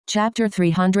Chapter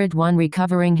 301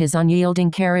 Recovering his unyielding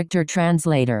character.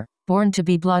 Translator.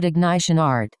 BornToBe blood ignition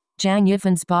art. Zhang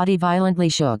Yifan's body violently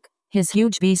shook. His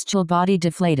huge bestial body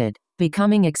deflated,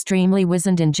 becoming extremely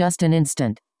wizened in just an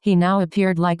instant. He now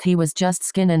appeared like he was just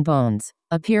skin and bones,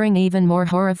 appearing even more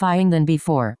horrifying than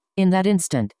before. In that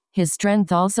instant, his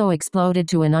strength also exploded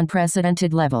to an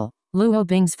unprecedented level. Luo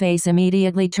Bing's face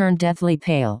immediately turned deathly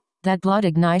pale. That blood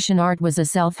ignition art was a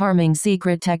self-harming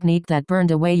secret technique that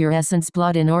burned away your essence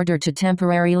blood in order to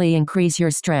temporarily increase your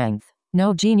strength.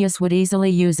 No genius would easily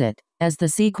use it, as the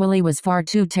sequelae was far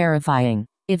too terrifying.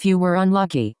 If you were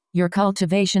unlucky, your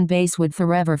cultivation base would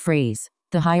forever freeze.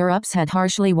 The higher-ups had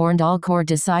harshly warned all core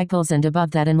disciples and above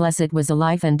that unless it was a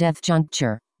life and death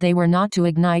juncture, they were not to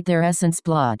ignite their essence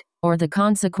blood, or the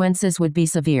consequences would be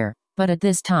severe. But at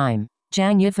this time,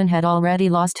 Zhang Yifan had already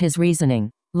lost his reasoning.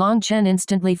 Long Chen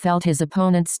instantly felt his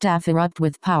opponent's staff erupt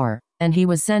with power, and he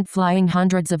was sent flying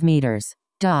hundreds of meters.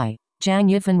 Die!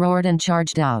 Zhang Yifan roared and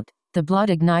charged out. The blood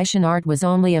ignition art was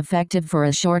only effective for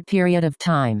a short period of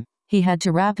time. He had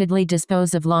to rapidly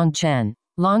dispose of Long Chen.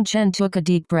 Long Chen took a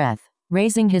deep breath.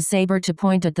 Raising his saber to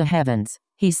point at the heavens,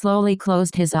 he slowly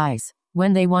closed his eyes.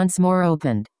 When they once more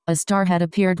opened, a star had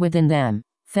appeared within them.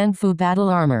 Feng Fu battle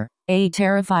armor. A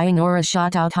terrifying aura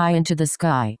shot out high into the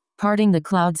sky, parting the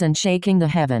clouds and shaking the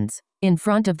heavens. In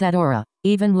front of that aura,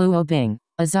 even Luo Bing,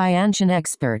 a Xianshan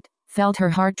expert, felt her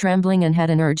heart trembling and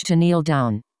had an urge to kneel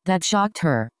down. That shocked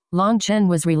her. Long Chen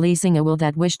was releasing a will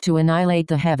that wished to annihilate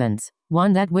the heavens,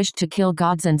 one that wished to kill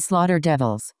gods and slaughter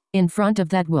devils. In front of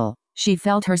that will, she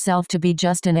felt herself to be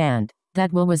just an ant.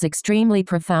 That will was extremely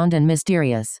profound and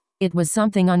mysterious. It was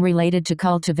something unrelated to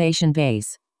cultivation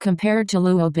base. Compared to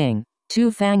Luo Bing, Tu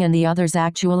Fang and the others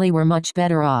actually were much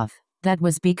better off. That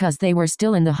was because they were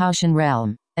still in the Haoshan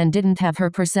realm, and didn't have her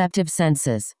perceptive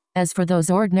senses. As for those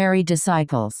ordinary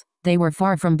disciples, they were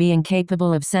far from being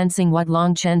capable of sensing what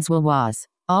Long Chen's will was.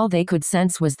 All they could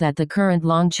sense was that the current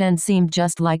Long Chen seemed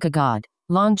just like a god.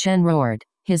 Long Chen roared,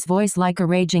 his voice like a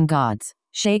raging god's,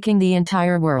 shaking the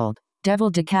entire world.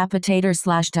 Devil Decapitator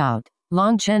slashed out.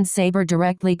 Long Chen's saber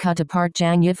directly cut apart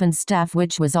Zhang Yifan's staff,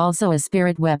 which was also a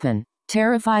spirit weapon.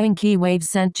 Terrifying ki waves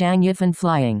sent Zhang Yifan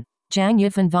flying. Zhang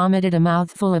Yifan vomited a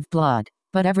mouthful of blood,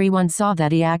 but everyone saw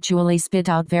that he actually spit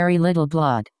out very little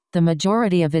blood. The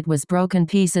majority of it was broken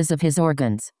pieces of his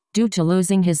organs. Due to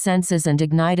losing his senses and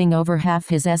igniting over half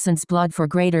his essence blood for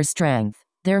greater strength,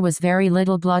 there was very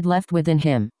little blood left within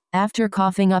him. After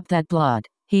coughing up that blood,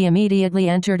 he immediately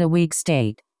entered a weak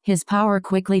state. His power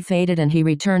quickly faded and he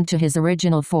returned to his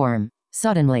original form.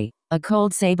 Suddenly, a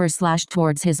cold saber slashed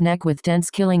towards his neck with dense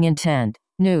killing intent.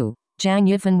 No, Zhang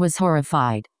Yifan was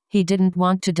horrified. He didn't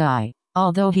want to die.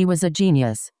 Although he was a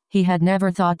genius, he had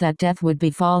never thought that death would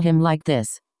befall him like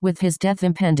this. With his death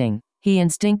impending, he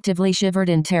instinctively shivered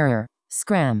in terror.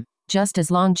 Scram! Just as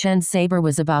Long Chen's saber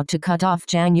was about to cut off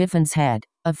Zhang Yifan's head,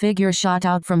 a figure shot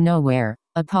out from nowhere,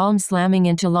 a palm slamming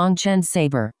into Long Chen's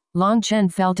saber. Long Chen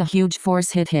felt a huge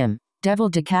force hit him. Devil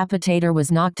Decapitator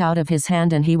was knocked out of his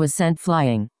hand and he was sent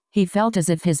flying. He felt as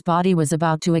if his body was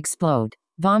about to explode.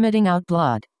 Vomiting out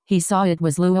blood, he saw it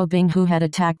was Luo Bing who had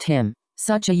attacked him.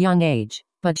 Such a young age,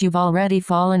 but you've already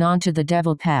fallen onto the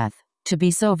devil path. To be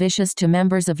so vicious to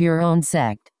members of your own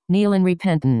sect, kneel in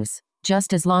repentance.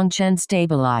 Just as Long Chen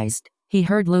stabilized, he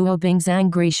heard Luo Bing's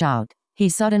angry shout. He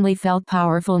suddenly felt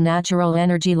powerful natural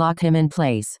energy lock him in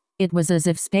place. It was as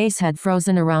if space had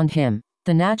frozen around him.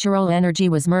 The natural energy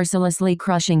was mercilessly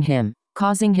crushing him,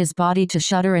 causing his body to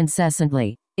shudder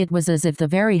incessantly. It was as if the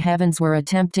very heavens were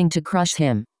attempting to crush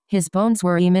him. His bones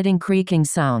were emitting creaking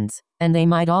sounds, and they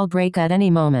might all break at any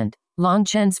moment. Long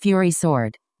Chen's fury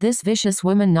soared. This vicious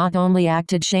woman not only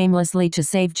acted shamelessly to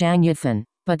save Zhang Yifan,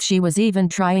 but she was even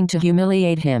trying to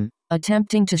humiliate him,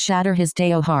 attempting to shatter his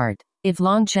Dao heart. If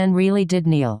Long Chen really did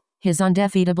kneel, his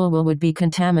undefeatable will would be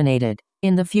contaminated.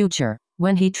 In the future,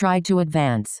 when he tried to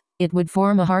advance, it would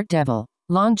form a heart devil.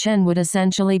 Long Chen would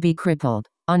essentially be crippled,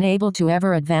 unable to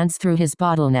ever advance through his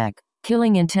bottleneck.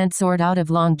 Killing intent soared out of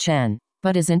Long Chen,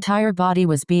 but his entire body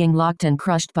was being locked and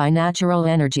crushed by natural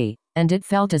energy, and it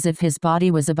felt as if his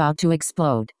body was about to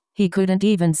explode. He couldn't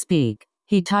even speak.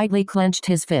 He tightly clenched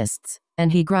his fists,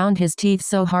 and he ground his teeth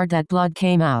so hard that blood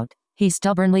came out. He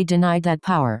stubbornly denied that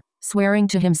power, swearing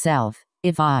to himself,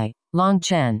 if I, Long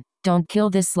Chen, don't kill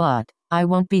this slut, I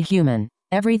won't be human.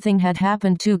 Everything had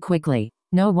happened too quickly.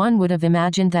 No one would have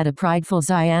imagined that a prideful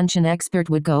Xianshan expert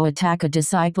would go attack a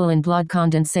disciple in blood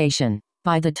condensation.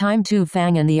 By the time Tu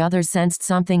Fang and the others sensed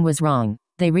something was wrong,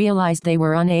 they realized they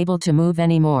were unable to move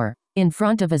anymore. In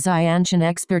front of a Xianshan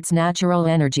expert's natural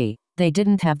energy, they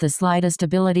didn't have the slightest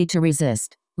ability to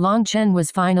resist. Long Chen was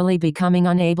finally becoming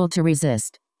unable to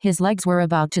resist. His legs were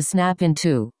about to snap in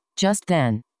two. Just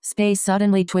then, space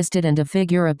suddenly twisted and a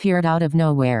figure appeared out of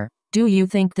nowhere. Do you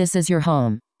think this is your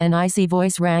home? An icy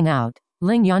voice rang out.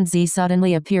 Ling Yanzi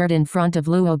suddenly appeared in front of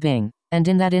Luo Bing, and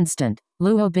in that instant,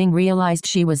 Luo Bing realized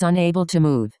she was unable to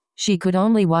move. She could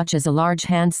only watch as a large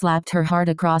hand slapped her hard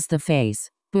across the face.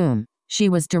 Boom! She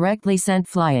was directly sent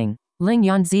flying. Ling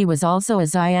Yanzi was also a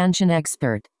Xianshan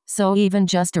expert, so even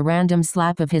just a random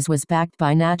slap of his was backed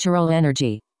by natural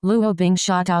energy. Luo Bing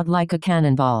shot out like a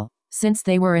cannonball. Since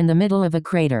they were in the middle of a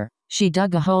crater, she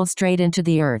dug a hole straight into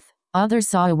the earth. Others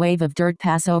saw a wave of dirt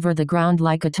pass over the ground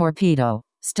like a torpedo,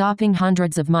 stopping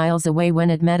hundreds of miles away when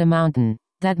it met a mountain.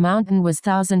 That mountain was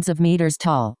thousands of meters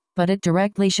tall, but it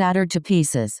directly shattered to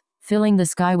pieces, filling the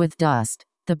sky with dust.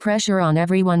 The pressure on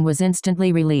everyone was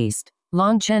instantly released.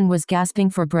 Long Chen was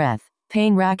gasping for breath,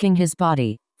 pain racking his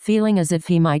body, feeling as if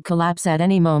he might collapse at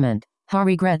any moment. How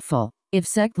regretful. If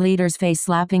sect leader's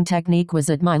face-slapping technique was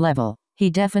at my level, he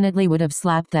definitely would have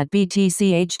slapped that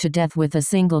BTCH to death with a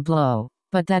single blow.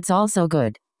 But that's also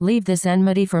good. Leave this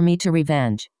enmity for me to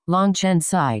revenge. Long Chen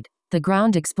sighed. The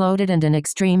ground exploded and an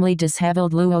extremely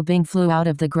disheveled Luo Bing flew out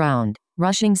of the ground,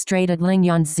 rushing straight at Ling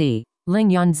Yanzi. Ling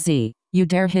Yanzi, you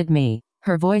dare hit me.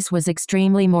 Her voice was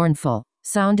extremely mournful,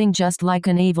 sounding just like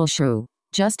an evil shrew.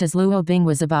 Just as Luo Bing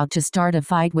was about to start a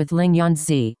fight with Ling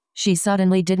Yanzi, she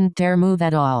suddenly didn't dare move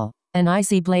at all. An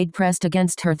icy blade pressed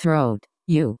against her throat.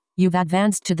 You've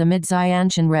advanced to the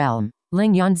mid-Xianshan realm.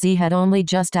 Ling Yanzi had only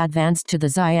just advanced to the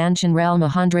Xianshan realm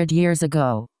 100 years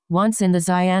ago. Once in the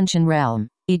Xianshan realm,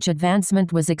 each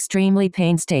advancement was extremely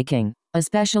painstaking,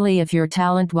 especially if your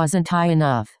talent wasn't high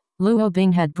enough. Luo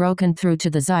Bing had broken through to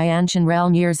the Xianshan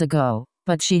realm years ago,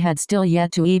 but she had still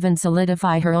yet to even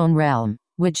solidify her own realm,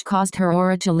 which caused her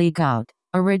aura to leak out.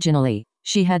 Originally,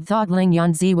 she had thought Ling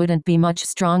Yanzi wouldn't be much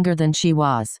stronger than she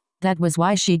was. That was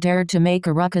why she dared to make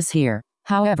a ruckus here.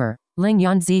 However, Ling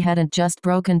Yanzi hadn't just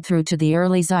broken through to the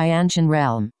early Xianshan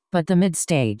realm, but the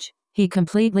mid-stage. He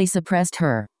completely suppressed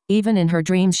her. Even in her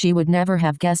dreams she would never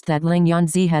have guessed that Ling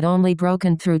Yanzi had only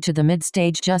broken through to the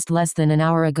mid-stage just less than an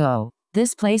hour ago.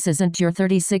 This place isn't your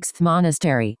 36th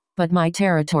monastery, but my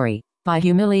territory. By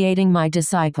humiliating my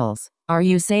disciples, are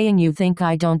you saying you think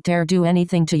I don't dare do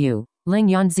anything to you? Ling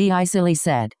Yanzi icily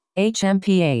said.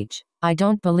 HMPH, I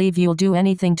don't believe you'll do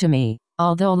anything to me.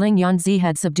 Although Ling Yanzi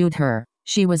had subdued her,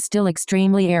 she was still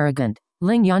extremely arrogant.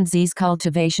 Ling Yanzi's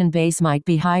cultivation base might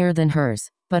be higher than hers,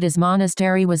 but his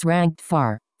monastery was ranked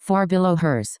far below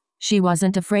hers. She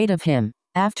wasn't afraid of him.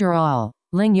 After all,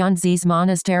 Ling Yanzi's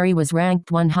monastery was ranked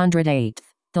 108th,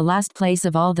 the last place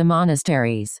of all the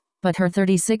monasteries. But her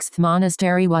 36th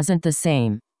monastery wasn't the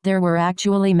same. There were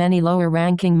actually many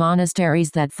lower-ranking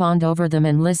monasteries that fawned over them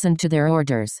and listened to their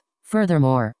orders.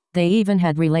 Furthermore, they even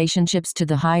had relationships to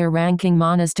the higher-ranking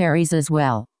monasteries as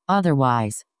well.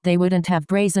 Otherwise, they wouldn't have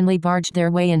brazenly barged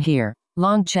their way in here.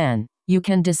 Long Chen, you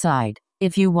can decide.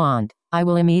 If you want, I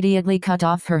will immediately cut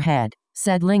off her head,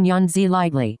 said Ling Yanzi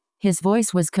lightly. His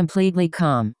voice was completely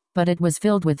calm, but it was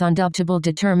filled with undoubtable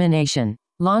determination.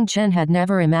 Long Chen had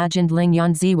never imagined Ling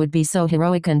Yanzi would be so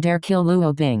heroic and dare kill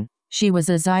Luo Bing. She was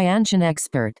a Xianshan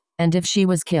expert, and if she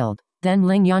was killed, then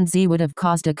Ling Yanzi would have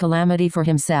caused a calamity for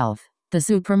himself. The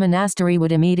supramonastery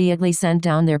would immediately send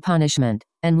down their punishment,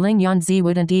 and Ling Yanzi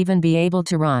wouldn't even be able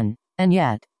to run. And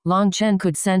yet, Long Chen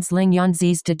could sense Ling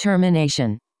Yanzi's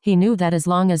determination. He knew that as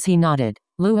long as he nodded,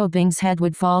 Luo Bing's head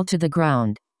would fall to the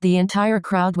ground. The entire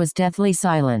crowd was deathly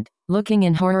silent, looking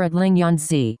in horror at Ling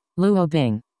Yanzi, Luo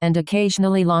Bing, and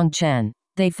occasionally Long Chen.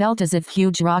 They felt as if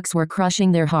huge rocks were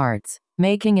crushing their hearts,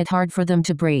 making it hard for them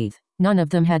to breathe. None of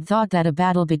them had thought that a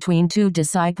battle between two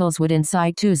disciples would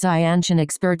incite two Xianshan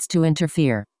experts to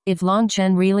interfere. If Long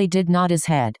Chen really did nod his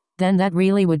head, then that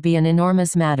really would be an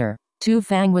enormous matter. Tu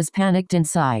Fang was panicked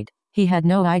inside. He had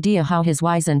no idea how his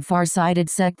wise and far-sighted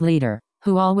sect leader,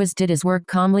 who always did his work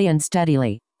calmly and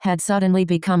steadily, had suddenly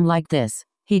become like this.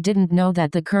 He didn't know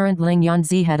that the current Ling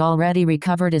Yanzi had already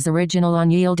recovered his original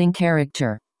unyielding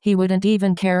character. He wouldn't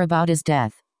even care about his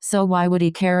death. So why would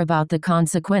he care about the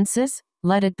consequences?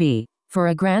 Let it be. For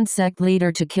a grand sect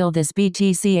leader to kill this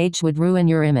BTCH would ruin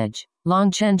your image. Long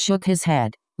Chen shook his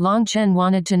head. Long Chen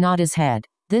wanted to nod his head.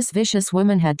 This vicious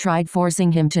woman had tried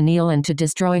forcing him to kneel and to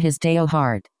destroy his Dao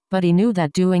heart. But he knew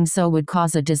that doing so would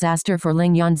cause a disaster for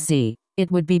Ling Yanzi.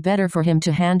 It would be better for him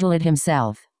to handle it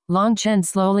himself. Long Chen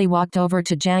slowly walked over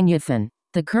to Zhang Yifan.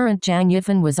 The current Zhang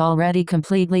Yifan was already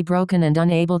completely broken and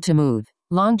unable to move.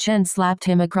 Long Chen slapped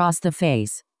him across the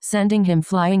face, sending him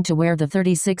flying to where the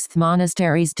 36th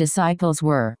monastery's disciples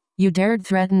were. You dared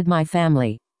threaten my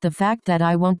family. The fact that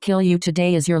I won't kill you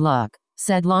today is your luck,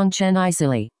 said Long Chen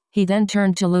icily. He then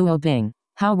turned to Luo Bing.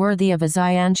 How worthy of a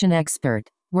Xianshan expert.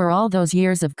 Were all those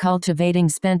years of cultivating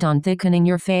spent on thickening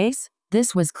your face?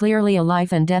 This was clearly a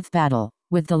life and death battle,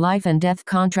 with the life and death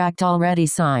contract already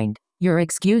signed. Your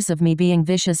excuse of me being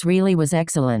vicious really was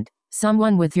excellent.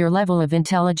 Someone with your level of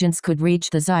intelligence could reach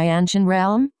the Xianshan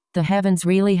realm? The heavens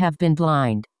really have been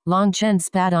blind. Long Chen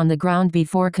spat on the ground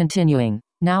before continuing.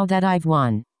 Now that I've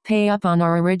won, pay up on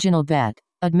our original bet.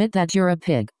 Admit that you're a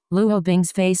pig. Luo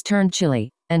Bing's face turned chilly,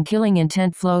 and killing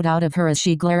intent flowed out of her as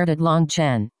she glared at Long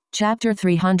Chen. Chapter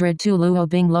 302 Luo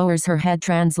Bing lowers her head.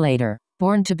 Translator.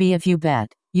 Born to be if you bet,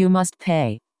 you must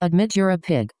pay. Admit you're a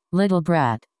pig, little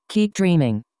brat. Keep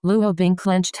dreaming. Luo Bing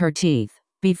clenched her teeth.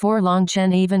 Before Long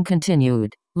Chen even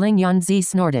continued, Ling Yunzi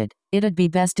snorted. It'd be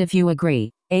best if you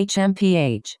agree.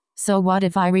 HMPH. So what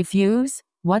if I refuse?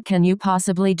 What can you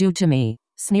possibly do to me?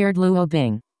 Sneered Luo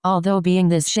Bing. Although being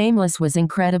this shameless was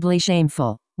incredibly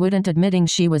shameful, wouldn't admitting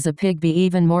she was a pig be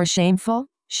even more shameful?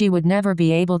 She would never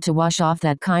be able to wash off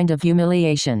that kind of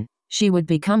humiliation. She would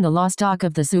become the lostock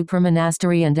of the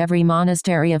supramonastery and every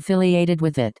monastery affiliated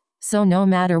with it. So no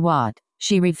matter what,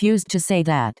 she refused to say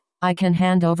that. I can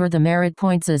hand over the merit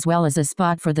points as well as a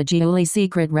spot for the Jiuli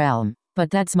secret realm, but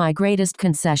that's my greatest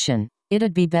concession.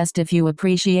 It'd be best if you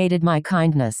appreciated my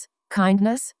kindness.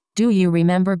 Kindness? Do you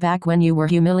remember back when you were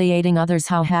humiliating others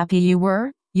how happy you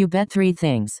were? You bet 3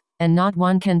 things, and not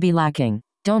one can be lacking.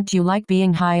 Don't you like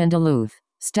being high and aloof,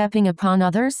 stepping upon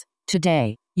others?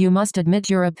 Today, you must admit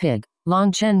you're a pig.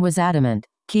 Long Chen was adamant.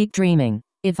 Keep dreaming.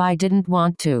 If I didn't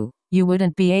want to, you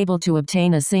wouldn't be able to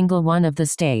obtain a single one of the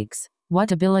stakes.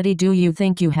 What ability do you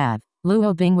think you have?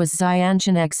 Luo Bing was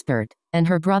Xianshan expert, and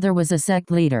her brother was a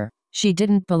sect leader. She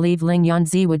didn't believe Ling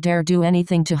Yunzi would dare do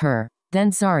anything to her.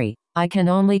 Then sorry, I can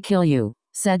only kill you,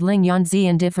 said Ling Yunzi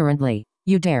indifferently.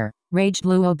 You dare, raged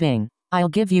Luo Bing. I'll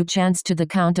give you chance to the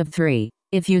count of 3.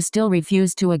 If you still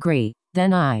refuse to agree,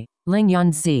 then I, Ling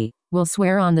Yunzi, will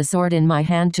swear on the sword in my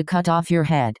hand to cut off your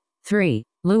head. 3.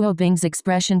 Luo Bing's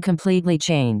expression completely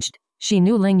changed. She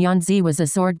knew Ling Yunzi was a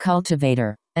sword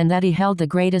cultivator, and that he held the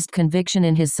greatest conviction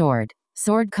in his sword.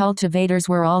 Sword cultivators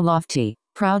were all lofty,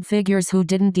 proud figures who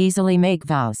didn't easily make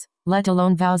vows, let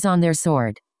alone vows on their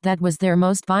sword. That was their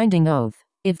most binding oath.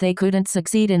 If they couldn't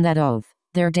succeed in that oath,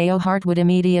 their Dao heart would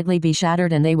immediately be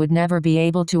shattered and they would never be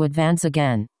able to advance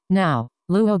again. Now,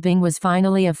 Luo Bing was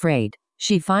finally afraid.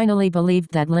 She finally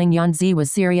believed that Ling Yunzi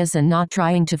was serious and not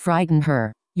trying to frighten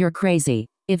her. You're crazy.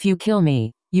 If you kill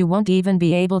me, you won't even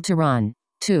be able to run.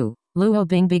 2. Luo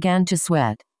Bing began to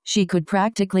sweat. She could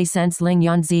practically sense Ling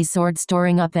Yunzi's sword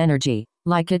storing up energy,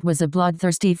 like it was a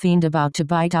bloodthirsty fiend about to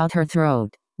bite out her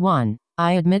throat. 1.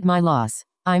 I admit my loss.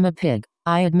 I'm a pig.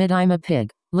 I admit I'm a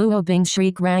pig. Luo Bing's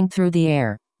shriek rang through the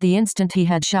air. The instant he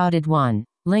had shouted 1,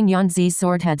 Ling Yunzi's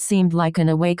sword had seemed like an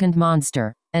awakened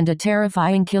monster, and a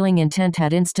terrifying killing intent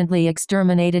had instantly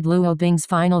exterminated Luo Bing's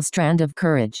final strand of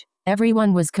courage.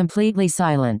 Everyone was completely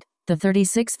silent. The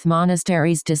 36th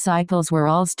monastery's disciples were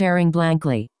all staring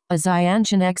blankly. A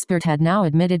Xianshan expert had now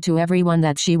admitted to everyone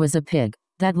that she was a pig.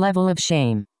 That level of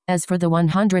shame. As for the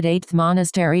 108th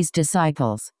monastery's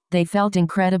disciples, they felt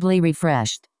incredibly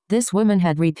refreshed. This woman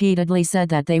had repeatedly said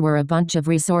that they were a bunch of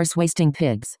resource-wasting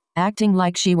pigs, acting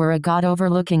like she were a god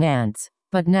overlooking ants.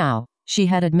 But now, she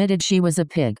had admitted she was a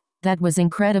pig. That was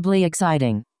incredibly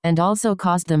exciting, and also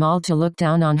caused them all to look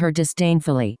down on her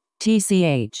disdainfully.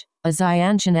 TCH, a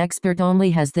Xianshan expert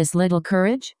only has this little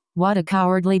courage? What a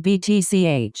cowardly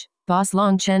BTCH. Boss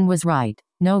Long Chen was right.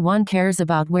 No one cares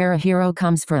about where a hero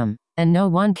comes from, and no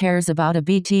one cares about a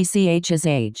BTCH's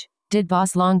age. Did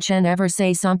Boss Long Chen ever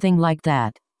say something like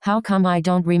that? How come I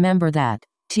don't remember that?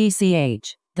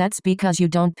 TCH, that's because you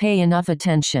don't pay enough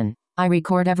attention. I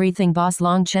record everything Boss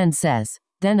Long Chen says.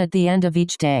 Then at the end of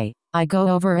each day, I go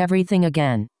over everything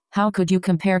again. How could you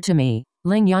compare to me?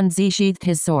 Ling Yunzi sheathed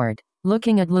his sword.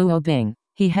 Looking at Luo Bing,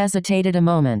 he hesitated a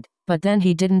moment, but then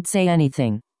he didn't say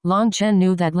anything. Long Chen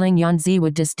knew that Ling Yunzi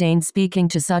would disdain speaking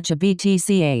to such a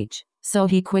BTCH, so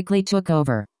he quickly took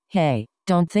over. Hey,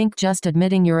 don't think just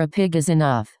admitting you're a pig is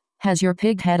enough. Has your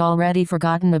pig head already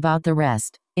forgotten about the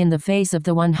rest? In the face of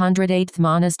the 108th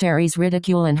monastery's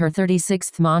ridicule and her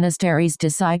 36th monastery's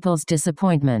disciples'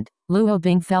 disappointment, Luo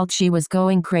Bing felt she was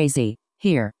going crazy.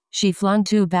 Here, she flung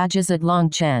 2 badges at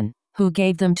Long Chen, who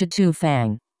gave them to Tu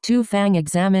Fang. Tu Fang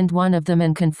examined one of them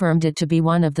and confirmed it to be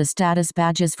one of the status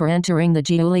badges for entering the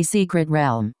Jiuli secret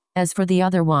realm. As for the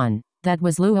other one, that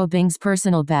was Luo Bing's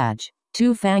personal badge.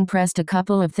 Tu Fang pressed a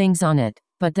couple of things on it,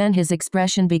 but then his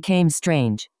expression became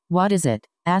strange. What is it?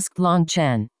 Asked Long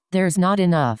Chen. There's not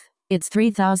enough. It's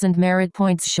 3,000 merit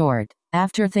points short.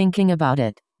 After thinking about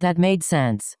it, that made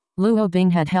sense. Luo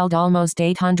Bing had held almost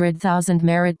 800,000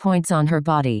 merit points on her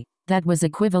body. That was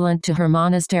equivalent to her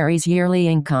monastery's yearly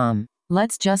income.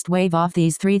 Let's just waive off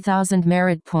these 3,000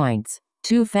 merit points.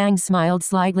 Tu Fang smiled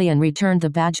slightly and returned the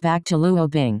badge back to Luo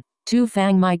Bing. Tu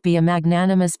Fang might be a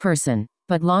magnanimous person,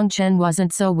 but Long Chen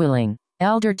wasn't so willing.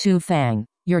 Elder Tu Fang,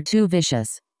 you're too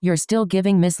vicious. You're still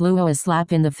giving Miss Luo a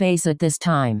slap in the face at this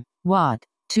time. What?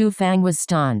 Tu Fang was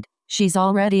stunned. She's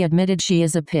already admitted she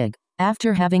is a pig.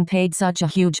 After having paid such a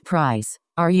huge price,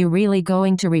 are you really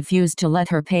going to refuse to let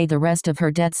her pay the rest of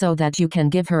her debt so that you can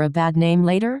give her a bad name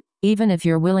later? Even if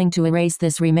you're willing to erase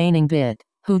this remaining bit,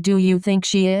 who do you think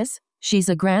she is? She's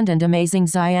a grand and amazing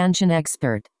Xiantian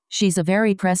expert. She's a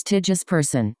very prestigious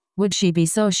person. Would she be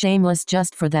so shameless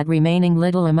just for that remaining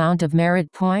little amount of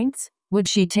merit points? Would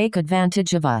she take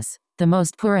advantage of us, the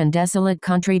most poor and desolate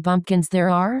country bumpkins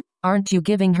there are? Aren't you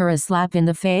giving her a slap in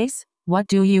the face? What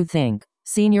do you think,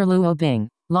 Senior Luo Bing?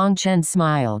 Long Chen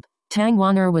smiled. Tang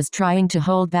Wan'er was trying to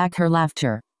hold back her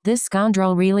laughter. This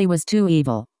scoundrel really was too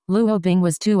evil. Luo Bing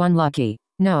was too unlucky.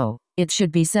 No, it should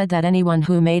be said that anyone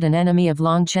who made an enemy of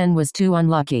Long Chen was too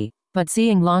unlucky. But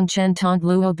seeing Long Chen taunt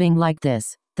Luo Bing like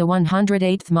this, the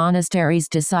 108th monastery's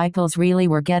disciples really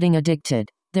were getting addicted.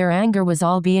 Their anger was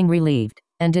all being relieved,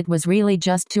 and it was really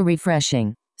just too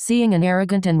refreshing. Seeing an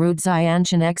arrogant and rude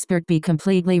Xiantian expert be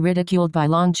completely ridiculed by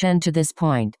Long Chen to this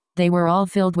point, they were all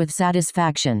filled with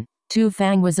satisfaction. Tu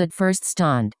Fang was at first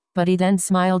stunned, but he then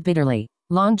smiled bitterly.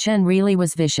 Long Chen really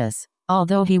was vicious.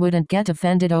 Although he wouldn't get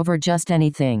offended over just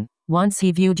anything, once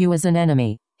he viewed you as an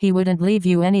enemy, he wouldn't leave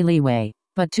you any leeway.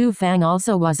 But Tu Fang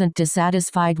also wasn't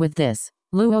dissatisfied with this.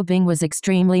 Luo Bing was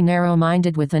extremely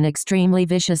narrow-minded with an extremely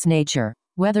vicious nature.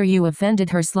 Whether you offended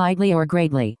her slightly or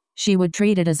greatly, she would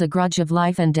treat it as a grudge of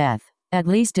life and death. At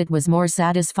least it was more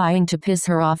satisfying to piss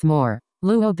her off more.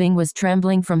 Luo Bing was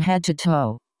trembling from head to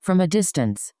toe. From a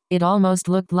distance, it almost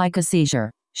looked like a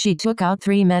seizure. She took out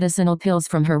 3 medicinal pills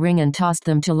from her ring and tossed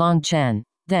them to Long Chen.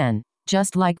 Then,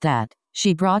 just like that,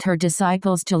 she brought her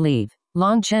disciples to leave.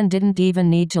 Long Chen didn't even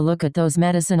need to look at those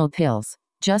medicinal pills.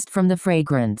 Just from the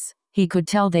fragrance, he could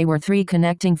tell they were 3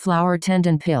 connecting flower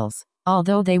tendon pills.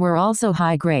 Although they were also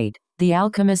high grade, the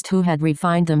alchemist who had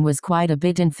refined them was quite a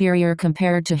bit inferior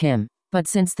compared to him. But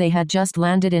since they had just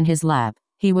landed in his lap,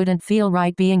 he wouldn't feel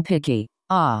right being picky.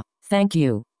 Ah, thank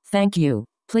you. Thank you.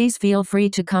 Please feel free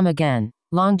to come again.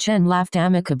 Long Chen laughed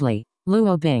amicably.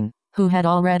 Luo Bing, who had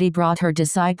already brought her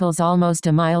disciples almost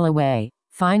a mile away,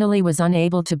 finally was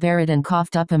unable to bear it and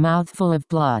coughed up a mouthful of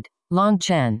blood. Long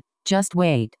Chen, just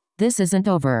wait. This isn't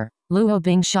over. Luo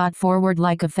Bing shot forward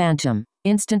like a phantom,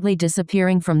 instantly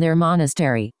disappearing from their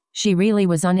monastery. She really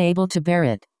was unable to bear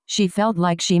it. She felt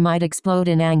like she might explode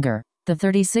in anger. The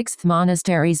 36th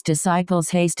monastery's disciples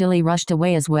hastily rushed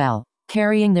away as well,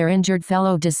 carrying their injured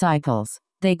fellow disciples.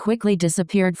 They quickly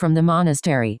disappeared from the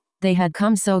monastery. They had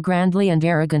come so grandly and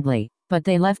arrogantly, but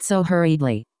they left so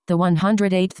hurriedly. The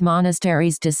 108th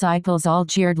monastery's disciples all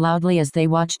cheered loudly as they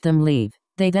watched them leave.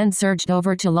 They then surged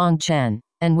over to Long Chen,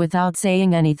 and without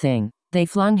saying anything, they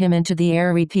flung him into the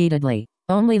air repeatedly.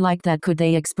 Only like that could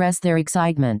they express their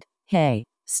excitement. Hey,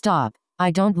 stop. I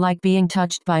don't like being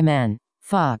touched by men.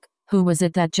 Fuck, who was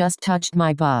it that just touched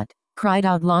my butt? Cried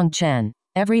out Long Chen.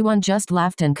 Everyone just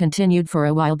laughed and continued for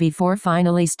a while before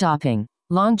finally stopping.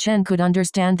 Long Chen could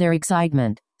understand their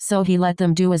excitement, so he let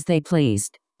them do as they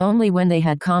pleased. Only when they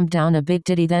had calmed down a bit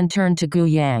did he then turn to Gu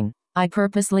Yang. I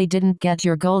purposely didn't get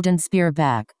your golden spear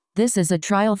back. This is a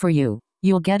trial for you.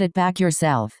 You'll get it back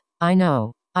yourself. I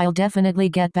know. I'll definitely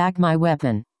get back my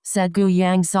weapon, said Gu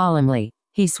Yang solemnly.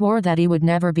 He swore that he would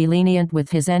never be lenient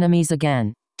with his enemies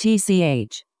again.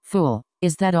 TCH. Fool.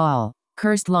 Is that all?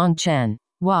 Cursed Long Chen.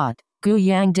 What? Gu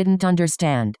Yang didn't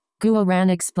understand. Guo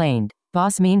Ran explained.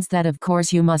 Boss means that of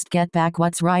course you must get back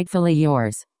what's rightfully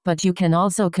yours, but you can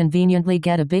also conveniently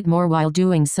get a bit more while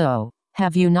doing so.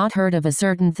 Have you not heard of a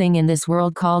certain thing in this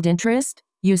world called interest?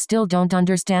 You still don't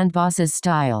understand boss's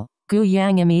style. Gu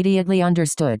Yang immediately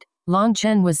understood. Long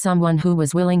Chen was someone who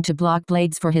was willing to block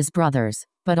blades for his brothers,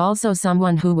 but also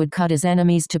someone who would cut his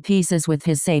enemies to pieces with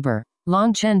his saber.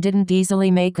 Long Chen didn't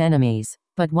easily make enemies,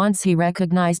 but once he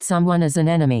recognized someone as an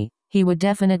enemy, he would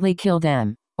definitely kill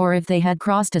them. Or if they had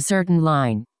crossed a certain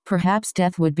line, perhaps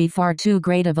death would be far too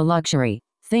great of a luxury.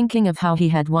 Thinking of how he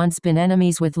had once been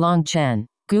enemies with Long Chen,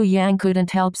 Gu Yang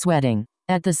couldn't help sweating.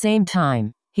 At the same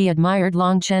time, he admired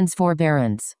Long Chen's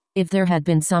forbearance. If there had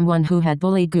been someone who had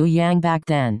bullied Gu Yang back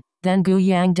then Gu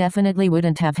Yang definitely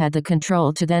wouldn't have had the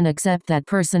control to then accept that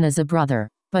person as a brother.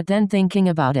 But then thinking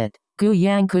about it, Gu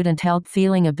Yang couldn't help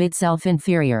feeling a bit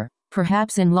self-inferior.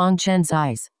 Perhaps in Long Chen's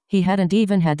eyes, he hadn't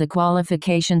even had the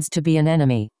qualifications to be an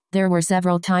enemy. There were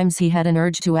several times he had an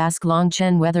urge to ask Long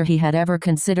Chen whether he had ever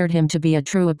considered him to be a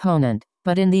true opponent,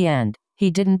 but in the end,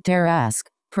 he didn't dare ask.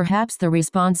 Perhaps the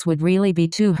response would really be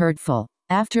too hurtful.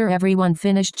 After everyone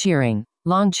finished cheering,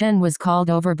 Long Chen was called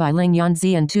over by Ling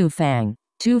Yunzi and Tu Fang.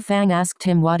 Tu Fang asked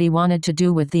him what he wanted to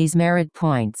do with these merit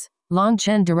points. Long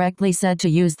Chen directly said to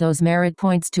use those merit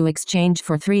points to exchange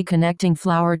for 3 connecting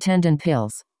flower tendon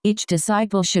pills. Each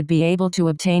disciple should be able to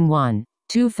obtain one.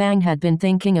 Tu Fang had been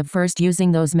thinking of first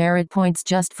using those merit points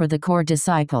just for the core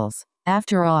disciples.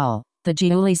 After all, the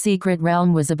Jiuli secret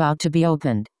realm was about to be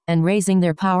opened, and raising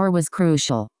their power was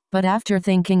crucial. But after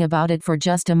thinking about it for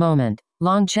just a moment,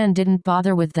 Long Chen didn't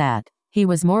bother with that. He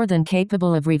was more than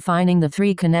capable of refining the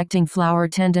 3 connecting flower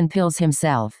tendon pills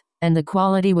himself, and the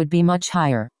quality would be much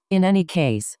higher. In any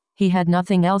case, he had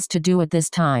nothing else to do at this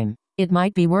time. It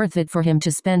might be worth it for him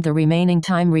to spend the remaining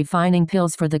time refining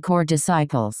pills for the core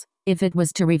disciples. If it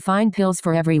was to refine pills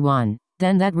for everyone,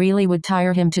 then that really would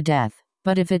tire him to death.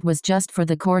 But if it was just for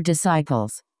the core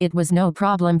disciples, it was no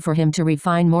problem for him to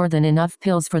refine more than enough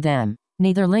pills for them.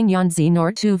 Neither Ling Yunzi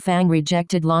nor Tu Fang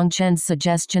rejected Long Chen's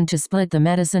suggestion to split the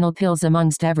medicinal pills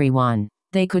amongst everyone.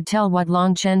 They could tell what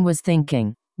Long Chen was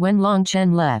thinking. When Long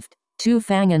Chen left, Tu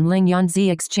Fang and Ling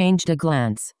Yunzi exchanged a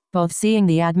glance, both seeing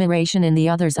the admiration in the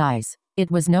other's eyes.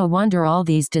 It was no wonder all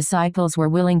these disciples were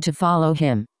willing to follow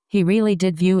him. He really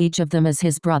did view each of them as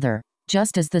his brother.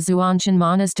 Just as the Zhuanshan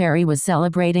monastery was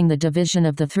celebrating the division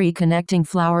of the 3 connecting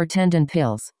flower tendon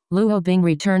pills, Luo Bing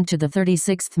returned to the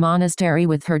 36th monastery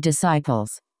with her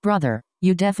disciples. "Brother,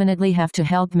 you definitely have to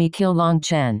help me kill Long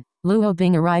Chen." Luo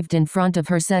Bing arrived in front of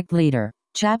her sect leader.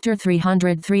 Chapter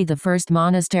 303 The First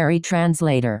Monastery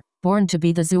Translator.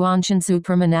 BornToBe. The Zhuanshan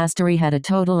Supramonastery had a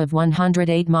total of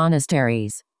 108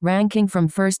 monasteries, ranking from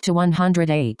 1st to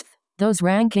 108th. Those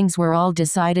rankings were all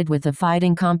decided with a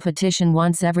fighting competition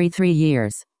once every 3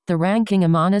 years. The ranking a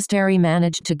monastery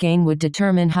managed to gain would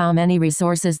determine how many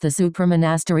resources the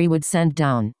supramonastery would send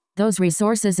down. Those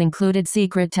resources included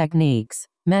secret techniques,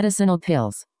 medicinal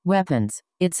pills, weapons,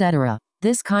 etc.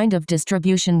 This kind of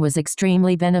distribution was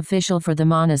extremely beneficial for the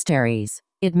monasteries.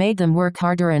 It made them work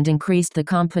harder and increased the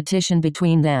competition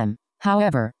between them.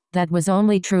 However, that was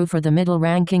only true for the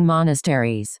middle-ranking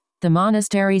monasteries. The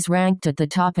monasteries ranked at the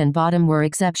top and bottom were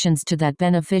exceptions to that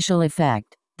beneficial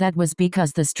effect. That was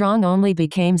because the strong only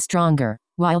became stronger,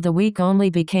 while the weak only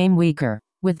became weaker.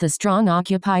 With the strong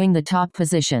occupying the top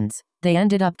positions, they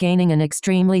ended up gaining an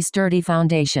extremely sturdy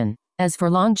foundation. As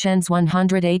for Long Chen's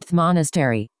 108th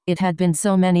monastery, it had been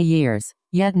so many years,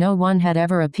 yet no one had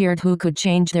ever appeared who could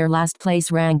change their last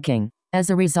place ranking.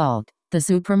 As a result, the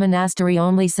supramonastery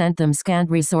only sent them scant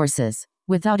resources.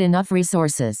 Without enough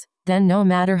resources, then no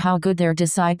matter how good their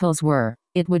disciples were,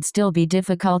 it would still be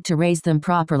difficult to raise them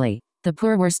properly. The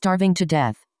poor were starving to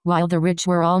death, while the rich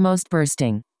were almost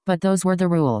bursting. But those were the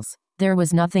rules. There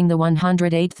was nothing the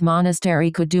 108th monastery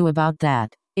could do about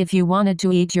that. If you wanted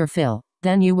to eat your fill,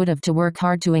 then you would have to work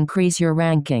hard to increase your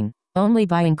ranking. Only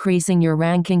by increasing your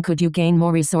ranking could you gain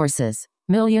more resources.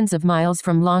 Millions of miles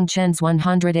from Long Chen's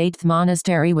 108th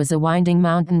monastery was a winding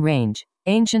mountain range.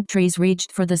 Ancient trees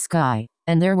reached for the sky,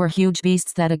 and there were huge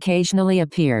beasts that occasionally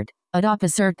appeared. Atop a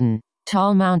certain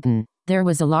tall mountain, there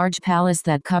was a large palace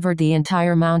that covered the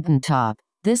entire mountain top.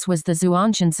 This was the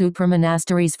Zhuanshan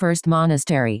Supramonastery's first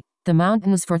monastery. The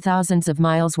mountains for thousands of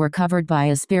miles were covered by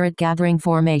a spirit-gathering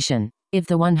formation. If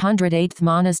the 108th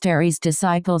monastery's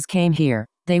disciples came here,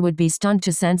 they would be stunned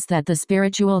to sense that the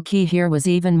spiritual key here was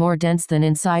even more dense than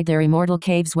inside their immortal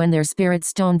caves when their spirit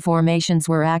stone formations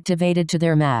were activated to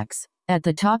their max. At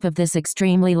the top of this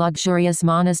extremely luxurious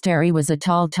monastery was a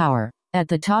tall tower. At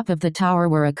the top of the tower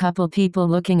were a couple people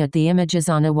looking at the images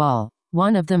on a wall.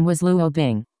 One of them was Luo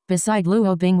Bing. Beside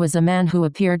Luo Bing was a man who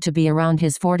appeared to be around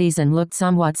his 40s and looked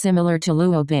somewhat similar to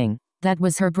Luo Bing. That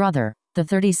was her brother, the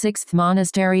 36th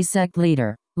monastery's sect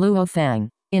leader, Luo Fang.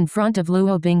 In front of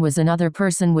Luo Bing was another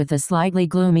person with a slightly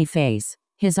gloomy face.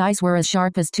 His eyes were as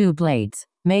sharp as 2 blades,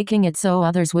 making it so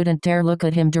others wouldn't dare look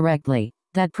at him directly.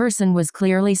 That person was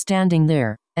clearly standing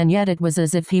there, and yet it was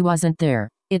as if he wasn't there.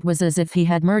 It was as if he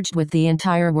had merged with the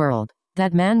entire world.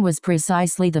 That man was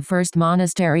precisely the first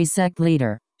monastery's sect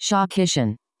leader, Sha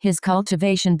Qishan. His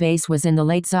cultivation base was in the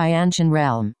late Xianshan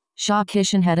realm. Sha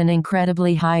Qishan had an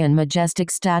incredibly high and majestic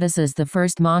status as the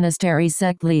first monastery's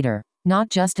sect leader. Not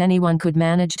just anyone could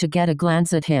manage to get a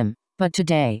glance at him. But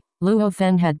today, Luo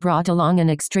Feng had brought along an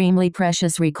extremely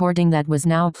precious recording that was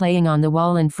now playing on the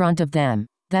wall in front of them.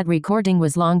 That recording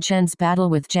was Long Chen's battle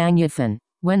with Zhang Yifan.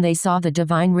 When they saw the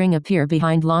divine ring appear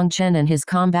behind Long Chen and his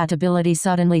combat ability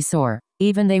suddenly soar,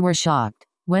 even they were shocked.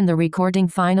 When the recording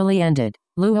finally ended,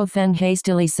 Luo Feng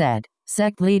hastily said,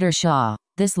 "Sect leader Sha,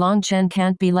 this Long Chen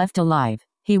can't be left alive.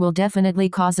 He will definitely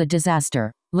cause a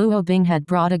disaster." Luo Bing had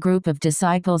brought a group of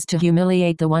disciples to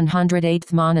humiliate the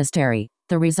 108th monastery.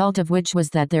 the result of which was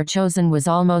that their chosen was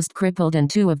almost crippled and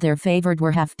 2 of their favored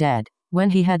were half dead. When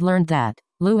he had learned that,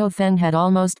 Luo Feng had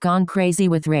almost gone crazy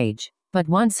with rage. But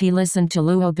once he listened to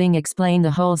Luo Bing explain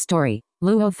the whole story,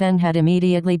 Luo Feng had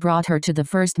immediately brought her to the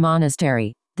first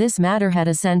monastery. This matter had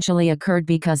essentially occurred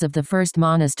because of the first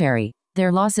monastery.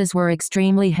 Their losses were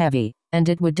extremely heavy, and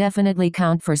it would definitely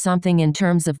count for something in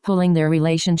terms of pulling their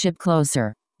relationship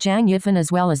closer. Zhang Yifan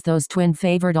as well as those twin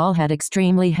favored all had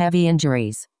extremely heavy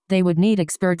injuries. They would need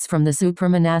experts from the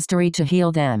supramonastery to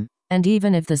heal them. And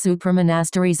even if the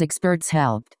supramonastery's experts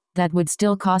helped, that would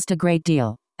still cost a great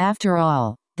deal. After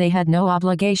all, they had no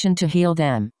obligation to heal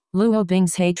them. Luo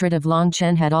Bing's hatred of Long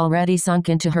Chen had already sunk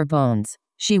into her bones.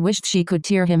 She wished she could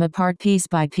tear him apart piece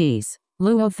by piece.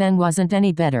 Luo Feng wasn't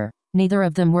any better. Neither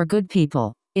of them were good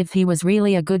people. If he was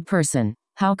really a good person,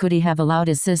 how could he have allowed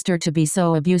his sister to be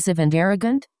so abusive and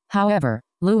arrogant? However,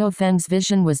 Luo Feng's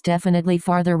vision was definitely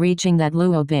farther reaching than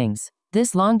Luo Bing's.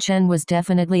 This Long Chen was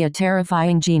definitely a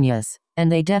terrifying genius,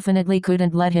 and they definitely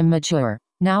couldn't let him mature.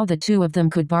 Now the 2 of them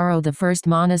could borrow the first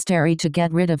monastery to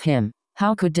get rid of him.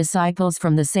 How could disciples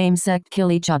from the same sect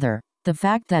kill each other? The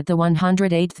fact that the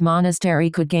 108th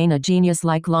monastery could gain a genius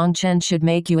like Long Chen should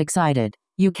make you excited.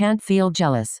 You can't feel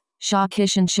jealous. Sha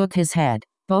Qishan shook his head.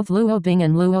 Both Luo Bing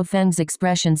and Luo Feng's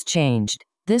expressions changed.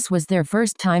 This was their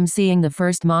first time seeing the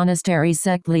first monastery's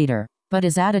sect leader, but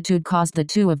his attitude caused the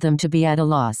 2 of them to be at a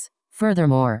loss.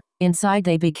 Furthermore, inside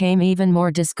they became even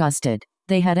more disgusted.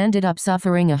 They had ended up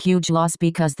suffering a huge loss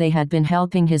because they had been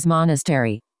helping his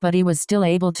monastery, but he was still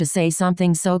able to say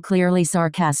something so clearly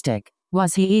sarcastic.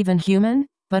 Was he even human?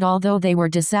 But although they were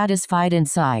dissatisfied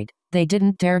inside, they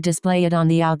didn't dare display it on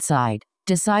the outside.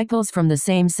 Disciples from the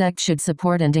same sect should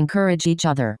support and encourage each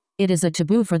other. It is a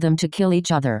taboo for them to kill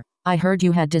each other. I heard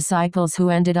you had disciples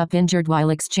who ended up injured while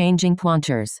exchanging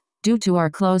pointers. Due to our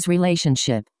close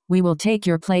relationship, we will take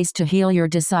your place to heal your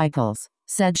disciples,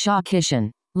 said Sha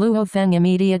Qishan. Luo Feng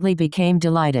immediately became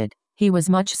delighted. He was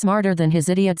much smarter than his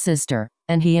idiot sister,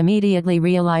 and he immediately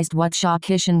realized what Sha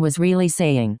Qishan was really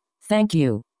saying. Thank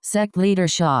you, sect leader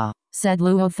Sha, said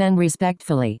Luo Feng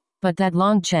respectfully. But that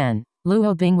Long Chen,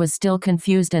 Luo Bing was still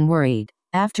confused and worried.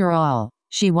 After all,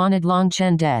 she wanted Long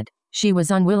Chen dead. She was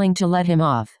unwilling to let him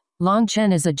off. Long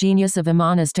Chen is a genius of a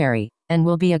monastery, and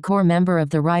will be a core member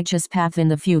of the righteous path in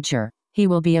the future. He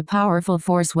will be a powerful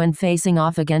force when facing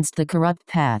off against the corrupt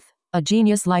path. A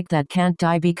genius like that can't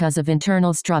die because of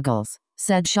internal struggles,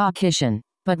 said Sha Qishan.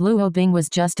 But Luo Bing was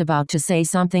just about to say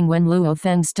something when Luo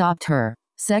Feng stopped her.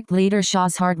 Sect leader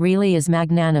Sha's heart really is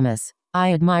magnanimous.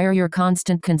 I admire your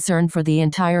constant concern for the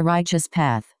entire righteous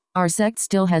path. Our sect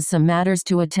still has some matters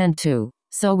to attend to,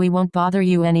 so we won't bother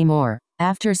you anymore.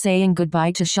 After saying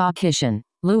goodbye to Sha Qishan,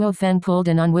 Luo Feng pulled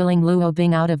an unwilling Luo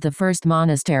Bing out of the first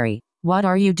monastery. What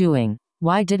are you doing?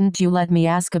 Why didn't you let me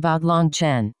ask about Long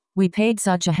Chen? We paid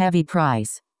such a heavy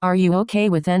price. Are you okay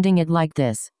with ending it like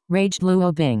this? Raged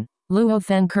Luo Bing. Luo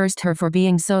Feng cursed her for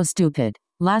being so stupid.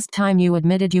 Last time you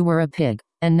admitted you were a pig,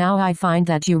 and now I find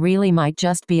that you really might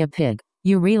just be a pig.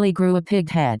 You really grew a pig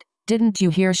head. Didn't you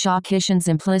hear Sha Qishan's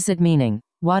implicit meaning?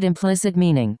 What implicit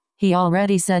meaning? He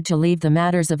already said to leave the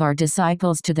matters of our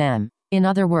disciples to them. In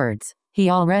other words, he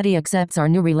already accepts our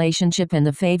new relationship and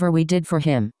the favor we did for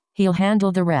him. He'll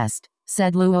handle the rest,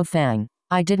 said Luo Feng.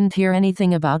 I didn't hear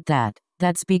anything about that.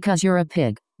 That's because you're a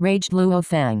pig, raged Luo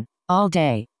Feng. All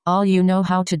day, all you know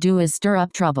how to do is stir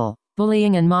up trouble,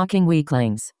 bullying and mocking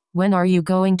weaklings. When are you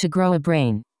going to grow a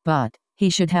brain? But he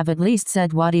should have at least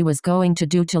said what he was going to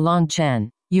do to Long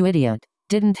Chen. You idiot.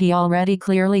 Didn't he already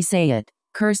clearly say it?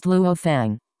 Cursed Luo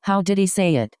Feng. How did he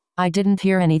say it? I didn't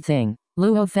hear anything.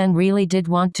 Luo Feng really did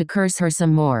want to curse her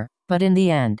some more, but in the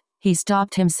end, he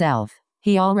stopped himself.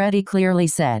 He already clearly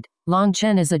said, Long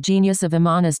Chen is a genius of a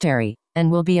monastery, and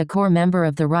will be a core member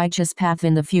of the righteous path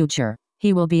in the future.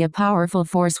 He will be a powerful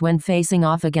force when facing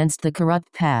off against the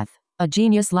corrupt path. A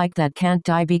genius like that can't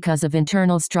die because of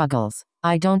internal struggles.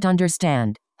 I don't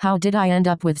understand. How did I end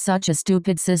up with such a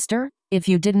stupid sister? If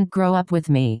you didn't grow up with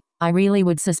me, I really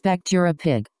would suspect you're a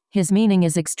pig. His meaning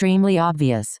is extremely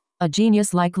obvious. A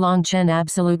genius like Long Chen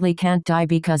absolutely can't die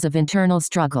because of internal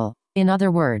struggle. In other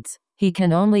words, he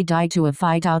can only die to a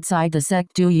fight outside the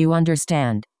sect. Do you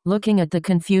understand? Looking at the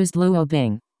confused Luo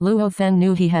Bing, Luo Feng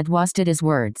knew he had wasted his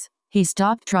words. He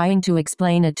stopped trying to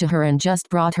explain it to her and just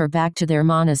brought her back to their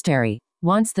monastery.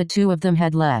 Once the 2 of them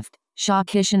had left, Sha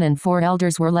Qishan and 4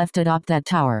 elders were left atop that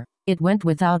tower. It went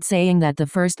without saying that the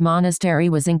first monastery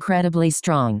was incredibly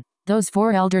strong. Those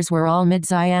 4 elders were all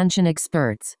mid-Xianshan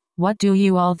experts. What do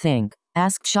you all think?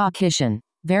 Asked Sha Qishan.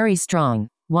 Very strong,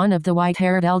 one of the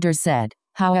white-haired elders said.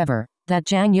 However, that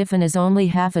Zhang Yifan is only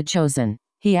half a chosen.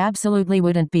 He absolutely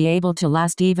wouldn't be able to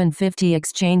last even 50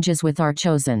 exchanges with our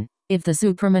chosen. If the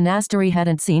supramonastery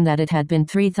hadn't seen that it had been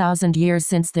 3,000 years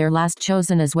since their last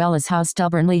chosen, as well as how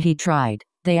stubbornly he tried,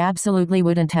 they absolutely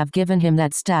wouldn't have given him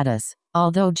that status.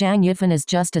 Although Zhang Yifan is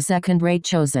just a second-rate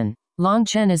chosen, Long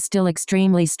Chen is still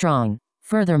extremely strong.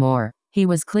 Furthermore, he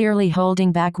was clearly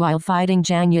holding back while fighting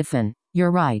Zhang Yifan.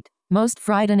 You're right. Most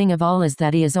frightening of all is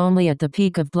that he is only at the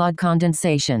peak of blood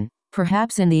condensation.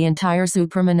 Perhaps in the entire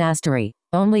supramonastery,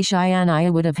 only Xian'ai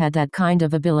would have had that kind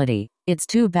of ability. It's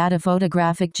too bad a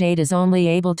photographic jade is only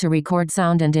able to record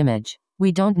sound and image.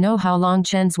 We don't know how long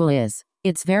Chen's will is.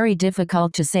 It's very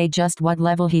difficult to say just what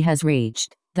level he has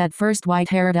reached. That first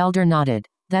white-haired elder nodded.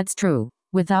 That's true.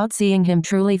 Without seeing him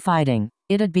truly fighting,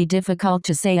 it'd be difficult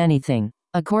to say anything.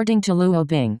 According to Luo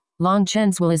Bing, Long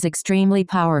Chen's will is extremely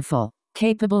powerful,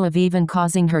 capable of even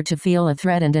causing her to feel a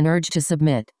threat and an urge to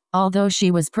submit. Although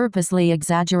she was purposely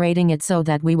exaggerating it so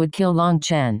that we would kill Long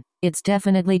Chen, it's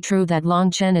definitely true that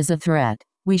Long Chen is a threat.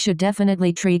 We should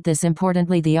definitely treat this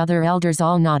importantly. The other elders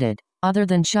all nodded. Other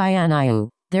than Xian'ai,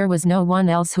 there was no one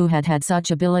else who had had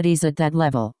such abilities at that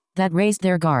level. That raised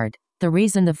their guard. The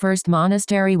reason the first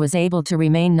monastery was able to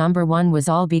remain number one was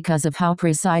all because of how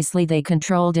precisely they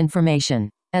controlled information.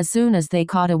 As soon as they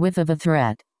caught a whiff of a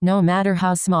threat, no matter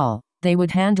how small, they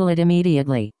would handle it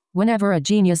immediately. Whenever a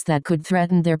genius that could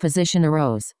threaten their position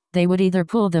arose, they would either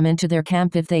pull them into their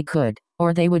camp if they could,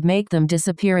 or they would make them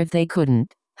disappear if they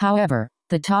couldn't. However,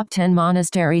 the top 10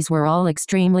 monasteries were all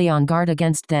extremely on guard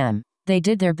against them. They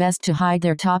did their best to hide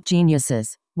their top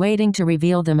geniuses, waiting to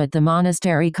reveal them at the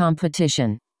monastery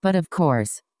competition. But of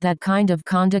course, that kind of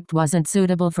conduct wasn't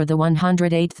suitable for the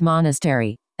 108th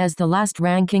monastery. As the last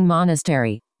ranking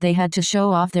monastery, they had to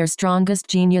show off their strongest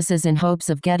geniuses in hopes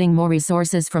of getting more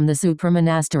resources from the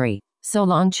supramonastery. So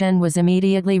Long Chen was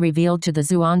immediately revealed to the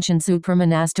Zuanshan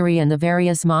supramonastery and the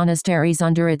various monasteries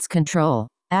under its control.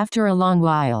 After a long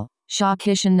while, Sha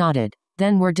Qishan nodded.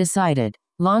 Then were decided.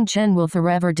 Long Chen will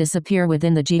forever disappear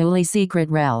within the Jiuli secret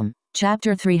realm.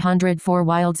 Chapter 304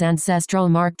 Wild's Ancestral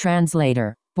Mark.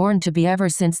 Translator. BornToBe. Ever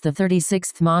since the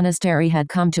 36th monastery had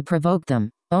come to provoke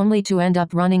them, only to end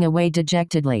up running away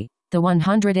dejectedly, the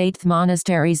 108th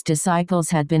monastery's disciples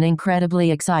had been incredibly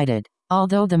excited.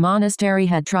 Although the monastery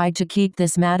had tried to keep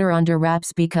this matter under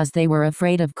wraps because they were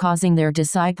afraid of causing their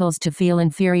disciples to feel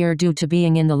inferior due to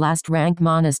being in the last rank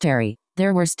monastery,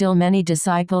 there were still many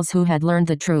disciples who had learned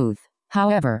the truth.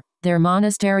 However, their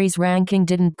monastery's ranking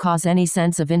didn't cause any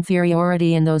sense of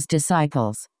inferiority in those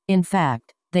disciples. In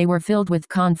fact, they were filled with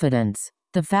confidence.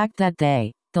 The fact that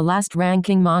they, the last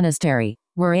ranking monastery,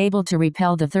 were able to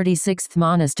repel the 36th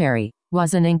monastery,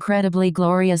 was an incredibly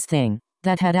glorious thing,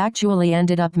 that had actually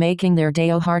ended up making their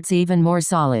Dao hearts even more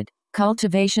solid.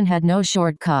 Cultivation had no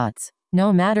shortcuts.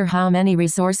 No matter how many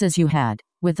resources you had,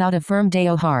 without a firm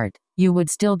Dao heart, you would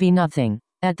still be nothing.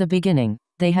 At the beginning,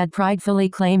 they had pridefully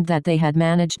claimed that they had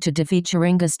managed to defeat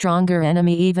Sharinga's stronger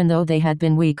enemy even though they had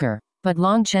been weaker. But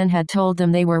Long Chen had told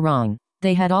them they were wrong.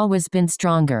 They had always been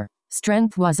stronger.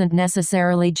 Strength wasn't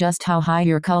necessarily just how high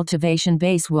your cultivation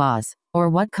base was, or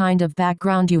what kind of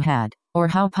background you had, or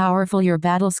how powerful your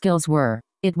battle skills were.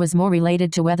 It was more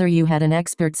related to whether you had an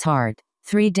expert's heart.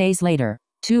 3 days later,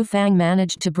 Tu Fang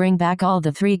managed to bring back all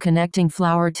the 3 connecting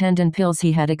flower tendon pills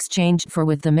he had exchanged for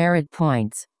with the merit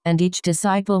points, and each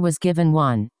disciple was given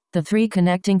one. The 3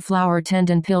 connecting flower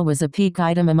tendon pill was a peak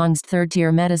item amongst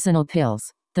third-tier medicinal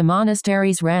pills. The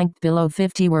monasteries ranked below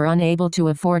 50 were unable to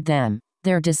afford them.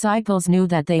 Their disciples knew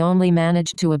that they only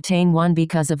managed to obtain one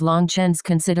because of Long Chen's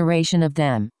consideration of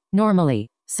them. Normally,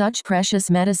 such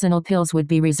precious medicinal pills would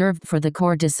be reserved for the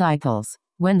core disciples.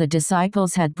 When the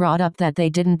disciples had brought up that they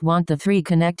didn't want the 3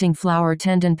 connecting flower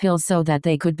tendon pills so that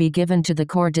they could be given to the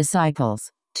core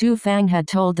disciples, Tu Fang had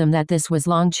told them that this was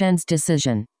Long Chen's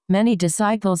decision. Many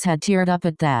disciples had teared up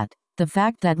at that. The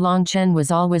fact that Long Chen was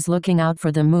always looking out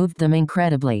for them moved them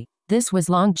incredibly. This was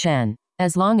Long Chen.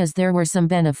 As long as there were some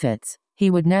benefits, he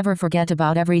would never forget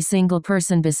about every single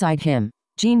person beside him.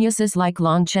 Geniuses like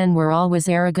Long Chen were always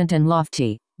arrogant and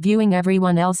lofty, viewing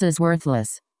everyone else as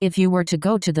worthless. If you were to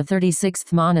go to the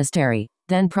 36th monastery,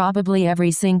 then probably every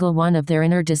single one of their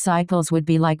inner disciples would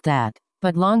be like that.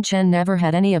 But Long Chen never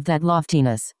had any of that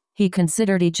loftiness. He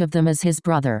considered each of them as his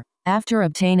brother. After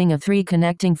obtaining a 3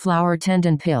 connecting flower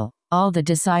tendon pill, all the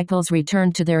disciples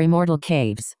returned to their immortal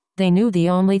caves. They knew the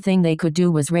only thing they could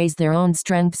do was raise their own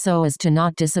strength so as to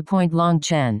not disappoint Long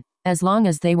Chen. As long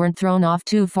as they weren't thrown off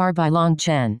too far by Long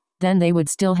Chen, then they would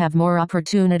still have more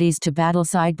opportunities to battle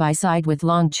side by side with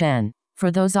Long Chen. For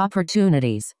those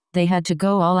opportunities, they had to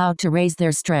go all out to raise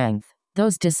their strength.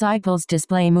 Those disciples'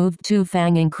 display moved Tu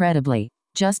Fang incredibly.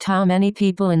 Just how many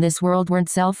people in this world weren't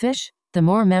selfish? The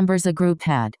more members a group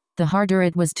had, the harder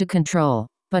it was to control.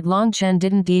 But Long Chen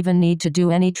didn't even need to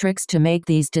do any tricks to make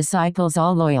these disciples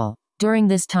all loyal. During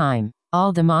this time,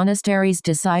 all the monastery's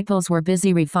disciples were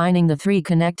busy refining the 3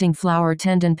 connecting flower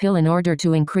tendon pill in order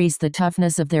to increase the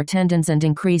toughness of their tendons and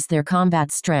increase their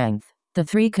combat strength. The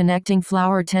 3 connecting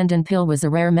flower tendon pill was a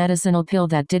rare medicinal pill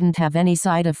that didn't have any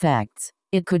side effects.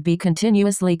 It could be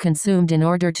continuously consumed in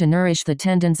order to nourish the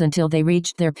tendons until they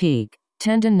reached their peak.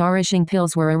 Tendon-nourishing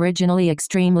pills were originally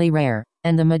extremely rare,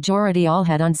 and the majority all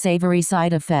had unsavory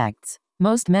side effects.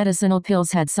 Most medicinal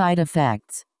pills had side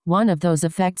effects. One of those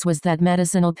effects was that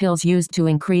medicinal pills used to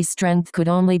increase strength could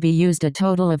only be used a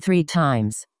total of 3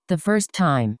 times. The first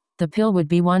time, the pill would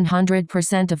be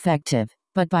 100% effective,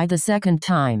 but by the second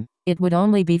time, it would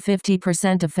only be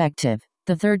 50% effective.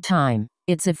 The third time,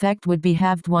 its effect would be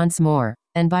halved once more,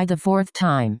 and by the fourth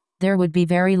time, there would be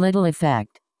very little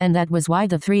effect. And that was why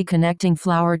the 3 connecting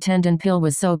flower tendon pill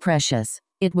was so precious.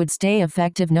 It would stay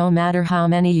effective no matter how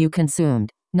many you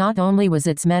consumed. Not only was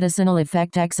its medicinal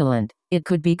effect excellent, it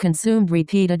could be consumed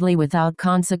repeatedly without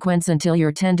consequence until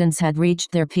your tendons had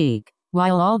reached their peak.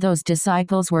 While all those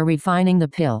disciples were refining the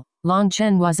pill, Long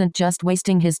Chen wasn't just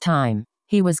wasting his time.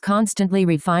 He was constantly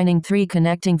refining 3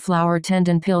 connecting flower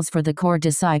tendon pills for the core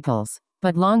disciples.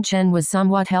 But Long Chen was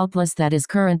somewhat helpless that his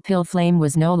current pill flame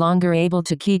was no longer able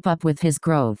to keep up with his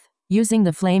growth. Using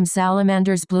the flame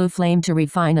salamander's blue flame to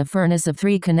refine a furnace of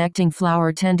 3 connecting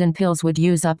flower tendon pills would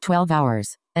use up 12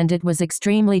 hours, and it was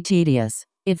extremely tedious.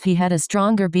 If he had a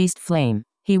stronger beast flame,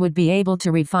 he would be able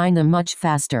to refine them much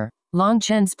faster. Long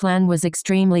Chen's plan was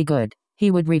extremely good.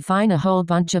 He would refine a whole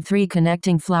bunch of 3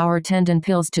 connecting flower tendon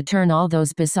pills to turn all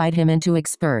those beside him into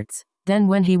experts. Then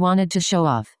when he wanted to show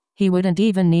off, he wouldn't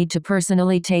even need to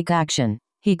personally take action.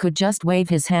 He could just wave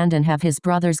his hand and have his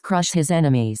brothers crush his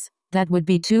enemies. That would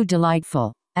be too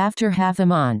delightful. After half a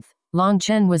month, Long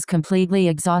Chen was completely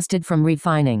exhausted from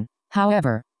refining.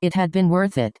 However, it had been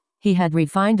worth it. He had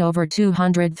refined over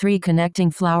 203 connecting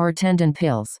flower tendon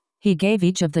pills. He gave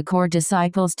each of the core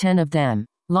disciples 10 of them.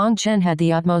 Long Chen had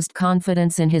the utmost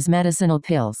confidence in his medicinal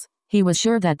pills. He was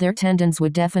sure that their tendons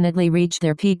would definitely reach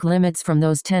their peak limits from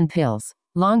those 10 pills.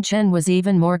 Long Chen was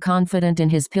even more confident in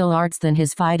his pill arts than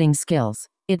his fighting skills.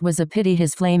 It was a pity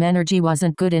his flame energy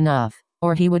wasn't good enough,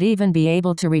 or he would even be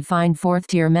able to refine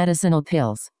 4th-tier medicinal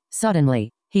pills.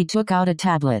 Suddenly, he took out a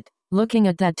tablet. Looking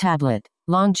at that tablet,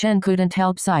 Long Chen couldn't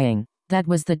help sighing. That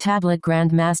was the tablet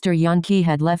Grandmaster Yun Qi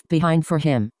had left behind for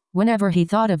him. Whenever he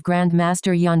thought of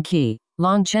Grandmaster Yun Qi,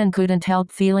 Long Chen couldn't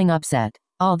help feeling upset.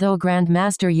 Although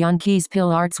Grandmaster Yun Qi's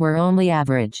pill arts were only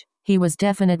average, he was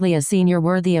definitely a senior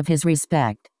worthy of his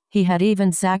respect. He had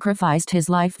even sacrificed his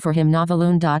life for him.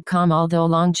 Noveloon.com. Although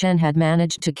Long Chen had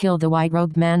managed to kill the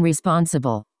white-robed man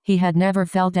responsible, he had never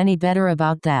felt any better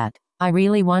about that. I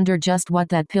really wonder just what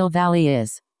that Pill Valley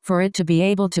is. For it to be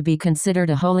able to be considered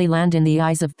a holy land in the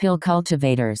eyes of pill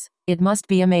cultivators, it must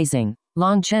be amazing.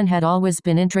 Long Chen had always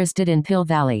been interested in Pill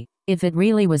Valley. If it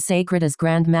really was sacred as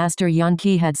Grandmaster Yun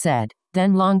Qi had said,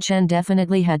 then Long Chen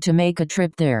definitely had to make a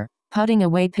trip there. Putting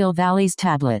away Pill Valley's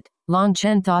tablet, Long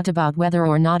Chen thought about whether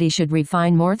or not he should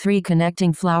refine more 3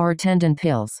 connecting flower tendon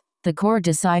pills. The core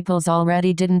disciples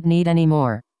already didn't need any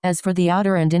more. As for the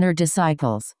outer and inner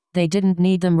disciples, they didn't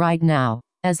need them right now.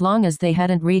 As long as they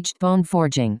hadn't reached bone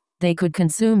forging, they could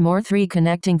consume more 3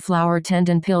 connecting flower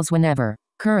tendon pills whenever.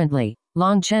 Currently,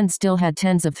 Long Chen still had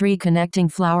tens of 3 connecting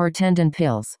flower tendon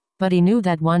pills, but he knew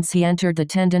that once he entered the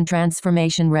tendon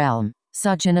transformation realm,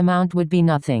 such an amount would be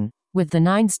nothing. With the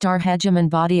 9-star Hegemon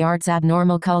body art's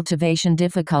abnormal cultivation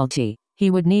difficulty,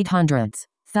 he would need hundreds,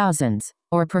 thousands,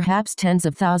 or perhaps tens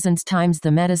of thousands times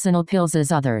the medicinal pills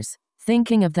as others.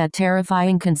 Thinking of that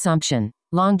terrifying consumption,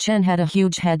 Long Chen had a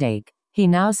huge headache. He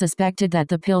now suspected that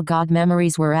the pill god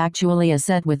memories were actually a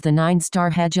set with the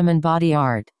 9-star Hegemon body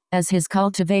art. As his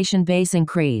cultivation base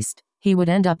increased, he would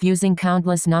end up using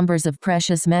countless numbers of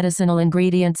precious medicinal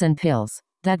ingredients and pills.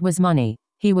 That was money.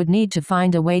 He would need to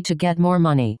find a way to get more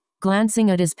money. Glancing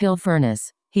at his pill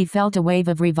furnace, he felt a wave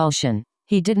of revulsion.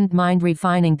 He didn't mind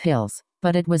refining pills,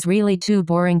 but it was really too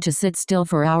boring to sit still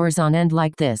for hours on end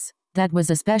like this. That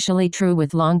was especially true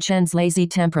with Long Chen's lazy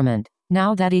temperament.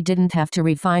 Now that he didn't have to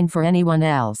refine for anyone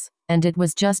else, and it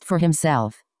was just for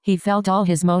himself, he felt all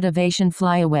his motivation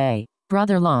fly away.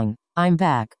 "Brother Long, I'm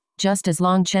back." Just as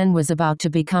Long Chen was about to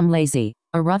become lazy,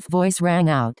 a rough voice rang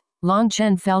out. Long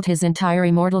Chen felt his entire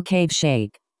immortal cave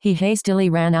shake. He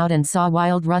hastily ran out and saw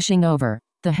Wild rushing over.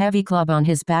 The heavy club on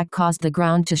his back caused the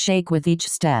ground to shake with each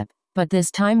step. But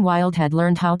this time Wild had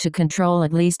learned how to control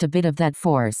at least a bit of that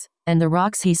force, and the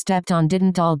rocks he stepped on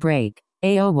didn't all break.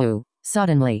 Aowu!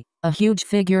 Suddenly, a huge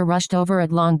figure rushed over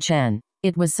at Long Chen.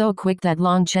 It was so quick that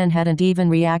Long Chen hadn't even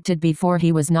reacted before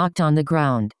he was knocked on the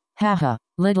ground. Haha,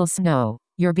 Little Snow,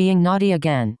 you're being naughty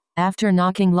again. After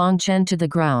knocking Long Chen to the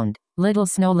ground, Little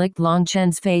Snow licked Long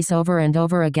Chen's face over and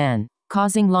over again,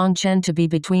 causing Long Chen to be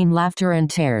between laughter and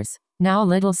tears. Now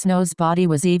Little Snow's body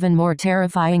was even more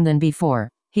terrifying than before.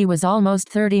 He was almost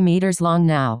 30 meters long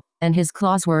now, and his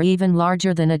claws were even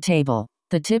larger than a table.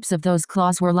 The tips of those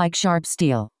claws were like sharp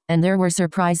steel, and there were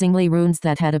surprisingly runes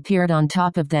that had appeared on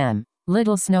top of them.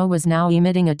 Little Snow was now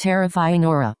emitting a terrifying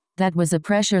aura. That was a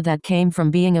pressure that came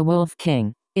from being a wolf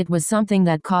king. It was something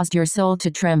that caused your soul to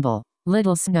tremble.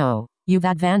 Little Snow, you've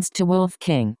advanced to Wolf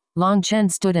King. Long Chen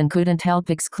stood and couldn't help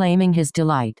exclaiming his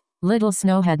delight. Little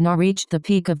Snow had now reached the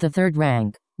peak of the 3rd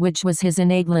rank, which was his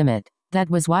innate limit. That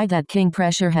was why that king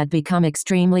pressure had become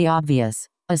extremely obvious.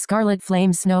 A scarlet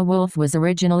flame snow wolf was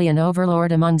originally an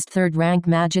overlord amongst 3rd rank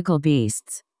magical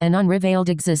beasts, an unrevealed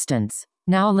existence.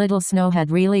 Now Little Snow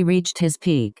had really reached his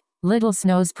peak. Little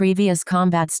Snow's previous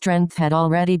combat strength had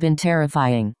already been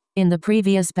terrifying. In the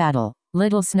previous battle,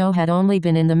 Little Snow had only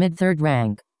been in the mid-3rd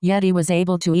rank, yet he was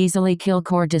able to easily kill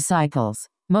core disciples.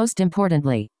 Most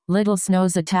importantly, Little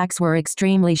Snow's attacks were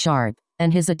extremely sharp,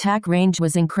 and his attack range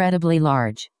was incredibly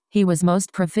large. He was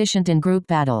most proficient in group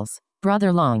battles.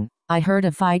 Brother Long, I heard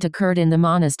a fight occurred in the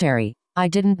monastery. I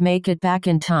didn't make it back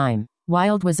in time.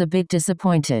 Wild was a bit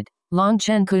disappointed. Long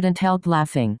Chen couldn't help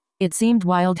laughing. It seemed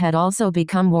Wild had also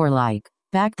become warlike.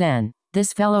 Back then,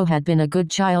 this fellow had been a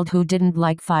good child who didn't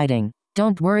like fighting.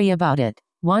 Don't worry about it.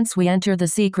 Once we enter the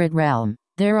secret realm,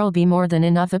 there'll be more than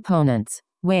enough opponents.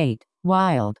 Wait,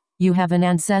 Wild, you have an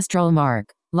ancestral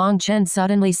mark. Long Chen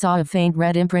suddenly saw a faint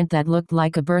red imprint that looked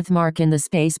like a birthmark in the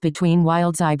space between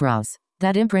Wild's eyebrows.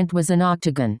 That imprint was an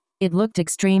octagon. It looked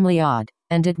extremely odd,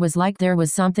 and it was like there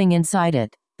was something inside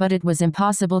it, but it was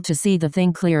impossible to see the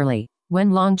thing clearly.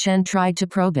 When Long Chen tried to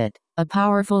probe it, a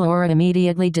powerful aura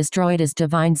immediately destroyed his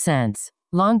divine sense.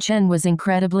 Long Chen was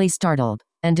incredibly startled,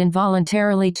 and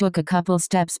involuntarily took a couple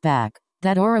steps back.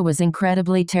 That aura was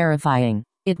incredibly terrifying.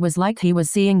 It was like he was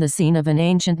seeing the scene of an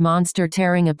ancient monster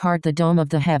tearing apart the dome of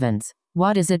the heavens.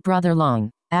 What is it, Brother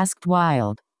Long? Asked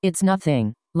Wild. It's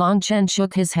nothing. Long Chen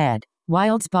shook his head.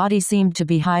 Wild's body seemed to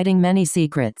be hiding many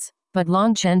secrets, but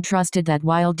Long Chen trusted that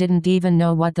Wild didn't even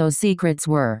know what those secrets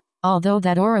were. Although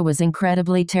that aura was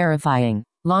incredibly terrifying,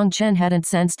 Long Chen hadn't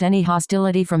sensed any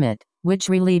hostility from it, which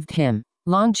relieved him.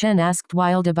 Long Chen asked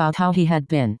Wild about how he had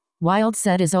been. Wild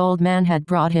said his old man had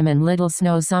brought him and Little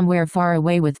Snow somewhere far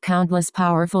away with countless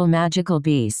powerful magical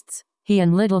beasts. He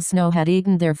and Little Snow had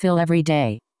eaten their fill every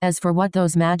day. As for what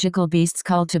those magical beasts'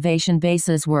 cultivation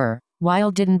bases were,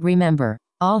 Wild didn't remember.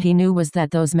 All he knew was that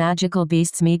those magical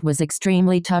beasts' meat was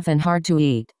extremely tough and hard to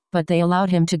eat, but they allowed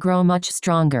him to grow much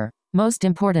stronger. Most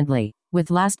importantly,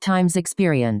 with last time's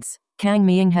experience, Kang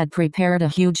Ming had prepared a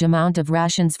huge amount of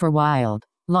rations for Wild.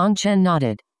 Long Chen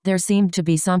nodded. There seemed to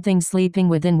be something sleeping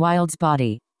within Wild's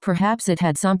body. Perhaps it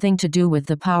had something to do with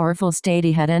the powerful state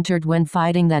he had entered when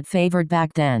fighting that favored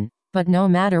back then. But no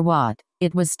matter what,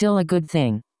 it was still a good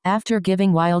thing. After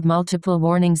giving Wild multiple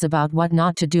warnings about what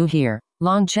not to do here,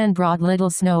 Long Chen brought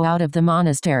Little Snow out of the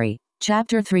monastery.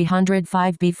 Chapter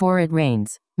 305 Before It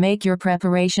Rains. Make your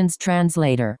preparations.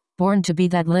 Translator. Born to be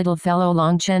that little fellow.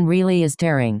 Long Chen really is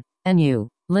daring. And you,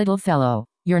 little fellow,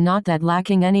 you're not that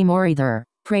lacking anymore either,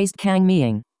 praised Kang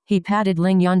Ming. He patted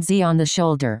Ling Yunzi on the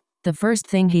shoulder. The first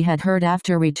thing he had heard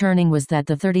after returning was that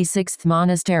the 36th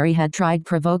monastery had tried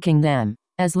provoking them,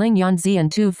 as Ling Yunzi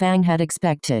and Tu Fang had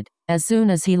expected. As soon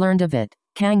as he learned of it,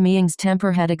 Kang Ming's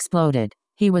temper had exploded.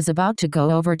 He was about to go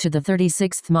over to the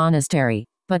 36th monastery,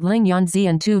 but Ling Yunzi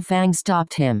and Tu Fang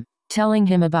stopped him, telling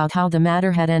him about how the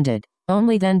matter had ended.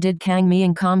 Only then did Kang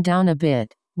Ming calm down a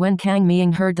bit. When Kang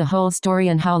Ming heard the whole story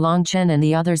and how Long Chen and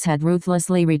the others had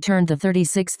ruthlessly returned the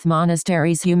 36th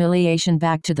monastery's humiliation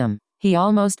back to them, he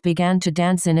almost began to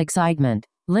dance in excitement.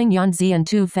 Ling Yunzi and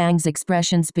Tu Fang's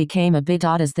expressions became a bit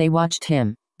odd as they watched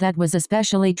him. That was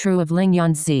especially true of Ling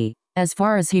Yunzi. As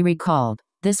far as he recalled,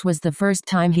 this was the first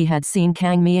time he had seen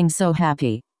Kang Ming so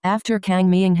happy. After Kang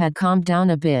Ming had calmed down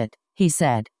a bit, he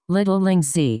said, "Little Ling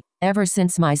Zi, ever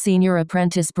since my senior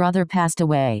apprentice brother passed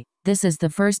away, this is the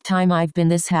first time I've been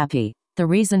this happy. The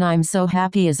reason I'm so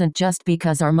happy isn't just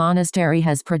because our monastery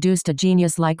has produced a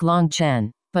genius like Long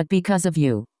Chen, but because of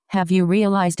you. Have you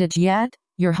realized it yet?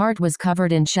 Your heart was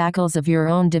covered in shackles of your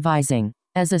own devising.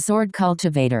 As a sword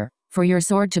cultivator, for your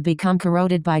sword to become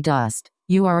corroded by dust,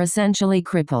 you are essentially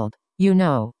crippled. You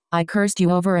know, I cursed you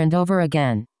over and over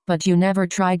again, but you never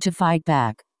tried to fight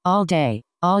back. All day,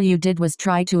 all you did was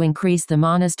try to increase the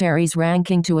monastery's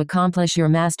ranking to accomplish your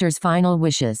master's final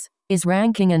wishes. Is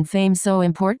ranking and fame so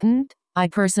important? I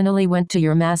personally went to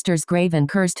your master's grave and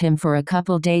cursed him for a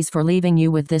couple days for leaving you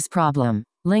with this problem.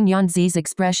 Ling Yunzi's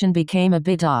expression became a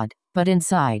bit odd, but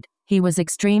inside, he was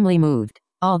extremely moved.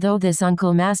 Although this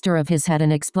uncle master of his had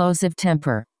an explosive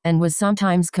temper, and was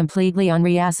sometimes completely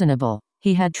unreasonable,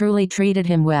 he had truly treated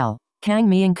him well. Kang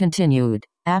Ming continued.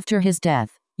 After his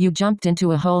death, you jumped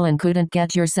into a hole and couldn't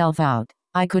get yourself out.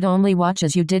 I could only watch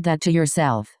as you did that to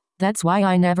yourself. That's why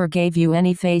I never gave you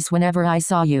any face whenever I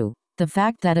saw you. The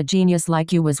fact that a genius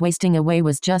like you was wasting away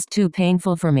was just too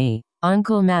painful for me.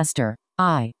 Uncle Master,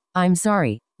 I'm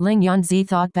sorry. Ling Yunzi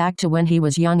thought back to when he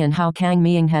was young and how Kang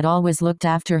Ming had always looked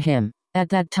after him. At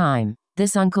that time,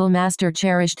 this Uncle Master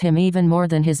cherished him even more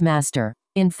than his master.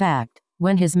 In fact,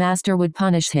 when his master would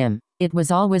punish him, it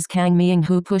was always Kang Ming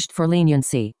who pushed for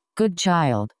leniency. Good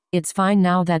child, it's fine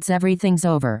now that's everything's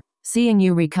over. Seeing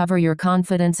you recover your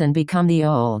confidence and become the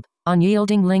old,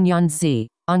 unyielding Ling Yunzi,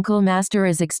 Uncle Master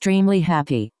is extremely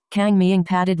happy. Kang Ming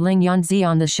patted Ling Yunzi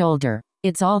on the shoulder.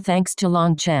 It's all thanks to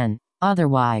Long Chen.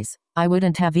 Otherwise, I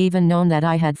wouldn't have even known that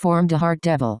I had formed a heart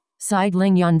devil, sighed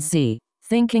Ling Yunzi.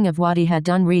 Thinking of what he had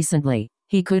done recently,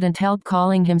 he couldn't help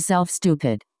calling himself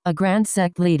stupid. A grand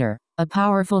sect leader, a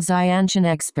powerful Xianshan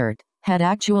expert, had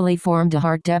actually formed a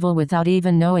heart devil without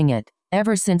even knowing it.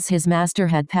 Ever since his master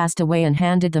had passed away and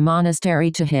handed the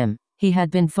monastery to him, he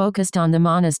had been focused on the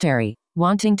monastery,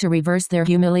 wanting to reverse their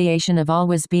humiliation of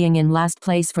always being in last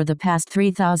place for the past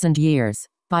 3,000 years.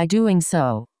 By doing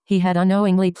so, he had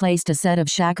unknowingly placed a set of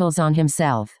shackles on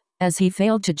himself. As he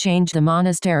failed to change the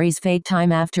monastery's fate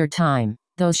time after time,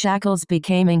 those shackles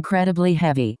became incredibly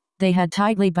heavy. They had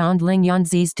tightly bound Ling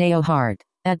Yunzi's Dao heart.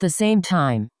 At the same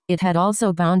time, it had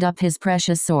also bound up his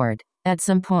precious sword. At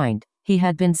some point, he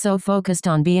had been so focused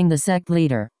on being the sect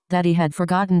leader, that he had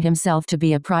forgotten himself to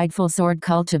be a prideful sword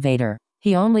cultivator.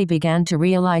 He only began to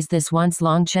realize this once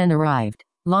Long Chen arrived.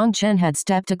 Long Chen had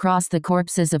stepped across the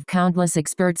corpses of countless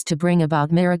experts to bring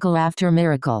about miracle after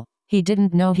miracle. He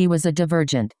didn't know he was a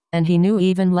divergent, and he knew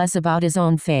even less about his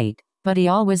own fate. But he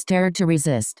always dared to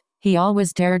resist. He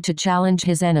always dared to challenge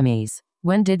his enemies.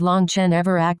 When did Long Chen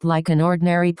ever act like an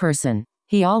ordinary person?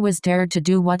 He always dared to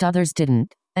do what others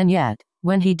didn't. And yet,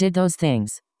 when he did those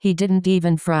things, he didn't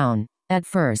even frown. At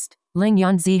first, Ling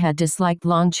Yunzi had disliked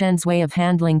Long Chen's way of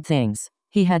handling things.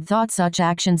 He had thought such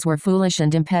actions were foolish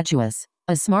and impetuous.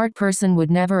 A smart person would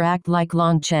never act like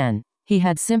Long Chen. He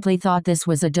had simply thought this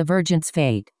was a divergent's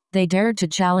fate. They dared to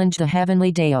challenge the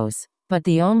heavenly Daos, but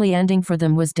the only ending for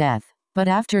them was death. But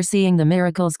after seeing the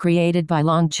miracles created by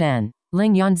Long Chen,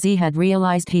 Ling Yunzi had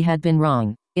realized he had been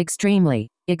wrong. Extremely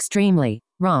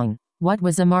wrong. What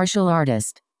was a martial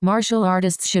artist? Martial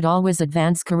artists should always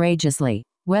advance courageously.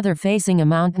 Whether facing a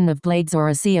mountain of blades or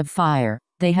a sea of fire,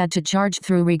 they had to charge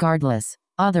through regardless.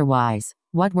 Otherwise,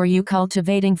 what were you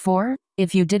cultivating for?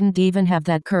 If you didn't even have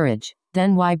that courage,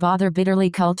 then why bother bitterly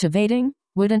cultivating?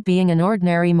 Wouldn't being an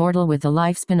ordinary mortal with a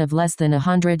lifespan of less than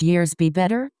 100 years be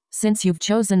better? Since you've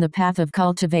chosen the path of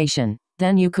cultivation,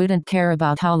 then you couldn't care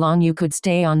about how long you could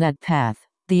stay on that path.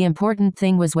 The important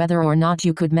thing was whether or not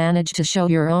you could manage to show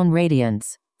your own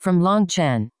radiance. From Long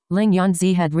Chen, Ling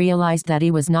Yunzi had realized that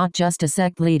he was not just a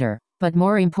sect leader, but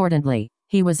more importantly,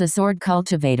 he was a sword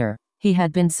cultivator. He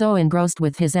had been so engrossed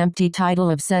with his empty title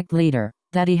of sect leader,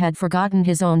 that he had forgotten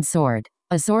his own sword.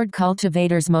 A sword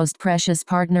cultivator's most precious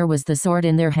partner was the sword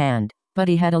in their hand, but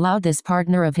he had allowed this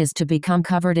partner of his to become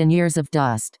covered in years of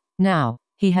dust. Now,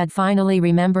 he had finally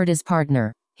remembered his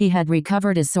partner. He had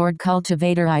recovered his sword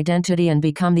cultivator identity and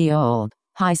become the old,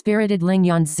 high-spirited Ling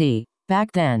Yunzi.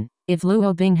 Back then, if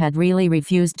Luo Bing had really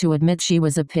refused to admit she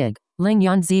was a pig, Ling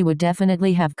Yunzi would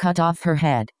definitely have cut off her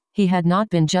head. He had not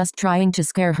been just trying to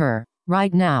scare her.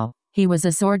 Right now, he was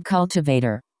a sword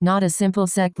cultivator, not a simple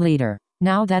sect leader.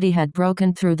 Now that he had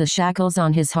broken through the shackles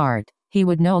on his heart, he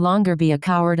would no longer be a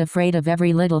coward afraid of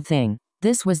every little thing.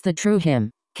 This was the true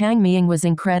him. Kang Ming was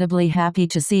incredibly happy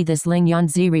to see this Ling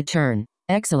Yunzi return.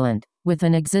 Excellent. With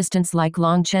an existence like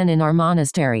Long Chen in our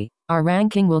monastery, our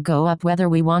ranking will go up whether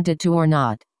we want it to or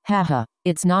not. Haha,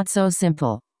 it's not so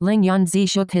simple. Ling Yunzi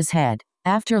shook his head.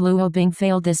 After Luo Bing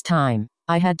failed this time,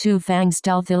 I had Tu Fang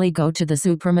stealthily go to the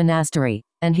super monastery,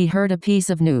 and he heard a piece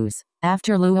of news.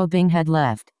 After Luo Bing had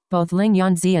left, both Ling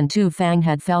Yunzi and Tu Fang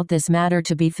had felt this matter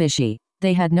to be fishy.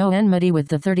 They had no enmity with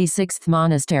the 36th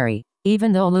monastery,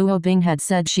 even though Luo Bing had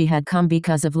said she had come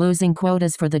because of losing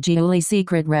quotas for the Jiuli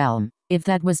secret realm. If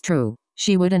that was true,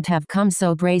 she wouldn't have come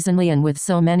so brazenly and with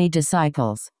so many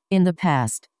disciples. In the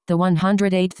past, the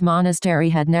 108th monastery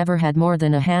had never had more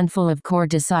than a handful of core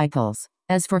disciples.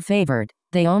 As for favored,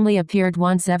 they only appeared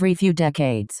once every few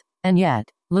decades. And yet,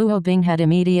 Luo Bing had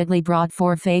immediately brought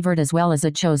 4 favored as well as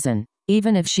a chosen.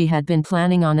 Even if she had been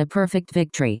planning on a perfect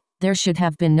victory, There should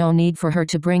have been no need for her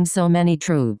to bring so many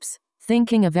troops.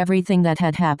 Thinking of everything that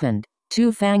had happened,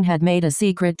 Tu Fang had made a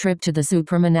secret trip to the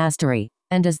supermonastery,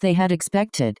 and as they had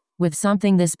expected, with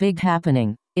something this big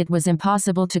happening, it was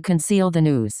impossible to conceal the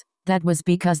news. That was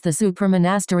because the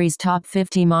supermonastery's top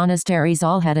 50 monasteries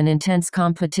all had an intense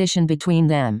competition between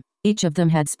them. Each of them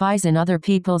had spies in other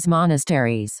people's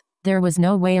monasteries. There was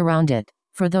no way around it.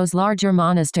 For those larger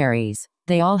monasteries,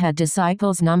 they all had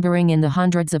disciples numbering in the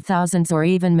hundreds of thousands or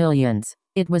even millions.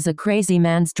 It was a crazy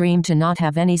man's dream to not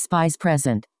have any spies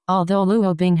present. Although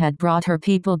Luo Bing had brought her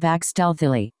people back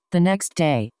stealthily, the next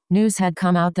day, news had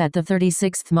come out that the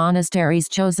 36th monastery's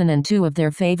chosen and 2 of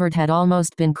their favored had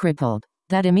almost been crippled.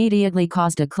 That immediately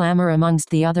caused a clamor amongst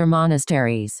the other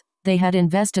monasteries. They had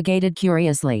investigated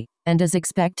curiously, and as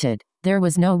expected, there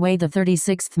was no way the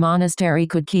 36th monastery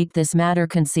could keep this matter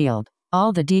concealed.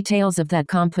 All the details of that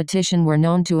competition were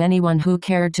known to anyone who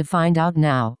cared to find out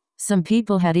now. Some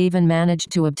people had even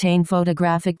managed to obtain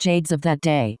photographic jades of that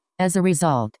day. As a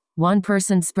result, one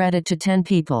person spread it to 10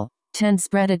 people, 10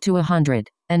 spread it to 100,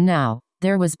 and now,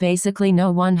 there was basically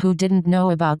no one who didn't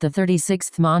know about the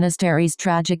 36th monastery's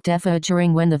tragic death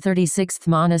occurring when the 36th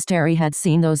monastery had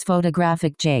seen those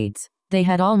photographic jades. They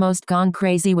had almost gone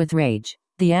crazy with rage.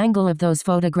 The angle of those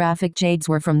photographic jades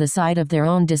were from the side of their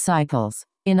own disciples.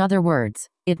 In other words,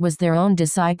 it was their own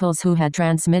disciples who had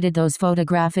transmitted those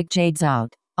photographic jades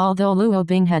out. Although Luo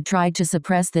Bing had tried to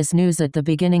suppress this news at the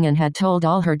beginning and had told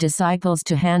all her disciples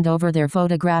to hand over their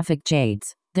photographic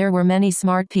jades, there were many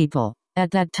smart people.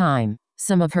 At that time,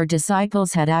 some of her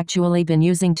disciples had actually been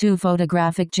using 2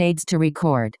 photographic jades to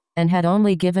record, and had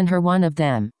only given her one of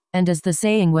them. And as the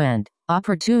saying went,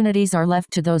 opportunities are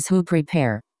left to those who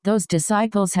prepare. Those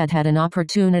disciples had had an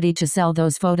opportunity to sell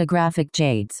those photographic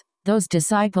jades. Those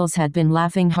disciples had been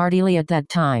laughing heartily at that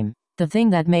time. The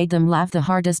thing that made them laugh the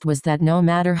hardest was that no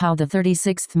matter how the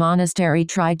 36th monastery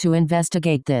tried to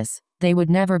investigate this, they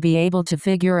would never be able to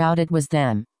figure out it was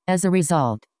them. As a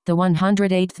result, the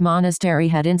 108th monastery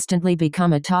had instantly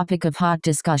become a topic of hot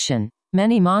discussion.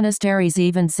 Many monasteries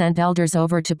even sent elders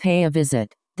over to pay a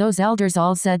visit. Those elders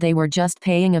all said they were just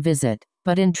paying a visit,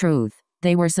 but in truth,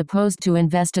 they were supposed to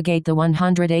investigate the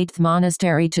 108th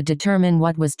monastery to determine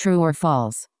what was true or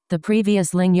false. The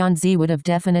previous Ling Yanzi would have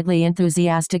definitely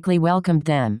enthusiastically welcomed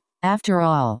them. After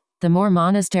all, the more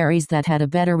monasteries that had a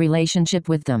better relationship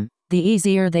with them, the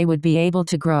easier they would be able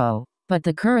to grow. But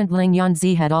the current Ling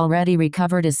Yanzi had already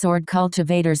recovered his sword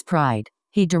cultivator's pride.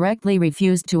 He directly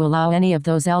refused to allow any of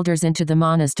those elders into the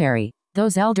monastery.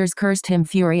 Those elders cursed him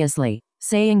furiously,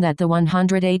 saying that the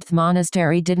 108th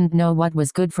monastery didn't know what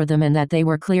was good for them and that they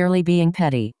were clearly being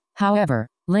petty. However,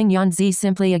 Ling Yanzi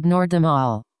simply ignored them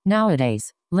all.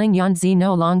 Nowadays, Ling Yanzi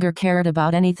no longer cared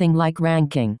about anything like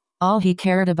ranking. All he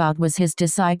cared about was his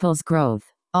disciples' growth.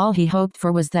 All he hoped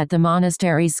for was that the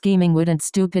monastery's scheming wouldn't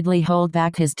stupidly hold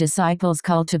back his disciples'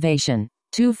 cultivation.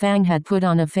 Tu Fang had put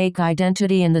on a fake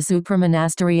identity in the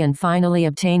supermonastery and finally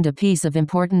obtained a piece of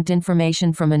important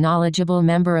information from a knowledgeable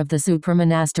member of the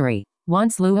supermonastery.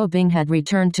 Once Luo Bing had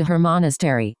returned to her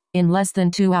monastery, in less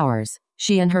than 2 hours,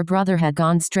 she and her brother had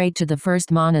gone straight to the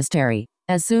first monastery.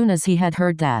 As soon as he had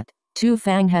heard that, Tu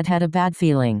Fang had had a bad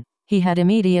feeling. He had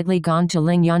immediately gone to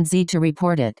Ling Yanzi to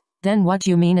report it. Then what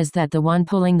you mean is that the one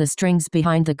pulling the strings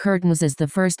behind the curtains is the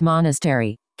first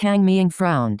monastery? Kang Ming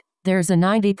frowned. There's a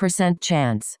 90%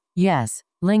 chance. Yes,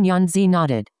 Ling Yanzi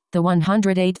nodded. The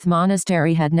 108th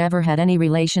monastery had never had any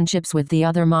relationships with the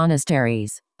other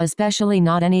monasteries, especially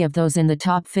not any of those in the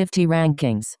top 50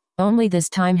 rankings. Only this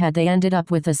time had they ended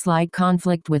up with a slight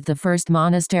conflict with the first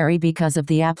monastery because of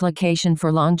the application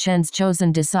for Long Chen's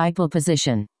chosen disciple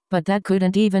position. But that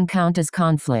couldn't even count as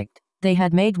conflict. They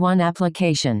had made one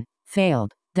application,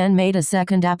 failed, then made a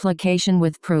second application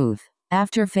with proof.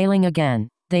 After failing again,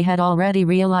 they had already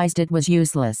realized it was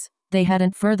useless. They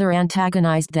hadn't further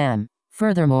antagonized them.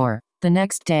 Furthermore, the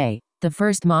next day, the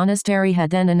first monastery had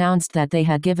then announced that they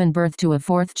had given birth to a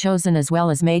 4th chosen as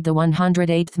well as made the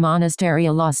 108th monastery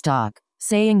a lost dog,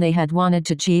 saying they had wanted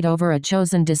to cheat over a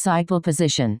chosen disciple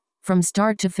position. From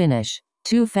start to finish,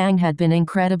 Tu Fang had been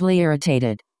incredibly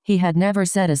irritated. He had never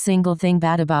said a single thing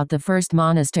bad about the first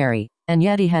monastery, and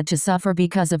yet he had to suffer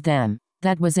because of them.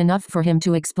 That was enough for him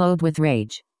to explode with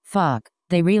rage. Fuck,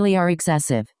 they really are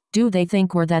excessive. Do they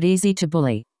think we're that easy to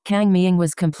bully? Kang Ming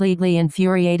was completely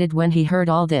infuriated when he heard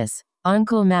all this.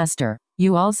 Uncle Master,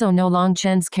 you also know Long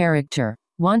Chen's character.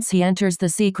 Once he enters the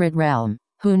secret realm,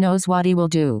 who knows what he will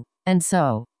do? And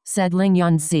so, said Ling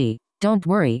Yanzi, don't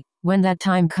worry, when that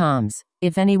time comes,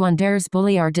 if anyone dares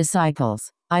bully our disciples,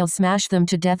 I'll smash them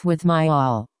to death with my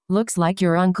awl. Looks like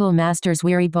your Uncle Master's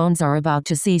weary bones are about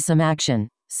to see some action,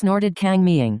 snorted Kang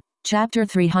Ming. Chapter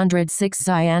 306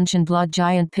 Xianshan Blood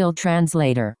Giant Pill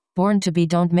Translator. BornToBe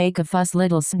Don't make a fuss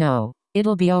Little Snow.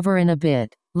 It'll be over in a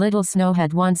bit. Little Snow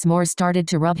had once more started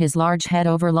to rub his large head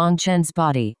over Long Chen's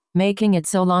body, making it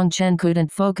so Long Chen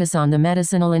couldn't focus on the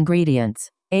medicinal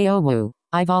ingredients. Aowu,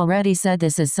 I've already said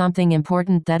this is something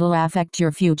important that'll affect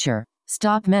your future.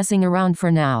 Stop messing around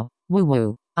for now. Woo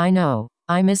woo. I know.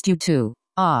 I missed you too.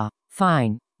 Ah,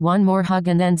 fine. One more hug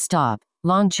and then stop.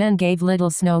 Long Chen gave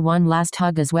Little Snow one last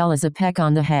hug as well as a peck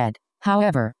on the head.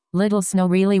 However, Little Snow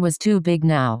really was too big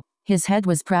now. His head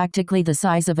was practically the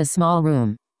size of a small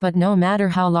room. But no matter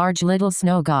how large Little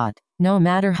Snow got, no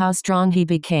matter how strong he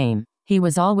became, he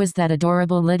was always that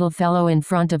adorable little fellow in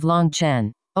front of Long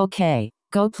Chen. Okay,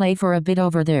 go play for a bit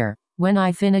over there. When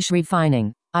I finish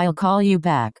refining, I'll call you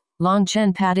back. Long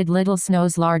Chen patted Little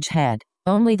Snow's large head.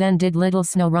 Only then did Little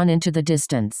Snow run into the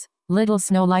distance. Little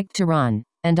Snow liked to run,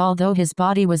 and although his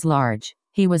body was large,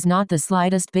 he was not the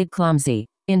slightest bit clumsy.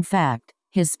 In fact,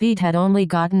 his speed had only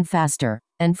gotten faster,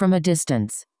 and from a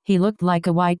distance, he looked like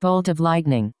a white bolt of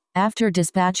lightning. After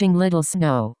dispatching Little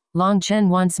Snow, Long Chen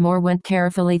once more went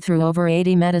carefully through over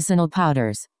 80 medicinal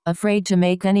powders, afraid to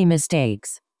make any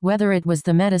mistakes. Whether it was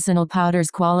the medicinal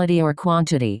powder's quality or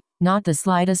quantity, not the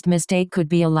slightest mistake could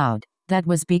be allowed. That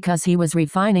was because he was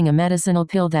refining a medicinal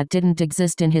pill that didn't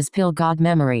exist in his pill god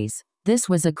memories. This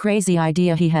was a crazy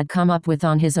idea he had come up with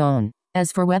on his own.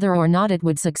 As for whether or not it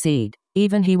would succeed,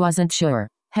 even he wasn't sure.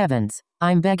 Heavens,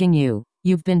 I'm begging you.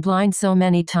 You've been blind so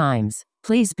many times.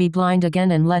 Please be blind again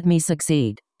and let me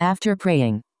succeed. After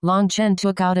praying, Long Chen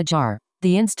took out a jar.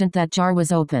 The instant that jar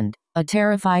was opened, a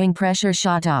terrifying pressure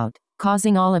shot out,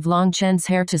 causing all of Long Chen's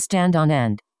hair to stand on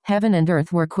end. Heaven and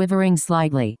earth were quivering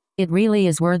slightly. It really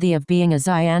is worthy of being a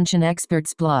Xianshan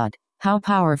expert's blood. How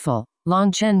powerful.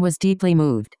 Long Chen was deeply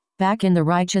moved. Back in the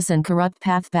righteous and corrupt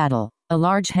path battle, a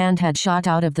large hand had shot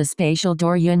out of the spatial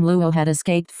door Yun Luo had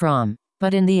escaped from.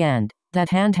 But in the end,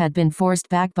 that hand had been forced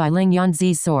back by Ling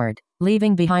Yunzi's sword,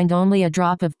 leaving behind only a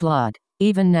drop of blood.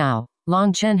 Even now,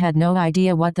 Long Chen had no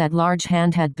idea what that large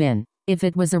hand had been. If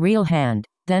it was a real hand,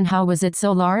 then how was it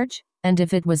so large? And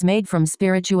if it was made from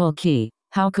spiritual qi,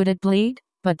 how could it bleed?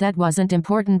 But that wasn't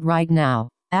important right now.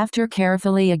 After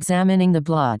carefully examining the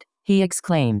blood, he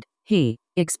exclaimed,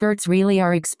 experts really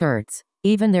are experts.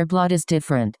 Even their blood is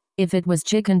different. If it was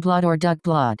chicken blood or duck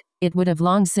blood, it would have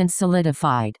long since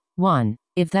solidified. 1.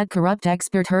 If that corrupt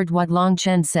expert heard what Long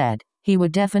Chen said, he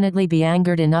would definitely be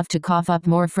angered enough to cough up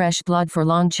more fresh blood for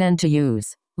Long Chen to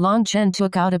use. Long Chen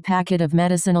took out a packet of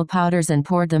medicinal powders and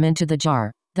poured them into the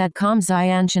jar. That calm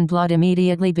Xianshan blood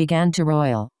immediately began to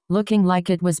roil, looking like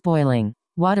it was boiling.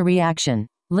 What a reaction.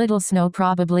 Little Snow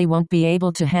probably won't be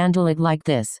able to handle it like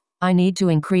this. I need to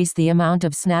increase the amount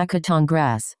of Snackatong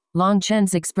grass. Long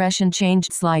Chen's expression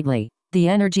changed slightly. The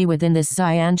energy within this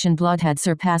Xianshan blood had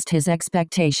surpassed his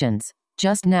expectations.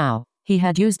 Just now, he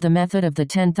had used the method of the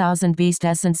 10,000 beast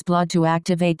essence blood to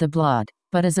activate the blood,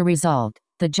 but as a result,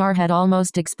 the jar had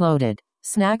almost exploded.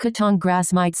 Snackatong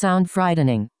grass might sound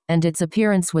frightening, and its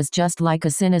appearance was just like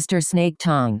a sinister snake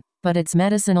tongue. But its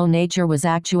medicinal nature was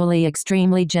actually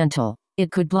extremely gentle. It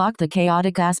could block the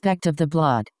chaotic aspect of the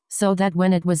blood, so that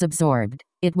when it was absorbed,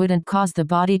 it wouldn't cause the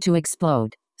body to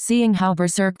explode. Seeing how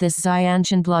berserk this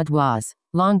Xianshan blood was,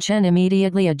 Long Chen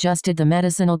immediately adjusted the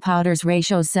medicinal powder's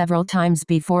ratio several times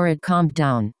before it calmed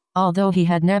down. Although he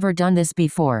had never done this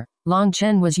before, Long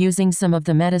Chen was using some of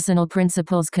the medicinal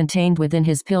principles contained within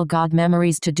his pill god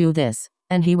memories to do this.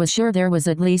 And he was sure there was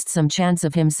at least some chance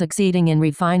of him succeeding in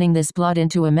refining this blood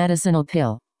into a medicinal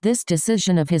pill. This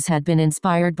decision of his had been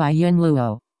inspired by Yun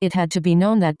Luo. It had to be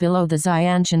known that below the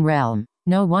Xianshan realm,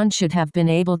 no one should have been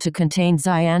able to contain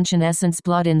Xianshan essence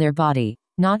blood in their body,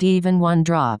 not even one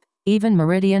drop. Even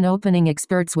meridian opening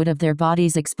experts would have their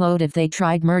bodies explode if they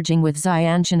tried merging with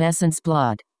Xianshan essence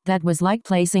blood. That was like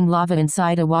placing lava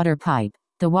inside a water pipe.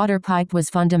 The water pipe was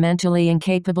fundamentally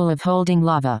incapable of holding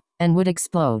lava, and would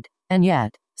explode. And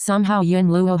yet, somehow Yun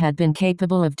Luo had been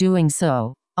capable of doing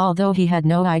so, although he had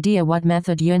no idea what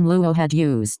method Yun Luo had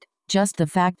used. Just the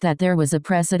fact that there was a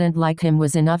precedent like him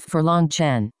was enough for Long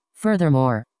Chen.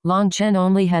 Furthermore, Long Chen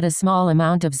only had a small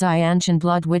amount of Xianshan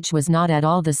blood which was not at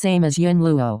all the same as Yun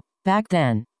Luo. Back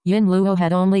then, Yun Luo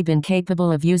had only been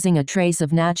capable of using a trace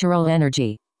of natural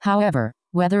energy. However,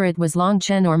 whether it was Long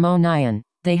Chen or Mo Nian,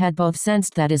 they had both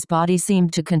sensed that his body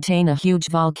seemed to contain a huge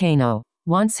volcano.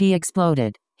 Once he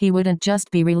exploded, he wouldn't just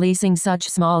be releasing such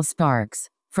small sparks.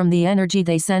 From the energy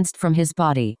they sensed from his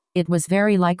body, it was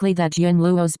very likely that Yun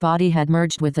Luo's body had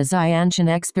merged with the Xianshan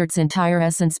expert's entire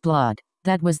essence blood.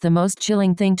 That was the most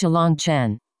chilling thing to Long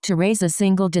Chen. To raise a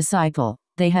single disciple,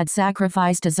 they had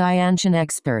sacrificed a Xianshan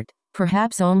expert.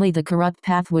 Perhaps only the corrupt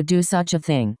path would do such a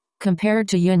thing. Compared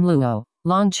to Yun Luo,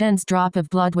 Long Chen's drop of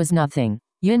blood was nothing.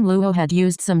 Yun Luo had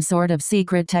used some sort of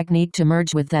secret technique to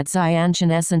merge with that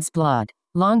Xianshan essence blood.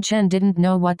 Long Chen didn't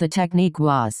know what the technique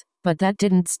was, but that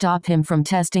didn't stop him from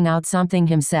testing out something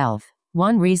himself.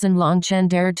 One reason Long Chen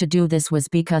dared to do this was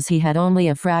because he had only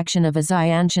a fraction of a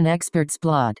Xianshan expert's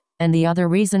blood, and the other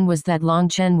reason was that Long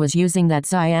Chen was using that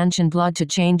Xianshan blood to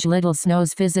change Little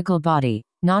Snow's physical body,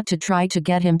 not to try to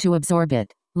get him to absorb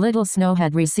it. Little Snow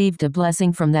had received a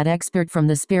blessing from that expert from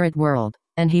the spirit world,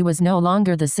 and he was no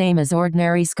longer the same as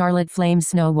ordinary Scarlet Flame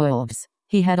Snow Wolves.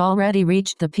 He had already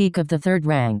reached the peak of the 3rd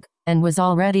rank, and was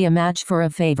already a match for a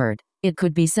favored. It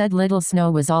could be said Little Snow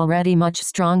was already much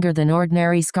stronger than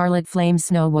ordinary Scarlet Flame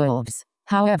Snow Wolves.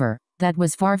 However, that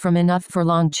was far from enough for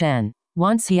Long Chen.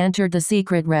 Once he entered the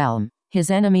secret realm,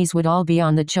 his enemies would all be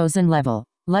on the chosen level.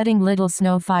 Letting Little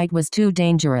Snow fight was too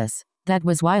dangerous. That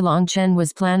was why Long Chen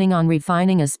was planning on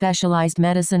refining a specialized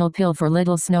medicinal pill for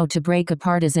Little Snow to break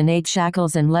apart his innate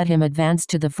shackles and let him advance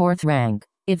to the 4th rank.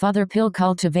 If other pill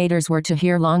cultivators were to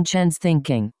hear Long Chen's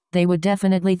thinking, they would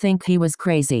definitely think he was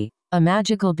crazy. A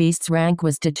magical beast's rank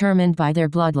was determined by their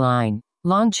bloodline.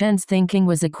 Long Chen's thinking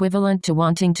was equivalent to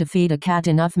wanting to feed a cat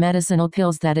enough medicinal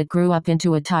pills that it grew up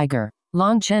into a tiger.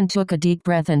 Long Chen took a deep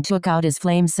breath and took out his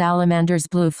flame salamander's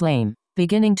blue flame,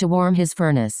 beginning to warm his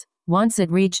furnace. Once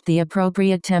it reached the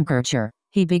appropriate temperature,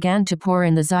 he began to pour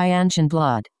in the Xianshan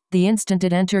blood. The instant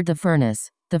it entered the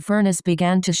furnace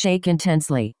began to shake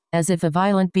intensely, as if a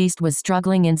violent beast was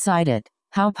struggling inside it.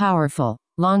 How powerful!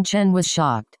 Long Chen was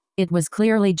shocked. It was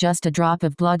clearly just a drop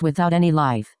of blood without any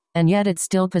life, and yet it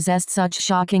still possessed such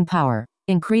shocking power,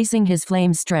 increasing his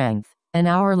flame strength. An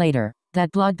hour later,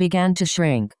 that blood began to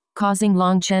shrink, causing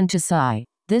Long Chen to sigh.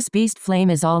 This beast flame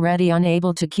is already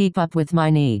unable to keep up with my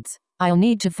needs. I'll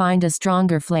need to find a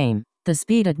stronger flame. The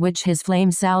speed at which his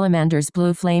flame salamander's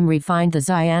blue flame refined the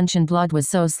Xianshan blood was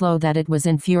so slow that it was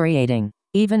infuriating.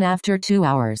 Even after 2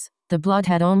 hours, the blood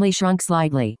had only shrunk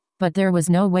slightly, but there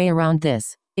was no way around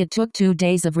this. It took 2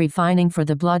 days of refining for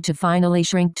the blood to finally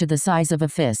shrink to the size of a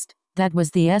fist. That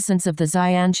was the essence of the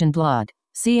Xianshan blood.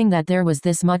 Seeing that there was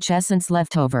this much essence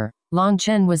left over, Long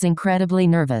Chen was incredibly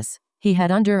nervous. He had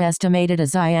underestimated a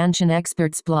Xianshan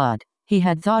expert's blood. He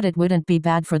had thought it wouldn't be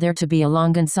bad for there to be a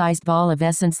Longan-sized ball of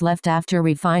essence left after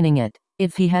refining it.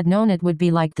 If he had known it would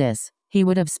be like this, he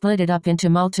would have split it up into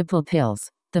multiple pills.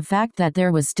 The fact that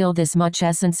there was still this much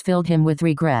essence filled him with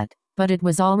regret, but it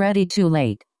was already too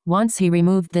late. Once he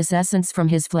removed this essence from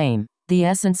his flame, the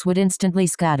essence would instantly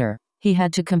scatter. He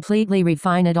had to completely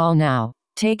refine it all now.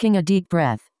 Taking a deep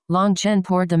breath, Long Chen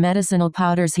poured the medicinal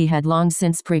powders he had long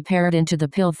since prepared into the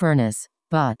pill furnace.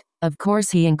 But, of course,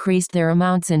 he increased their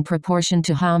amounts in proportion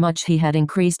to how much he had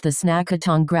increased the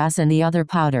Snackatong grass and the other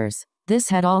powders. This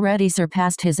had already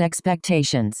surpassed his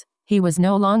expectations. He was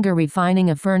no longer refining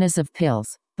a furnace of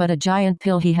pills, but a giant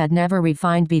pill he had never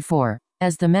refined before.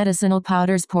 As the medicinal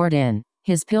powders poured in,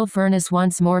 his pill furnace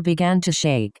once more began to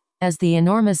shake. As the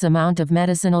enormous amount of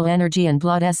medicinal energy and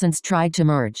blood essence tried to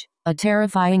merge, a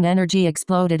terrifying energy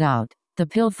exploded out. The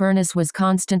pill furnace was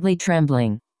constantly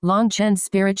trembling. Long Chen's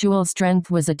spiritual strength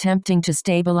was attempting to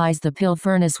stabilize the pill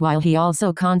furnace while he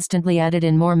also constantly added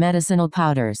in more medicinal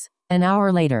powders. An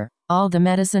hour later, all the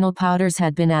medicinal powders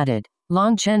had been added.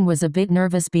 Long Chen was a bit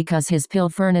nervous because his pill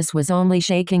furnace was only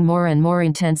shaking more and more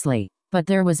intensely, but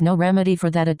there was no remedy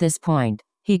for that at this point.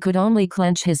 He could only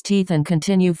clench his teeth and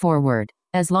continue forward.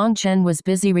 As Long Chen was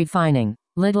busy refining,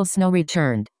 Little Snow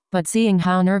returned, but seeing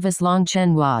how nervous Long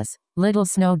Chen was, Little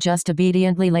Snow just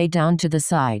obediently lay down to the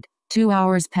side. 2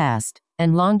 hours passed,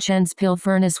 and Long Chen's pill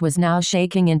furnace was now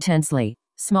shaking intensely.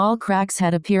 Small cracks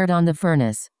had appeared on the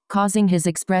furnace, causing his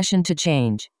expression to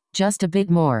change. Just a bit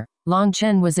more. Long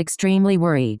Chen was extremely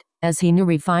worried, as he knew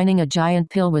refining a giant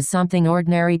pill was something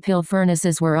ordinary pill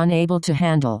furnaces were unable to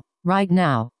handle. Right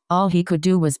now, all he could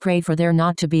do was pray for there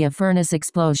not to be a furnace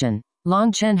explosion.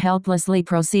 Long Chen helplessly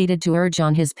proceeded to urge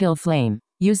on his pill flame,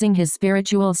 using his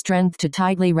spiritual strength to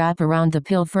tightly wrap around the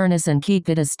pill furnace and keep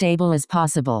it as stable as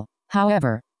possible.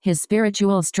 However, his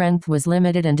spiritual strength was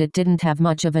limited and it didn't have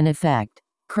much of an effect.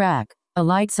 Crack! A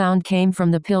light sound came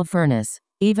from the pill furnace.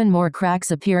 Even more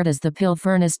cracks appeared as the pill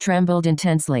furnace trembled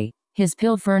intensely. His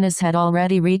pill furnace had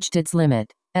already reached its limit.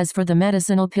 As for the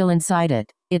medicinal pill inside it,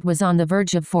 it was on the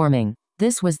verge of forming.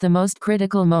 This was the most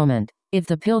critical moment. If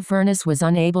the pill furnace was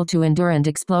unable to endure and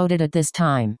exploded at this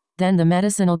time, then the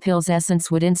medicinal pill's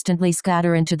essence would instantly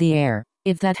scatter into the air.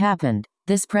 If that happened,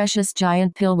 this precious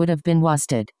giant pill would have been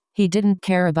wasted. He didn't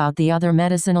care about the other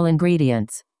medicinal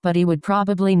ingredients, but he would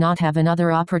probably not have another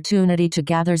opportunity to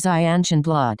gather Xianshan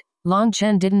blood. Long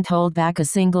Chen didn't hold back a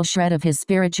single shred of his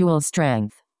spiritual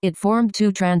strength. It formed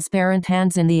 2 transparent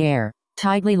hands in the air,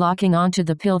 tightly locking onto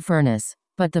the pill furnace.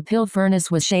 But the pill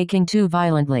furnace was shaking too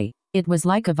violently. It was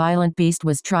like a violent beast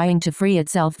was trying to free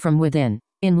itself from within.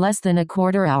 In less than a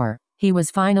quarter hour, he was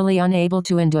finally unable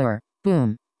to endure.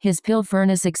 Boom! His pill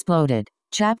furnace exploded.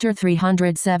 Chapter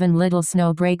 307 Little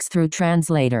Snow breaks through.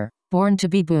 Translator.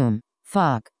 BornToBe. Boom.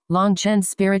 Fuck. Long Chen's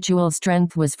spiritual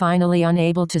strength was finally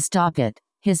unable to stop it.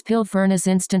 His pill furnace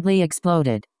instantly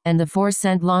exploded, and the force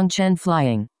sent Long Chen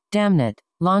flying. Damn it.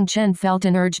 Long Chen felt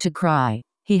an urge to cry.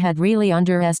 He had really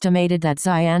underestimated that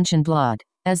Xianshan blood.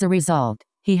 As a result,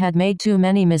 he had made too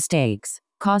many mistakes,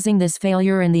 causing this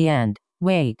failure in the end.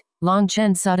 Wait. Long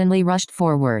Chen suddenly rushed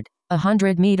forward.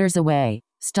 100 meters away,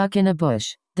 stuck in a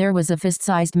bush, there was a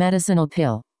fist-sized medicinal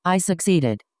pill. I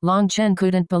succeeded. Long Chen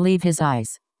couldn't believe his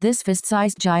eyes. This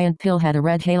fist-sized giant pill had a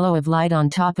red halo of light on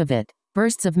top of it.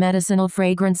 Bursts of medicinal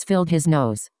fragrance filled his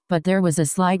nose, but there was a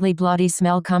slightly bloody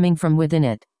smell coming from within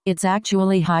it. It's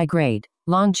actually high grade.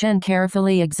 Long Chen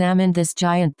carefully examined this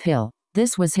giant pill.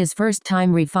 This was his first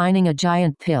time refining a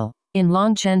giant pill. In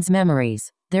Long Chen's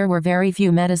memories, there were very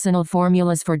few medicinal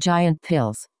formulas for giant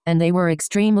pills, and they were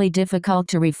extremely difficult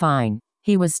to refine.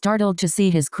 He was startled to see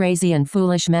his crazy and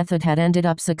foolish method had ended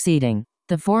up succeeding.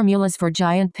 The formulas for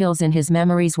giant pills in his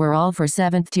memories were all for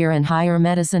 7th tier and higher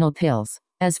medicinal pills.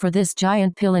 As for this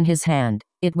giant pill in his hand,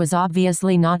 it was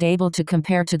obviously not able to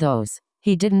compare to those.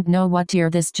 He didn't know what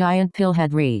tier this giant pill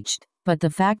had reached, but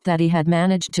the fact that he had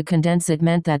managed to condense it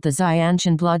meant that the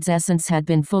Xianshan blood's essence had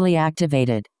been fully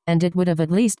activated, and it would have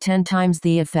at least 10 times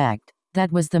the effect.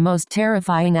 That was the most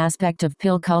terrifying aspect of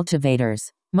pill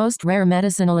cultivators. Most rare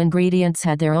medicinal ingredients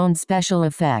had their own special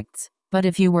effects, but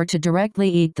if you were to directly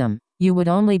eat them, you would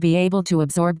only be able to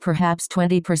absorb perhaps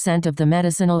 20% of the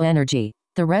medicinal energy.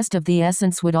 The rest of the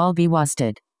essence would all be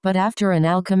wasted. But after an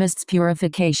alchemist's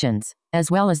purifications,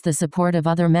 as well as the support of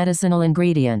other medicinal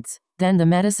ingredients, then the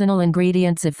medicinal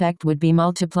ingredient's effect would be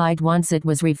multiplied once it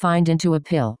was refined into a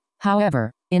pill.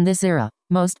 However, in this era,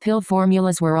 most pill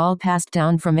formulas were all passed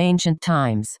down from ancient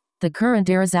times. The current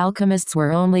era's alchemists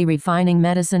were only refining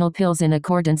medicinal pills in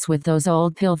accordance with those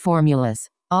old pill formulas.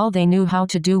 All they knew how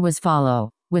to do was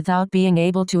follow, without being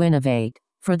able to innovate.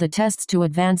 For the tests to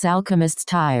advance alchemists'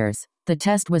 tires, the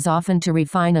test was often to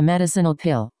refine a medicinal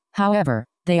pill. However,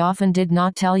 they often did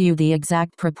not tell you the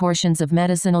exact proportions of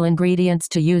medicinal ingredients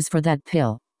to use for that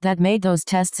pill. That made those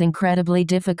tests incredibly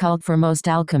difficult for most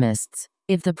alchemists.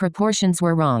 If the proportions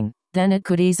were wrong, then it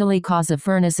could easily cause a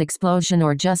furnace explosion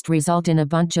or just result in a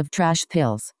bunch of trash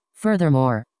pills.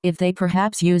 Furthermore, if they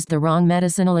perhaps used the wrong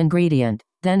medicinal ingredient,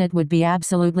 then it would be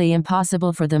absolutely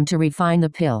impossible for them to refine the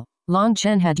pill. Long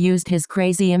Chen had used his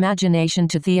crazy imagination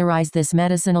to theorize this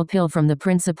medicinal pill from the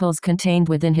principles contained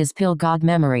within his pill god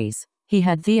memories. He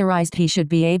had theorized he should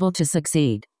be able to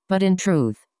succeed, but in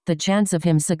truth, the chance of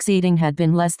him succeeding had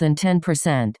been less than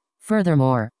 10%.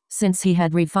 Furthermore, since he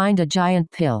had refined a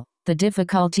giant pill, the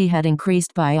difficulty had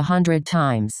increased by 100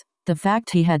 times. The fact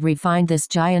he had refined this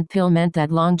giant pill meant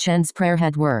that Long Chen's prayer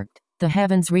had worked. The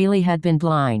heavens really had been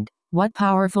blind. What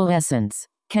powerful essence!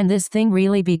 Can this thing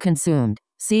really be consumed?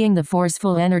 Seeing the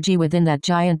forceful energy within that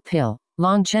giant pill,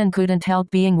 Long Chen couldn't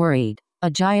help being worried. A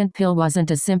giant pill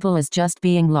wasn't as simple as just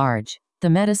being large. The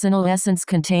medicinal essence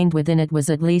contained within it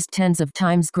was at least tens of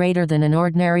times greater than an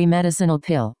ordinary medicinal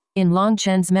pill. In Long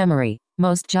Chen's memory,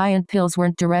 most giant pills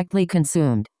weren't directly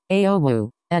consumed.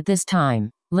 Aowu. At this time,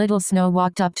 Little Snow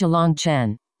walked up to Long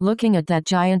Chen. Looking at that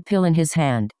giant pill in his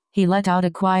hand, he let out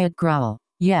a quiet growl.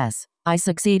 Yes, I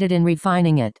succeeded in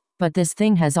refining it. But this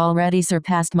thing has already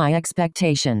surpassed my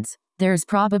expectations. There's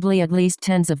probably at least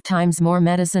tens of times more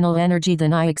medicinal energy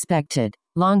than I expected.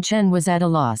 Long Chen was at a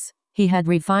loss. He had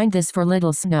refined this for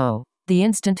Little Snow. The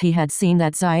instant he had seen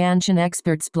that Xianshan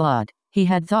expert's blood, he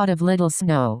had thought of Little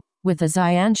Snow. With the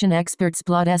Xianshan expert's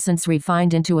blood essence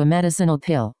refined into a medicinal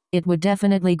pill, it would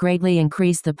definitely greatly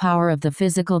increase the power of the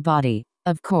physical body.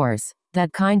 Of course,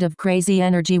 that kind of crazy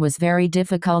energy was very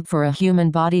difficult for a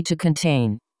human body to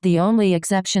contain. The only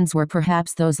exceptions were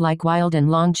perhaps those like Wild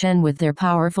and Long Chen with their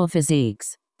powerful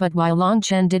physiques. But while Long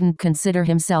Chen didn't consider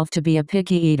himself to be a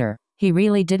picky eater, he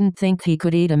really didn't think he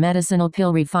could eat a medicinal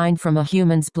pill refined from a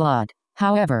human's blood.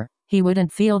 However, he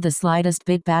wouldn't feel the slightest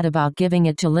bit bad about giving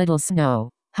it to Little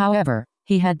Snow. However,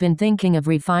 he had been thinking of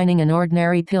refining an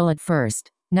ordinary pill at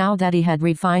first. Now that he had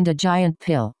refined a giant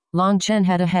pill, Long Chen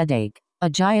had a headache. A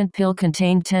giant pill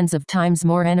contained tens of times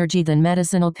more energy than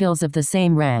medicinal pills of the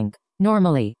same rank.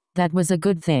 Normally, that was a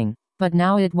good thing, but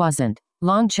now it wasn't.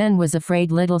 Long Chen was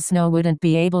afraid Little Snow wouldn't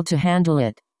be able to handle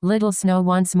it. Little Snow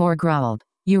once more growled.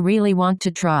 You really want to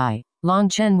try? Long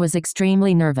Chen was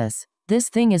extremely nervous. This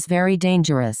thing is very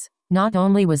dangerous. Not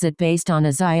only was it based on a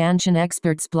Xianshan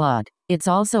expert's blood, it's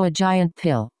also a giant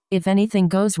pill. If anything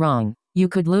goes wrong, you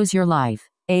could lose your life.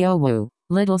 Aowu,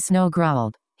 Little Snow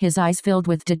growled, his eyes filled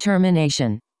with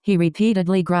determination. He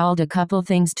repeatedly growled a couple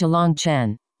things to Long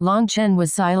Chen. Long Chen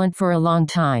was silent for a long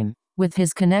time. With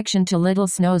his connection to Little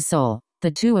Snow's soul, the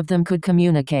two of them could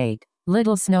communicate.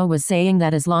 Little Snow was saying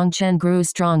that as Long Chen grew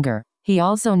stronger, he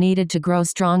also needed to grow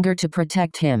stronger to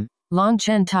protect him. Long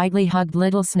Chen tightly hugged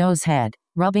Little Snow's head,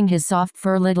 rubbing his soft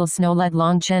fur. Little Snow let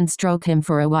Long Chen stroke him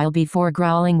for a while before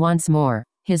growling once more,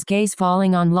 his gaze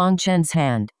falling on Long Chen's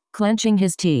hand. Clenching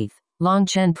his teeth, Long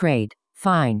Chen prayed,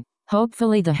 "Fine.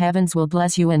 Hopefully the heavens will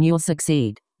bless you and you'll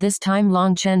succeed." This time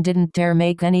Long Chen didn't dare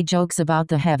make any jokes about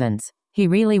the heavens. He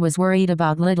really was worried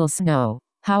about Little Snow.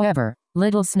 However,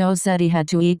 Little Snow said he had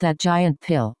to eat that giant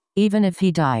pill. Even if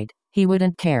he died, he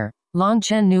wouldn't care. Long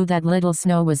Chen knew that Little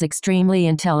Snow was extremely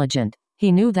intelligent.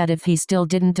 He knew that if he still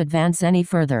didn't advance any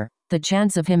further, the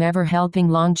chance of him ever helping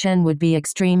Long Chen would be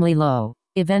extremely low.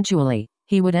 Eventually,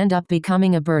 he would end up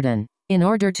becoming a burden. In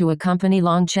order to accompany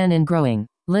Long Chen in growing,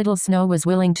 Little Snow was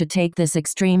willing to take this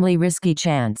extremely risky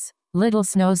chance. Little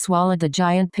Snow swallowed the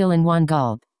giant pill in one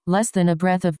gulp. Less than a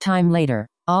breath of time later,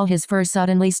 all his fur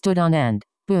suddenly stood on end.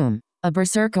 Boom! A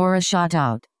berserk aura shot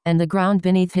out, and the ground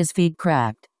beneath his feet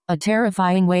cracked. A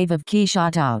terrifying wave of ki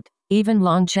shot out. Even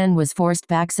Long Chen was forced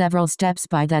back several steps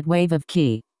by that wave of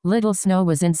ki. Little Snow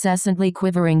was incessantly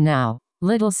quivering now.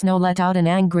 Little Snow let out an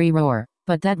angry roar,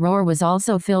 but that roar was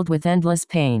also filled with endless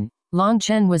pain. Long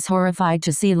Chen was horrified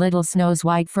to see Little Snow's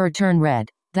white fur turn red.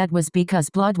 That was because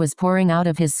blood was pouring out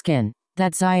of his skin.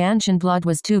 That Xianshan blood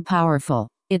was too powerful.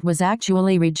 It was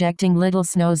actually rejecting Little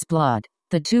Snow's blood.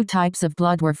 The two types of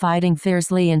blood were fighting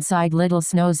fiercely inside Little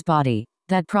Snow's body.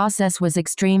 That process was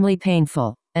extremely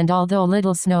painful, and although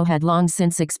Little Snow had long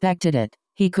since expected it,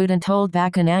 he couldn't hold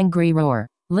back an angry roar.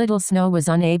 Little Snow was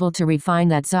unable to refine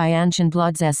that Xianshan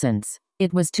blood's essence.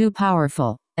 It was too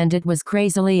powerful, and it was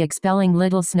crazily expelling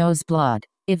Little Snow's blood.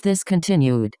 If this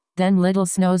continued, then Little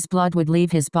Snow's blood would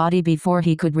leave his body before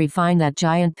he could refine that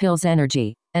giant pill's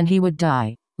energy, and he would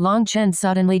die. Long Chen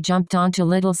suddenly jumped onto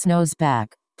Little Snow's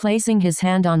back, placing his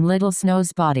hand on Little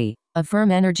Snow's body. A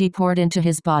firm energy poured into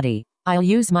his body. "I'll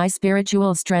use my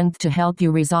spiritual strength to help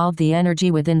you resolve the energy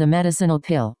within the medicinal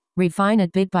pill. Refine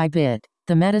it bit by bit."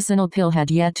 The medicinal pill had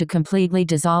yet to completely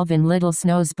dissolve in Little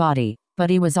Snow's body, but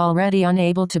he was already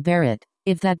unable to bear it.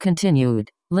 If that continued,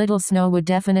 Little Snow would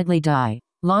definitely die.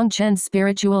 Long Chen's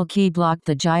spiritual ki blocked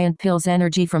the giant pill's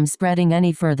energy from spreading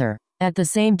any further. At the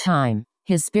same time,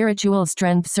 his spiritual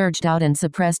strength surged out and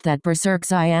suppressed that berserk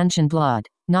Xianshan blood,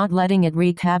 not letting it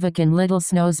wreak havoc in Little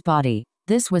Snow's body.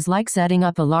 This was like setting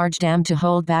up a large dam to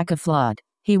hold back a flood.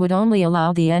 He would only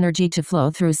allow the energy to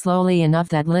flow through slowly enough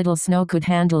that Little Snow could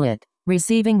handle it.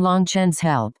 Receiving Long Chen's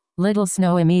help, Little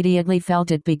Snow immediately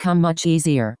felt it become much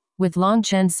easier. With Long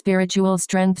Chen's spiritual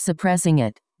strength suppressing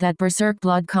it, that berserk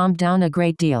blood calmed down a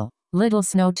great deal. Little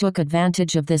Snow took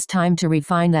advantage of this time to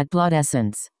refine that blood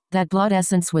essence. That blood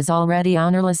essence was already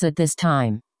honorless at this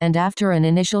time, and after an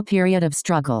initial period of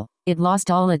struggle, it lost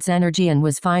all its energy and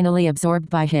was finally absorbed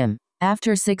by him.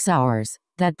 After 6 hours,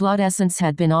 that blood essence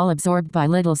had been all absorbed by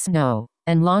Little Snow,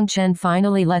 and Long Chen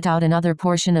finally let out another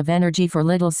portion of energy for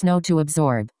Little Snow to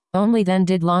absorb. Only then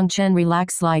did Long Chen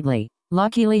relax slightly.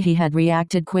 Luckily he had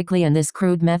reacted quickly and this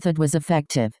crude method was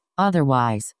effective.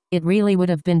 Otherwise, it really would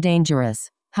have been dangerous.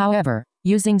 However,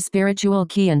 using spiritual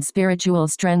ki and spiritual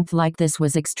strength like this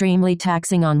was extremely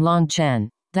taxing on Long Chen.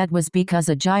 That was because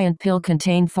a giant pill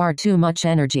contained far too much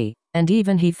energy, and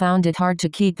even he found it hard to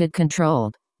keep it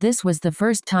controlled. This was the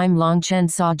first time Long Chen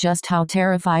saw just how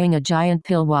terrifying a giant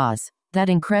pill was. That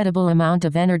incredible amount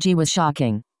of energy was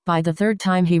shocking. By the third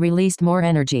time he released more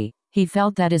energy, he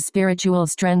felt that his spiritual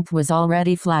strength was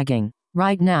already flagging.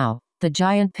 Right now, the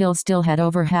giant pill still had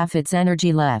over half its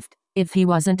energy left. If he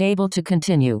wasn't able to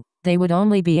continue, they would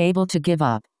only be able to give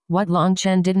up. What Long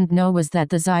Chen didn't know was that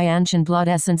the Xianshan blood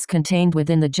essence contained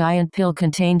within the giant pill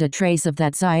contained a trace of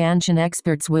that Xianshan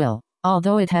expert's will.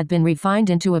 Although it had been refined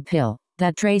into a pill,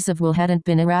 that trace of will hadn't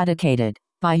been eradicated.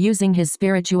 By using his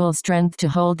spiritual strength to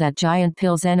hold that giant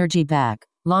pill's energy back,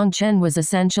 Long Chen was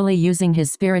essentially using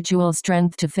his spiritual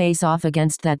strength to face off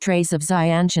against that trace of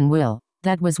Xianshan will.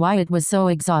 That was why it was so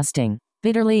exhausting.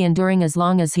 Bitterly enduring as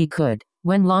long as he could,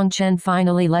 when Long Chen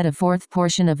finally let a fourth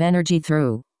portion of energy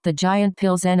through, the giant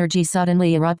pill's energy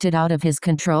suddenly erupted out of his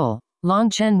control. Long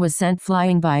Chen was sent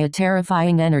flying by a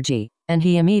terrifying energy, and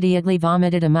he immediately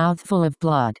vomited a mouthful of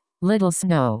blood. Little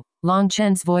Snow. Long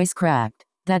Chen's voice cracked.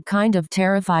 That kind of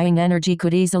terrifying energy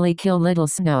could easily kill Little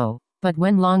Snow. But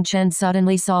when Long Chen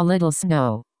suddenly saw Little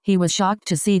Snow, he was shocked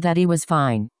to see that he was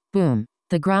fine. Boom.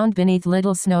 The ground beneath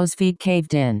Little Snow's feet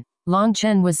caved in. Long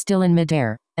Chen was still in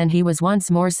midair, and he was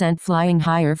once more sent flying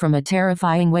higher from a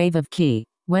terrifying wave of ki.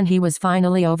 When he was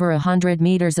finally over 100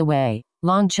 meters away,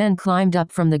 Long Chen climbed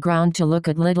up from the ground to look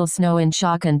at Little Snow in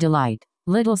shock and delight.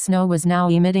 Little Snow was now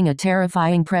emitting a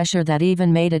terrifying pressure that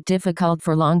even made it difficult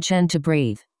for Long Chen to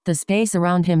breathe. The space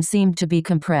around him seemed to be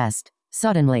compressed.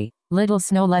 Suddenly, Little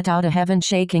Snow let out a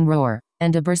heaven-shaking roar,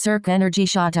 and a berserk energy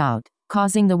shot out,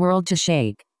 causing the world to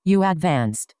shake. You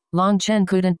advanced. Long Chen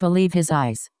couldn't believe his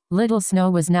eyes. Little Snow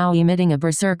was now emitting a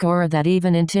berserk aura that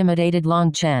even intimidated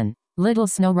Long Chen. Little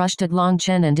Snow rushed at Long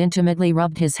Chen and intimately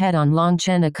rubbed his head on Long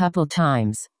Chen a couple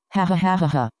times. Ha ha ha ha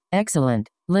ha. Excellent,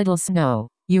 Little Snow.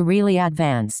 You really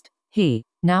advanced.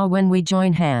 Now when we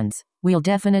join hands, we'll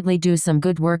definitely do some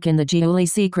good work in the Jiuli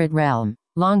secret realm.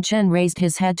 Long Chen raised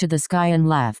his head to the sky and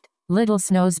laughed. Little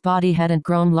Snow's body hadn't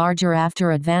grown larger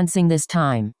after advancing this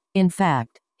time. In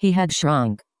fact, he had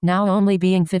shrunk, now only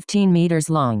being 15 meters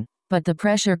long. But the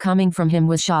pressure coming from him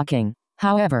was shocking.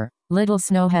 However, Little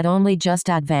Snow had only just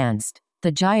advanced.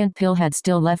 The giant pill had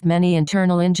still left many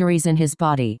internal injuries in his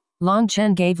body. Long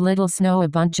Chen gave Little Snow a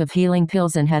bunch of healing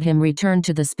pills and had him return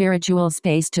to the spiritual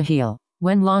space to heal.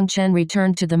 When Long Chen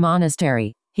returned to the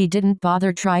monastery, he didn't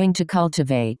bother trying to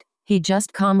cultivate. He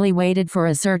just calmly waited for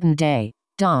a certain day.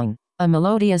 Dong! A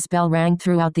melodious bell rang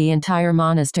throughout the entire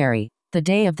monastery. The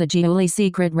day of the Jiuli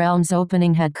secret realm's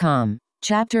opening had come.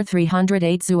 Chapter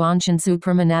 308 Zuanshan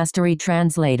Supramonastery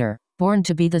Translator.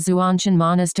 BornToBe. The Zuanshan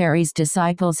Monastery's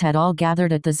disciples had all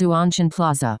gathered at the Zuanshan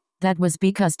Plaza. That was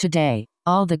because today,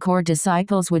 all the core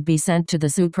disciples would be sent to the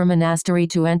Supramonastery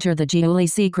to enter the Jiuli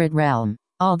secret realm.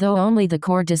 Although only the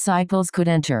core disciples could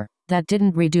enter, that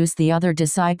didn't reduce the other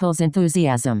disciples'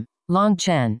 enthusiasm. Long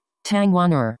Chen, Tang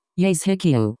Wan'er, Yaze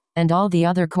Hikyu, and all the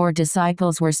other core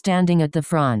disciples were standing at the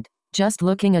front. Just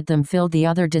looking at them filled the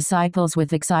other disciples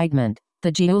with excitement.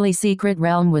 The Jiuli secret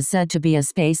realm was said to be a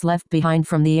space left behind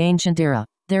from the ancient era.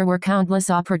 There were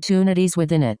countless opportunities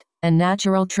within it, and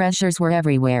natural treasures were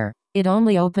everywhere. It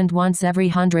only opened once every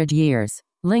 100 years.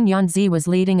 Ling Yanzi was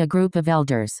leading a group of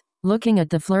elders. Looking at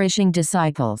the flourishing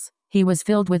disciples, he was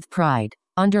filled with pride.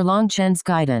 Under Long Chen's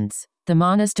guidance, the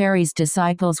monastery's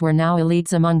disciples were now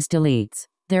elites amongst elites.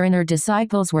 Their inner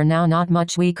disciples were now not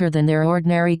much weaker than their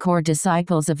ordinary core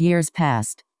disciples of years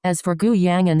past. As for Gu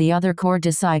Yang and the other core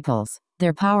disciples,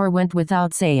 their power went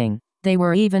without saying. They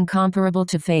were even comparable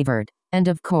to favored. And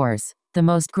of course, the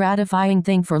most gratifying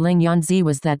thing for Ling Yanzi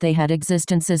was that they had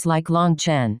existences like Long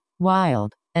Chen,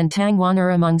 Wild, and Tang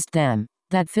Wan'er amongst them.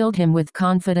 That filled him with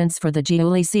confidence for the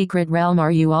Jiuli secret realm.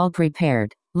 Are you all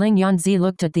prepared? Ling Yanzi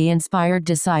looked at the inspired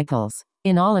disciples.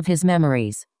 In all of his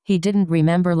memories, he didn't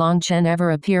remember Long Chen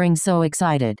ever appearing so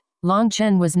excited. Long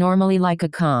Chen was normally like a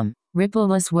calm,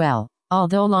 rippleless well.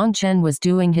 Although Long Chen was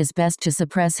doing his best to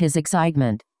suppress his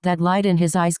excitement, that light in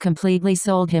his eyes completely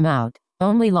sold him out.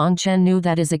 Only Long Chen knew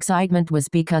that his excitement was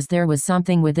because there was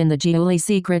something within the Jiuli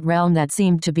secret realm that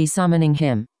seemed to be summoning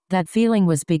him. That feeling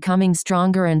was becoming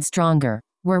stronger and stronger.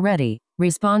 We're ready,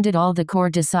 responded all the core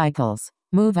disciples.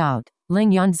 Move out.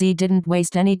 Ling Yanzi didn't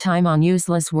waste any time on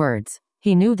useless words.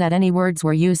 He knew that any words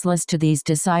were useless to these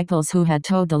disciples who had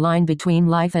towed the line between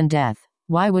life and death.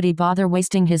 Why would he bother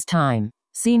wasting his time?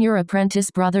 Senior apprentice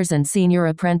brothers and senior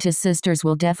apprentice sisters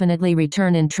will definitely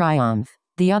return in triumph.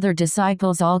 The other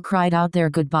disciples all cried out their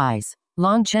goodbyes.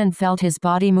 Long Chen felt his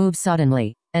body move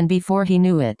suddenly, and before he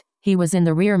knew it, he was in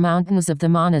the rear mountains of the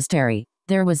monastery.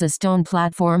 There was a stone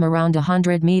platform around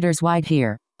 100 meters wide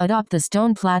here. Atop the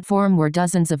stone platform were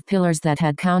dozens of pillars that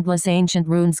had countless ancient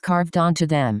runes carved onto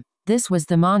them. This was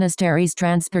the monastery's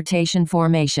transportation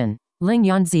formation. Ling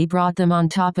Yanzi brought them on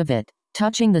top of it,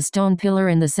 touching the stone pillar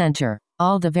in the center.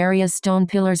 All the various stone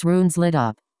pillars' runes lit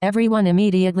up. Everyone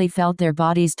immediately felt their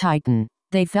bodies tighten.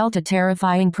 They felt a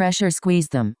terrifying pressure squeeze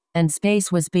them, and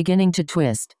space was beginning to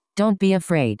twist. Don't be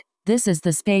afraid. This is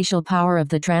the spatial power of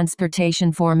the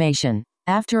transportation formation.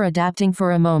 After adapting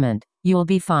for a moment, you'll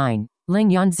be fine. Ling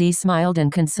Yanzi smiled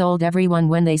and consoled everyone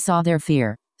when they saw their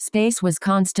fear. Space was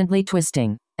constantly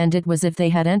twisting, and it was as if they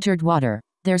had entered water.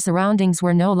 Their surroundings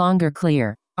were no longer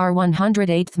clear. Our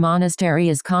 108th monastery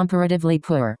is comparatively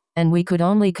poor, and we could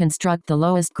only construct the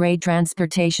lowest grade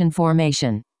transportation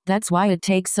formation. That's why it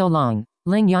takes so long.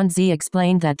 Ling Yanzi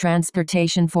explained that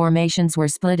transportation formations were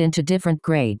split into different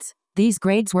grades. These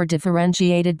grades were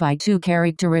differentiated by two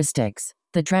characteristics: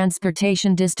 the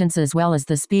transportation distance as well as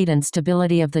the speed and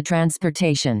stability of the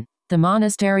transportation. The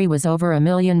monastery was over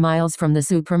 1,000,000 miles from the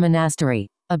supramonastery.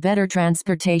 A better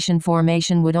transportation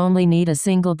formation would only need a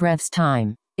single breath's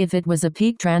time. If it was a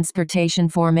peak transportation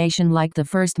formation like the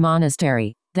first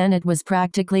monastery, then it was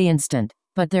practically instant.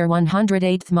 but their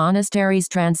 108th monastery's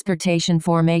transportation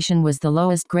formation was the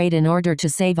lowest grade in order to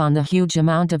save on the huge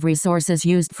amount of resources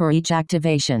used for each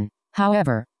activation.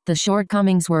 However, the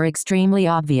shortcomings were extremely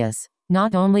obvious.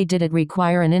 Not only did it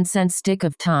require an incense stick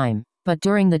of time, but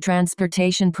during the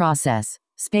transportation process,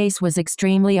 space was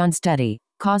extremely unsteady,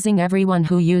 causing everyone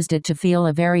who used it to feel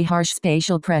a very harsh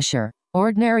spatial pressure.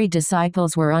 Ordinary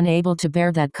disciples were unable to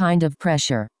bear that kind of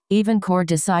pressure. Even core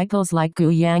disciples like Gu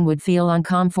Yang would feel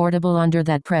uncomfortable under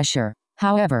that pressure.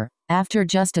 However, after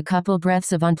just a couple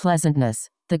breaths of unpleasantness,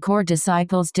 the core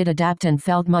disciples did adapt and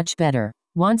felt much better.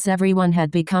 Once everyone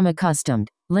had become accustomed,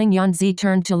 Ling Yunzi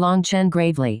turned to Long Chen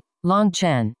gravely. Long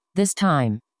Chen, this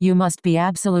time, you must be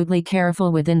absolutely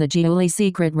careful within the Jiuli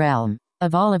secret realm.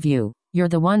 Of all of you, you're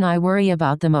the one I worry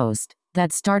about the most.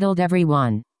 That startled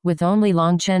everyone, with only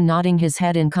Long Chen nodding his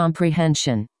head in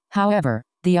comprehension. However,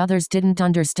 the others didn't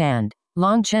understand.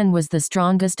 Long Chen was the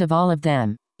strongest of all of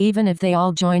them. Even if they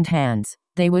all joined hands,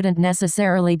 they wouldn't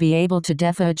necessarily be able to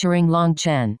defeat Long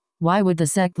Chen. Why would the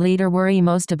sect leader worry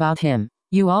most about him?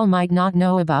 You all might not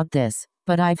know about this,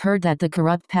 but I've heard that the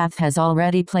corrupt path has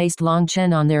already placed Long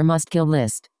Chen on their must-kill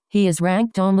list. He is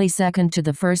ranked only second to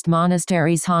the first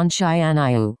monastery's Han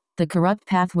Shianayu. The corrupt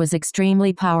path was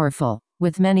extremely powerful,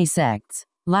 with many sects.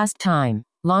 Last time,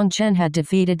 Long Chen had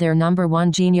defeated their number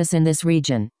one genius in this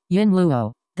region, Yin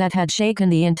Luo, that had shaken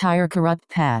the entire corrupt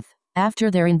path.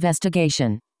 After their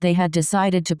investigation, they had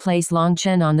decided to place Long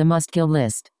Chen on the must-kill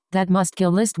list. That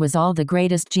must-kill list was all the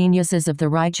greatest geniuses of the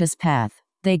righteous path.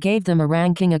 They gave them a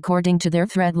ranking according to their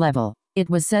threat level. It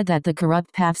was said that the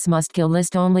corrupt path's must-kill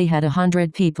list only had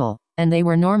 100 people, and they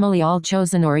were normally all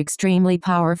chosen or extremely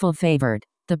powerful favored.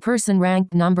 The person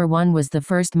ranked number one was the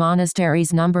first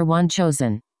monastery's number one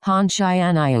chosen, Han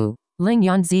Shianayu. Ling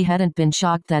Yunzi hadn't been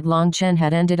shocked that Long Chen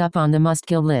had ended up on the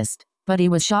must-kill list, but he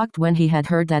was shocked when he had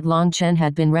heard that Long Chen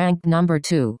had been ranked number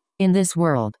two. In this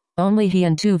world, only he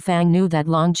and Tu Fang knew that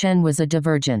Long Chen was a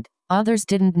divergent. Others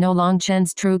didn't know Long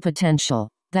Chen's true potential.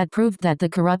 That proved that the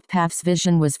corrupt path's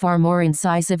vision was far more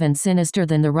incisive and sinister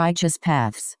than the righteous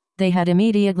path's. They had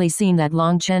immediately seen that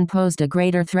Long Chen posed a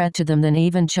greater threat to them than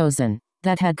even chosen.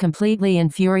 That had completely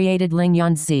infuriated Ling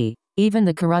Yunzi. Even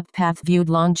the corrupt path viewed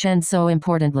Long Chen so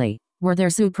importantly. Were their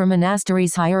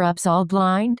supramonastery's higher-ups all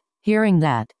blind? Hearing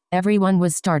that, everyone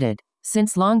was startled.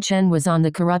 Since Long Chen was on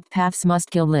the corrupt path's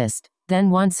must-kill list, then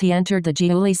once he entered the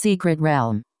Jiuli secret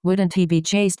realm, wouldn't he be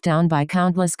chased down by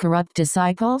countless corrupt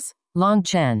disciples? Long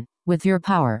Chen, with your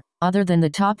power, other than the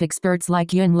top experts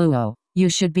like Yin Luo, you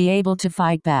should be able to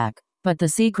fight back. But the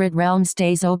secret realm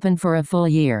stays open for a full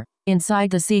year.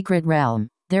 Inside the secret realm,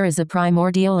 there is a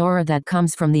primordial aura that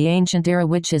comes from the ancient era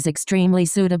which is extremely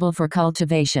suitable for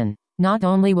cultivation. Not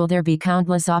only will there be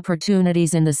countless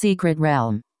opportunities in the secret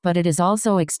realm, but it is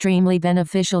also extremely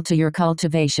beneficial to your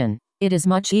cultivation. It is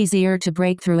much easier to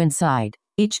break through inside.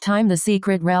 Each time the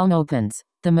secret realm opens,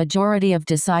 the majority of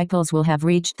disciples will have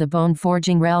reached the bone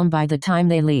forging realm by the time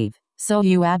they leave. So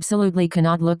you absolutely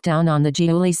cannot look down on the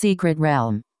Jiuli secret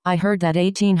realm. I heard that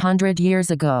 1800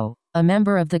 years ago, a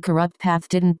member of the corrupt path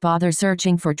didn't bother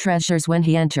searching for treasures when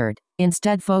he entered,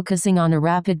 instead focusing on a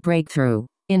rapid breakthrough.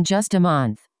 In just a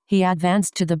month, he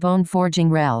advanced to the bone forging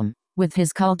realm. With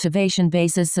his cultivation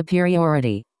base's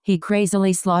superiority, he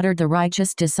crazily slaughtered the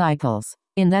righteous disciples.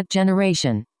 In that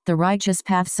generation, the righteous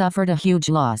path suffered a huge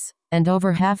loss, and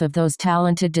over half of those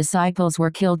talented disciples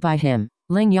were killed by him.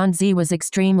 Ling Yunzi was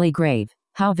extremely grave.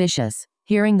 How vicious.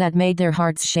 Hearing that made their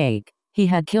hearts shake. He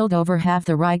had killed over half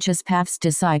the righteous path's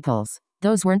disciples.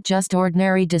 Those weren't just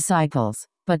ordinary disciples,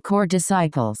 but core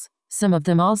disciples. Some of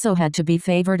them also had to be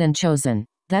favored and chosen.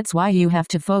 That's why you have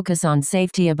to focus on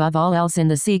safety above all else in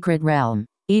the secret realm.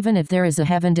 Even if there is a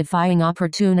heaven-defying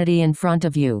opportunity in front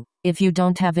of you, if you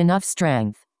don't have enough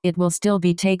strength, it will still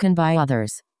be taken by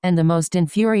others. And the most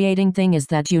infuriating thing is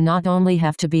that you not only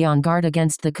have to be on guard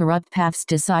against the corrupt path's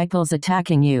disciples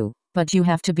attacking you, but you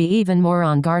have to be even more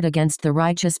on guard against the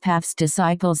righteous path's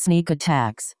disciples' sneak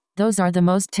attacks. Those are the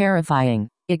most terrifying,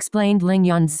 explained Ling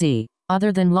Yunzi.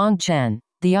 Other than Long Chen,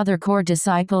 the other core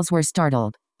disciples were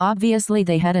startled. Obviously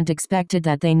they hadn't expected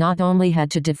that they not only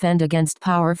had to defend against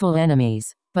powerful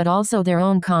enemies, but also their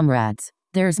own comrades.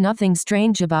 There's nothing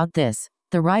strange about this.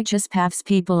 The righteous path's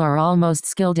people are almost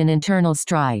skilled in internal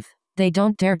strife. They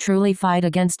don't dare truly fight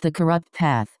against the corrupt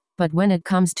path, but when it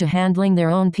comes to handling their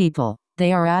own people,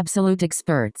 they are absolute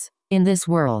experts. In this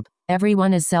world,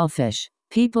 everyone is selfish.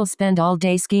 People spend all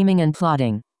day scheming and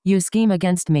plotting. You scheme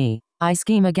against me, I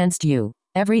scheme against you.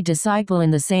 Every disciple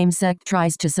in the same sect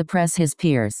tries to suppress his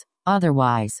peers.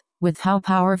 Otherwise, with how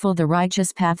powerful the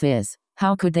righteous path is,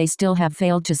 how could they still have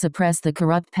failed to suppress the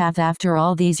corrupt path after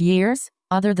all these years?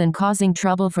 Other than causing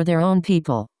trouble for their own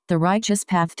people, the righteous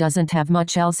path doesn't have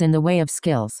much else in the way of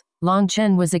skills. Long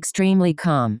Chen was extremely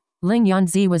calm. Ling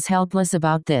Yanzi was helpless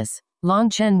about this. Long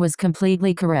Chen was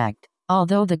completely correct.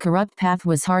 Although the corrupt path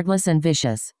was heartless and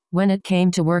vicious, when it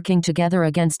came to working together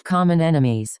against common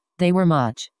enemies, they were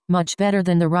much better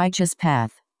than the righteous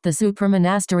path. The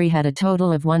supramonastery had a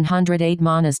total of 108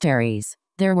 monasteries.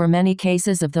 There were many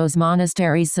cases of those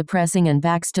monasteries suppressing and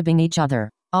backstabbing each other.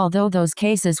 Although those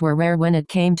cases were rare when it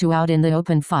came to out in the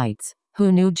open fights,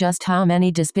 who knew just how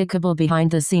many despicable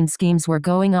behind-the-scenes schemes were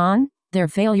going on? Their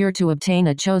failure to obtain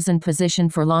a chosen position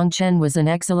for Long Chen was an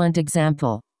excellent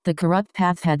example. The corrupt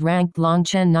path had ranked Long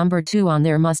Chen number 2 on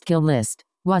their must-kill list.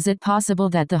 Was it possible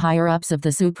that the higher-ups of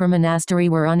the supramonastery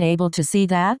were unable to see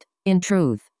that? In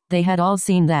truth, they had all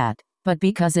seen that. But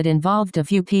because it involved a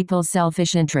few people's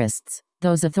selfish interests,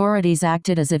 those authorities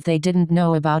acted as if they didn't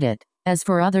know about it. As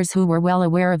for others who were well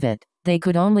aware of it, they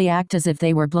could only act as if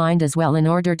they were blind as well in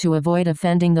order to avoid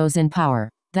offending those in power.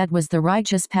 That was the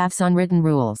righteous path's unwritten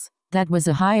rules. That was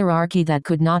a hierarchy that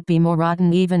could not be more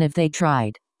rotten even if they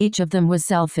tried. Each of them was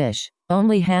selfish,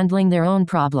 only handling their own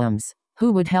problems.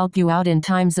 Who would help you out in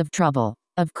times of trouble?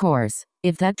 Of course,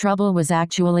 if that trouble was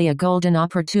actually a golden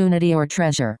opportunity or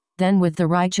treasure, then with the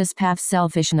righteous path's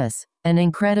selfishness, an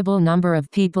incredible number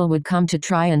of people would come to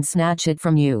try and snatch it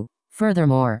from you.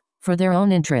 Furthermore, for their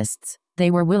own interests,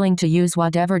 they were willing to use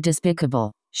whatever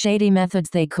despicable, shady methods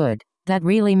they could. That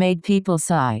really made people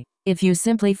sigh. If you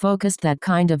simply focused that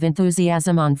kind of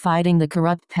enthusiasm on fighting the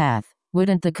corrupt path,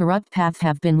 wouldn't the corrupt path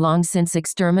have been long since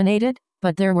exterminated?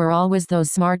 But there were always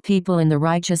those smart people in the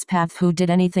righteous path who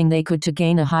did anything they could to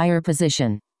gain a higher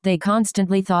position. They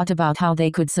constantly thought about how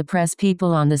they could suppress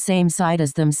people on the same side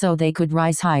as them so they could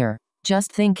rise higher.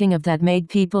 Just thinking of that made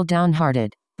people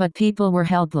downhearted. But people were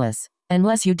helpless.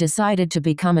 Unless you decided to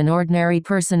become an ordinary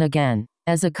person again,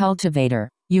 as a cultivator,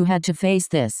 you had to face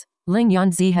this. Ling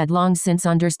Yanzi had long since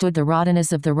understood the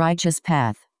rottenness of the righteous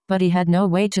path, but he had no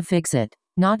way to fix it.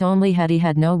 Not only had he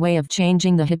had no way of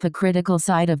changing the hypocritical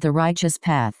side of the righteous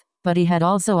path, but he had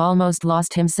also almost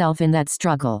lost himself in that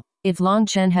struggle. If Long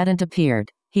Chen hadn't appeared,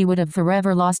 he would have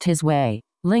forever lost his way.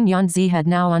 Ling Yanzi had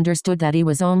now understood that he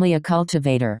was only a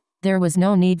cultivator. There was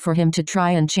no need for him to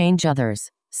try and change others.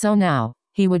 So now,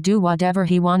 he would do whatever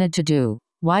he wanted to do.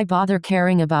 Why bother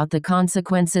caring about the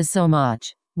consequences so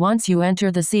much? Once you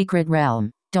enter the secret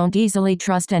realm, don't easily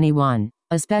trust anyone,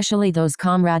 especially those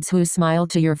comrades who smile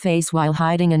to your face while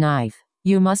hiding a knife.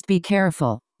 You must be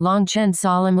careful. Long Chen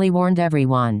solemnly warned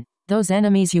everyone. Those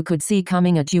enemies you could see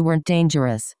coming at you weren't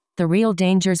dangerous. The real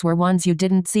dangers were ones you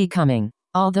didn't see coming.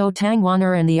 Although Tang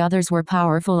Wan'er and the others were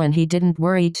powerful and he didn't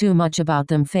worry too much about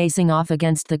them facing off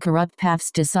against the corrupt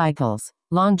path's disciples,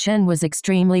 Long Chen was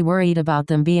extremely worried about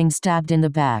them being stabbed in the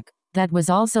back. That was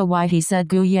also why he said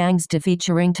Gu Yang's defeat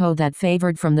Chiringto that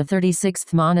favored from the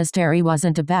 36th monastery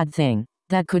wasn't a bad thing.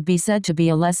 That could be said to be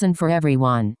a lesson for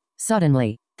everyone.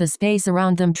 Suddenly, the space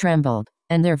around them trembled,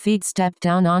 and their feet stepped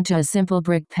down onto a simple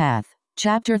brick path.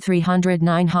 Chapter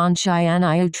 309 Han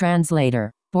Xian Iu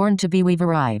Translator. BornToBe We've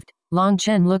arrived. Long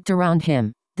Chen looked around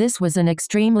him. This was an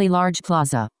extremely large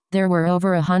plaza. There were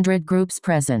over 100 groups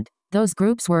present. Those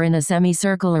groups were in a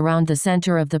semicircle around the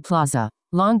center of the plaza.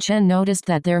 Long Chen noticed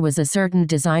that there was a certain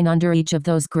design under each of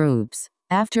those groups.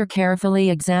 After carefully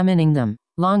examining them,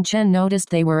 Long Chen noticed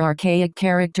they were archaic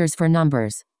characters for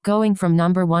numbers, going from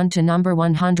number 1 to number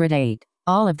 108.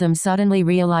 All of them suddenly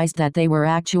realized that they were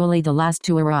actually the last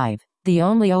to arrive. The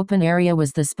only open area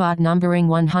was the spot numbering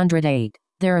 108.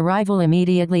 Their arrival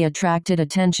immediately attracted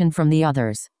attention from the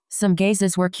others. Some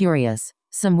gazes were curious,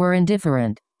 some were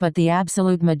indifferent, but the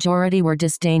absolute majority were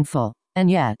disdainful.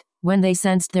 And yet, when they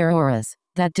sensed their auras,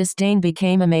 that disdain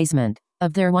became amazement.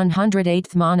 Of their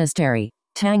 108th monastery,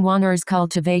 Tang Wan'er's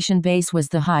cultivation base was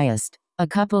the highest. A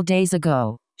couple days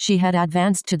ago, she had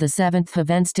advanced to the 7th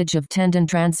event stage of tendon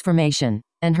transformation,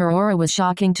 and her aura was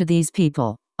shocking to these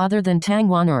people. Other than Tang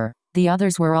Wan'er, the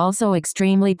others were also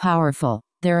extremely powerful.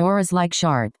 Their auras like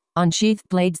sharp, unsheathed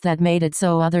blades that made it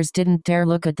so others didn't dare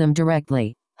look at them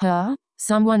directly. Huh?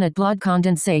 Someone at blood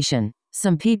condensation.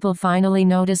 Some people finally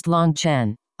noticed Long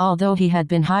Chen. Although he had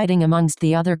been hiding amongst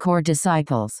the other core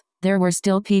disciples, there were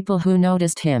still people who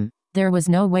noticed him. There was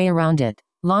no way around it.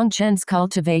 Long Chen's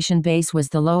cultivation base was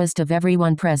the lowest of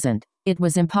everyone present. It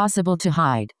was impossible to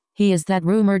hide. He is that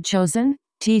rumored chosen?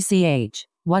 TCH.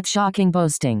 What shocking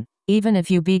boasting. Even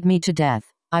if you beat me to death,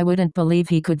 I wouldn't believe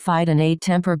he could fight an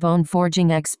 8-temper bone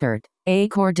forging expert. A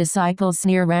core disciple's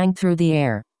sneer rang through the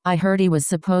air. I heard he was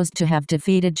supposed to have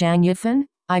defeated Zhang Yifan?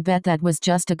 I bet that was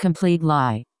just a complete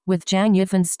lie. With Zhang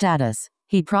Yifan's status,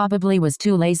 he probably was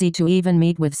too lazy to even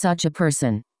meet with such a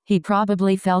person. He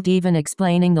probably felt even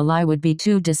explaining the lie would be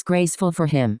too disgraceful for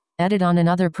him. Edit on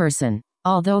another person.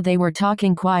 Although they were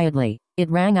talking quietly, it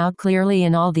rang out clearly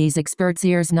in all these experts'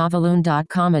 ears.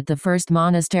 Noveloon.com. At the first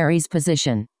monastery's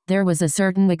position, there was a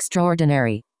certain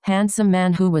extraordinary, handsome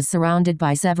man who was surrounded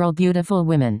by several beautiful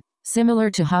women, similar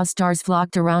to how stars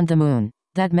flocked around the moon.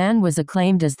 That man was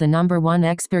acclaimed as the #1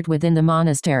 expert within the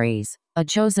monasteries, a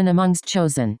chosen amongst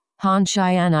chosen, Han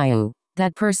Xianayu.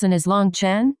 That person is Long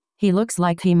Chen? He looks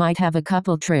like he might have a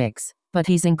couple tricks, but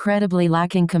he's incredibly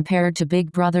lacking compared to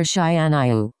Big Brother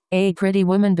Xianayu. A pretty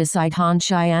woman beside Han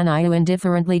Xianayu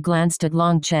indifferently glanced at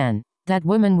Long Chen. That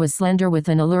woman was slender with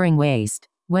an alluring waist.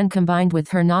 When combined with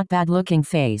her not bad-looking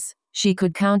face, she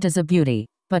could count as a beauty,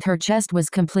 but her chest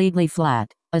was completely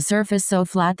flat, a surface so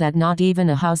flat that not even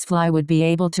a housefly would be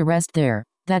able to rest there.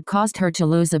 That caused her to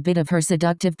lose a bit of her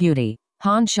seductive beauty.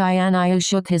 Han Xianayu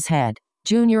shook his head.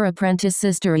 Junior apprentice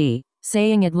Sister E,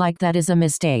 saying it like that is a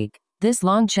mistake. This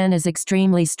Long Chen is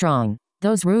extremely strong.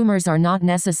 Those rumors are not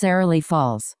necessarily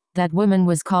false. That woman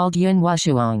was called Yun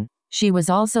Wushuang. She was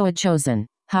also a chosen.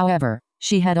 However,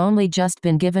 she had only just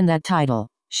been given that title.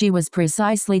 She was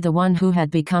precisely the one who had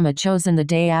become a chosen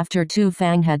the day after Tu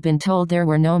Fang had been told there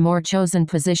were no more chosen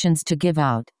positions to give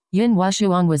out. Yun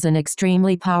Wushuang was an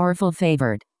extremely powerful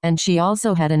favored, and she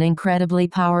also had an incredibly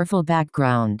powerful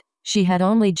background. She had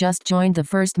only just joined the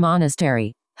first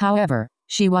monastery. However,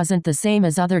 she wasn't the same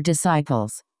as other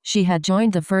disciples. She had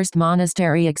joined the first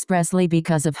monastery expressly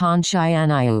because of Han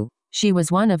Xianayu. She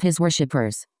was one of his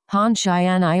worshippers. Han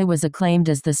Xianayu was acclaimed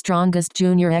as the strongest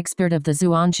junior expert of the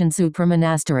Zuanshan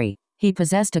supramonastery. He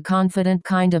possessed a confident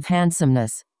kind of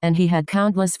handsomeness, and he had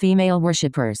countless female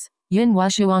worshippers. Yun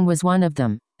Wushuang was one of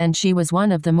them, and she was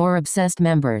one of the more obsessed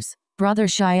members. Brother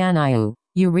Xianayu,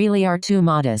 you really are too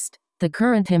modest. The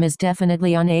current him is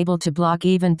definitely unable to block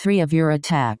even 3 of your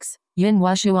attacks. Yun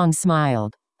Wushuang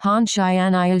smiled. Han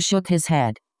Xianayu shook his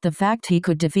head. The fact he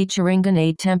could defeat Sharingan,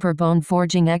 a temper bone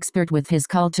forging expert with his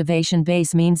cultivation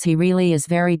base, means he really is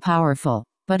very powerful.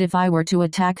 But if I were to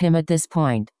attack him at this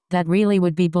point, that really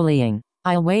would be bullying.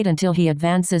 I'll wait until he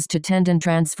advances to tendon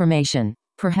transformation.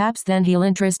 Perhaps then he'll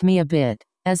interest me a bit.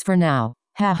 As for now,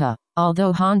 haha.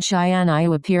 Although Han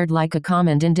Xianayu appeared like a calm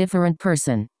and indifferent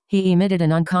person, he emitted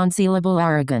an unconcealable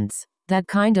arrogance. That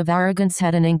kind of arrogance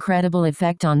had an incredible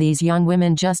effect on these young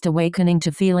women, just awakening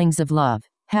to feelings of love.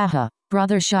 Haha,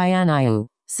 Brother Xianayu,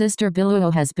 Sister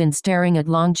Biluo has been staring at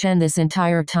Long Chen this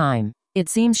entire time. It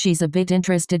seems she's a bit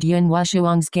interested. Yun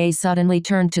Wushuang's gaze suddenly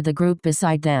turned to the group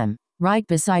beside them. Right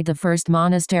beside the first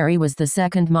monastery was the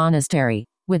second monastery.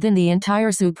 Within the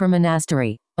entire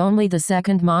supramonastery, only the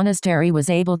second monastery was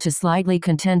able to slightly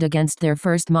contend against their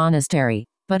first monastery.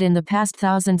 But in the past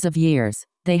thousands of years,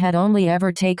 they had only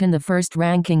ever taken the first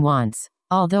ranking once.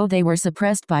 Although they were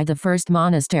suppressed by the first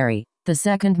monastery, the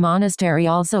second monastery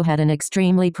also had an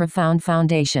extremely profound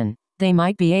foundation. They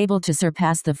might be able to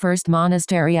surpass the first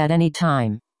monastery at any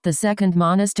time. The second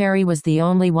monastery was the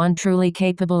only one truly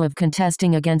capable of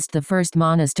contesting against the first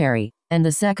monastery, and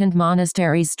the second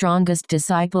monastery's strongest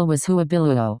disciple was Hua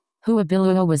Biluo. Hua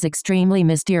Biluo was extremely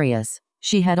mysterious.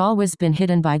 She had always been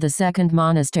hidden by the second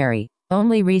monastery.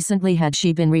 Only recently had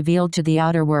she been revealed to the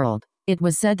outer world. It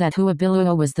was said that Hua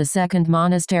Biluo was the second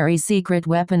monastery's secret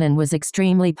weapon and was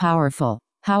extremely powerful.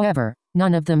 However,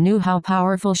 none of them knew how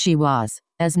powerful she was,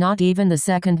 as not even the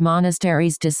second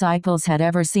monastery's disciples had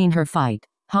ever seen her fight.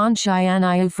 Han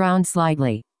Xianayu frowned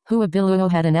slightly. Hua Biluo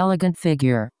had an elegant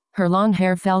figure. Her long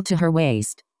hair fell to her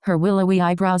waist. Her willowy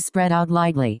eyebrows spread out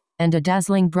lightly, and a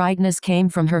dazzling brightness came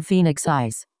from her phoenix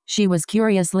eyes. She was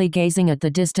curiously gazing at the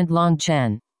distant Long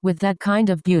Chen. With that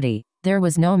kind of beauty, there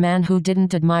was no man who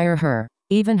didn't admire her.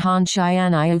 Even Han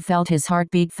Xianayu felt his heart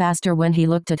beat faster when he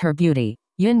looked at her beauty.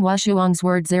 Yun Wushuang's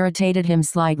words irritated him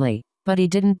slightly, but he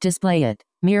didn't display it,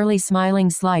 merely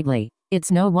smiling slightly. It's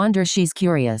no wonder she's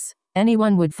curious.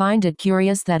 Anyone would find it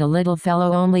curious that a little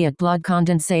fellow only at blood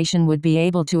condensation would be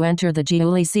able to enter the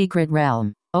Jiuli secret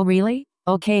realm. Oh really?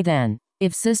 Okay then.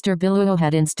 If Sister Biluo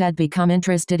had instead become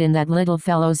interested in that little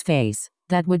fellow's face,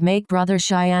 that would make Brother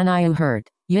Xianayu hurt.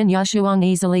 Yun Wushuang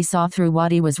easily saw through what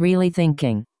he was really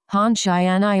thinking. Han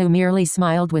Xianayu merely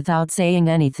smiled without saying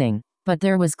anything, but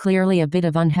there was clearly a bit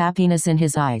of unhappiness in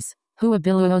his eyes. Hua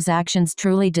Biluo's actions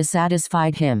truly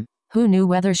dissatisfied him. Who knew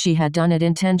whether she had done it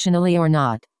intentionally or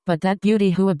not? But that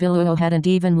beauty Hua Biluo hadn't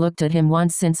even looked at him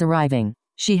once since arriving.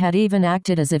 She had even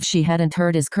acted as if she hadn't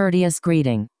heard his courteous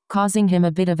greeting, causing him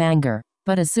a bit of anger.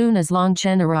 But as soon as Long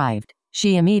Chen arrived,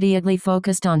 she immediately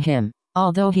focused on him.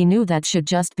 Although he knew that should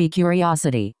just be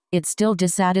curiosity, it still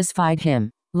dissatisfied him.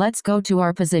 Let's go to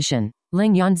our position.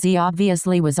 Ling Yunzi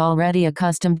obviously was already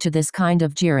accustomed to this kind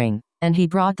of jeering, and he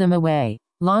brought them away.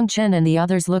 Long Chen and the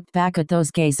others looked back at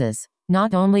those gazes.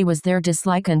 Not only was there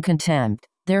dislike and contempt,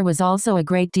 there was also a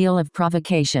great deal of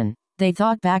provocation. They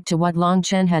thought back to what Long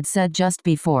Chen had said just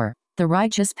before. The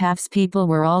righteous path's people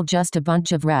were all just a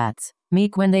bunch of rats,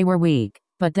 meek when they were weak,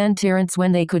 but then tyrants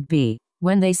when they could be.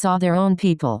 When they saw their own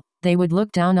people, they would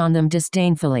look down on them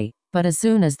disdainfully, but as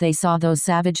soon as they saw those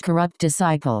savage corrupt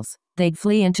disciples, they'd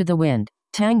flee into the wind.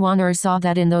 Tang Wan'er saw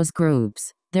that in those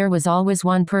groups, there was always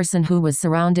one person who was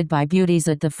surrounded by beauties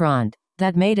at the front.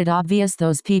 That made it obvious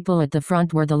those people at the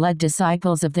front were the led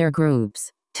disciples of their groups.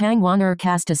 Tang Wan'er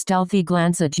cast a stealthy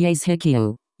glance at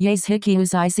Hikyu.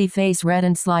 Hikyu's icy face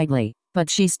reddened slightly, but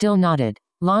she still nodded.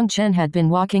 Long Chen had been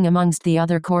walking amongst the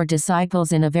other core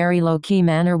disciples in a very low-key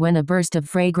manner when a burst of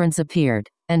fragrance appeared,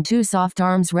 and two soft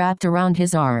arms wrapped around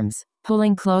his arms,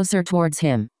 pulling closer towards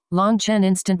him. Long Chen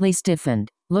instantly stiffened,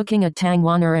 looking at Tang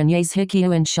Wan'er and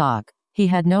Hikyu in shock. He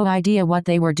had no idea what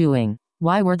they were doing.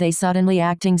 Why were they suddenly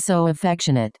acting so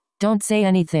affectionate? Don't say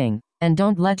anything, and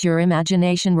don't let your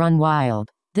imagination run wild.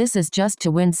 This is just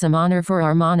to win some honor for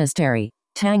our monastery.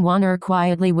 Tang Wan'er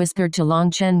quietly whispered to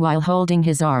Long Chen while holding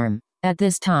his arm. At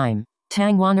this time,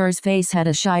 Tang Wan'er's face had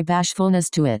a shy bashfulness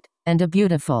to it, and a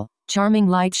beautiful, charming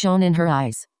light shone in her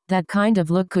eyes. That kind of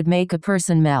look could make a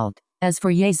person melt. As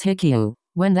for Hikyu,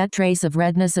 when that trace of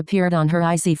redness appeared on her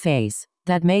icy face,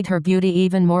 that made her beauty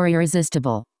even more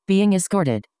irresistible. Being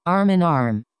escorted, arm in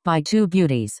arm, by two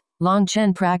beauties, Long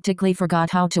Chen practically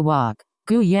forgot how to walk.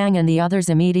 Gu Yang and the others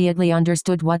immediately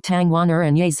understood what Tang Wan'er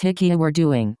and Hikyu were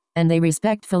doing, and they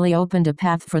respectfully opened a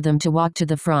path for them to walk to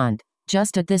the front.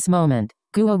 Just at this moment,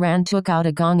 Guo Ran took out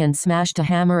a gong and smashed a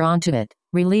hammer onto it,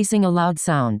 releasing a loud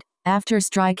sound. After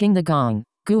striking the gong,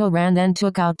 Guo Ran then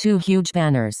took out two huge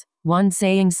banners, one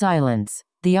saying silence,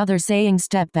 the other saying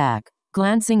step back.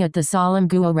 Glancing at the solemn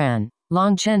Guo Ran,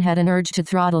 Long Chen had an urge to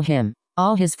throttle him.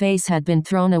 All his face had been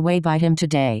thrown away by him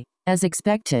today. As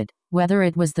expected, whether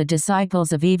it was the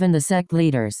disciples of even the sect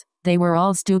leaders, they were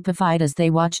all stupefied as they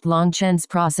watched Long Chen's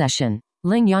procession.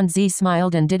 Ling Yanzi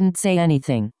smiled and didn't say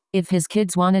anything. If his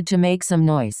kids wanted to make some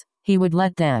noise, he would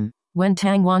let them. When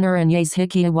Tang Wan'er and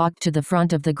Hikyu walked to the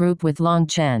front of the group with Long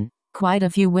Chen, quite a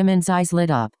few women's eyes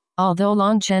lit up. Although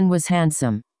Long Chen was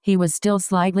handsome, he was still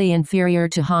slightly inferior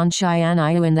to Han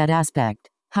Xianyu in that aspect.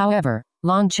 However,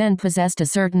 Long Chen possessed a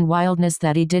certain wildness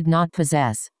that he did not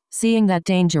possess. Seeing that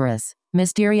dangerous,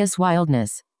 mysterious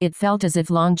wildness, it felt as if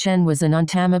Long Chen was an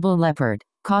untamable leopard,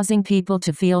 causing people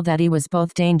to feel that he was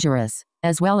both dangerous,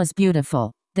 as well as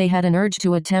beautiful. They had an urge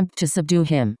to attempt to subdue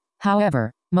him.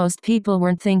 However, most people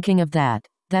weren't thinking of that.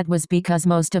 That was because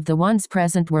most of the ones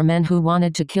present were men who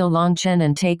wanted to kill Long Chen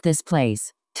and take this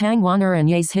place. Tang Wan'er and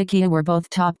Hikyu were both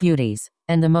top beauties,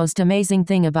 and the most amazing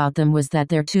thing about them was that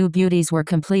their two beauties were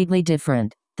completely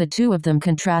different. The two of them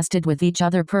contrasted with each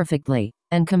other perfectly,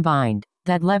 and combined,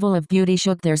 that level of beauty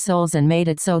shook their souls and made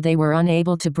it so they were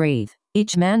unable to breathe.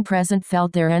 Each man present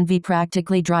felt their envy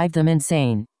practically drive them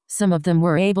insane. Some of them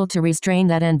were able to restrain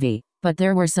that envy, but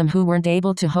there were some who weren't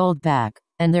able to hold back,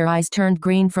 and their eyes turned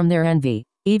green from their envy.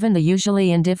 Even the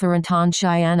usually indifferent Han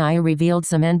Xianyu revealed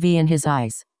some envy in his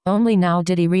eyes. Only now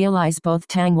did he realize both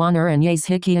Tang Wan'er and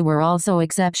Hikyu were also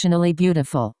exceptionally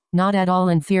beautiful, not at all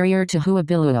inferior to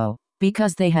Huabiluo.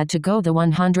 Because they had to go the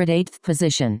 108th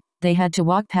position, they had to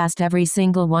walk past every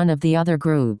single one of the other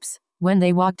groups. When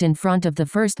they walked in front of the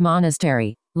first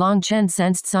monastery, Long Chen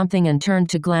sensed something and turned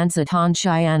to glance at Han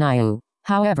Xianyu.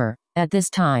 However, at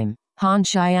this time, Han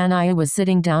Xianyu was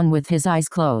sitting down with his eyes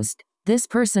closed. This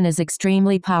person is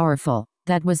extremely powerful.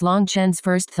 That was Long Chen's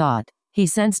first thought. He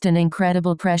sensed an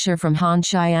incredible pressure from Han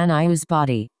Xianyu's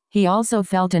body. He also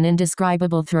felt an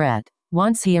indescribable threat.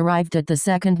 Once he arrived at the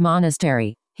second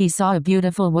monastery, he saw a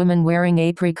beautiful woman wearing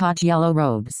apricot yellow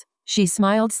robes. She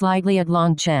smiled slightly at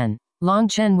Long Chen. Long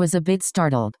Chen was a bit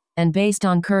startled, and based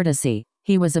on courtesy,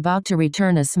 he was about to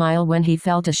return a smile when he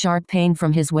felt a sharp pain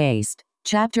from his waist.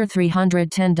 Chapter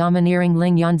 310 Domineering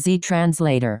Ling Yanzi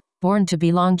Translator.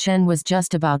 BornToBe. Long Chen was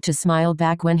just about to smile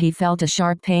back when he felt a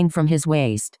sharp pain from his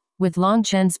waist. With Long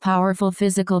Chen's powerful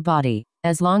physical body,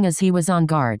 as long as he was on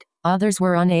guard, others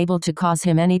were unable to cause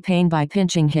him any pain by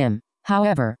pinching him.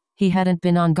 However, he hadn't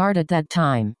been on guard at that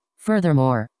time.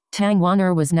 Furthermore, Tang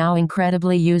Wan'er was now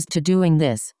incredibly used to doing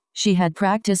this. She had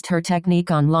practiced her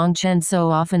technique on Long Chen so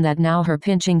often that now her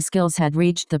pinching skills had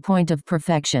reached the point of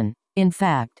perfection. In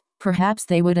fact, perhaps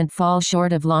they wouldn't fall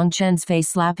short of Long Chen's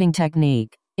face-slapping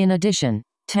technique. In addition,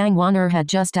 Tang Wan'er had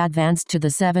just advanced to the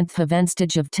 7th Heaven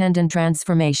stage of tendon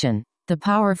transformation. The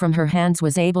power from her hands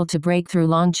was able to break through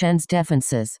Long Chen's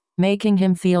defenses, making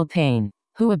him feel pain.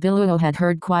 Huabiluo had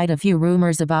heard quite a few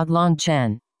rumors about Long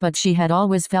Chen, but she had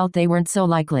always felt they weren't so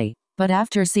likely. But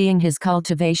after seeing his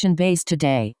cultivation base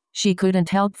today, she couldn't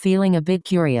help feeling a bit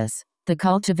curious. The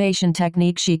cultivation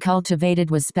technique she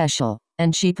cultivated was special,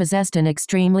 and she possessed an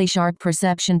extremely sharp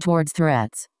perception towards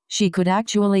threats. She could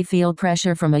actually feel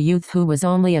pressure from a youth who was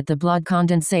only at the blood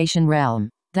condensation realm.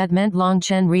 That meant Long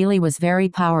Chen really was very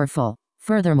powerful.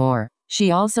 Furthermore,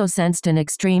 she also sensed an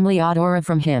extremely odd aura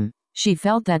from him. She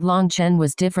felt that Long Chen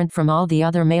was different from all the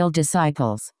other male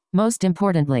disciples. Most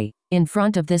importantly, in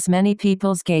front of this many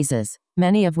people's gazes,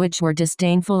 many of which were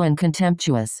disdainful and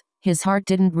contemptuous, his heart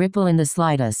didn't ripple in the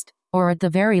slightest, or at the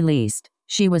very least,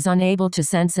 she was unable to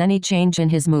sense any change in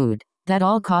his mood. That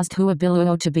all caused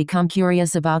Huabiluo to become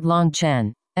curious about Long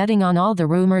Chen. Adding on all the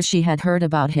rumors she had heard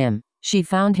about him, she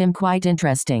found him quite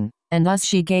interesting, and thus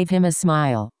she gave him a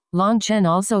smile. Long Chen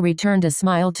also returned a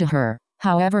smile to her.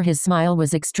 However, his smile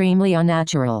was extremely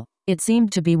unnatural. It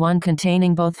seemed to be one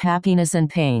containing both happiness and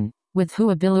pain. With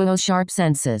Huabiluo's sharp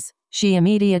senses, she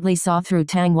immediately saw through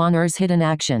Tang Wan'er's hidden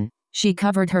action. She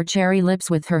covered her cherry lips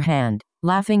with her hand,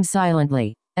 laughing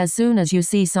silently. As soon as you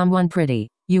see someone pretty,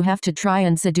 you have to try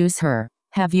and seduce her.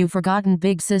 Have you forgotten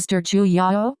big sister Chu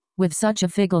Yao? With such a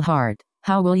fickle heart,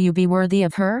 how will you be worthy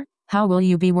of her? How will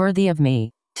you be worthy of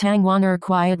me? Tang Wan'er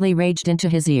quietly raged into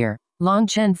his ear. Long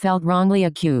Chen felt wrongly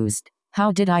accused.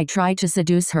 How did I try to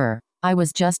seduce her? I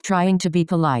was just trying to be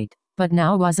polite. But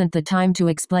now wasn't the time to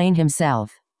explain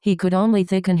himself. He could only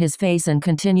thicken his face and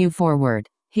continue forward.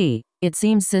 It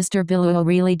seems Sister Biluo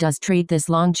really does treat this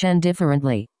Long Chen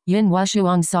differently. Yin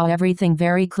Wushuang saw everything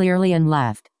very clearly and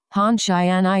laughed. Han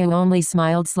Xianyu only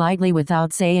smiled slightly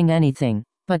without saying anything,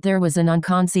 but there was an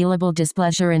unconcealable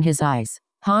displeasure in his eyes.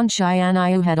 Han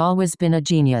Xianyu had always been a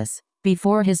genius.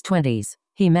 Before his 20s,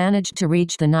 he managed to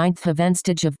reach the 9th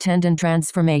stage of tendon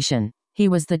transformation. He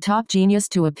was the top genius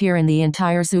to appear in the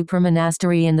entire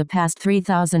supramonastery in the past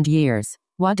 3,000 years.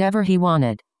 Whatever he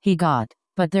wanted, he got.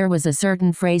 But there was a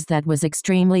certain phrase that was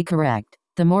extremely correct.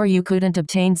 The more you couldn't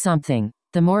obtain something,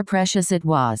 the more precious it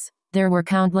was. There were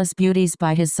countless beauties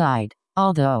by his side.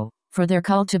 Although, for their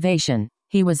cultivation,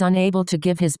 he was unable to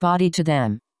give his body to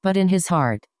them. But in his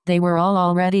heart, they were all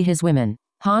already his women.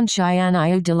 Han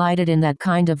Xianyu delighted in that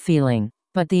kind of feeling.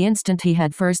 But the instant he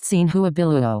had first seen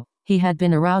Huabiluo, he had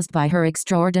been aroused by her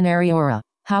extraordinary aura.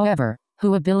 However,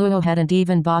 Huabiluo hadn't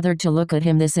even bothered to look at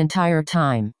him this entire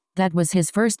time. That was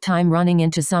his first time running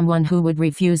into someone who would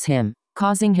refuse him,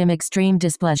 causing him extreme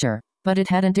displeasure. But it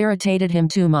hadn't irritated him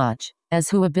too much, as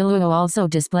Huabiluo also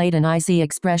displayed an icy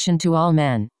expression to all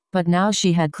men. But now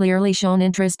she had clearly shown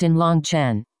interest in Long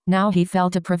Chen. Now he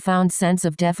felt a profound sense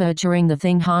of defaturing. The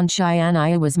thing Han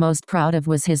Xianyu was most proud of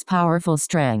was his powerful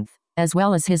strength, as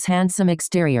well as his handsome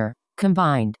exterior.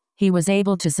 Combined, he was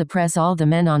able to suppress all the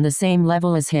men on the same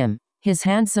level as him. His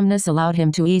handsomeness allowed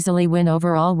him to easily win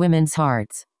over all women's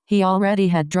hearts. He already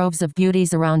had droves of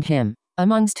beauties around him.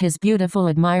 Amongst his beautiful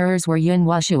admirers were Yun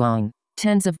Wushuang,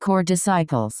 tens of core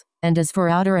disciples, and as for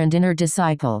outer and inner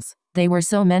disciples, they were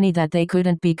so many that they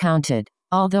couldn't be counted.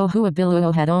 Although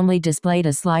Huabiluo had only displayed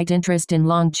a slight interest in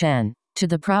Long Chen, to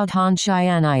the proud Han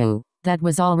Xianyu, that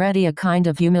was already a kind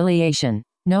of humiliation.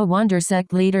 No wonder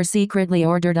sect leader secretly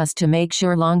ordered us to make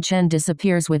sure Long Chen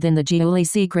disappears within the Jiuli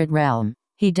secret realm.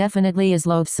 He definitely is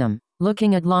loathsome.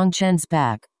 Looking at Long Chen's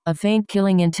back, a faint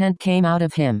killing intent came out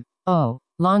of him. Oh,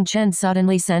 Long Chen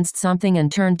suddenly sensed something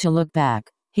and turned to look back.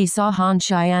 He saw Han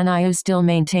Xianyu still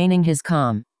maintaining his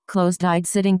calm, closed-eyed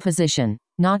sitting position,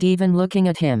 not even looking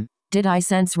at him. Did I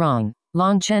sense wrong?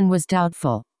 Long Chen was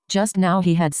doubtful. Just now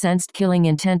he had sensed killing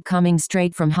intent coming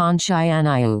straight from Han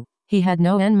Xianyu. He had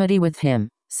no enmity with him,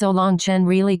 so Long Chen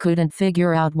really couldn't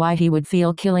figure out why he would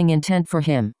feel killing intent for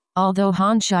him. Although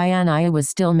Han Xianyu was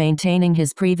still maintaining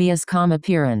his previous calm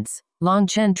appearance, Long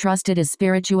Chen trusted his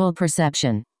spiritual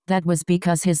perception. That was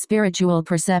because his spiritual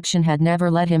perception had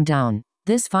never let him down.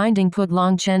 This finding put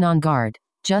Long Chen on guard.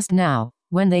 Just now,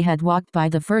 when they had walked by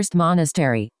the first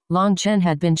monastery, Long Chen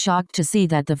had been shocked to see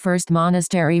that the first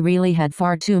monastery really had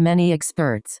far too many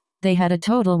experts. They had a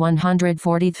total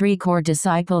 143 core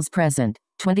disciples present,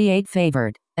 28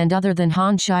 favored, and other than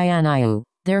Han Xianyu,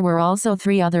 there were also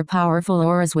 3 other powerful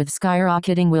auras with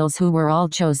skyrocketing wills who were all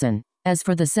chosen. As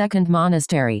for the second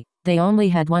monastery, they only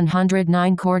had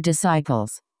 109 core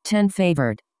disciples, 10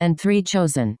 favored, and 3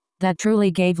 chosen. That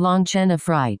truly gave Long Chen a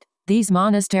fright. These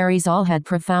monasteries all had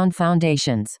profound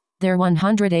foundations. Their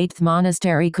 108th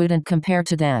monastery couldn't compare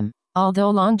to them. Although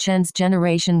Long Chen's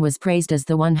generation was praised as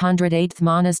the 108th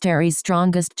monastery's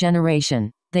strongest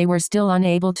generation, they were still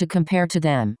unable to compare to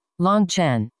them. Long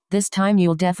Chen, this time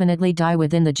you'll definitely die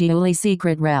within the Jiuli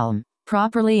secret realm.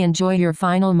 Properly enjoy your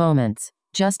final moments.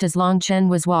 Just as Long Chen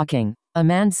was walking, a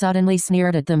man suddenly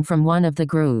sneered at them from one of the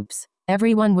groups.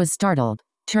 Everyone was startled.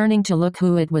 turning to look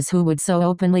who it was who would so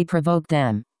openly provoke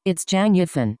them. It's Zhang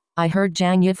Yifan. I heard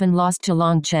Zhang Yifan lost to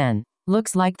Long Chen.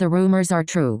 Looks like the rumors are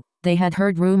true. They had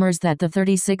heard rumors that the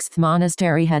 36th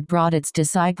monastery had brought its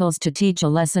disciples to teach a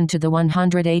lesson to the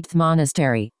 108th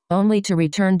monastery, only to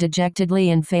return dejectedly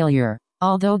in failure.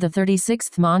 Although the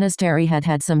 36th monastery had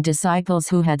had some disciples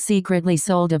who had secretly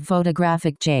sold of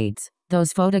photographic jades,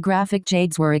 those photographic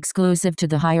jades were exclusive to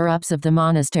the higher-ups of the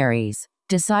monasteries.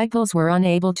 Disciples were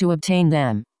unable to obtain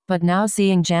them. But now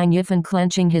seeing Zhang Yifan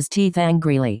clenching his teeth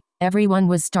angrily, everyone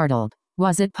was startled.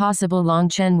 Was it possible Long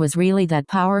Chen was really that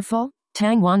powerful?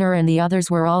 Tang Wan'er and the others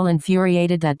were all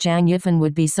infuriated that Zhang Yifan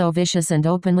would be so vicious and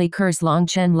openly curse Long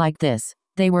Chen like this.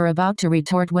 They were about to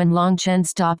retort when Long Chen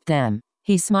stopped them.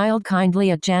 He smiled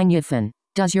kindly at Zhang Yifan.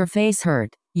 Does your face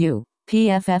hurt? You.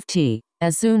 PFFT.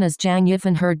 As soon as Zhang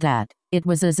Yifan heard that, it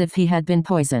was as if he had been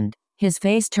poisoned. His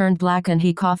face turned black and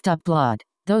he coughed up blood.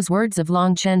 Those words of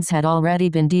Long Chen's had already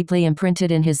been deeply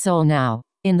imprinted in his soul now.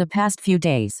 In the past few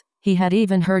days, he had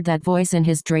even heard that voice in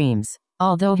his dreams.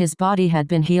 Although his body had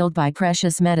been healed by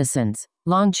precious medicines,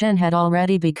 Long Chen had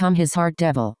already become his heart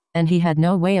devil, and he had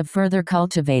no way of further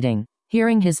cultivating.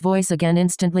 Hearing his voice again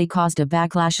instantly caused a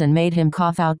backlash and made him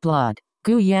cough out blood.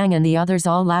 Gu Yang and the others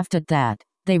all laughed at that.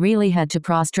 They really had to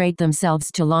prostrate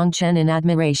themselves to Long Chen in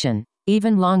admiration.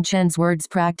 Even Long Chen's words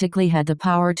practically had the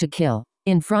power to kill.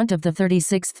 In front of the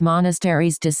 36th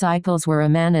monastery's disciples were a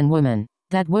man and woman.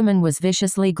 That woman was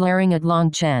viciously glaring at Long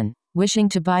Chen, wishing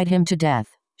to bite him to death.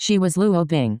 She was Luo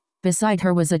Bing. Beside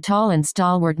her was a tall and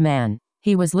stalwart man.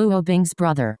 He was Luo Bing's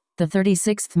brother, the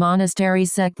 36th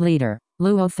monastery's sect leader,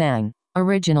 Luo Feng.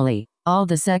 Originally, all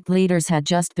the sect leaders had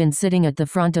just been sitting at the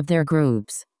front of their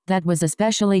groups. That was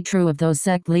especially true of those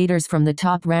sect leaders from the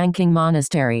top-ranking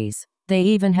monasteries. They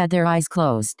even had their eyes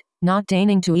closed, not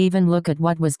deigning to even look at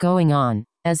what was going on,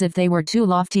 as if they were too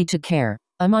lofty to care.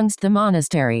 Amongst the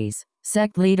monasteries,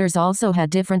 sect leaders also had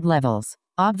different levels.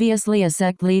 Obviously a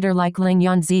sect leader like Ling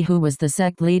Yunzi, who was the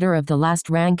sect leader of the last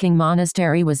ranking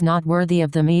monastery, was not worthy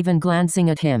of them even glancing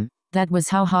at him. That was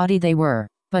how haughty they were.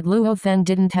 But Luo Feng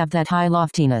didn't have that high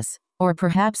loftiness. Or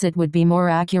perhaps it would be more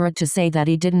accurate to say that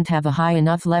he didn't have a high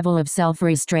enough level of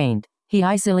self-restraint. He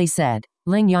icily said,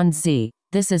 Ling Yunzi,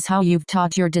 this is how you've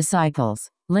taught your disciples.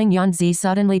 Ling Yunzi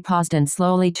suddenly paused and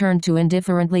slowly turned to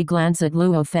indifferently glance at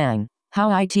Luo Feng. How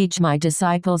I teach my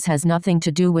disciples has nothing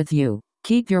to do with you.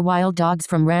 Keep your wild dogs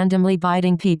from randomly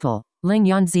biting people. Ling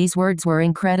Yunzi's words were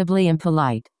incredibly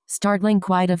impolite, startling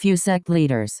quite a few sect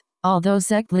leaders. Although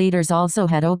sect leaders also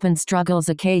had open struggles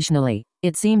occasionally,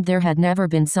 it seemed there had never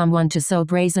been someone to so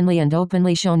brazenly and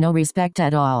openly show no respect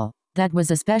at all. That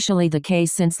was especially the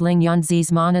case since Ling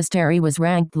Yunzi's monastery was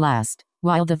ranked last,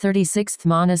 while the 36th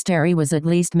monastery was at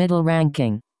least middle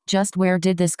ranking. Just where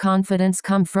did this confidence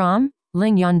come from?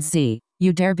 Ling Yunzi,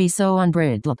 you dare be so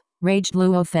unbridled, raged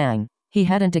Luo Feng. He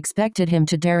hadn't expected him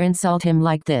to dare insult him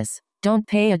like this. Don't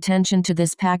pay attention to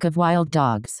this pack of wild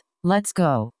dogs. Let's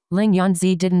go. Ling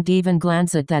Yunzi didn't even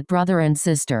glance at that brother and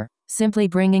sister, simply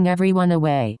bringing everyone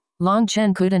away. Long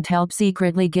Chen couldn't help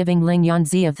secretly giving Ling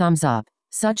Yunzi a thumbs up.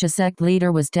 Such a sect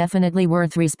leader was definitely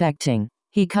worth respecting.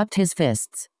 He cupped his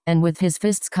fists, and with his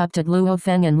fists cupped at Luo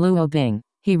Feng and Luo Bing,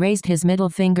 he raised his middle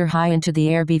finger high into the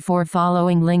air before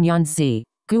following Ling Yunzi.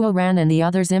 Guo Ran and the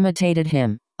others imitated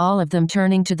him, all of them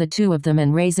turning to the two of them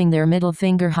and raising their middle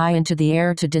finger high into the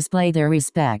air to display their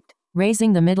respect.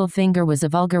 Raising the middle finger was a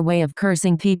vulgar way of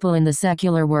cursing people in the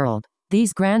secular world.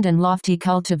 These grand and lofty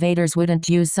cultivators wouldn't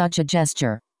use such a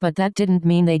gesture, but that didn't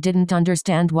mean they didn't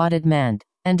understand what it meant,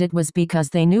 and it was because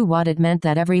they knew what it meant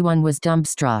that everyone was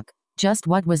dumbstruck. Just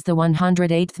what was the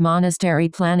 108th monastery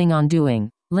planning on doing?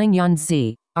 Ling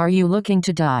Yunzi, are you looking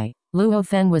to die? Luo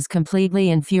Feng was completely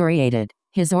infuriated,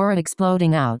 his aura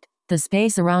exploding out. The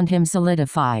space around him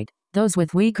solidified. Those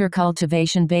with weaker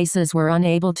cultivation bases were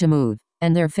unable to move,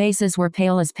 and their faces were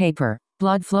pale as paper,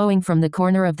 blood flowing from the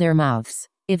corner of their mouths.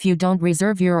 If you don't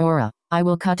reserve your aura, I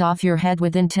will cut off your head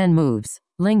within 10 moves.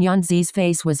 Ling Yunzi's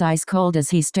face was ice cold as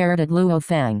he stared at Luo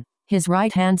Feng. His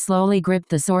right hand slowly gripped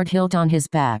the sword hilt on his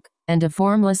back, and a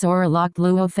formless aura locked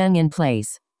Luo Feng in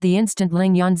place. The instant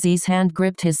Ling Yunzi's hand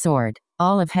gripped his sword,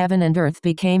 all of heaven and earth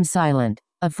became silent.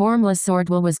 A formless sword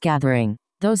will was gathering.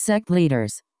 Those sect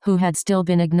leaders, who had still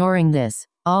been ignoring this,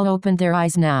 all opened their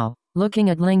eyes now, looking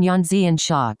at Ling Yunzi in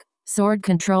shock. Sword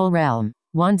Control Realm.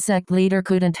 One sect leader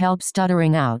couldn't help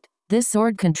stuttering out. This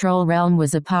Sword Control Realm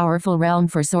was a powerful realm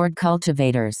for sword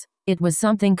cultivators. It was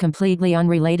something completely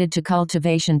unrelated to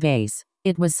cultivation base.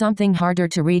 It was something harder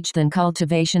to reach than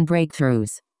cultivation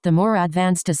breakthroughs. The more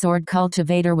advanced a sword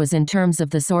cultivator was in terms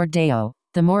of the sword Dao,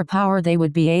 the more power they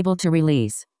would be able to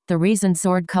release. The reason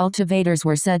sword cultivators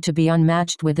were said to be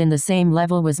unmatched within the same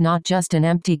level was not just an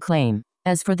empty claim.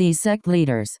 As for these sect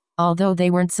leaders, although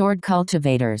they weren't sword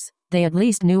cultivators, they at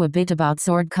least knew a bit about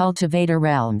sword cultivator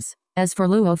realms. As for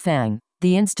Luo Feng,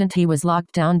 the instant he was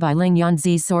locked down by Ling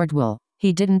Yanzi's sword will,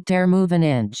 he didn't dare move an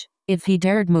inch. If he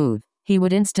dared move, he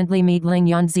would instantly meet Ling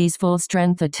Yanzi's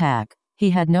full-strength attack.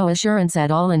 He had no assurance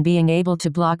at all in being able to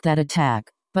block that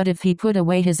attack. But if he put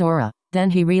away his aura, then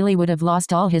he really would have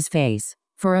lost all his face.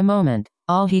 For a moment,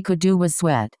 all he could do was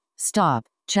sweat. Stop.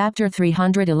 Chapter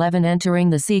 311 Entering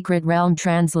the Secret Realm.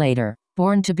 Translator.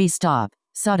 BornToBe. Stop.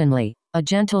 Suddenly, a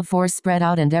gentle force spread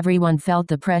out and everyone felt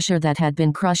the pressure that had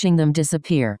been crushing them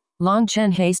disappear. Long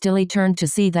Chen hastily turned to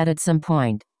see that at some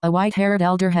point, a white-haired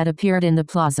elder had appeared in the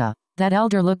plaza. That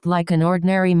elder looked like an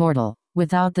ordinary mortal,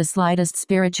 without the slightest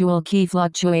spiritual key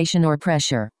fluctuation or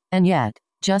pressure. And yet,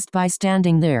 just by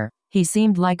standing there, he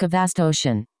seemed like a vast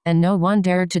ocean, and no one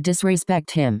dared to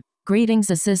disrespect him.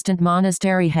 Greetings, Assistant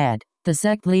Monastery Head. The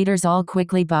sect leaders all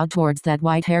quickly bowed towards that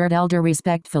white-haired elder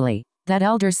respectfully. That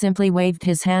elder simply waved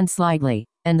his hand slightly,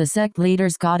 and the sect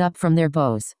leaders got up from their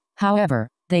bows. However,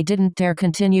 they didn't dare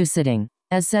continue sitting.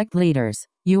 As sect leaders,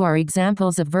 you are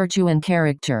examples of virtue and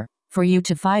character. For you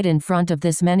to fight in front of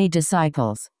this many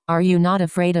disciples, are you not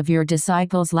afraid of your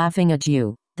disciples laughing at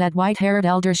you? That white-haired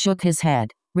elder shook his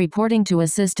head. Reporting to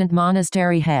Assistant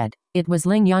Monastery Head, it was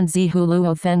Ling Yanzi who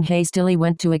Luo Feng hastily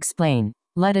went to explain.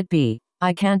 Let it be.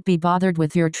 I can't be bothered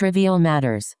with your trivial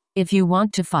matters. If you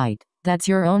want to fight, that's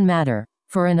your own matter.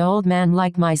 For an old man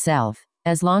like myself,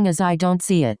 as long as I don't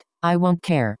see it, I won't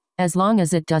care. As long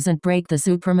as it doesn't break the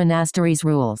supermonastery's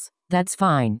rules, that's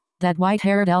fine. That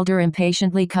white-haired elder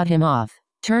impatiently cut him off.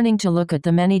 Turning to look at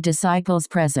the many disciples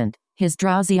present, his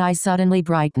drowsy eyes suddenly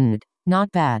brightened. Not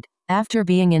bad. After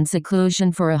being in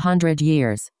seclusion for 100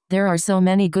 years, there are so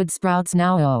many good sprouts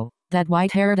now. Oh, that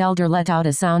white-haired elder let out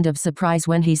a sound of surprise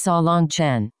when he saw Long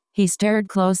Chen. He stared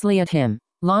closely at him.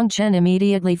 Long Chen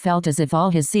immediately felt as if all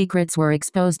his secrets were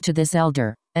exposed to this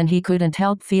elder, and he couldn't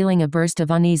help feeling a burst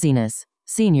of uneasiness.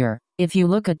 Senior, if you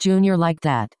look at Junior like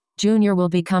that, Junior will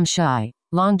become shy.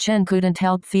 Long Chen couldn't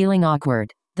help feeling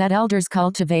awkward. That elder's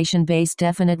cultivation base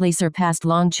definitely surpassed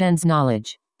Long Chen's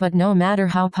knowledge. But no matter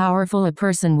how powerful a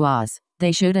person was,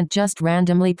 they shouldn't just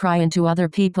randomly pry into other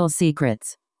people's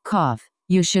secrets. Cough.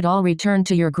 You should all return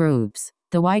to your groups.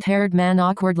 The white-haired man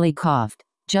awkwardly coughed.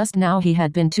 Just now he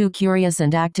had been too curious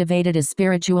and activated his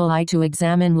spiritual eye to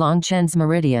examine Long Chen's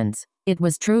meridians. It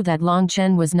was true that Long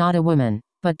Chen was not a woman,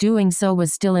 but doing so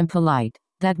was still impolite.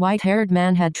 That white-haired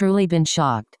man had truly been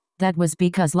shocked. That was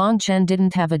because Long Chen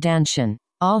didn't have a danshan.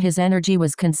 All his energy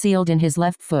was concealed in his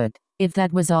left foot. If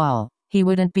that was all, he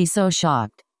wouldn't be so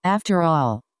shocked. After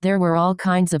all, there were all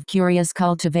kinds of curious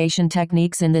cultivation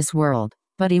techniques in this world.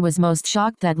 But he was most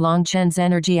shocked that Long Chen's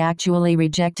energy actually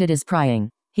rejected his prying.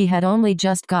 He had only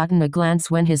just gotten a glance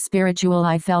when his spiritual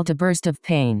eye felt a burst of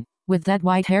pain. With that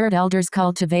white-haired elder's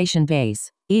cultivation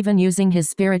base, even using his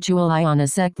spiritual eye on a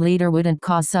sect leader wouldn't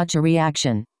cause such a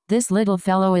reaction. This little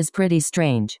fellow is pretty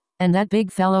strange. And that big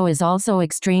fellow is also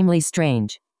extremely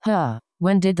strange. Huh,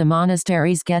 when did the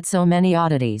monasteries get so many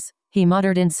oddities? He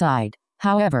muttered inside.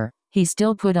 However, he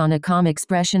still put on a calm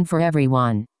expression for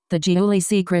everyone. The Jiuli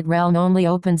secret realm only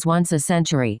opens once a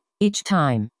century. Each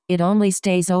time, it only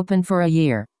stays open for a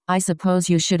year. I suppose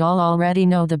you should all already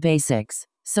know the basics,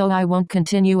 so I won't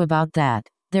continue about that.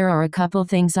 There are a couple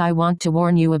things I want to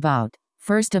warn you about.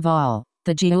 First of all,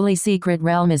 the Jiuli secret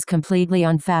realm is completely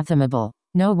unfathomable.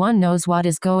 No one knows what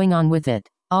is going on with it.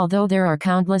 Although there are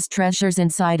countless treasures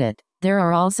inside it, there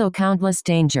are also countless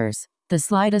dangers. The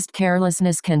slightest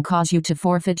carelessness can cause you to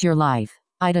forfeit your life.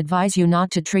 I'd advise you not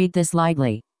to treat this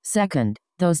lightly. Second,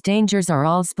 those dangers are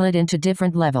all split into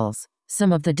different levels.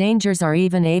 Some of the dangers are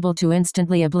even able to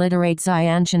instantly obliterate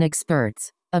Xianshan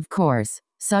experts. Of course,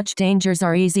 such dangers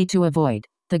are easy to avoid.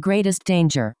 The greatest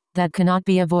danger, that cannot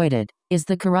be avoided, is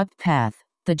the corrupt path.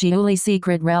 The Jiuli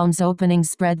secret realm's openings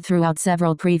spread throughout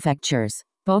several prefectures.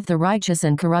 Both the righteous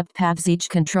and corrupt paths each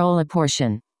control a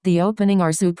portion. The opening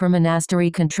our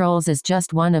supermonastery controls is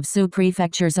just one of Su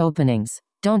Prefecture's openings.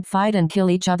 Don't fight and kill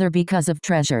each other because of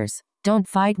treasures. Don't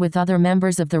fight with other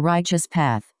members of the righteous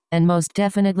path. And most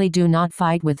definitely do not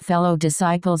fight with fellow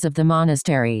disciples of the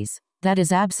monasteries. That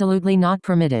is absolutely not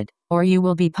permitted, or you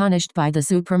will be punished by the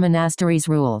supermonastery's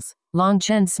rules. Long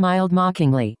Chen smiled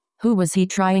mockingly. Who was he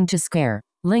trying to scare?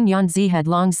 Ling Yanzi had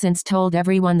long since told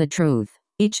everyone the truth.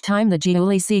 Each time the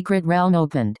Jiuli secret realm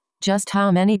opened, just how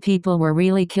many people were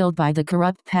really killed by the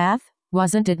corrupt path?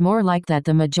 Wasn't it more like that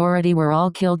the majority were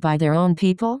all killed by their own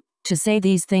people? To say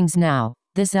these things now,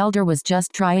 this elder was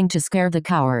just trying to scare the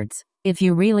cowards. If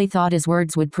you really thought his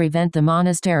words would prevent the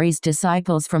monastery's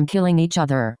disciples from killing each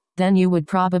other, then you would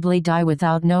probably die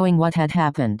without knowing what had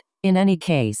happened. In any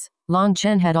case, Long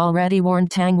Chen had already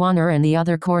warned Tang Wan'er and the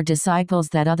other core disciples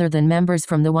that other than members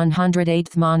from the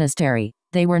 108th monastery,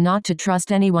 they were not to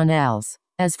trust anyone else.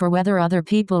 As for whether other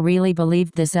people really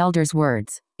believed this elder's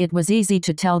words, it was easy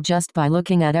to tell just by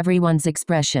looking at everyone's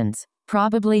expressions.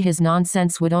 Probably his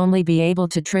nonsense would only be able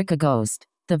to trick a ghost.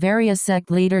 The various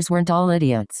sect leaders weren't all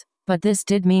idiots. But this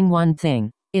did mean one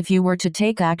thing. If you were to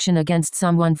take action against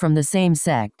someone from the same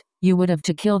sect, you would have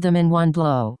to kill them in one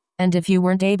blow. And if you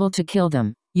weren't able to kill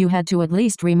them, you had to at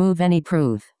least remove any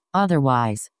proof.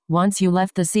 Otherwise, once you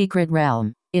left the secret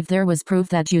realm, if there was proof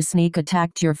that you sneak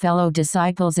attacked your fellow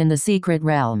disciples in the secret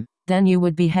realm, then you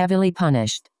would be heavily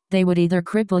punished. They would either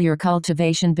cripple your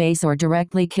cultivation base or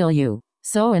directly kill you.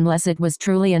 So unless it was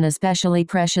truly an especially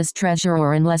precious treasure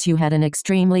or unless you had an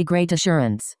extremely great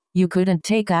assurance, you couldn't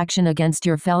take action against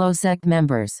your fellow sect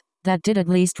members. That did at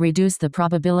least reduce the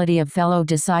probability of fellow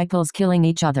disciples killing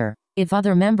each other. If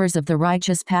other members of the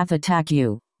righteous path attack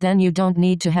you, then you don't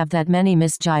need to have that many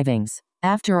misgivings.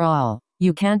 After all,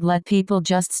 you can't let people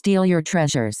just steal your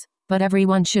treasures. But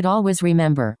everyone should always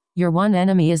remember, your one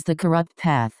enemy is the corrupt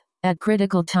path. At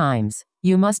critical times,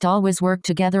 you must always work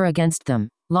together against them.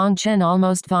 Long Chen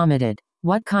almost vomited.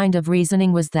 What kind of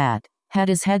reasoning was that? Had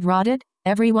his head rotted?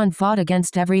 Everyone fought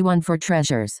against everyone for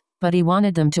treasures, but he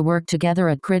wanted them to work together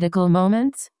at critical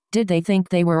moments? Did they think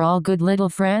they were all good little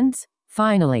friends?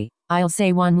 Finally, I'll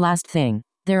say one last thing.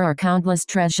 There are countless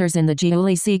treasures in the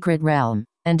Jiuli secret realm,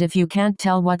 and if you can't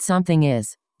tell what something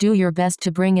is, do your best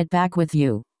to bring it back with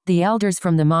you. The elders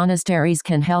from the monasteries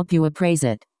can help you appraise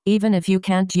it. Even if you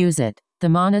can't use it, the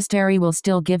monastery will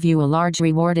still give you a large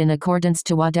reward in accordance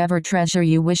to whatever treasure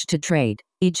you wish to trade.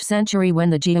 Each century when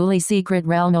the Jiuli secret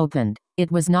realm opened,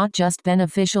 it was not just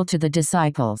beneficial to the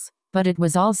disciples, but it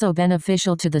was also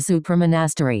beneficial to the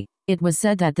supramonastery. It was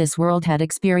said that this world had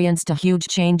experienced a huge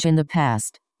change in the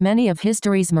past. Many of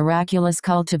history's miraculous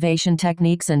cultivation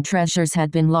techniques and treasures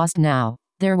had been lost now.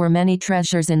 There were many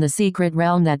treasures in the secret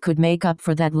realm that could make up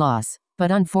for that loss,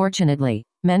 but unfortunately,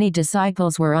 many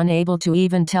disciples were unable to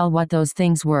even tell what those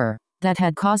things were. That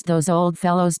had caused those old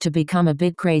fellows to become a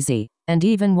bit crazy, and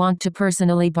even want to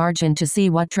personally barge in to see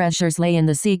what treasures lay in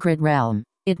the secret realm.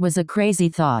 It was a crazy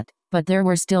thought, but there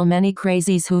were still many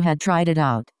crazies who had tried it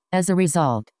out. As a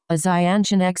result, a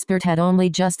Xianshan expert had only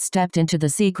just stepped into the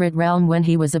secret realm when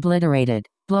he was obliterated,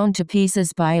 blown to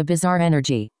pieces by a bizarre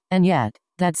energy. And yet,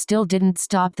 that still didn't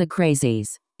stop the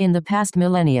crazies. In the past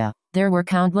millennia, there were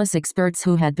countless experts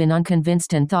who had been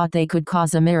unconvinced and thought they could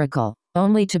cause a miracle,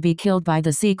 only to be killed by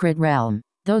the secret realm.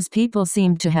 Those people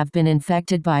seemed to have been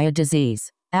infected by a disease.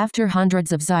 After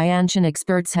hundreds of Xianshan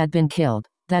experts had been killed,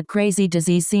 that crazy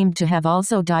disease seemed to have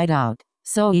also died out.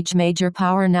 So each major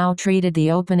power now treated the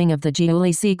opening of the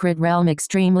Jiuli secret realm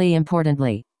extremely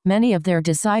importantly. Many of their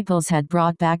disciples had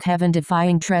brought back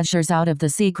heaven-defying treasures out of the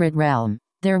secret realm.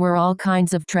 There were all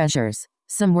kinds of treasures.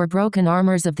 Some were broken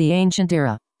armors of the ancient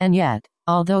era, and yet,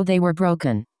 although they were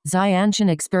broken,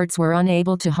 Xianshan experts were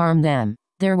unable to harm them.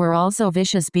 There were also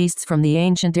vicious beasts from the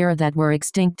ancient era that were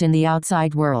extinct in the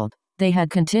outside world. They had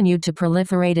continued to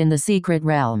proliferate in the secret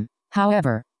realm.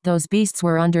 However, those beasts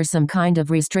were under some kind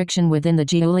of restriction within the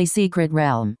Jiuli secret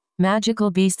realm. Magical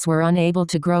beasts were unable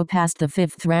to grow past the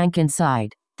 5th rank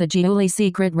inside. The Jiuli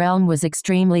secret realm was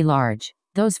extremely large.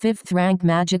 Those 5th rank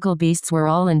magical beasts were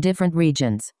all in different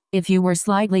regions. If you were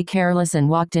slightly careless and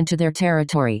walked into their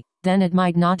territory, then it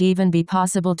might not even be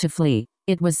possible to flee.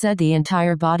 It was said the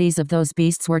entire bodies of those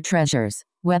beasts were treasures,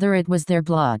 whether it was their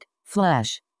blood,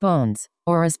 flesh, bones,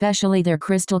 or especially their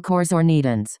crystal cores or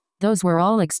nidans. Those were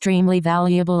all extremely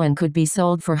valuable and could be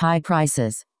sold for high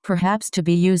prices, perhaps to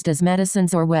be used as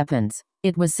medicines or weapons.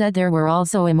 It was said there were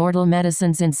also immortal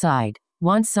medicines inside.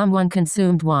 Once someone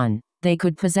consumed one, they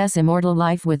could possess immortal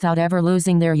life without ever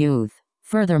losing their youth.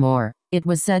 Furthermore, it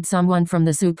was said someone from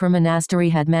the supramonastery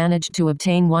had managed to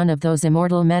obtain one of those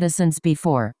immortal medicines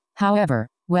before. However,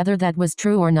 whether that was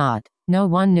true or not, no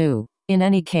one knew. In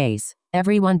any case,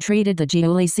 everyone treated the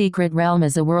Jiuli secret realm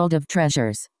as a world of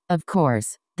treasures. Of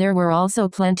course, there were also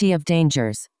plenty of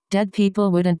dangers. Dead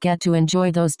people wouldn't get to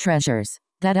enjoy those treasures.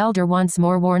 That elder once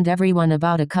more warned everyone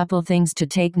about a couple things to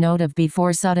take note of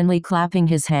before suddenly clapping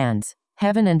his hands.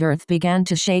 Heaven and earth began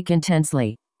to shake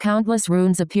intensely. Countless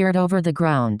runes appeared over the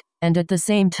ground, and at the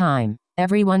same time,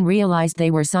 everyone realized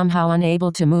they were somehow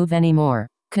unable to move anymore.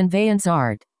 Conveyance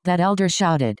art, that elder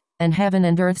shouted, and heaven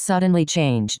and earth suddenly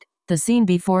changed. The scene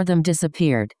before them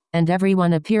disappeared, and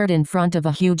everyone appeared in front of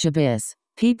a huge abyss.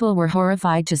 People were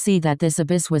horrified to see that this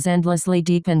abyss was endlessly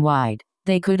deep and wide.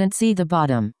 They couldn't see the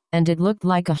bottom. and it looked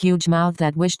like a huge mouth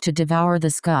that wished to devour the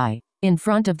sky. In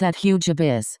front of that huge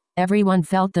abyss, everyone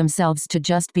felt themselves to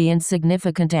just be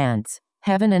insignificant ants.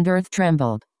 Heaven and earth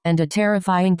trembled, and a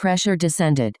terrifying pressure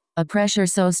descended, a pressure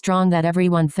so strong that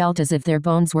everyone felt as if their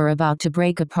bones were about to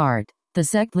break apart. The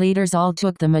sect leaders all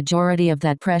took the majority of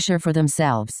that pressure for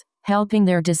themselves, helping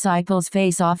their disciples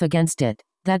face off against it.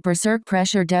 That berserk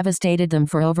pressure devastated them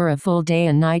for over a full day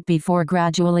and night before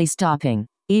gradually stopping.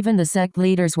 Even the sect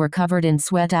leaders were covered in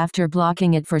sweat after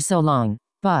blocking it for so long.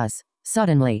 Buzz.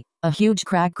 Suddenly, a huge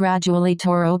crack gradually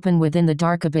tore open within the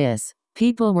dark abyss.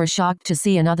 People were shocked to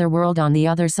see another world on the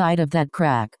other side of that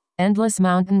crack. Endless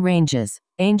mountain ranges,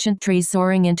 ancient trees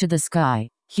soaring into the sky,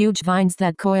 huge vines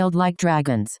that coiled like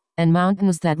dragons, and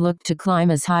mountains that looked to climb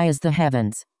as high as the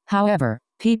heavens. However,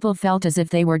 people felt as if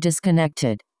they were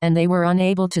disconnected, and they were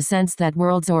unable to sense that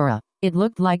world's aura. It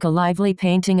looked like a lively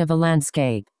painting of a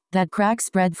landscape. That crack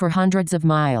spread for hundreds of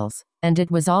miles, and it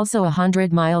was also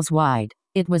 100 miles wide.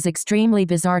 It was extremely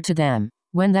bizarre to them.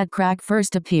 When that crack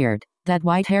first appeared, that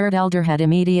white-haired elder had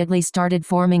immediately started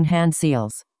forming hand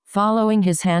seals. Following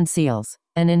his hand seals,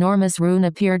 an enormous rune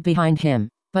appeared behind him.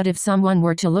 But if someone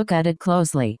were to look at it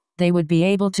closely, they would be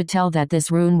able to tell that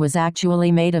this rune was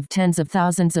actually made of tens of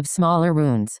thousands of smaller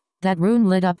runes. That rune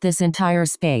lit up this entire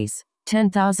space.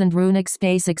 10,000 runic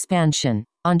space expansion.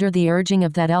 Under the urging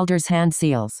of that elder's hand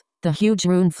seals, the huge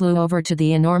rune flew over to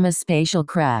the enormous spatial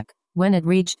crack. When it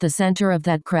reached the center of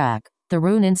that crack, the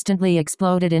rune instantly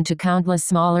exploded into countless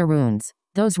smaller runes.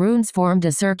 Those runes formed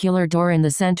a circular door in the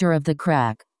center of the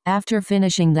crack. After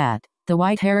finishing that, the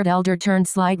white-haired elder turned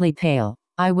slightly pale.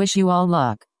 "I wish you all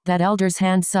luck." That elder's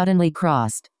hand suddenly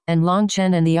crossed, and Long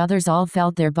Chen and the others all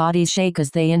felt their bodies shake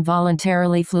as they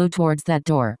involuntarily flew towards that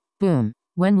door. Boom!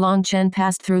 When Long Chen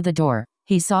passed through the door,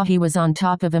 he saw he was on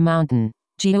top of a mountain.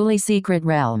 Jiuli Secret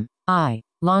Realm. I,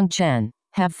 Long Chen,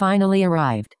 have finally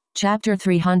arrived. Chapter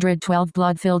 312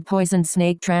 Blood-Filled Poison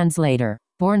Snake Translator.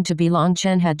 BornToBe. Long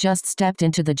Chen had just stepped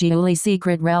into the Jiuli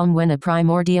Secret Realm when a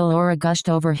primordial aura gushed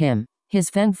over him. His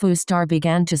Feng Fu star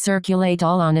began to circulate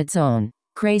all on its own,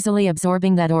 crazily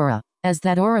absorbing that aura. As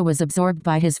that aura was absorbed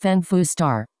by his Feng Fu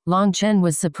star, Long Chen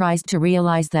was surprised to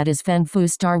realize that his Feng Fu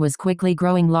star was quickly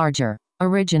growing larger.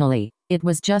 Originally, it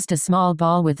was just a small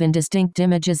ball with indistinct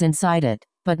images inside it,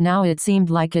 but now it seemed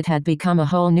like it had become a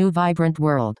whole new vibrant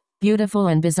world, beautiful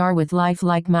and bizarre with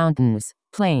lifelike mountains,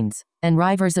 plains, and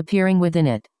rivers appearing within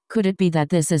it. Could it be that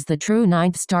this is the true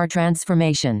ninth star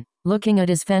transformation? Looking at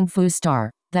his Feng Fu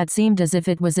star, that seemed as if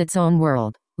it was its own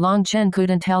world, Long Chen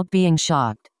couldn't help being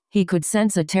shocked. He could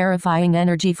sense a terrifying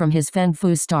energy from his Feng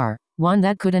Fu star, one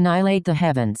that could annihilate the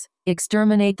heavens,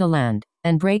 exterminate the land,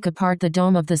 and break apart the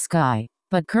dome of the sky.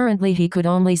 But currently he could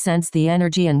only sense the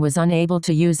energy and was unable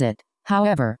to use it.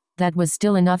 However, that was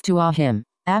still enough to awe him.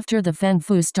 After the Feng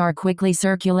Fu star quickly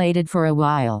circulated for a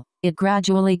while, it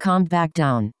gradually calmed back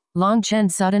down. Long Chen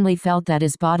suddenly felt that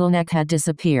his bottleneck had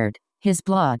disappeared. His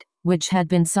blood, which had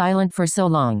been silent for so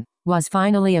long, was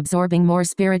finally absorbing more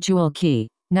spiritual ki.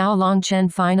 Now Long Chen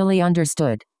finally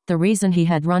understood. The reason he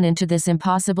had run into this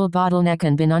impossible bottleneck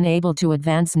and been unable to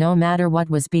advance no matter what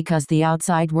was because the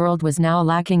outside world was now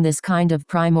lacking this kind of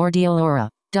primordial aura.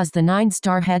 Does the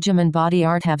 9-star hegemon body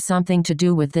art have something to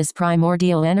do with this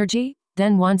primordial energy?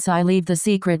 Then once I leave the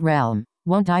secret realm,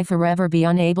 won't I forever be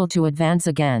unable to advance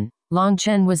again? Long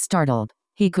Chen was startled.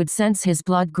 He could sense his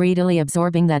blood greedily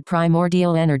absorbing that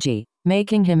primordial energy,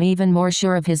 making him even more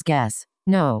sure of his guess.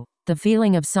 No, the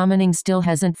feeling of summoning still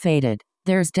hasn't faded.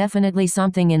 There's definitely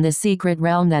something in this secret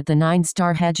realm that the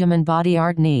 9-star hegemon body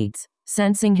art needs.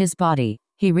 Sensing his body,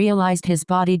 he realized his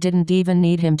body didn't even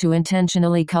need him to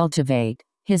intentionally cultivate.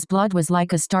 His blood was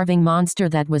like a starving monster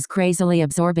that was crazily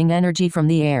absorbing energy from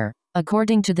the air.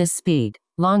 According to this speed,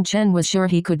 Long Chen was sure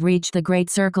he could reach the great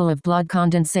circle of blood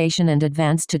condensation and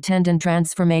advance to tendon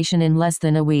transformation in less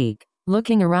than a week.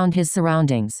 Looking around his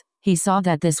surroundings, he saw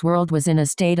that this world was in a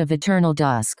state of eternal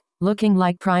dusk. Looking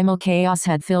like primal chaos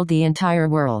had filled the entire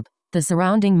world. The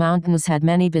surrounding mountains had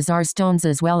many bizarre stones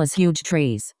as well as huge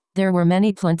trees. There were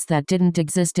many plants that didn't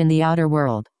exist in the outer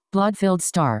world. Blood-filled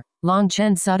star. Long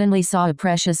Chen suddenly saw a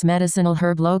precious medicinal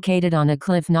herb located on a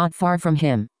cliff not far from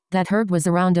him. That herb was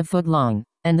around a foot long,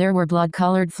 and there were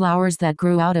blood-colored flowers that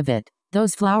grew out of it.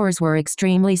 Those flowers were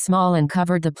extremely small and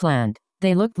covered the plant.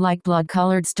 They looked like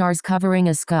blood-colored stars covering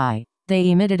a sky. They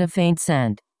emitted a faint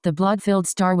scent. The blood-filled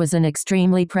star was an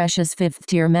extremely precious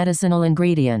 5th-tier medicinal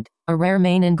ingredient, a rare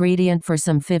main ingredient for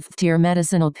some 5th-tier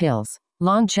medicinal pills.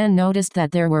 Long Chen noticed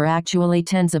that there were actually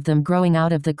tens of them growing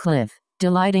out of the cliff,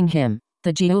 delighting him.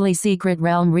 The Jiuli secret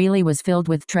realm really was filled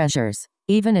with treasures.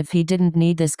 Even if he didn't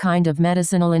need this kind of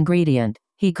medicinal ingredient,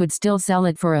 he could still sell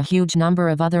it for a huge number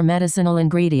of other medicinal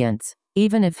ingredients.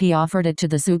 Even if he offered it to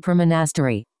the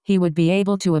supermonastery, he would be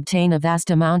able to obtain a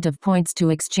vast amount of points to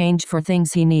exchange for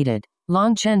things he needed.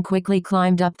 Long Chen quickly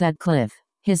climbed up that cliff.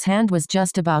 His hand was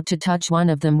just about to touch one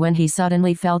of them when he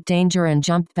suddenly felt danger and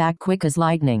jumped back quick as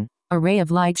lightning. A ray of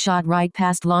light shot right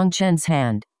past Long Chen's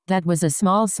hand. That was a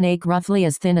small snake roughly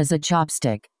as thin as a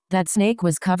chopstick. That snake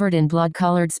was covered in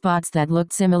blood-colored spots that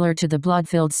looked similar to the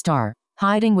blood-filled star.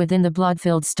 Hiding within the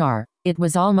blood-filled star, it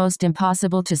was almost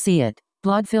impossible to see it.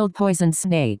 Blood-filled poison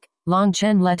snake. Long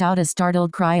Chen let out a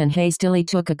startled cry and hastily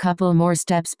took a couple more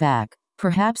steps back.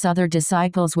 Perhaps other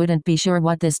disciples wouldn't be sure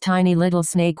what this tiny little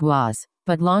snake was,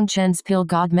 but Long Chen's pill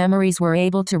god memories were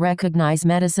able to recognize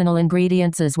medicinal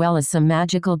ingredients as well as some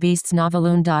magical beasts.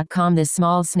 Noveloon.com. This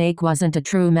small snake wasn't a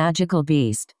true magical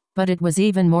beast, but it was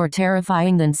even more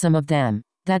terrifying than some of them.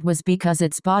 That was because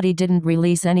its body didn't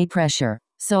release any pressure,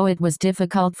 so it was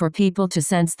difficult for people to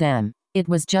sense them. It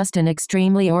was just an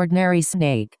extremely ordinary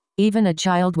snake. Even a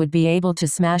child would be able to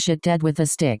smash it dead with a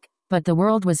stick. But the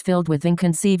world was filled with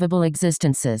inconceivable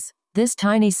existences. This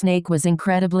tiny snake was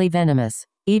incredibly venomous.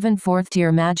 Even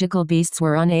fourth-tier magical beasts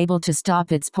were unable to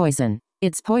stop its poison.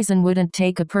 Its poison wouldn't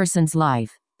take a person's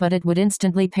life, but it would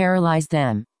instantly paralyze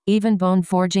them. Even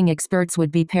bone-forging experts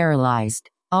would be paralyzed.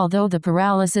 Although the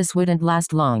paralysis wouldn't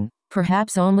last long,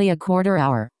 perhaps only a quarter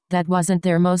hour, that wasn't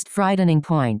their most frightening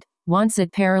point. Once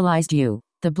it paralyzed you,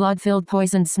 the blood-filled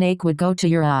poison snake would go to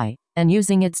your eye, and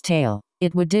using its tail,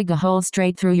 it would dig a hole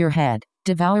straight through your head,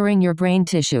 devouring your brain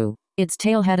tissue. Its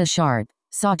tail had a sharp,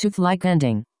 sawtooth-like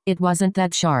ending. It wasn't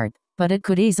that sharp, but it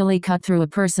could easily cut through a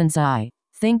person's eye.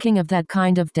 Thinking of that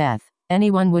kind of death,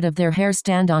 anyone would have their hair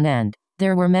stand on end.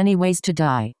 There were many ways to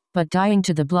die, but dying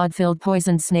to the blood-filled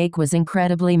poison snake was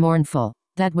incredibly mournful.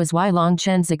 That was why Long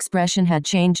Chen's expression had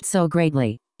changed so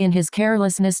greatly. In his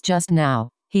carelessness just now,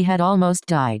 he had almost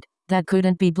died. That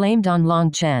couldn't be blamed on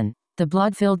Long Chen. The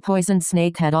blood-filled poison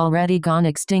snake had already gone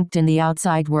extinct in the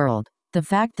outside world. The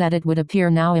fact that it would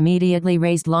appear now immediately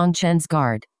raised Long Chen's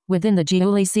guard. Within the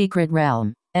Jiuli secret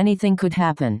realm, anything could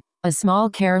happen. A small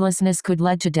carelessness could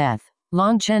lead to death.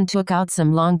 Long Chen took out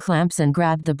some long clamps and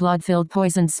grabbed the blood-filled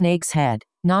poison snake's head,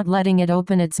 not letting it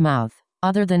open its mouth.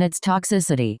 Other than its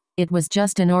toxicity, it was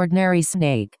just an ordinary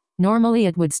snake. Normally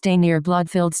it would stay near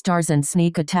blood-filled stars and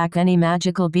sneak attack any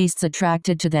magical beasts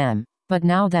attracted to them. But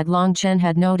now that Long Chen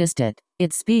had noticed it,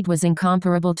 its speed was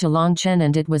incomparable to Long Chen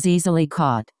and it was easily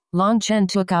caught. Long Chen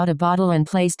took out a bottle and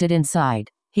placed it inside.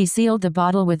 He sealed the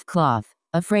bottle with cloth,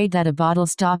 afraid that a bottle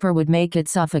stopper would make it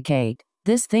suffocate.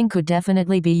 This thing could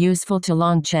definitely be useful to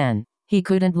Long Chen. He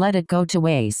couldn't let it go to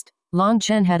waste. Long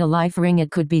Chen had a life ring it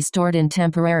could be stored in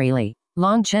temporarily.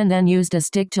 Long Chen then used a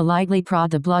stick to lightly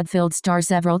prod the blood-filled star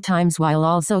several times while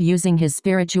also using his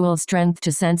spiritual strength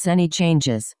to sense any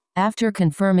changes. After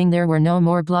confirming there were no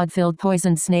more blood-filled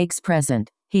poison snakes present,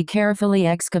 he carefully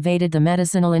excavated the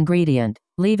medicinal ingredient,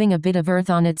 leaving a bit of earth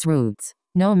on its roots.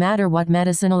 No matter what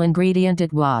medicinal ingredient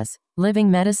it was,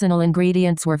 living medicinal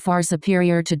ingredients were far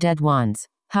superior to dead ones.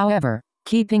 However,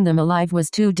 keeping them alive was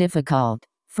too difficult.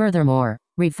 Furthermore,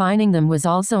 refining them was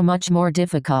also much more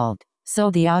difficult. So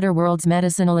the outer world's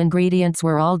medicinal ingredients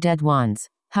were all dead ones.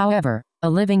 However, a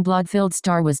living blood-filled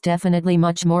star was definitely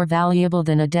much more valuable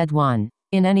than a dead one.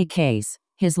 In any case,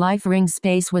 his life ring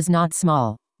space was not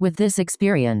small. With this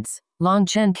experience, Long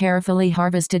Chen carefully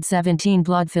harvested 17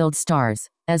 blood-filled stars,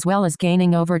 as well as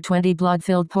gaining over 20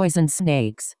 blood-filled poison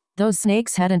snakes. Those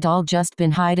snakes hadn't all just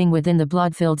been hiding within the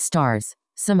blood-filled stars.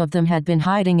 Some of them had been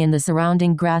hiding in the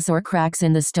surrounding grass or cracks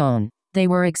in the stone. They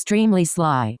were extremely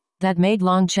sly. That made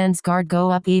Long Chen's guard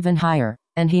go up even higher,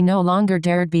 and he no longer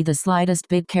dared be the slightest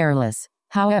bit careless.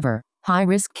 However, high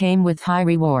risk came with high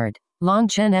reward. Long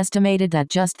Chen estimated that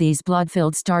just these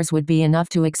blood-filled stars would be enough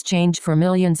to exchange for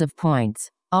millions of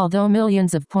points. Although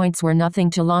millions of points were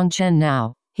nothing to Long Chen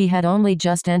now, he had only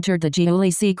just entered the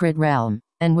Jiuli secret realm,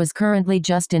 and was currently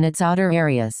just in its outer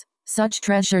areas. Such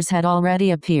treasures had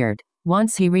already appeared.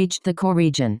 Once he reached the core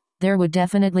region, there would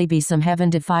definitely be some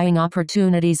heaven-defying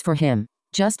opportunities for him.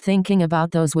 Just thinking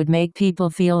about those would make people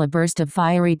feel a burst of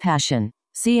fiery passion.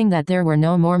 Seeing that there were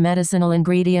no more medicinal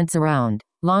ingredients around,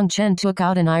 Long Chen took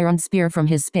out an iron spear from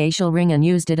his spatial ring and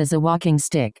used it as a walking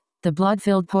stick. The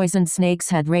blood-filled poison snakes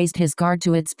had raised his guard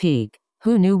to its peak.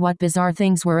 Who knew what bizarre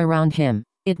things were around him?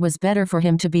 It was better for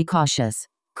him to be cautious.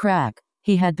 Crack.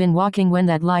 He had been walking when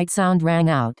that light sound rang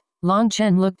out. Long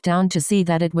Chen looked down to see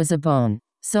that it was a bone.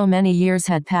 So many years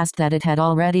had passed that it had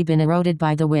already been eroded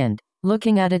by the wind.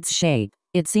 Looking at its shape,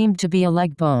 it seemed to be a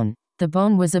leg bone. The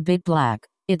bone was a bit black.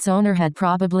 Its owner had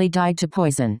probably died to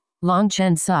poison. Long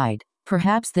Chen sighed.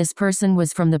 Perhaps this person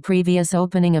was from the previous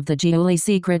opening of the Jiuli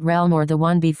secret realm or the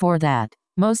one before that.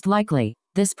 Most likely,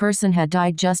 this person had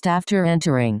died just after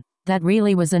entering. That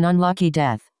really was an unlucky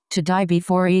death, to die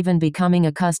before even becoming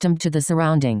accustomed to the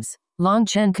surroundings. Long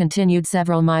Chen continued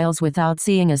several miles without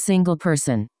seeing a single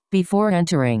person. Before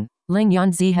entering, Ling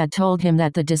Yunzi had told him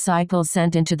that the disciples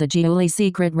sent into the Jiuli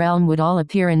secret realm would all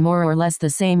appear in more or less the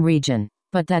same region.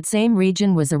 But that same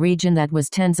region was a region that was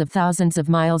tens of thousands of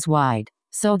miles wide,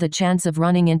 so the chance of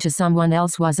running into someone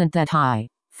else wasn't that high.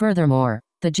 Furthermore,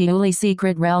 the Jiuli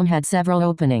secret realm had several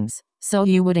openings, so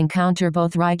you would encounter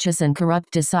both righteous and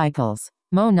corrupt disciples.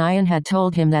 Mo Nian had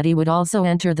told him that he would also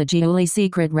enter the Jiuli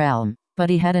secret realm, but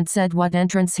he hadn't said what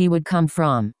entrance he would come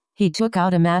from. He took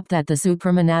out a map that the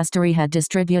supermonastery had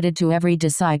distributed to every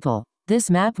disciple. This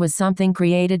map was something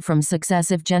created from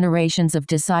successive generations of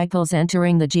disciples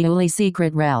entering the Jiuli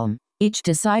secret realm. Each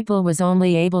disciple was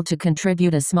only able to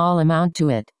contribute a small amount to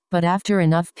it, but after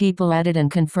enough people added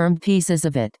and confirmed pieces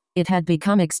of it, it had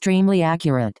become extremely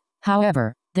accurate.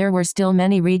 However, there were still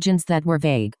many regions that were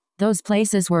vague. Those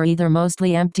places were either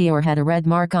mostly empty or had a red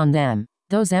mark on them.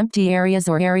 Those empty areas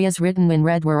or areas written in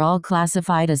red were all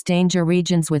classified as danger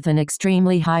regions with an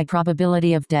extremely high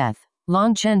probability of death.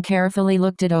 Long Chen carefully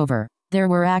looked it over. There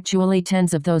were actually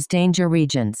tens of those danger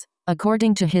regions.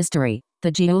 According to history,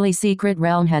 the Jiuli secret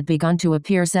realm had begun to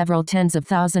appear several tens of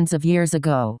thousands of years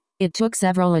ago. It took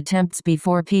several attempts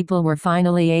before people were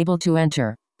finally able to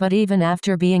enter. But even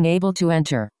after being able to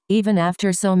enter, even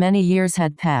after so many years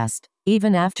had passed,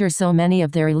 even after so many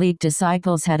of their elite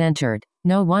disciples had entered,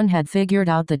 no one had figured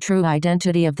out the true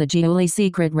identity of the Jiuli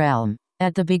secret realm.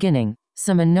 At the beginning,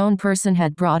 some unknown person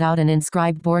had brought out an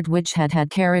inscribed board which had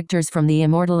characters from the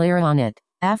immortal era on it.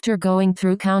 After going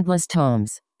through countless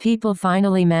tomes, people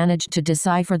finally managed to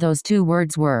decipher those two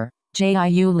words were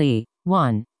Jiu Li.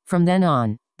 1. From then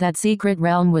on, that secret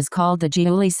realm was called the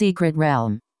Jiuli secret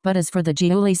realm. But as for the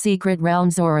Jiuli secret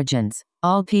realm's origins,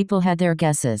 all people had their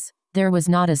guesses. There was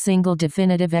not a single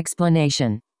definitive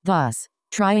explanation. Thus,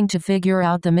 trying to figure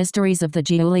out the mysteries of the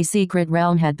Jiuli secret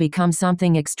realm had become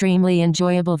something extremely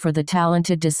enjoyable for the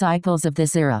talented disciples of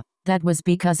this era. That was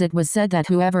because it was said that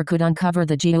whoever could uncover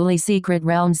the Jiuli secret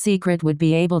realm's secret would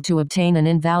be able to obtain an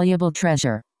invaluable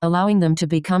treasure, allowing them to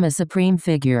become a supreme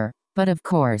figure. But of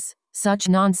course, such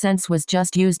nonsense was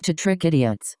just used to trick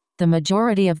idiots. The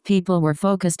majority of people were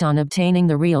focused on obtaining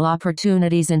the real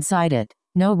opportunities inside it.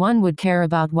 No one would care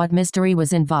about what mystery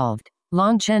was involved.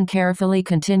 Long Chen carefully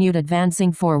continued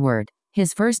advancing forward.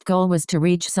 His first goal was to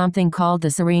reach something called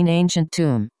the Serene Ancient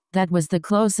Tomb. That was the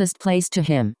closest place to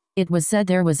him. It was said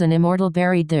there was an immortal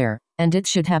buried there, and it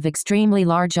should have extremely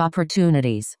large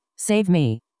opportunities. Save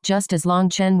me. Just as Long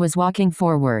Chen was walking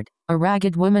forward, a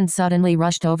ragged woman suddenly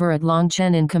rushed over at Long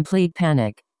Chen in complete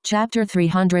panic. Chapter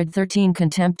 313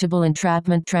 Contemptible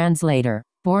Entrapment Translator.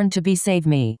 BornToBe Save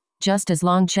Me. Just as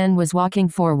Long Chen was walking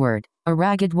forward, a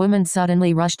ragged woman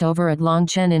suddenly rushed over at Long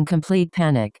Chen in complete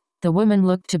panic. The woman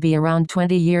looked to be around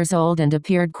 20 years old and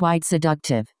appeared quite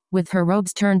seductive. With her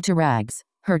robes turned to rags,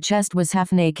 her chest was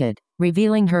half naked,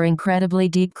 revealing her incredibly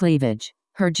deep cleavage.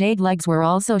 Her jade legs were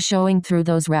also showing through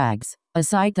those rags, a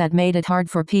sight that made it hard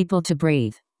for people to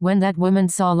breathe. When that woman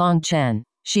saw Long Chen,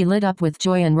 she lit up with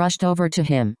joy and rushed over to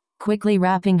him, quickly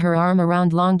wrapping her arm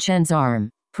around Long Chen's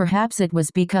arm. Perhaps it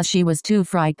was because she was too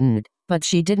frightened, but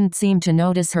she didn't seem to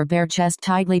notice her bare chest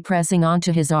tightly pressing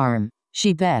onto his arm.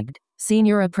 She begged,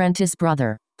 "Senior apprentice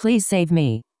brother, please save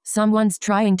me. Someone's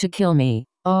trying to kill me."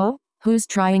 "Oh? Who's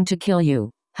trying to kill you?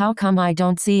 How come I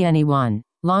don't see anyone?"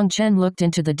 Long Chen looked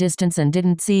into the distance and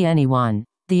didn't see anyone.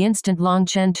 The instant Long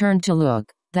Chen turned to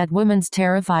look, that woman's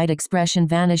terrified expression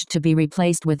vanished to be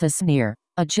replaced with a sneer.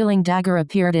 A chilling dagger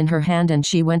appeared in her hand and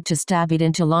she went to stab it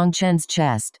into Long Chen's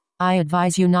chest. "I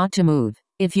advise you not to move.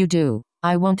 If you do,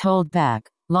 I won't hold back."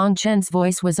 Long Chen's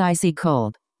voice was icy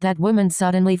cold. That woman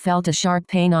suddenly felt a sharp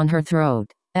pain on her throat.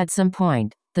 At some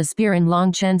point, the spear in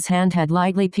Long Chen's hand had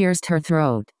lightly pierced her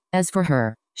throat. As for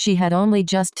her, she had only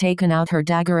just taken out her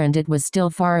dagger and it was still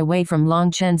far away from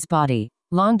Long Chen's body.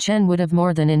 Long Chen would have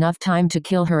more than enough time to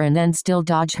kill her and then still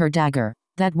dodge her dagger.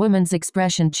 That woman's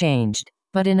expression changed,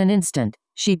 but in an instant,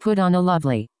 she put on a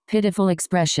lovely, pitiful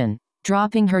expression.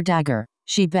 Dropping her dagger,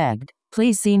 she begged,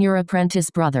 "Please, senior apprentice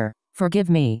brother, forgive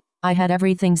me. I had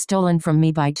everything stolen from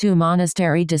me by 2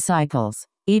 monastery disciples.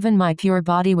 Even my pure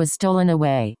body was stolen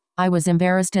away. I was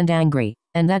embarrassed and angry,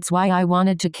 and that's why I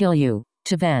wanted to kill you,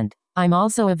 to vent. I'm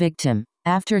also a victim."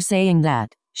 After saying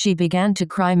that, she began to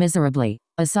cry miserably,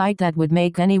 a sight that would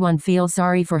make anyone feel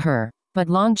sorry for her. But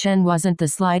Long Chen wasn't the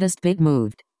slightest bit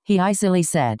moved. He icily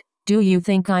said, "Do you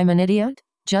think I'm an idiot?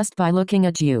 Just by looking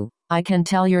at you, I can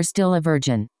tell you're still a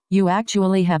virgin. You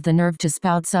actually have the nerve to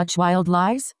spout such wild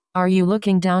lies? Are you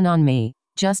looking down on me?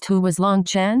 Just who was Long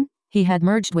Chen? He had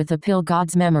merged with the pill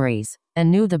god's memories, and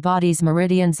knew the body's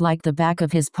meridians like the back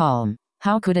of his palm.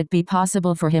 How could it be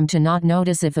possible for him to not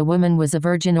notice if a woman was a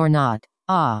virgin or not?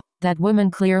 Ah, that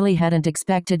woman clearly hadn't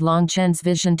expected Long Chen's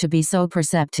vision to be so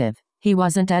perceptive. He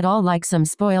wasn't at all like some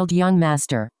spoiled young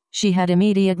master. She had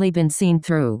immediately been seen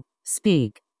through.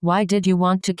 Speak. Why did you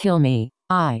want to kill me?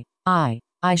 I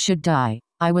should die.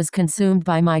 I was consumed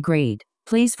by my greed.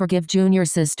 Please forgive Junior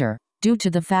Sister. Due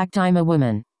to the fact I'm a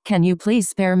woman, can you please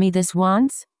spare me this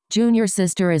once? Junior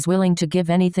Sister is willing to give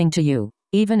anything to you.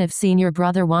 Even if Senior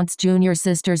Brother wants Junior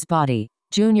Sister's body,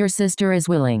 Junior Sister is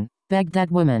willing, begged that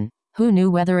woman, who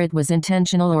knew whether it was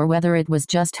intentional or whether it was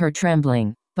just her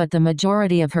trembling. But the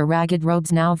majority of her ragged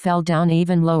robes now fell down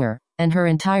even lower, and her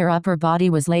entire upper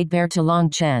body was laid bare to Long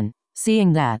Chen.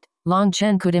 Seeing that, Long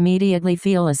Chen could immediately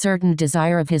feel a certain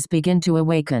desire of his begin to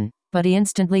awaken, but he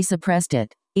instantly suppressed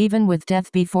it. Even with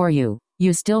death before you,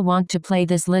 you still want to play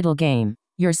this little game.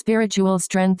 Your spiritual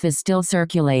strength is still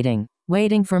circulating,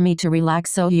 waiting for me to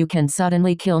relax so you can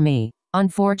suddenly kill me.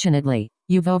 Unfortunately,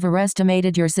 you've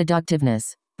overestimated your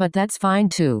seductiveness, but that's fine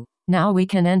too. Now we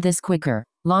can end this quicker.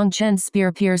 Long Chen's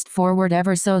spear pierced forward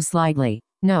ever so slightly.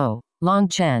 No, Long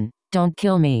Chen, don't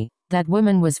kill me. That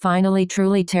woman was finally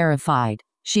truly terrified.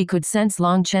 She could sense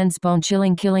Long Chen's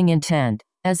bone-chilling killing intent.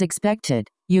 As expected,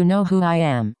 you know who I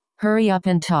am. Hurry up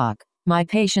and talk. My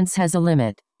patience has a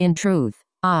limit. In truth,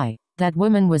 that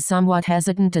woman was somewhat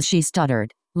hesitant as she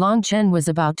stuttered. Long Chen was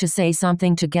about to say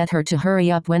something to get her to hurry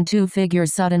up when two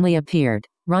figures suddenly appeared,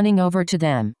 running over to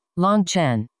them. Long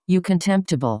Chen, you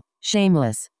contemptible,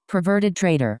 shameless, perverted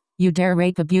traitor, you dare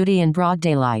rape a beauty in broad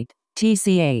daylight.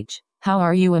 TCH, how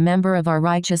are you a member of our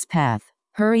righteous path?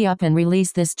 Hurry up and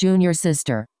release this Junior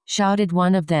Sister, shouted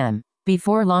one of them.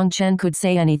 Before Long Chen could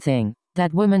say anything,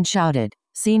 that woman shouted,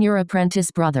 Senior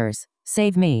Apprentice Brothers,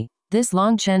 save me. This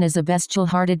Long Chen is a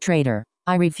bestial-hearted traitor.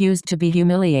 I refused to be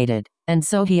humiliated, and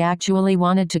so he actually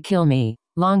wanted to kill me.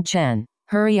 Long Chen,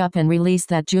 hurry up and release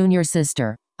that Junior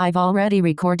Sister. I've already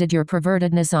recorded your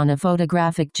pervertedness on a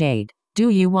photographic jade.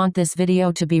 Do you want this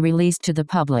video to be released to the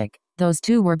public? Those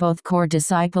two were both core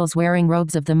disciples wearing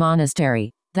robes of the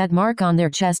monastery. That mark on their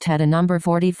chest had a number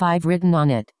 45 written on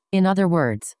it. In other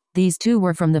words, these two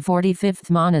were from the 45th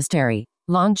monastery.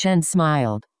 Long Chen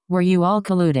smiled. Were you all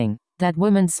colluding? That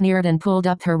woman sneered and pulled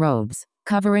up her robes,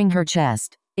 covering her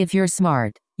chest. If you're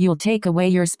smart, you'll take away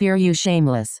your spear, you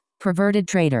shameless, perverted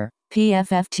traitor.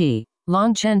 PFFT.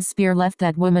 Long Chen's spear left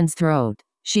that woman's throat.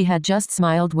 She had just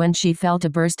smiled when she felt a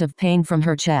burst of pain from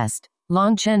her chest.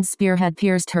 Long Chen's spear had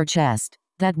pierced her chest.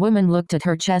 That woman looked at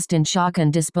her chest in shock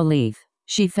and disbelief.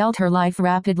 She felt her life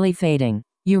rapidly fading.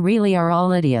 You really are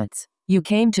all idiots. You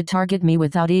came to target me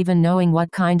without even knowing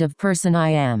what kind of person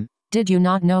I am. Did you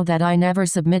not know that I never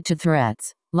submit to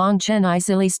threats? Long Chen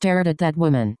icily stared at that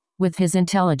woman. With his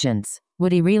intelligence,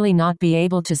 would he really not be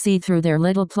able to see through their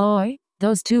little ploy?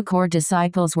 Those two core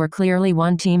disciples were clearly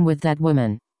one team with that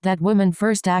woman. That woman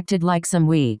first acted like some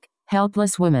weak,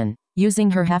 helpless woman,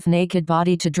 using her half-naked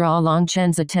body to draw Long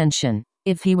Chen's attention.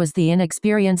 If he was the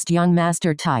inexperienced young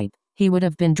master type, he would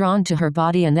have been drawn to her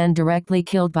body and then directly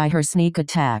killed by her sneak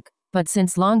attack. But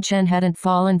since Long Chen hadn't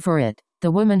fallen for it,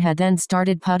 the woman had then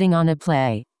started putting on a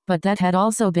play. But that had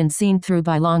also been seen through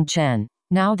by Long Chen.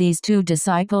 Now these two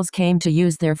disciples came to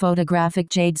use their photographic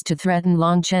jades to threaten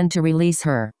Long Chen to release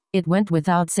her. It went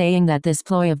without saying that this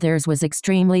ploy of theirs was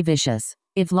extremely vicious.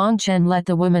 If Long Chen let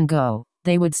the woman go,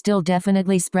 they would still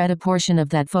definitely spread a portion of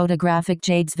that photographic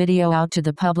jades video out to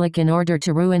the public in order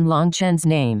to ruin Long Chen's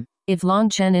name. If Long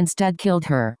Chen instead killed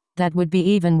her, that would be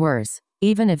even worse.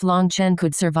 Even if Long Chen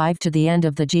could survive to the end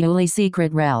of the Jiuli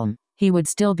secret realm, he would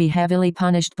still be heavily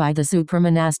punished by the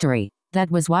supramonastery. That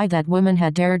was why that woman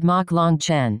had dared mock Long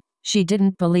Chen. She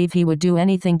didn't believe he would do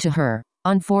anything to her.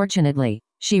 Unfortunately,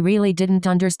 she really didn't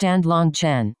understand Long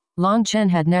Chen. Long Chen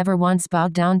had never once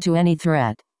bowed down to any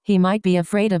threat. He might be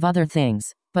afraid of other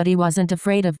things, but he wasn't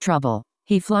afraid of trouble.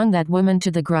 He flung that woman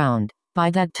to the ground. By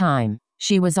that time,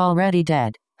 she was already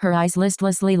dead, her eyes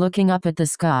listlessly looking up at the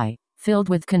sky, filled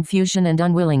with confusion and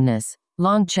unwillingness.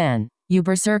 Long Chen, you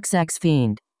berserk sex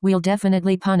fiend, we'll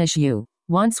definitely punish you.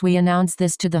 Once we announce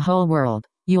this to the whole world,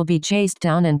 you'll be chased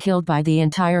down and killed by the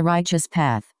entire righteous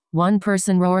path. One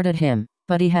person roared at him,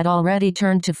 but he had already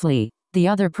turned to flee. The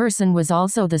other person was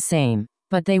also the same,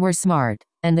 but they were smart,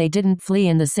 and they didn't flee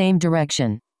in the same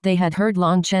direction. They had heard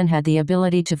Long Chen had the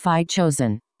ability to fight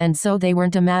chosen, and so they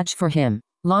weren't a match for him.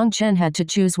 Long Chen had to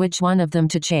choose which one of them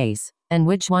to chase, and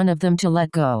which one of them to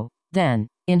let go. Then,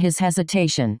 in his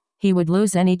hesitation, he would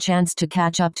lose any chance to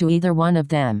catch up to either one of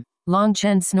them. Long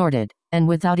Chen snorted. and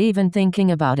without even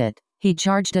thinking about it, he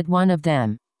charged at one of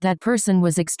them. That person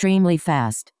was extremely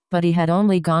fast, but he had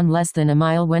only gone less than a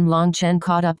mile when Long Chen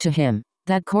caught up to him.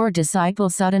 That core disciple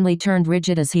suddenly turned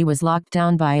rigid as he was locked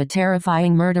down by a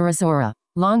terrifying murderous aura.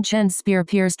 Long Chen's spear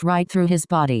pierced right through his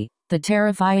body, the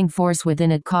terrifying force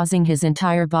within it causing his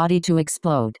entire body to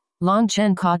explode. Long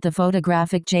Chen caught the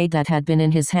photographic jade that had been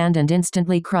in his hand and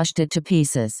instantly crushed it to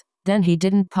pieces. Then he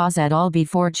didn't pause at all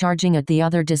before charging at the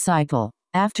other disciple.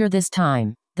 After this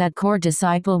time, that core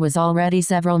disciple was already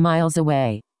several miles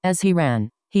away. As he ran,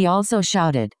 he also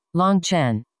shouted, "Long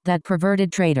Chen, that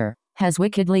perverted traitor, has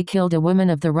wickedly killed a woman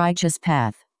of the righteous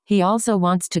path. He also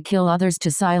wants to kill others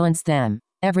to silence them.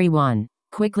 Everyone,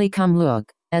 quickly come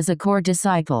look." As a core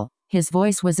disciple, his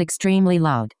voice was extremely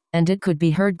loud, and it could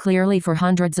be heard clearly for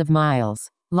hundreds of miles.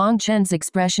 Long Chen's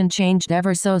expression changed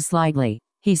ever so slightly.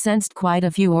 He sensed quite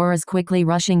a few auras quickly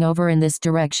rushing over in this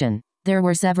direction. There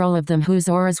were several of them whose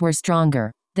auras were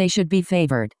stronger. They should be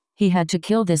favored. He had to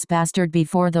kill this bastard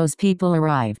before those people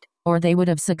arrived, or they would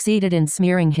have succeeded in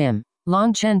smearing him.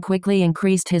 Long Chen quickly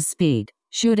increased his speed,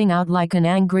 shooting out like an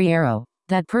angry arrow.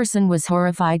 That person was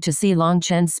horrified to see Long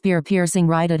Chen's spear piercing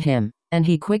right at him, and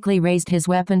he quickly raised his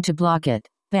weapon to block it.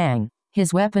 Bang!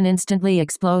 His weapon instantly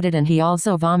exploded and he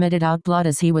also vomited out blood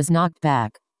as he was knocked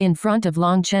back. In front of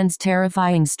Long Chen's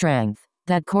terrifying strength,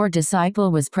 that core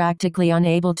disciple was practically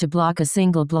unable to block a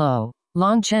single blow.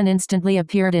 Long Chen instantly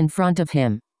appeared in front of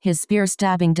him, his spear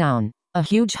stabbing down. A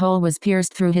huge hole was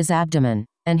pierced through his abdomen,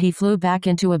 and he flew back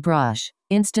into a brush,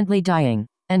 instantly dying.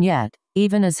 And yet,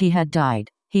 even as he had died,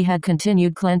 he had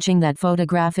continued clenching that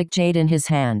photographic jade in his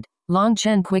hand. Long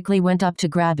Chen quickly went up to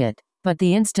grab it, but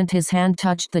the instant his hand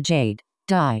touched the jade,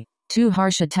 die. Two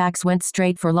harsh attacks went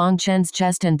straight for Long Chen's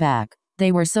chest and back.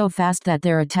 They were so fast that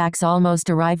their attacks almost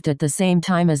arrived at the same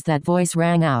time as that voice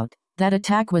rang out. That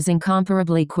attack was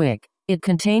incomparably quick. It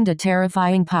contained a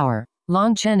terrifying power.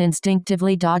 Long Chen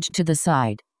instinctively dodged to the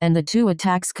side, and the two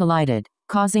attacks collided,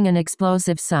 causing an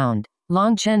explosive sound.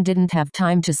 Long Chen didn't have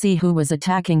time to see who was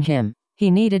attacking him. He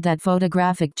needed that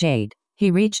photographic jade. He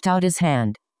reached out his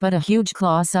hand, but a huge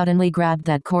claw suddenly grabbed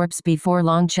that corpse before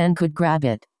Long Chen could grab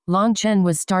it. Long Chen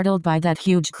was startled by that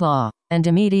huge claw, and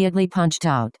immediately punched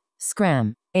out.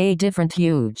 Scram! A different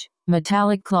huge,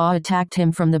 metallic claw attacked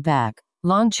him from the back.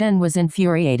 Long Chen was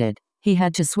infuriated. He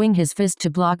had to swing his fist to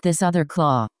block this other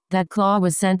claw. That claw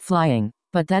was sent flying,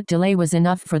 but that delay was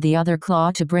enough for the other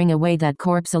claw to bring away that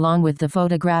corpse along with the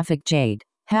photographic jade.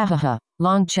 Ha ha ha,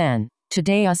 Long Chen,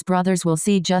 today us brothers will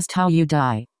see just how you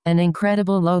die. An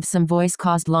incredible loathsome voice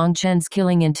caused Long Chen's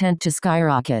killing intent to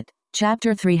skyrocket.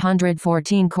 Chapter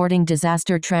 314 Courting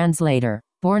Disaster Translator.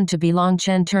 BornToBe. Long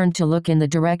Chen turned to look in the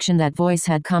direction that voice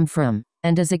had come from,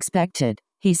 and as expected,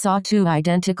 he saw two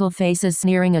identical faces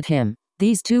sneering at him.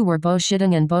 These two were Bo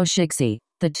Shidong and Bo Shixi,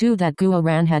 the two that Guo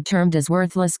Ran had termed as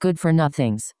worthless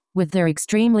good-for-nothings. With their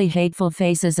extremely hateful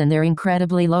faces and their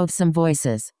incredibly loathsome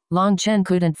voices, Long Chen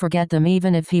couldn't forget them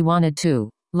even if he wanted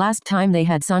to. Last time they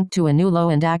had sunk to a new low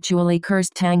and actually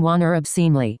cursed Tang Wan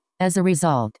obscenely. As a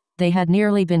result, they had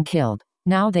nearly been killed.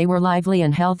 Now they were lively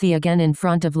and healthy again in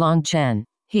front of Long Chen.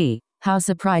 How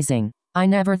surprising. I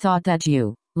never thought that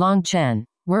you, Long Chen,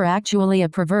 were actually a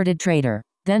perverted traitor.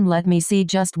 Then let me see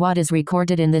just what is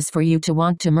recorded in this for you to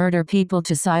want to murder people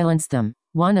to silence them.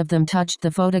 One of them touched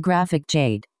the photographic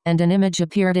jade, and an image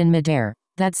appeared in midair.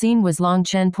 That scene was Long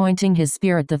Chen pointing his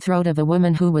spear at the throat of a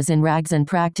woman who was in rags and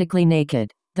practically naked.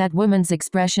 That woman's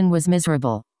expression was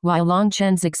miserable, while Long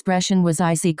Chen's expression was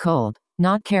icy cold,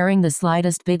 not caring the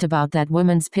slightest bit about that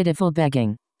woman's pitiful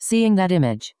begging. Seeing that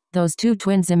image, those two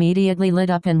twins immediately lit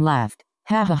up and laughed.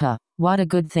 Ha ha ha, what a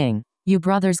good thing. You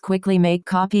brothers quickly make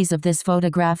copies of this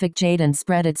photographic jade and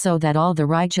spread it so that all the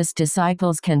righteous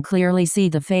disciples can clearly see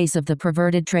the face of the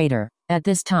perverted traitor. At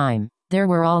this time, there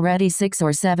were already 6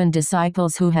 or 7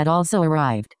 disciples who had also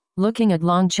arrived. Looking at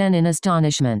Long Chen in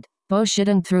astonishment, Bo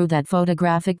Shidong threw that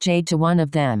photographic jade to one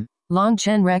of them. Long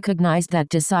Chen recognized that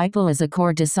disciple as a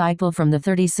core disciple from the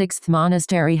 36th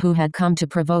monastery who had come to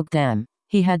provoke them.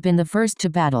 He had been the first to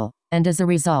battle, and as a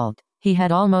result, he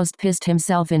had almost pissed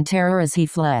himself in terror as he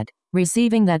fled.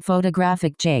 Receiving that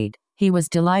photographic jade, he was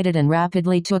delighted and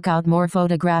rapidly took out more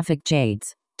photographic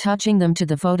jades, touching them to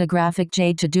the photographic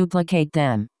jade to duplicate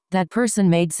them. That person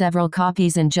made several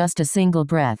copies in just a single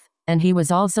breath, and he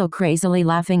was also crazily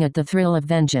laughing at the thrill of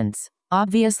vengeance.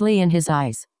 Obviously in his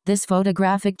eyes, this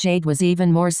photographic jade was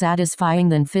even more satisfying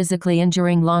than physically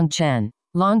injuring Long Chen.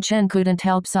 Long Chen couldn't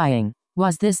help sighing.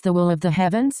 Was this the will of the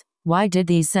heavens? Why did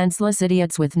these senseless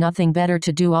idiots with nothing better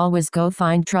to do always go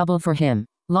find trouble for him?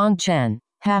 Long Chen,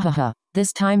 ha ha ha,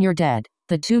 this time you're dead.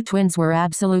 The two twins were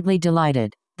absolutely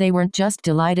delighted. They weren't just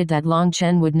delighted that Long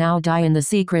Chen would now die in the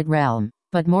secret realm,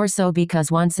 but more so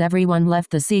because once everyone left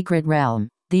the secret realm,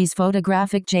 these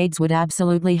photographic jades would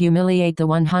absolutely humiliate the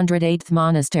 108th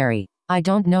monastery. I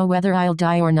don't know whether I'll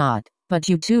die or not, but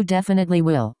you two definitely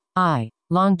will. I,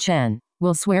 Long Chen,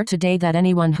 will swear today that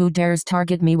anyone who dares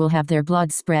target me will have their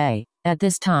blood spray. At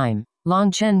this time, Long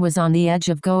Chen was on the edge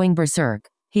of going berserk.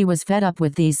 He was fed up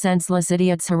with these senseless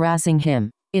idiots harassing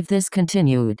him. If this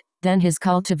continued, then his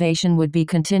cultivation would be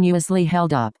continuously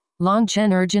held up. Long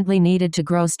Chen urgently needed to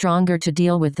grow stronger to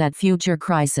deal with that future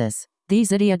crisis.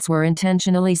 These idiots were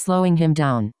intentionally slowing him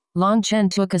down. Long Chen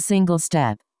took a single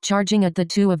step, charging at the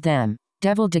two of them.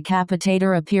 Devil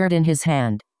Decapitator appeared in his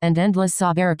hand, and endless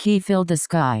saber ki filled the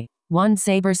sky. One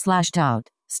saber slashed out,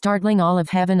 startling all of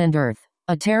heaven and earth.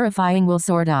 A terrifying will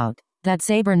soared out. That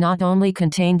saber not only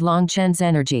contained Long Chen's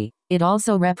energy, it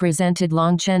also represented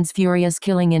Long Chen's furious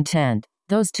killing intent.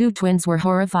 Those two twins were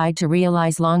horrified to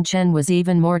realize Long Chen was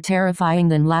even more terrifying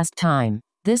than last time.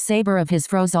 This saber of his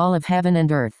froze all of heaven and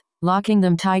earth, locking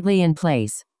them tightly in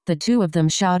place. The two of them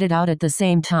shouted out at the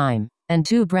same time, and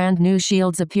two brand new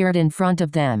shields appeared in front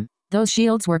of them. Those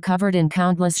shields were covered in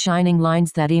countless shining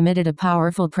lines that emitted a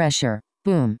powerful pressure.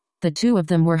 Boom. The two of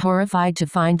them were horrified to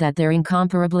find that their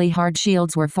incomparably hard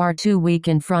shields were far too weak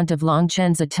in front of Long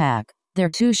Chen's attack. Their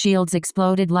two shields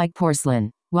exploded like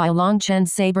porcelain, while Long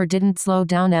Chen's saber didn't slow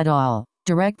down at all,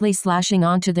 directly slashing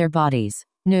onto their bodies.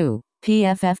 New.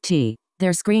 PFFT.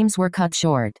 Their screams were cut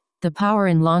short. The power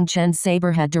in Long Chen's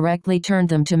saber had directly turned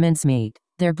them to mincemeat,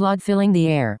 their blood filling the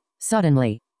air.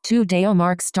 Suddenly, two Dao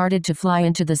marks started to fly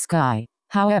into the sky.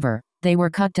 However, they were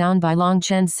cut down by Long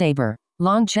Chen's saber.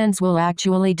 Long Chen's will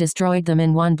actually destroyed them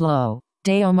in one blow.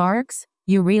 Dao marks?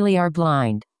 You really are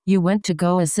blind. You went to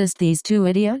go assist these two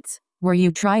idiots? Were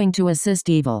you trying to assist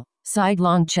evil? Sighed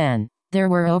Long Chen. There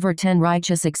were over 10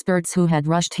 righteous experts who had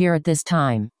rushed here at this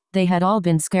time. They had all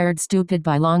been scared stupid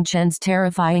by Long Chen's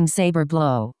terrifying saber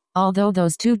blow. Although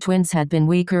those two twins had been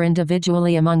weaker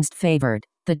individually amongst favored,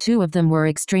 the two of them were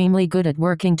extremely good at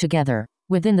working together.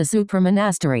 Within the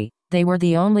supermonastery, they were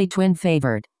the only twin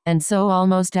favored, and so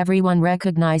almost everyone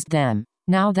recognized them.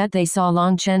 Now that they saw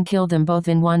Long Chen kill them both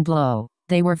in one blow,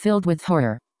 they were filled with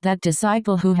horror. That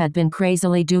disciple who had been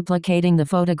crazily duplicating the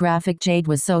photographic jade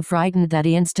was so frightened that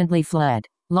he instantly fled.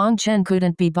 Long Chen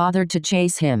couldn't be bothered to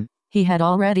chase him. He had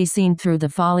already seen through the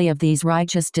folly of these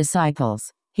righteous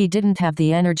disciples. He didn't have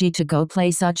the energy to go play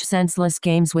such senseless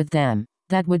games with them.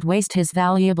 That would waste his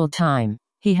valuable time.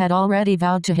 He had already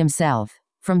vowed to himself,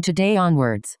 from today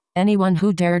onwards, anyone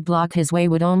who dared block his way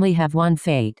would only have one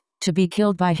fate, to be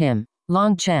killed by him.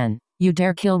 Long Chen, you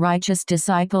dare kill righteous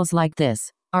disciples like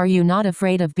this? Are you not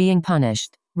afraid of being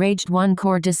punished? Raged one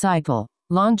core disciple.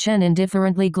 Long Chen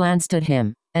indifferently glanced at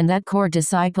him, and that core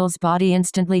disciple's body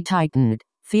instantly tightened,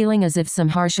 feeling as if some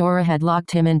harsh aura had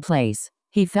locked him in place.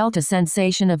 He felt a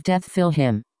sensation of death fill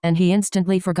him, and he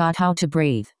instantly forgot how to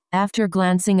breathe. After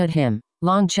glancing at him,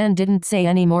 Long Chen didn't say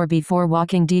any more before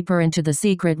walking deeper into the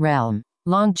secret realm.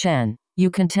 Long Chen,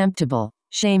 you contemptible,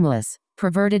 shameless,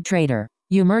 perverted traitor.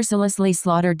 You mercilessly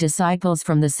slaughtered disciples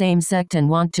from the same sect and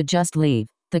want to just leave.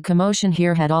 The commotion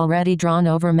here had already drawn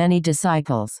over many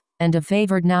disciples, and a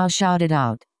favored now shouted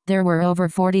out. There were over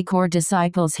 40 core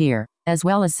disciples here, as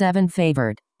well as 7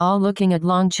 favored, all looking at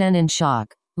Long Chen in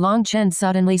shock. Long Chen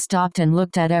suddenly stopped and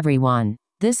looked at everyone.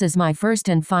 This is my first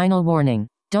and final warning.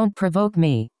 Don't provoke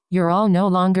me. You're all no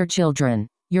longer children.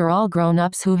 You're all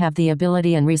grown-ups who have the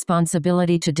ability and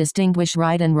responsibility to distinguish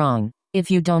right and wrong. If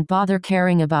you don't bother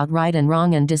caring about right and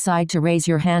wrong and decide to raise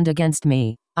your hand against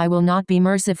me, I will not be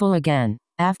merciful again.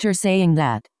 After saying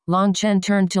that, Long Chen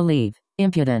turned to leave.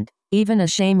 Impudent. Even a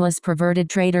shameless perverted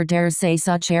traitor dares say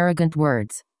such arrogant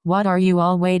words. What are you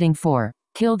all waiting for?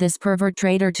 Kill this pervert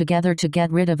traitor together to get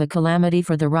rid of a calamity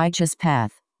for the righteous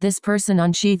path. This person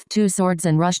unsheathed 2 swords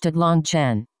and rushed at Long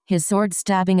Chen, his sword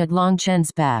stabbing at Long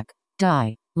Chen's back.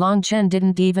 Die. Long Chen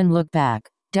didn't even look back.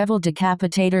 Devil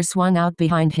Decapitator swung out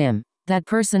behind him. That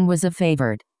person was a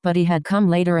favored, but he had come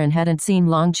later and hadn't seen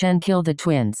Long Chen kill the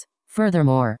twins.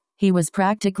 Furthermore, he was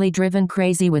practically driven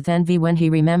crazy with envy when he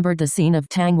remembered the scene of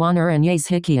Tang Wan'er and Ye's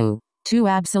Hikyu, 2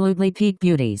 absolutely peak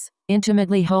beauties,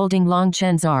 intimately holding Long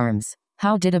Chen's arms.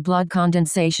 How did a blood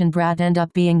condensation brat end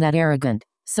up being that arrogant?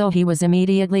 So he was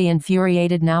immediately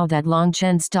infuriated now that Long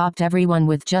Chen stopped everyone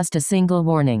with just a single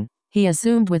warning. He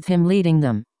assumed with him leading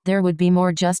them, there would be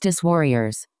more justice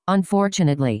warriors.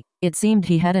 Unfortunately, it seemed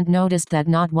he hadn't noticed that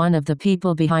not one of the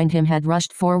people behind him had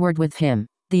rushed forward with him.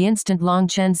 The instant Long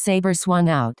Chen's saber swung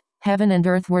out, heaven and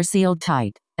earth were sealed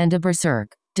tight, and a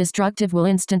berserk, destructive will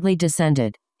instantly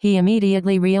descended. He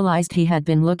immediately realized he had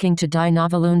been looking to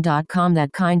DieNovelune.com.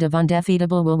 That kind of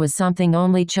undefeatable will was something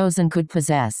only Chosen could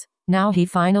possess. Now he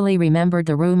finally remembered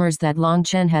the rumors that Long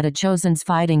Chen had a Chosen's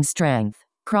fighting strength.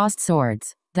 Crossed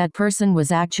swords. That person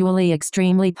was actually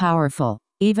extremely powerful.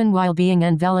 Even while being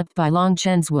enveloped by Long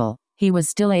Chen's wool, he was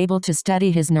still able to steady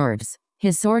his nerves.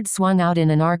 His sword swung out in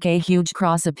an arc. A huge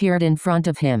cross appeared in front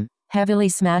of him, heavily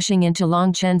smashing into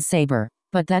Long Chen's saber.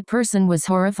 But that person was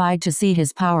horrified to see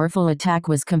his powerful attack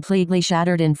was completely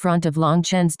shattered in front of Long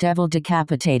Chen's devil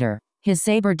decapitator. His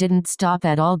saber didn't stop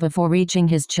at all before reaching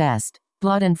his chest.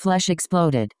 Blood and flesh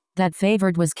exploded. That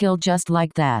favored was killed just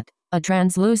like that. A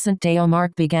translucent Deo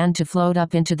mark began to float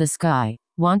up into the sky,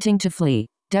 wanting to flee.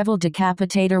 Devil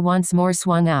decapitator once more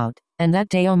swung out, and that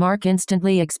Deo mark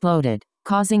instantly exploded,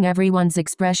 causing everyone's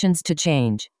expressions to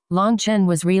change. Long Chen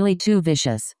was really too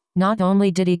vicious. Not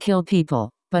only did he kill people,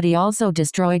 but he also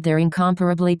destroyed their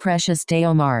incomparably precious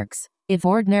Deo marks. If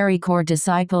ordinary core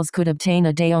disciples could obtain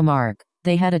a Deo mark,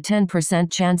 they had a 10%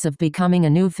 chance of becoming a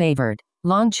new favored.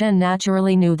 Long Chen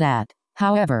naturally knew that.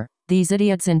 However, these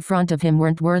idiots in front of him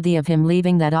weren't worthy of him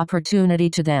leaving that opportunity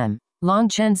to them. Long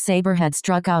Chen's saber had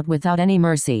struck out without any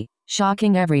mercy,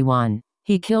 shocking everyone.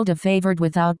 He killed a favored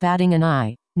without batting an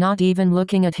eye, not even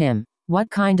looking at him. What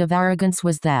kind of arrogance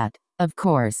was that? Of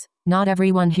course, not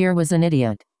everyone here was an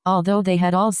idiot. Although they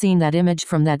had all seen that image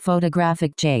from that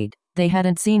photographic jade, they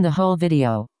hadn't seen the whole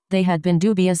video. They had been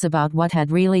dubious about what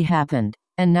had really happened,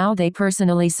 and now they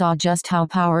personally saw just how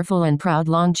powerful and proud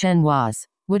Long Chen was.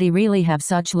 Would he really have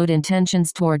such lewd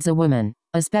intentions towards a woman,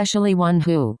 especially one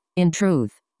who, in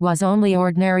truth, was only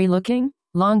ordinary looking?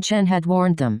 Long Chen had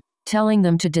warned them, telling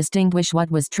them to distinguish what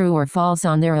was true or false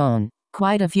on their own.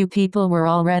 Quite a few people were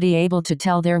already able to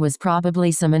tell there was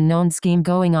probably some unknown scheme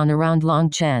going on around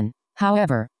Long Chen.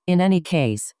 However, in any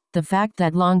case, the fact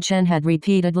that Long Chen had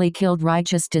repeatedly killed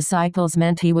righteous disciples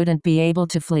meant he wouldn't be able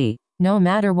to flee, no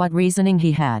matter what reasoning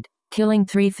he had. Killing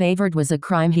 3 favored was a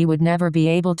crime he would never be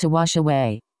able to wash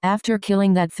away. After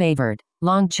killing that favored,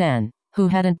 Long Chen, who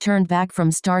hadn't turned back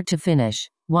from start to finish,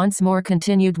 once more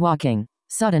continued walking.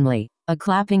 Suddenly, a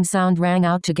clapping sound rang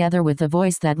out together with a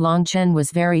voice that Long Chen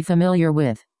was very familiar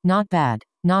with. Not bad,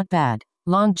 not bad.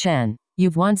 Long Chen,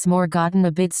 you've once more gotten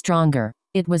a bit stronger.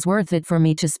 It was worth it for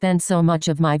me to spend so much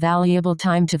of my valuable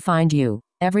time to find you.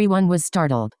 Everyone was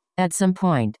startled. At some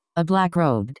point, a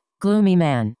black-robed, gloomy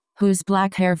man, whose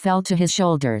black hair fell to his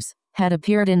shoulders, had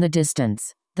appeared in the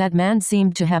distance. That man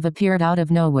seemed to have appeared out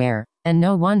of nowhere, and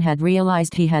no one had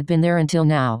realized he had been there until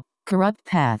now. Corrupt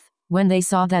path. When they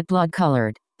saw that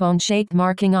blood-colored, bone-shaped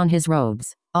marking on his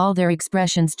robes, all their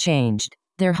expressions changed.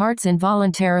 Their hearts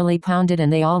involuntarily pounded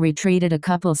and they all retreated a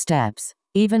couple steps.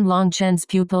 Even Long Chen's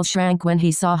pupil shrank when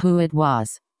he saw who it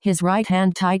was. His right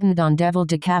hand tightened on Devil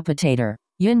Decapitator.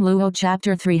 Yun Luo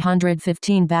Chapter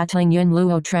 315 Battling Yun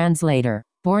Luo Translator.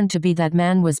 Born to be that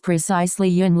man was precisely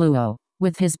Yun Luo.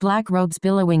 With his black robes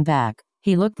billowing back,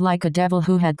 he looked like a devil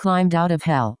who had climbed out of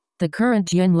hell. The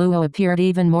current Yun Luo appeared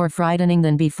even more frightening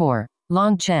than before.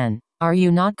 Long Chen, are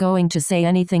you not going to say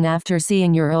anything after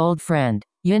seeing your old friend?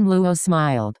 Yun Luo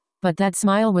smiled. But that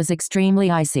smile was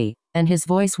extremely icy, and his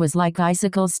voice was like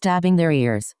icicles stabbing their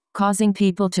ears, causing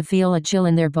people to feel a chill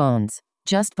in their bones.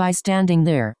 Just by standing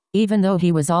there, even though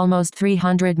he was almost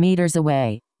 300 meters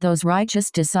away, those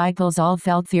righteous disciples all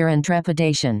felt fear and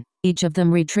trepidation, each of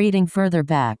them retreating further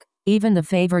back. Even the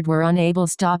favored were unable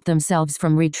to stop themselves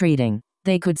from retreating.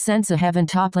 They could sense a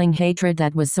heaven-toppling hatred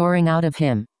that was soaring out of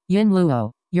him. Yun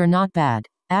Luo, you're not bad.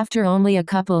 After only a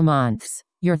couple months,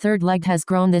 your third leg has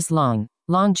grown this long.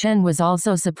 Long Chen was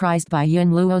also surprised by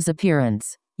Yun Luo's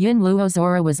appearance. Yun Luo's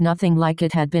aura was nothing like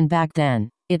it had been back then.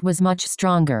 It was much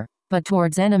stronger, but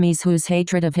towards enemies whose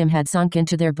hatred of him had sunk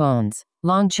into their bones,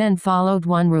 Long Chen followed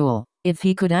one rule. If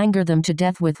he could anger them to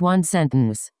death with one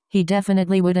sentence, he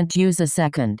definitely wouldn't use a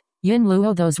second. Yun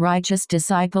Luo, those righteous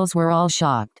disciples were all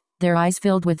shocked, their eyes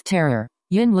filled with terror.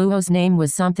 Yun Luo's name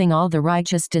was something all the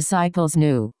righteous disciples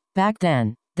knew. Back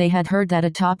then, they had heard that a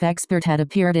top expert had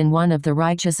appeared in one of the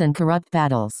righteous and corrupt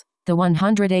battles. The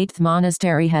 108th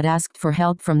monastery had asked for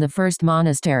help from the first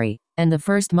monastery, and the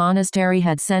first monastery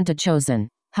had sent a chosen.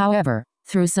 However,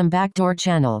 through some backdoor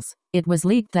channels, it was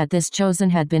leaked that this chosen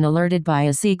had been alerted by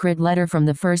a secret letter from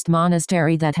the first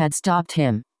monastery that had stopped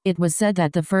him. It was said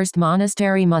that the first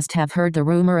monastery must have heard the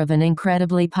rumor of an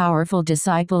incredibly powerful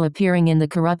disciple appearing in the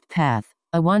corrupt path,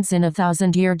 a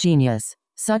once-in-a-thousand-year genius.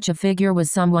 Such a figure was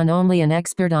someone only an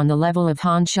expert on the level of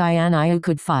Han Xianyu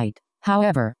could fight.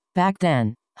 However, back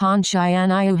then, Han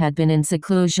Xianyu had been in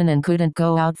seclusion and couldn't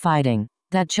go out fighting.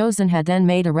 That chosen had then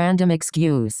made a random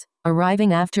excuse,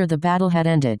 arriving after the battle had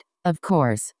ended. Of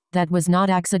course, that was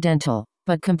not accidental.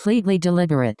 but completely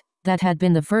deliberate. That had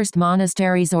been the first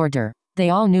monastery's order. They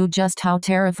all knew just how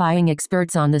terrifying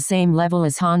experts on the same level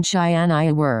as Han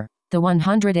Xian'ai were. The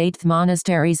 108th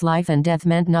monastery's life and death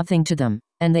meant nothing to them,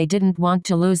 and they didn't want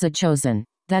to lose a chosen.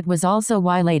 That was also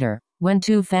why later, when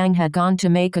Tu Fang had gone to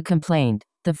make a complaint,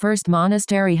 the first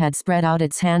monastery had spread out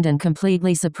its hand and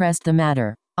completely suppressed the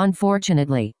matter.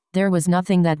 Unfortunately, there was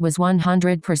nothing that was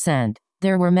 100%.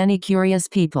 There were many curious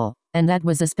people, and that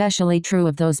was especially true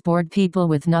of those bored people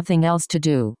with nothing else to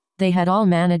do. They had all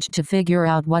managed to figure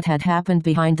out what had happened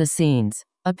behind the scenes.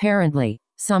 Apparently,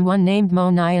 someone named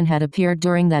Mo Nian had appeared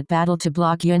during that battle to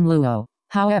block Yun Luo.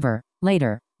 However,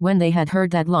 later, when they had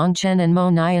heard that Long Chen and Mo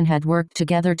Nian had worked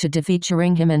together to defeat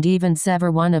him and even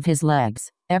sever one of his legs,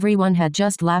 everyone had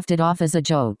just laughed it off as a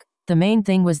joke. The main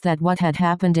thing was that what had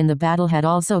happened in the battle had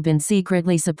also been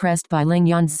secretly suppressed by Ling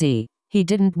Yunzi. He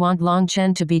didn't want Long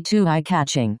Chen to be too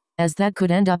eye-catching, as that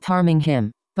could end up harming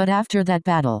him. But after that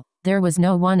battle, there was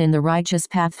no one in the righteous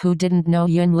path who didn't know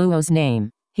Yun Luo's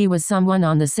name. He was someone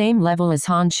on the same level as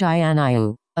Han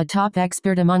Xian'ai, a top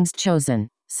expert amongst chosen,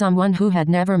 someone who had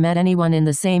never met anyone in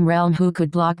the same realm who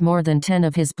could block more than 10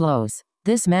 of his blows.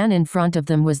 This man in front of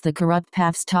them was the corrupt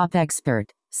path's top expert,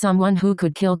 someone who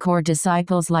could kill core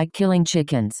disciples like killing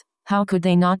chickens. How could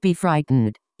they not be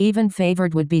frightened? Even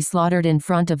favored would be slaughtered in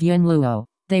front of Yun Luo.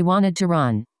 They wanted to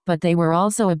run, but they were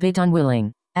also a bit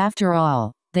unwilling. After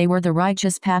all, they were the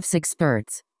righteous path's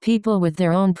experts, people with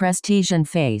their own prestige and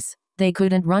face. They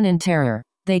couldn't run in terror.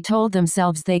 They told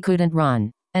themselves they couldn't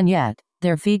run. And yet,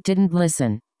 their feet didn't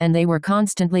listen, and they were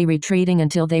constantly retreating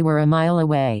until they were a mile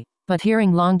away. But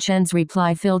hearing Long Chen's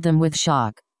reply filled them with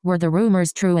shock. Were the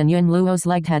rumors true and Yun Luo's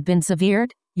leg had been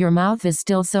severed? Your mouth is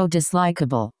still so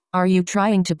dislikable. Are you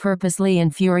trying to purposely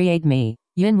infuriate me?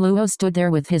 Yun Luo stood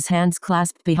there with his hands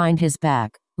clasped behind his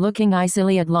back, looking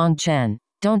icily at Long Chen.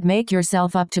 Don't make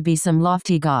yourself up to be some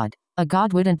lofty god. A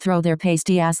god wouldn't throw their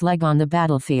pasty-ass leg on the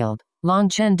battlefield. Long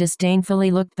Chen disdainfully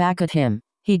looked back at him.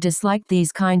 He disliked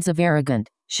these kinds of arrogant,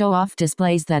 show-off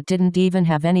displays that didn't even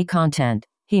have any content.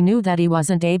 He knew that he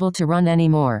wasn't able to run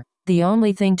anymore. The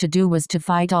only thing to do was to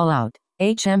fight all out.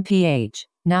 HMPH.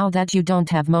 Now that you don't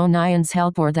have Mo Nian's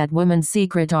help or that woman's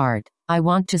secret art, I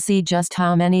want to see just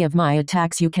how many of my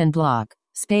attacks you can block.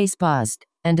 Space buzzed,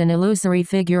 and an illusory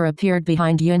figure appeared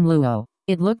behind Yun Luo.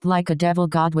 It looked like a devil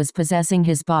god was possessing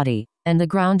his body, and the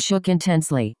ground shook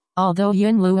intensely. Although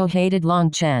Yun Luo hated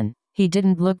Long Chen, he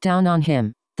didn't look down on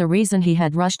him. The reason he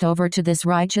had rushed over to this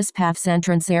righteous path's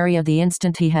entrance area the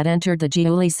instant he had entered the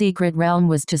Jiuli secret realm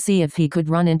was to see if he could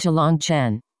run into Long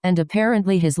Chen. And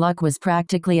apparently his luck was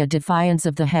practically a defiance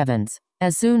of the heavens.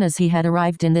 As soon as he had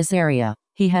arrived in this area,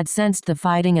 he had sensed the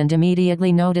fighting and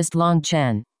immediately noticed Long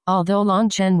Chen. Although Long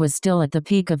Chen was still at the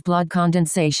peak of blood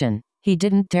condensation, he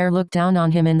didn't dare look down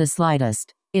on him in the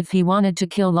slightest. If he wanted to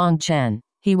kill Long Chen,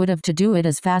 he would have to do it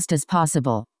as fast as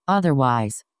possible.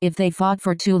 Otherwise, if they fought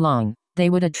for too long, they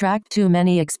would attract too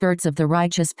many experts of the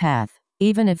righteous path.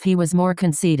 Even if he was more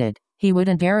conceited, he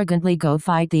wouldn't arrogantly go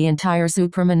fight the entire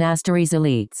supramonastery's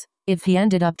elites. If he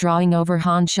ended up drawing over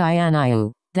Han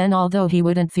Xian'ai, then although he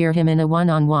wouldn't fear him in a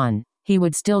one-on-one, he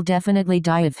would still definitely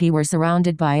die if he were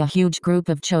surrounded by a huge group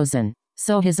of chosen.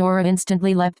 So his aura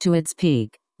instantly leapt to its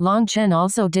peak. Long Chen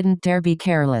also didn't dare be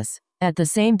careless. At the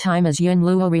same time as Yun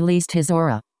Luo released his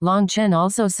aura, Long Chen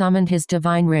also summoned his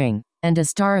divine ring, and a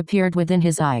star appeared within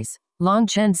his eyes. Long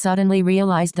Chen suddenly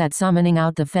realized that summoning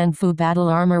out the Feng Fu battle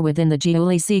armor within the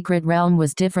Jiuli secret realm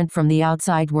was different from the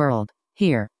outside world.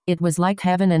 Here, it was like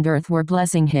heaven and earth were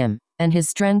blessing him, and his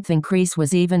strength increase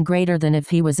was even greater than if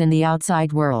he was in the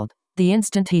outside world. The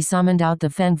instant he summoned out the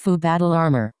Feng Fu battle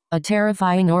armor, a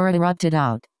terrifying aura erupted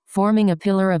out, forming a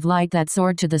pillar of light that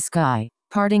soared to the sky,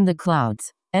 parting the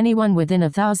clouds. Anyone within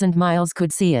 1,000 miles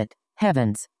could see it.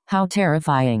 Heavens, how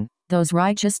terrifying. Those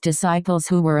righteous disciples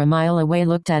who were a mile away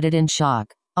looked at it in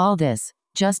shock. All this,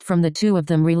 just from the two of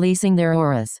them releasing their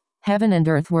auras. Heaven and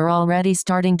earth were already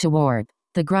starting to warp.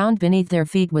 The ground beneath their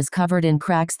feet was covered in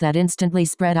cracks that instantly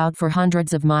spread out for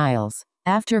hundreds of miles.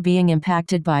 After being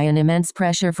impacted by an immense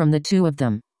pressure from the two of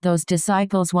them, those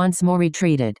disciples once more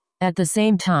retreated. At the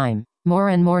same time, more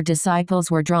and more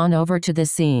disciples were drawn over to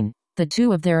this scene. The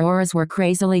two of their auras were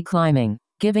crazily climbing,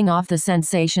 giving off the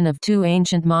sensation of two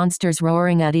ancient monsters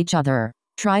roaring at each other,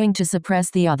 trying to suppress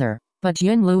the other. But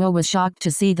Yun Luo was shocked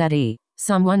to see that he,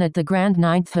 someone at the Grand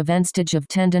Ninth event stage of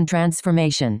tendon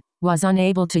transformation, was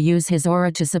unable to use his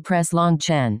aura to suppress Long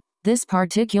Chen. This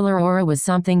particular aura was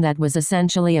something that was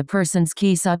essentially a person's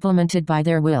ki supplemented by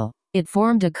their will. It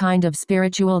formed a kind of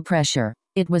spiritual pressure.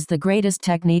 It was the greatest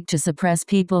technique to suppress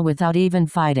people without even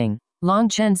fighting. Long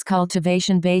Chen's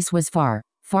cultivation base was far,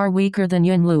 far weaker than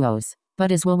Yun Luo's, but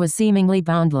his will was seemingly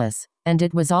boundless, and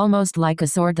it was almost like a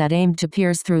sword that aimed to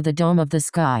pierce through the dome of the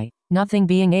sky, nothing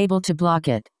being able to block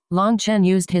it. Long Chen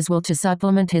used his will to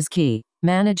supplement his ki,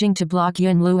 managing to block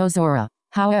Yun Luo's aura.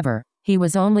 However, he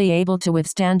was only able to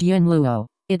withstand Yun Luo.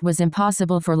 It was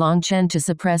impossible for Long Chen to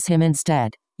suppress him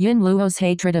instead. Yun Luo's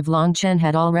hatred of Long Chen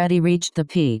had already reached the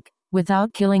peak.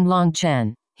 Without killing Long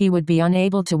Chen, he would be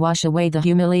unable to wash away the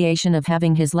humiliation of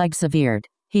having his leg severed.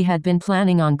 He had been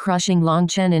planning on crushing Long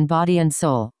Chen in body and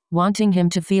soul, wanting him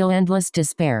to feel endless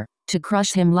despair, to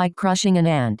crush him like crushing an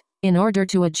ant. In order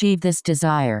to achieve this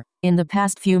desire, in the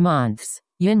past few months,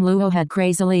 Yun Luo had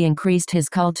crazily increased his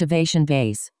cultivation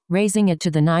base, raising it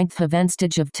to the 9th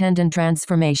vestige of tendon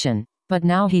transformation. But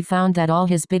now he found that all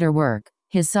his bitter work,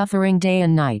 his suffering day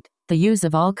and night, the use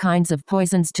of all kinds of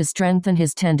poisons to strengthen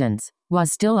his tendons,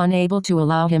 was still unable to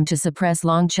allow him to suppress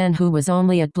Long Chen, who was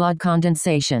only at blood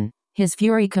condensation. His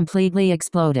fury completely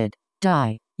exploded.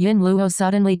 Die. Yun Luo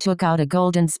suddenly took out a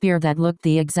golden spear that looked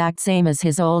the exact same as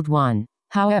his old one.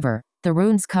 However, the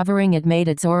runes covering it made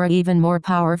its aura even more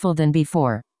powerful than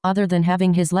before. Other than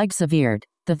having his leg severed,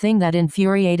 the thing that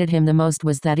infuriated him the most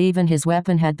was that even his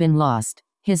weapon had been lost.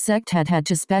 His sect had had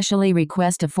to specially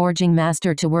request a forging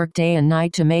master to work day and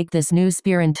night to make this new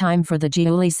spear in time for the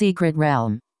Jiuli secret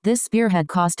realm. This spear had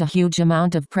cost a huge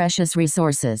amount of precious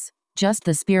resources. Just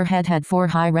the spearhead had 4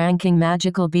 high-ranking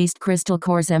magical beast crystal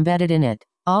cores embedded in it.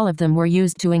 All of them were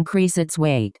used to increase its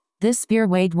weight. This spear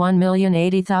weighed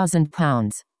 1,080,000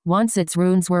 pounds. Once its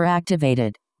runes were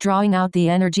activated, drawing out the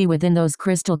energy within those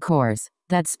crystal cores,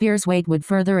 that spear's weight would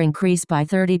further increase by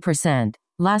 30%.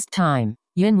 Last time,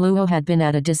 Yun Luo had been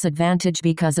at a disadvantage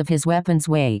because of his weapon's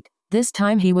weight. This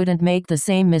time he wouldn't make the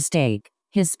same mistake.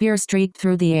 His spear streaked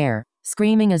through the air,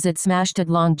 screaming as it smashed at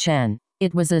Long Chen.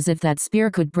 It was as if that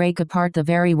spear could break apart the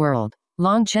very world.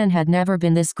 Long Chen had never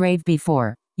been this grave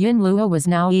before. Yun Luo was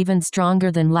now even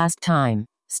stronger than last time.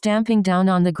 Stamping down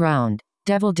on the ground,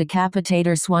 Devil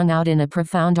Decapitator swung out in a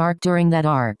profound arc. During that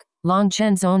arc, Long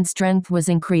Chen's own strength was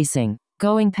increasing,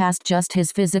 going past just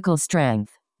his physical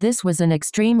strength. This was an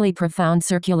extremely profound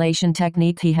circulation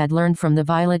technique he had learned from the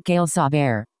Violet Gale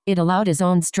Saber. It allowed his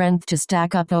own strength to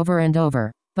stack up over and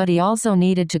over, but he also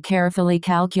needed to carefully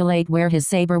calculate where his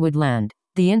saber would land.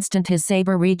 The instant his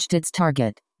saber reached its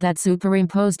target, that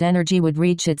superimposed energy would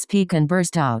reach its peak and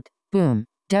burst out. Boom!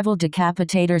 Devil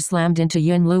Decapitator slammed into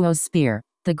Yun Luo's spear.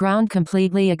 The ground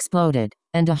completely exploded,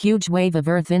 and a huge wave of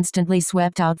earth instantly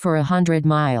swept out for 100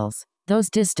 miles. Those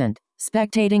distant,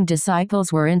 spectating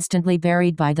disciples were instantly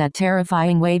buried by that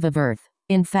terrifying wave of earth.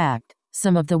 In fact,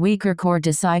 some of the weaker core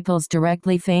disciples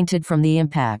directly fainted from the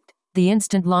impact. The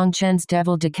instant Long Chen's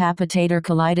Devil Decapitator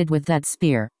collided with that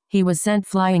spear, he was sent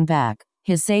flying back,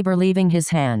 his saber leaving his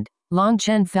hand. Long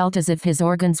Chen felt as if his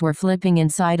organs were flipping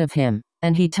inside of him,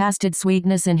 and he tasted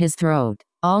sweetness in his throat,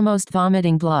 almost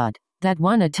vomiting blood. That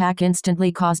one attack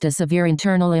instantly caused a severe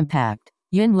internal impact.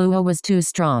 Yun Luo was too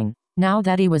strong. Now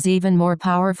that he was even more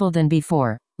powerful than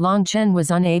before, Long Chen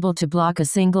was unable to block a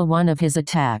single one of his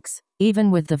attacks.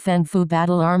 Even with the Feng Fu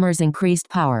battle armor's increased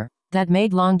power, that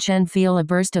made Long Chen feel a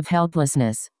burst of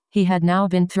helplessness. He had now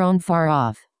been thrown far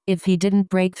off. If he didn't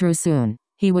break through soon,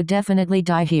 he would definitely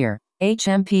die here.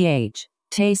 HMPH.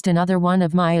 Taste another one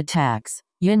of my attacks,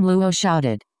 Yun Luo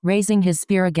shouted, raising his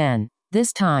spear again.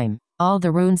 This time, all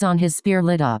the runes on his spear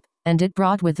lit up, and it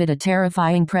brought with it a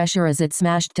terrifying pressure as it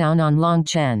smashed down on Long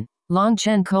Chen. Long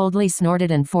Chen coldly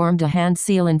snorted and formed a hand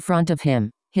seal in front of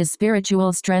him, his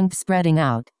spiritual strength spreading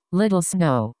out. Little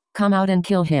Snow, come out and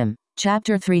kill him.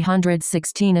 Chapter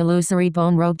 316 Illusory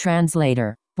Bone Robe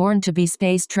Translator. BornToBe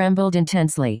space trembled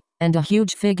intensely, and a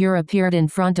huge figure appeared in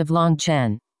front of Long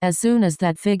Chen. As soon as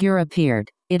that figure appeared,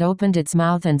 it opened its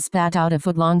mouth and spat out a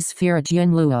foot-long sphere at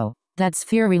Yun Luo. That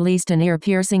sphere released an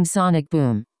ear-piercing sonic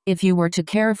boom. If you were to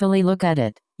carefully look at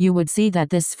it, you would see that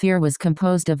this sphere was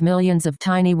composed of millions of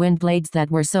tiny wind blades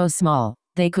that were so small,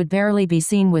 they could barely be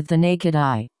seen with the naked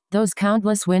eye. Those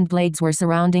countless wind blades were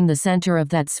surrounding the center of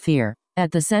that sphere.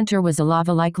 At the center was a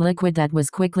lava-like liquid that was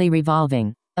quickly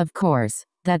revolving. Of course,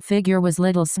 that figure was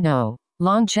Little Snow.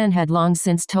 Long Chen had long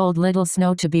since told Little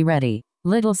Snow to be ready.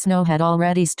 Little Snow had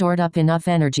already stored up enough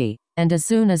energy, and as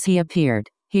soon as he appeared,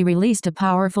 he released a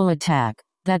powerful attack.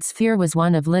 That sphere was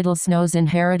one of Little Snow's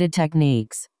inherited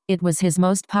techniques. It was his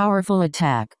most powerful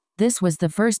attack. This was the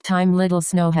first time Little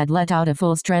Snow had let out a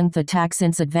full-strength attack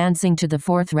since advancing to the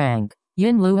 4th rank.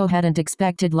 Yun Luo hadn't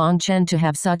expected Long Chen to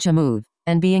have such a move,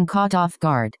 and being caught off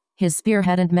guard, his spear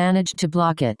hadn't managed to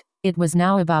block it. It was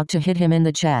now about to hit him in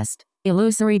the chest.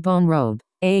 Illusory Bone Robe.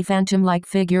 A phantom-like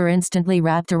figure instantly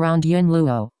wrapped around Yun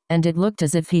Luo, and it looked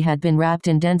as if he had been wrapped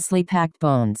in densely packed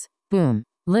bones. Boom.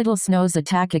 Little Snow's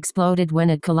attack exploded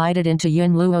when it collided into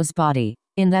Yun Luo's body.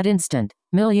 In that instant,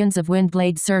 millions of wind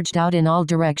blades surged out in all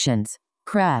directions.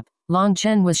 Crap! Long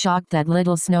Chen was shocked that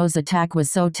Little Snow's attack was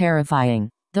so terrifying.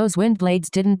 Those wind blades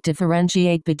didn't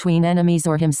differentiate between enemies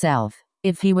or himself.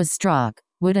 If he was struck,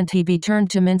 wouldn't he be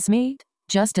turned to mincemeat?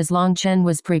 Just as Long Chen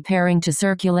was preparing to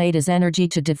circulate his energy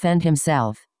to defend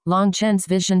himself, Long Chen's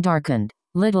vision darkened.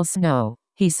 Little Snow.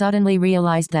 He suddenly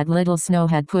realized that Little Snow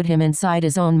had put him inside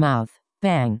his own mouth.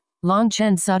 Bang! Long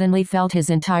Chen suddenly felt his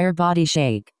entire body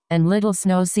shake, and Little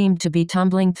Snow seemed to be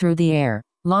tumbling through the air.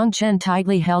 Long Chen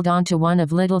tightly held onto one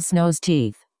of Little Snow's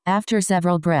teeth. After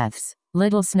several breaths,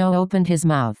 Little Snow opened his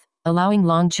mouth, allowing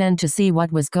Long Chen to see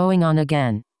what was going on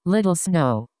again. Little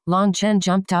Snow. Long Chen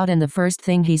jumped out and the first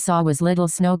thing he saw was Little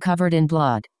Snow covered in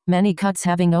blood, many cuts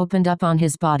having opened up on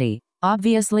his body.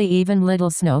 Obviously even Little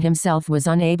Snow himself was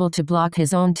unable to block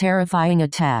his own terrifying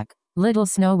attack. Little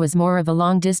Snow was more of a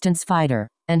long-distance fighter,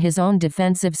 and his own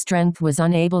defensive strength was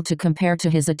unable to compare to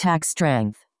his attack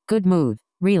strength. Good move.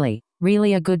 Really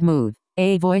a good move.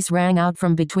 A voice rang out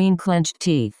from between clenched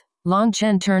teeth. Long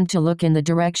Chen turned to look in the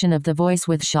direction of the voice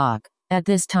with shock. At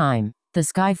this time, the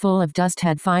sky full of dust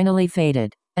had finally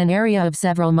faded. An area of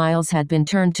several miles had been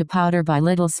turned to powder by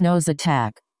Little Snow's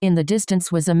attack. In the distance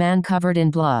was a man covered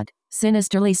in blood,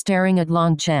 sinisterly staring at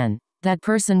Long Chen. That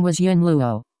person was Yun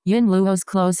Luo. Yun Luo's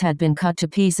clothes had been cut to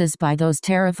pieces by those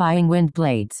terrifying wind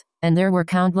blades, and there were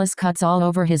countless cuts all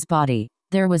over his body.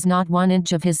 There was not 1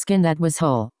 inch of his skin that was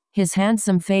whole. His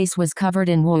handsome face was covered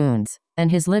in wounds, and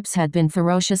his lips had been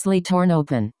ferociously torn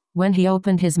open. When he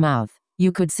opened his mouth,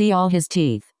 you could see all his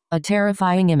teeth. A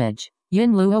terrifying image.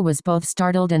 Yun Luo was both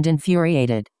startled and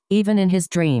infuriated. Even in his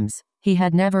dreams, he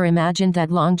had never imagined that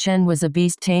Long Chen was a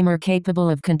beast tamer capable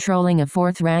of controlling a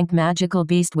 4th-rank magical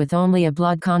beast with only a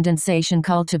blood condensation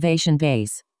cultivation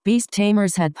base. Beast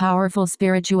tamers had powerful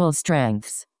spiritual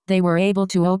strengths. They were able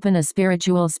to open a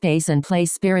spiritual space and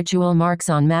place spiritual marks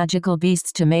on magical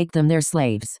beasts to make them their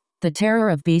slaves. The terror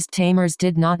of beast tamers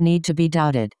did not need to be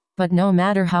doubted. But no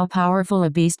matter how powerful a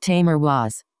beast tamer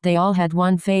was, they all had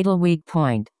one fatal weak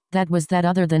point. That was that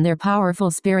other than their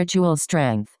powerful spiritual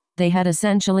strength, they had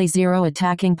essentially zero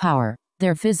attacking power.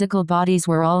 Their physical bodies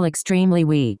were all extremely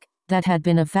weak. That had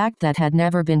been a fact that had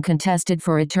never been contested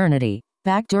for eternity.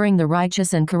 Back during the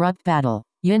righteous and corrupt battle,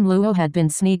 Yun Luo had been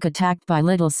sneak attacked by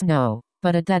Little Snow,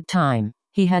 but at that time,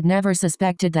 he had never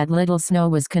suspected that Little Snow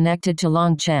was connected to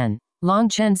Long Chen. Long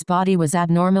Chen's body was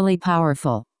abnormally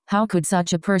powerful. How could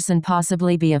such a person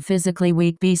possibly be a physically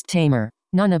weak beast tamer?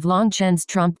 None of Long Chen's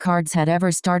trump cards had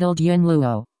ever startled Yun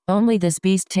Luo. Only this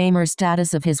beast tamer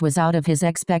status of his was out of his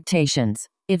expectations.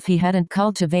 If he hadn't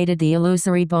cultivated the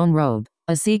illusory bone robe,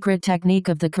 a secret technique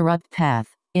of the corrupt path,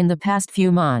 in the past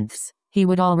few months, he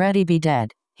would already be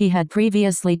dead. He had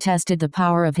previously tested the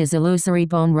power of his illusory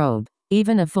bone robe.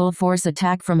 Even a full-force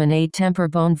attack from an 8-temper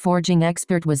bone forging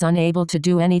expert was unable to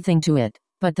do anything to it.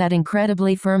 But that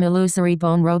incredibly firm illusory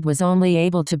bone robe was only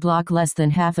able to block less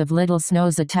than half of Little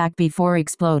Snow's attack before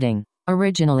exploding.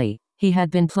 Originally, he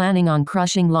had been planning on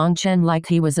crushing Long Chen like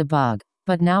he was a bug,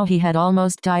 but now he had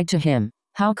almost died to him.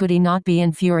 How could he not be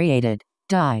infuriated?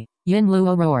 Die! Yun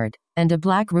Luo roared, and a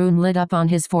black rune lit up on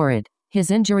his forehead. His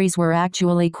injuries were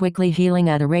actually quickly healing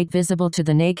at a rate visible to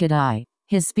the naked eye.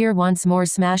 His spear once more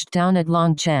smashed down at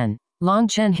Long Chen. Long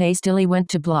Chen hastily went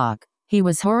to block. He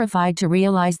was horrified to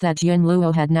realize that Yun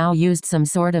Luo had now used some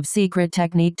sort of secret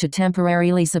technique to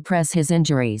temporarily suppress his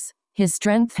injuries. His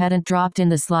strength hadn't dropped in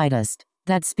the slightest.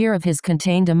 That spear of his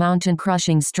contained a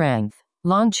mountain-crushing strength.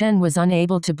 Long Chen was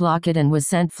unable to block it and was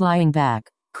sent flying back,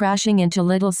 crashing into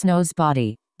Little Snow's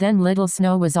body. Then Little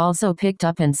Snow was also picked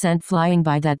up and sent flying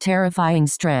by that terrifying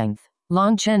strength.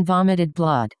 Long Chen vomited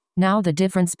blood. Now the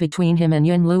difference between him and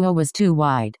Yun Luo was too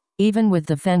wide. Even with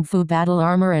the Feng Fu battle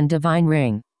armor and divine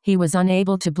ring, he was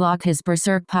unable to block his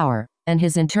berserk power, and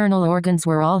his internal organs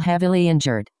were all heavily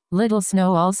injured. Little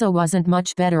Snow also wasn't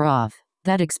much better off.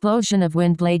 That explosion of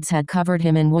wind blades had covered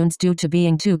him in wounds due to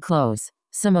being too close.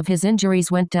 Some of his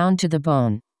injuries went down to the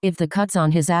bone. If the cuts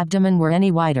on his abdomen were any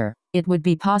wider, it would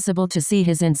be possible to see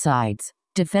his insides.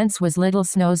 Defense was Little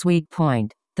Snow's weak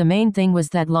point. The main thing was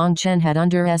that Long Chen had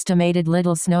underestimated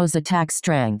Little Snow's attack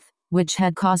strength, which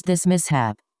had caused this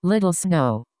mishap. Little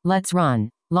Snow, let's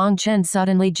run. Long Chen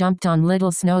suddenly jumped on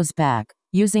Little Snow's back,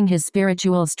 using his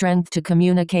spiritual strength to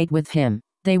communicate with him.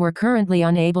 They were currently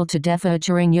unable to defeat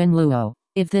Yun Luo.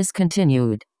 If this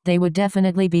continued, they would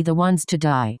definitely be the ones to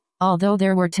die. Although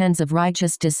there were tens of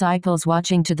righteous disciples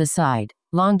watching to the side,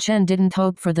 Long Chen didn't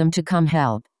hope for them to come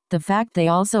help. The fact they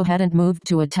also hadn't moved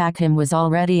to attack him was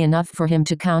already enough for him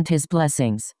to count his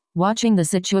blessings. Watching the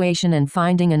situation and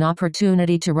finding an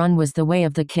opportunity to run was the way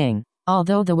of the king.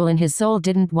 Although the will in his soul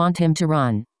didn't want him to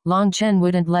run, Long Chen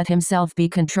wouldn't let himself be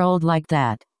controlled like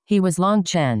that. He was Long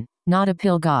Chen, not a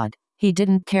pill god. He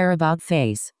didn't care about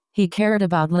face. He cared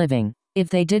about living. If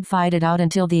they did fight it out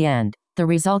until the end, the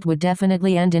result would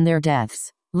definitely end in their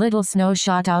deaths. Little Snow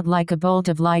shot out like a bolt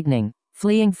of lightning,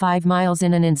 fleeing 5 miles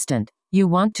in an instant. You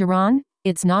want to run?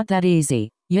 It's not that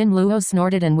easy. Yun Luo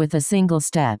snorted, and with a single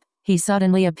step, he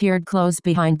suddenly appeared close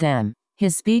behind them.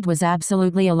 His speed was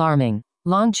absolutely alarming.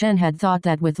 Long Chen had thought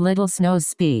that with Little Snow's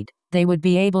speed, they would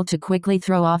be able to quickly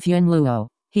throw off Yun Luo.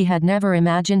 He had never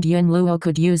imagined Yun Luo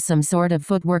could use some sort of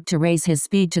footwork to raise his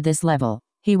speed to this level.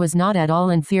 He was not at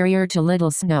all inferior to Little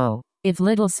Snow. If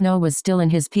Little Snow was still in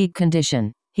his peak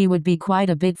condition, he would be quite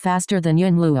a bit faster than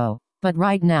Yun Luo. But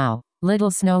right now,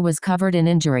 Little Snow was covered in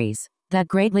injuries. That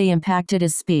greatly impacted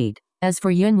his speed. As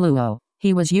for Yun Luo,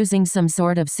 he was using some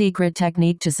sort of secret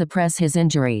technique to suppress his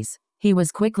injuries. He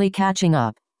was quickly catching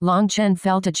up. Long Chen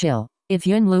felt a chill. If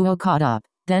Yun Luo caught up,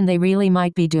 then they really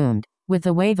might be doomed. With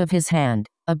a wave of his hand,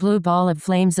 a blue ball of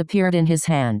flames appeared in his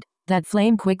hand. That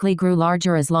flame quickly grew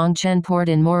larger as Long Chen poured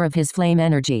in more of his flame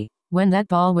energy. When that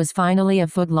ball was finally a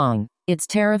foot long, its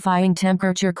terrifying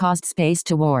temperature caused space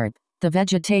to warp. The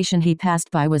vegetation he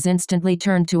passed by was instantly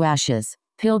turned to ashes.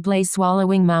 Pill blaze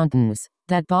swallowing mountains.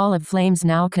 That ball of flames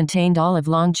now contained all of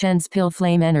Long Chen's pill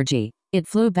flame energy. It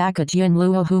flew back at Yun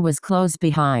Luo, who was close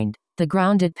behind. The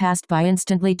ground it passed by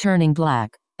instantly turning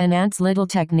black. An ant's little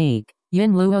technique.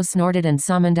 Yun Luo snorted and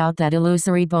summoned out that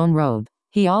illusory bone robe.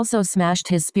 He also smashed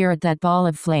his spear at that ball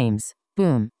of flames.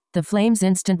 Boom. The flames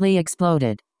instantly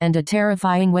exploded, and a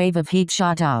terrifying wave of heat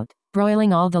shot out,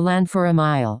 broiling all the land for a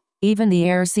mile. Even the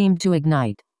air seemed to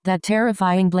ignite. That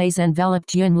terrifying blaze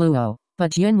enveloped Yun Luo,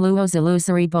 but Yun Luo's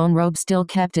illusory bone robe still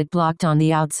kept it blocked on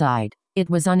the outside. It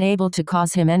was unable to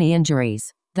cause him any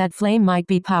injuries. That flame might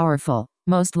be powerful,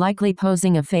 most likely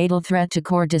posing a fatal threat to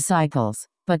core disciples,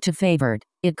 but to favored,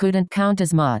 it couldn't count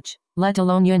as much, let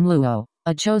alone Yun Luo,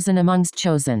 a chosen amongst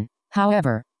chosen.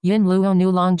 However, Yun Luo knew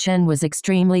Long Chen was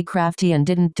extremely crafty and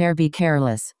didn't dare be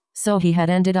careless, so he had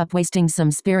ended up wasting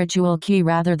some spiritual ki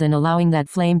rather than allowing that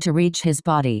flame to reach his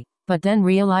body. But then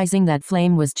realizing that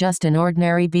flame was just an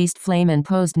ordinary beast flame and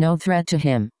posed no threat to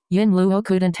him, Yun Luo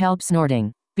couldn't help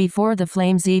snorting. Before the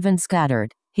flames even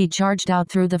scattered, he charged out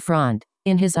through the front.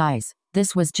 In his eyes,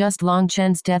 this was just Long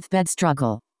Chen's deathbed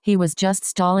struggle. He was just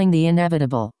stalling the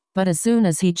inevitable. But as soon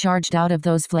as he charged out of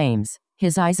those flames,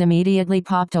 his eyes immediately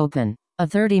popped open. A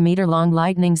 30-meter-long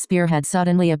lightning spear had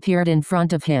suddenly appeared in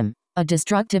front of him. A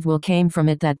destructive will came from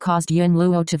it that caused Yun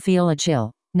Luo to feel a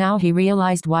chill. Now he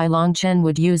realized why Long Chen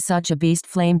would use such a beast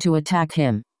flame to attack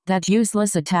him. That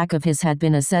useless attack of his had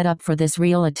been a setup for this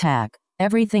real attack.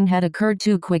 Everything had occurred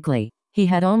too quickly. He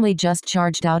had only just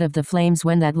charged out of the flames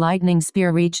when that lightning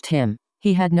spear reached him.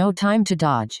 He had no time to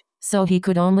dodge, so he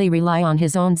could only rely on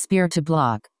his own spear to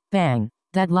block. Bang!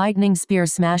 That lightning spear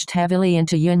smashed heavily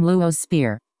into Yun Luo's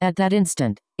spear. At that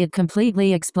instant, it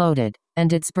completely exploded,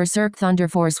 and its berserk thunder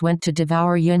force went to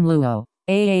devour Yun Luo.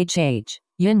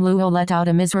 Yun Luo let out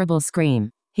a miserable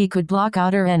scream. He could block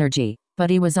outer energy,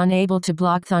 but he was unable to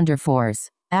block thunder force.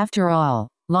 After all,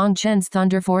 Long Chen's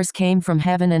thunder force came from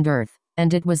heaven and earth,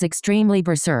 and it was extremely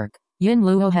berserk. Yun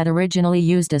Luo had originally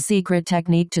used a secret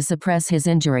technique to suppress his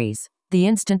injuries. The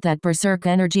instant that berserk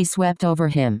energy swept over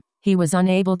him, he was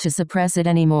unable to suppress it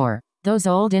anymore. Those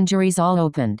old injuries all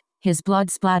opened, his blood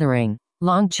splattering.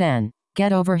 Long Chen,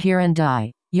 get over here and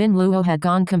die. Yun Luo had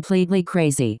gone completely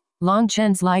crazy. Long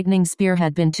Chen's lightning spear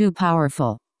had been too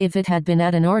powerful. If it had been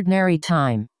at an ordinary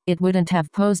time, it wouldn't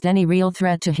have posed any real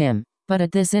threat to him. But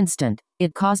at this instant,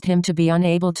 it caused him to be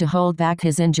unable to hold back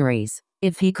his injuries.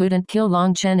 If he couldn't kill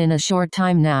Long Chen in a short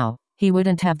time now, he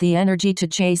wouldn't have the energy to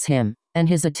chase him, and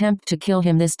his attempt to kill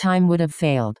him this time would have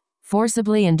failed.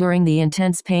 Forcibly enduring the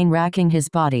intense pain racking his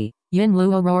body, Yun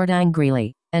Luo roared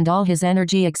angrily, and all his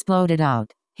energy exploded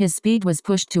out. His speed was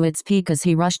pushed to its peak as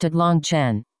he rushed at Long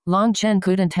Chen. Long Chen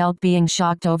couldn't help being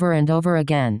shocked over and over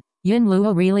again. Yun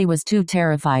Luo really was too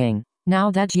terrifying.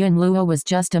 Now that Yun Luo was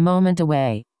just a moment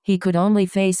away, he could only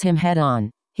face him head-on.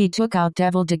 He took out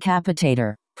Devil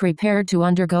Decapitator, prepared to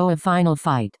undergo a final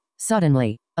fight.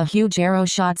 Suddenly, a huge arrow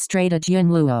shot straight at Yun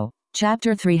Luo.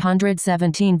 Chapter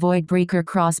 317 Voidbreaker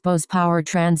Crossbow's Power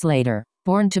Translator.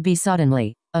 Born to be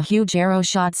suddenly, a huge arrow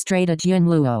shot straight at Yun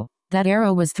Luo. That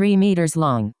arrow was 3 meters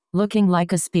long, looking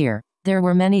like a spear. There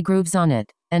were many grooves on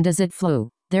it, and as it flew,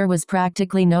 there was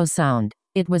practically no sound.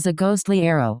 It was a ghostly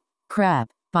arrow. Crap.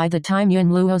 By the time Yun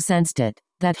Luo sensed it,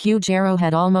 that huge arrow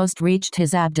had almost reached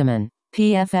his abdomen.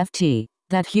 PFFT.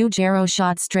 That huge arrow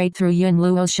shot straight through Yun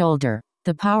Luo's shoulder.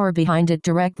 The power behind it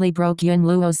directly broke Yun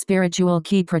Luo's spiritual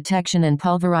ki protection and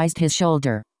pulverized his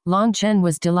shoulder. Long Chen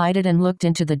was delighted and looked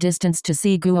into the distance to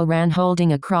see Guo Ran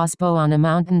holding a crossbow on a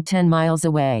mountain 10 miles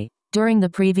away. During the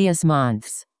previous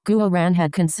months, Guo Ran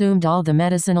had consumed all the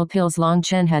medicinal pills Long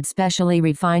Chen had specially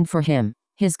refined for him.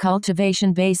 His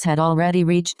cultivation base had already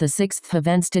reached the 6th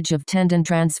vestige of tendon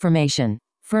transformation.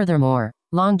 Furthermore,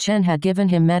 Long Chen had given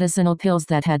him medicinal pills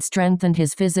that had strengthened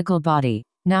his physical body.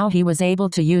 Now he was able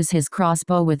to use his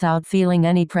crossbow without feeling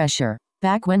any pressure.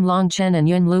 Back when Long Chen and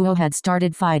Yun Luo had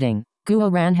started fighting,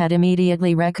 Guo Ran had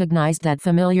immediately recognized that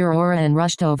familiar aura and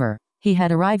rushed over. He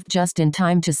had arrived just in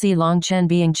time to see Long Chen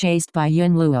being chased by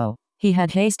Yun Luo. He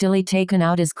had hastily taken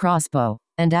out his crossbow,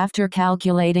 and after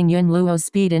calculating Yun Luo's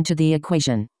speed into the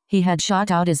equation, he had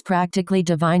shot out his practically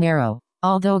divine arrow.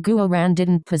 Although Guo Ran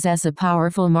didn't possess a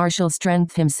powerful martial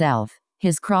strength himself,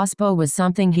 his crossbow was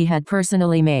something he had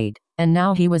personally made, and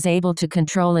now he was able to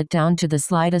control it down to the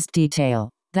slightest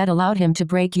detail. That allowed him to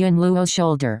break Yun Luo's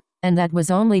shoulder, and that was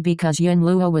only because Yun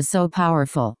Luo was so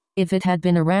powerful. If it had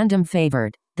been a random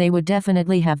favored, they would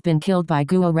definitely have been killed by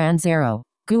Guo Ran's arrow.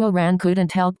 Guo Ran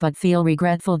couldn't help but feel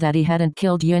regretful that he hadn't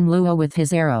killed Yun Luo with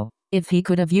his arrow. If he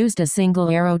could have used a single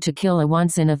arrow to kill a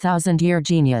once-in-a-thousand-year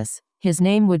genius, his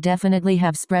name would definitely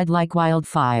have spread like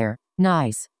wildfire.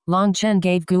 Nice. Long Chen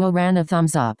gave Guo Ran a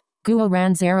thumbs up. Guo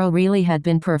Ran's arrow really had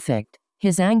been perfect.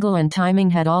 His angle and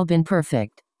timing had all been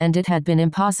perfect, and it had been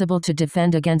impossible to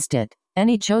defend against it.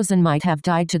 Any chosen might have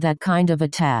died to that kind of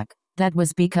attack. That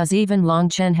was because even Long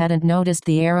Chen hadn't noticed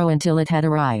the arrow until it had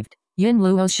arrived. Yun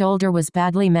Luo's shoulder was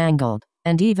badly mangled,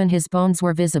 and even his bones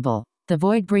were visible. The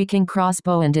void-breaking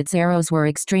crossbow and its arrows were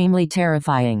extremely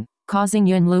terrifying, causing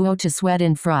Yun Luo to sweat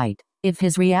in fright. If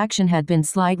his reaction had been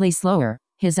slightly slower,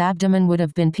 his abdomen would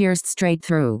have been pierced straight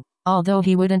through. Although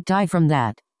he wouldn't die from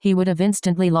that, he would have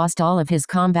instantly lost all of his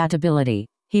combat ability.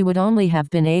 He would only have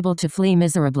been able to flee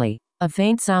miserably. A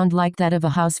faint sound like that of a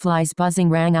housefly's buzzing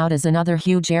rang out as another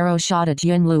huge arrow shot at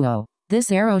Yun Luo.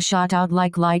 This arrow shot out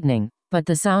like lightning, but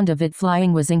the sound of it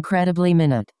flying was incredibly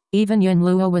minute. Even Yun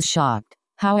Luo was shocked.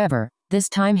 However, this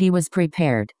time he was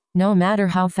prepared. No matter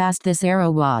how fast this arrow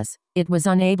was, it was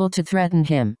unable to threaten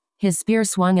him. His spear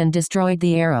swung and destroyed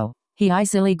the arrow. He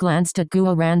icily glanced at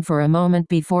Guo Ran for a moment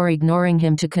before ignoring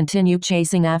him to continue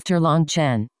chasing after Long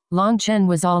Chen. Long Chen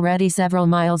was already several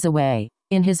miles away.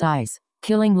 In his eyes,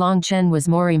 killing Long Chen was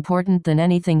more important than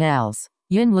anything else.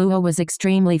 Yun Luo was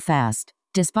extremely fast.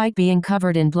 Despite being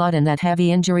covered in blood and that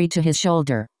heavy injury to his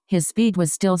shoulder, his speed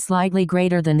was still slightly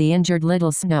greater than the injured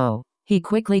Little Snow. He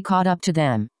quickly caught up to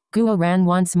them. Guo Ran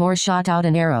once more shot out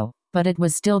an arrow, but it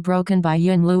was still broken by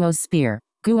Yun Luo's spear.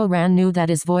 Guo Ran knew that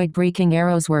his void-breaking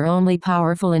arrows were only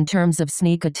powerful in terms of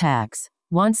sneak attacks.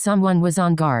 Once someone was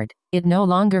on guard, it no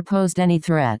longer posed any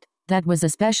threat. That was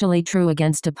especially true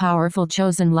against a powerful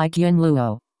chosen like Yun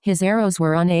Luo. His arrows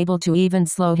were unable to even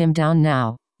slow him down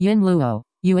now. Yun Luo,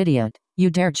 you idiot. You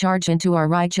dare charge into our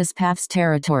righteous path's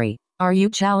territory. Are you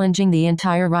challenging the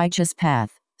entire righteous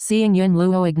path? Seeing Yun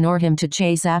Luo ignore him to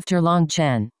chase after Long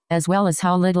Chen, as well as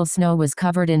how Little Snow was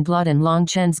covered in blood and Long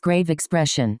Chen's grave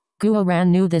expression, Guo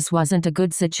Ran knew this wasn't a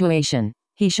good situation.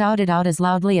 He shouted out as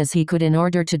loudly as he could in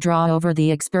order to draw over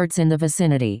the experts in the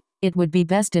vicinity. It would be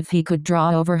best if he could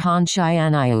draw over Han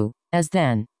Xianyu, as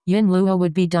then, Yun Luo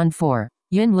would be done for.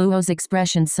 Yun Luo's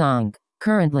expression sunk.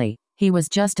 Currently, he was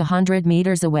just 100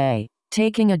 meters away.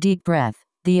 Taking a deep breath,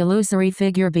 the illusory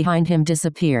figure behind him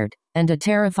disappeared, and a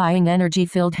terrifying energy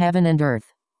filled heaven and earth.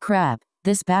 Crap,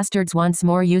 this bastard's once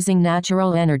more using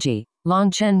natural energy. Long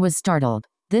Chen was startled.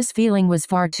 This feeling was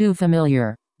far too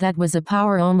familiar. That was a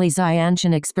power only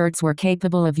Xianshan experts were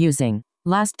capable of using.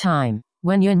 Last time,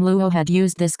 when Yun Luo had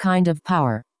used this kind of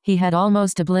power, he had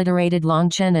almost obliterated Long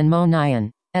Chen and Mo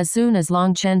Nian. As soon as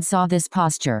Long Chen saw this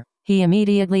posture, he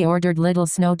immediately ordered Little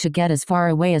Snow to get as far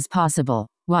away as possible,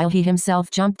 while he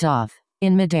himself jumped off.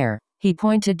 In midair, he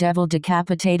pointed Devil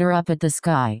Decapitator up at the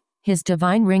sky. His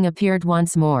divine ring appeared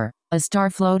once more, a star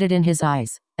floated in his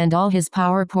eyes, and all his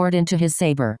power poured into his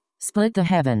saber. Split the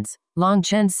heavens. Long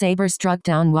Chen's saber struck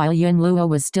down while Yun Luo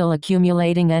was still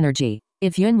accumulating energy.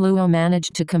 If Yun Luo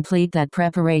managed to complete that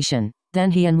preparation,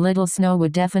 then he and Little Snow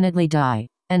would definitely die.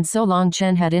 And so Long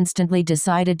Chen had instantly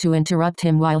decided to interrupt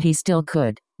him while he still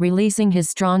could, releasing his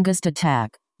strongest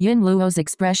attack. Yun Luo's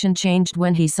expression changed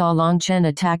when he saw Long Chen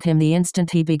attack him the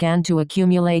instant he began to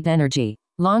accumulate energy.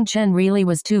 Long Chen really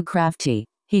was too crafty.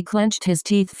 He clenched his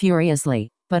teeth furiously,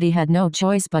 but he had no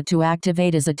choice but to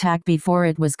activate his attack before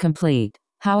it was complete.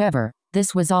 However,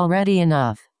 this was already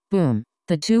enough. Boom.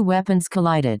 The two weapons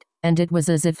collided, and it was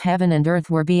as if heaven and earth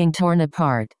were being torn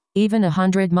apart. Even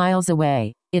 100 miles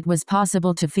away, it was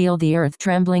possible to feel the earth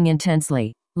trembling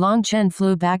intensely. Long Chen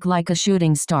flew back like a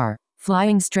shooting star,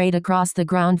 flying straight across the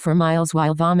ground for miles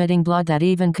while vomiting blood that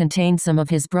even contained some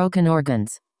of his broken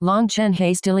organs. Long Chen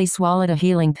hastily swallowed a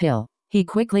healing pill. He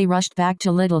quickly rushed back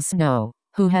to Little Snow,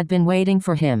 who had been waiting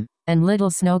for him, and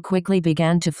Little Snow quickly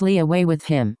began to flee away with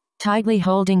him. Tightly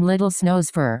holding Little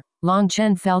Snow's fur, Long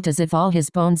Chen felt as if all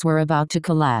his bones were about to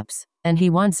collapse, and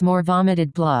he once more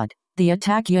vomited blood. The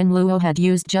attack Yun Luo had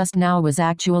used just now was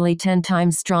actually 10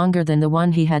 times stronger than the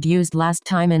one he had used last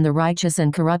time in the righteous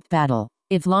and corrupt battle.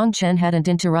 If Long Chen hadn't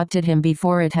interrupted him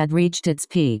before it had reached its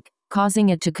peak, causing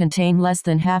it to contain less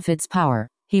than half its power,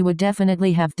 he would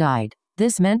definitely have died.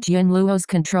 This meant Yun Luo's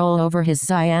control over his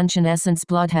Xianshan essence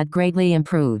blood had greatly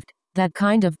improved. That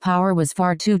kind of power was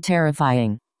far too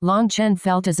terrifying. Long Chen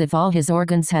felt as if all his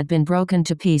organs had been broken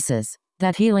to pieces.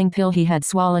 That healing pill he had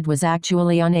swallowed was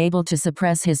actually unable to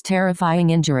suppress his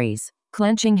terrifying injuries.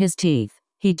 Clenching his teeth,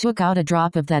 he took out a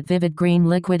drop of that vivid green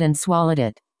liquid and swallowed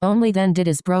it. Only then did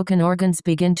his broken organs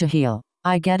begin to heal.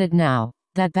 I get it now.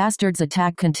 That bastard's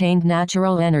attack contained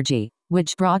natural energy,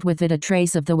 which brought with it a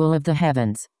trace of the will of the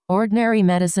heavens. Ordinary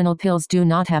medicinal pills do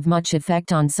not have much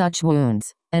effect on such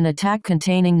wounds. An attack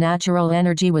containing natural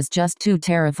energy was just too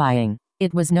terrifying.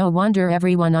 It was no wonder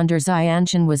everyone under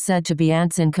Xianshan was said to be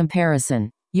ants in comparison.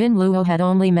 Yun Luo had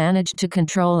only managed to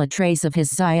control a trace of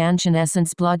his Xianshan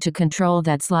essence blood to control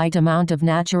that slight amount of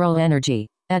natural energy.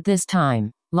 At this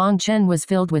time, Long Chen was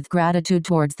filled with gratitude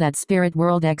towards that spirit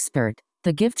world expert.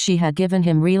 The gift she had given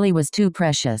him really was too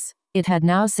precious. It had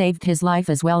now saved his life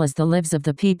as well as the lives of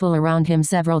the people around him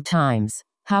several times.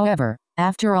 However,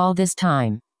 after all this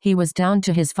time, he was down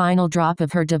to his final drop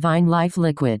of her divine life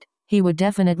liquid. He would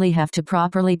definitely have to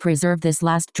properly preserve this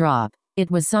last drop. It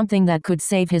was something that could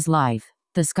save his life.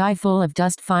 The sky full of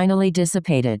dust finally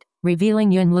dissipated,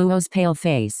 revealing Yun Luo's pale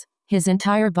face. His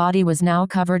entire body was now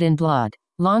covered in blood.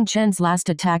 Long Chen's last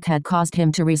attack had caused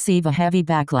him to receive a heavy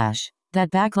backlash.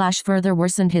 That backlash further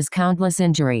worsened his countless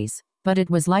injuries. But it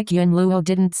was like Yun Luo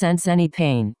didn't sense any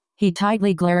pain. He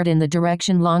tightly glared in the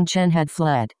direction Long Chen had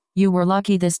fled. You were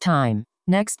lucky this time.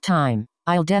 Next time,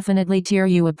 I'll definitely tear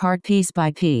you apart piece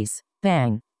by piece.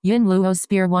 Bang! Yun Luo's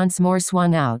spear once more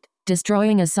swung out,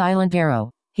 destroying a silent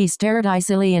arrow. He stared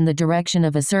icily in the direction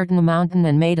of a certain mountain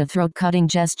and made a throat-cutting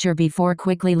gesture before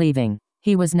quickly leaving.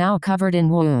 He was now covered in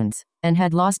wounds, and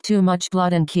had lost too much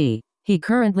blood and ki. He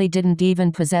currently didn't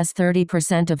even possess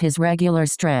 30% of his regular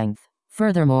strength.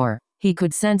 Furthermore, he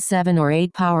could sense 7 or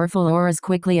 8 powerful auras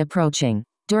quickly approaching.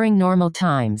 During normal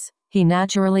times, he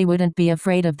naturally wouldn't be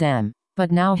afraid of them.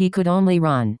 But now he could only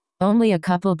run. Only a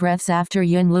couple breaths after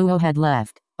Yun Luo had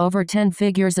left, over 10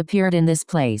 figures appeared in this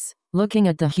place, looking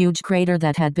at the huge crater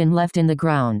that had been left in the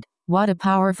ground. What a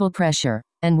powerful pressure,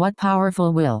 and what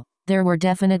powerful will. There were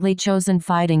definitely chosen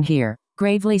fighting here,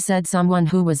 gravely said someone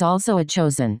who was also a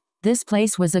chosen. This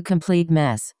place was a complete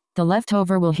mess. The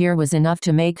leftover will here was enough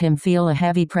to make him feel a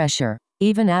heavy pressure.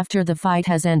 Even after the fight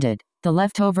has ended, the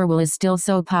leftover will is still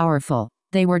so powerful.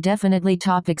 They were definitely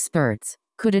top experts.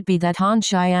 Could it be that Han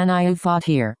Xianyu fought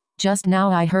here? Just now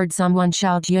I heard someone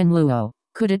shout Yun Luo.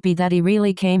 Could it be that he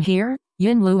really came here?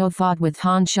 Yun Luo fought with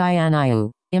Han Xianyu.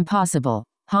 Impossible.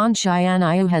 Han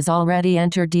Xianyu has already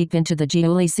entered deep into the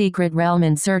Jiuli secret realm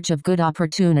in search of good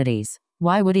opportunities.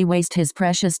 Why would he waste his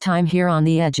precious time here on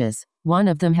the edges? One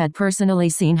of them had personally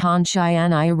seen Han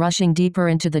Xianyu rushing deeper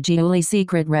into the Jiuli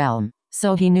secret realm,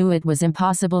 so he knew it was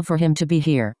impossible for him to be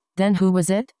here. Then who was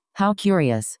it? How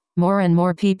curious. More and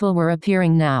more people were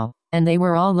appearing now, and they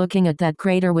were all looking at that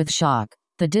crater with shock.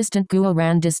 The distant Guo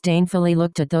Ran disdainfully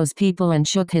looked at those people and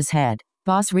shook his head.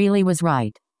 Boss really was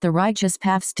right. The righteous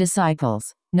path's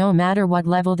disciples, no matter what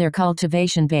level their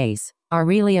cultivation base, are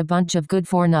really a bunch of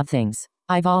good-for-nothings.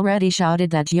 I've already shouted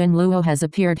that Yun Luo has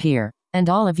appeared here, and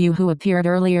all of you who appeared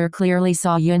earlier clearly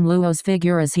saw Yun Luo's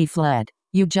figure as he fled.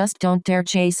 You just don't dare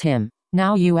chase him.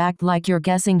 Now you act like you're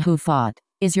guessing who fought.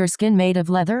 Is your skin made of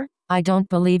leather? I don't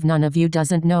believe none of you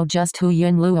doesn't know just who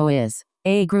Yun Luo is.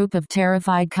 A group of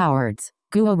terrified cowards.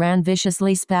 Guo Ran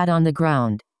viciously spat on the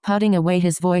ground, putting away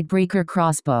his Voidbreaker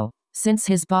crossbow. Since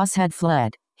his boss had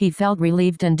fled, he felt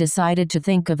relieved and decided to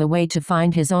think of a way to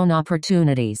find his own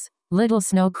opportunities. Little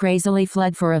Snow crazily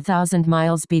fled for 1,000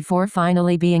 miles before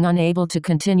finally being unable to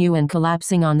continue and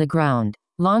collapsing on the ground.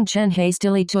 Long Chen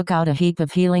hastily took out a heap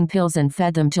of healing pills and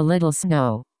fed them to Little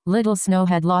Snow. Little Snow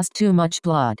had lost too much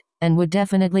blood, and would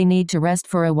definitely need to rest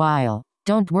for a while.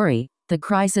 Don't worry, the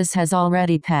crisis has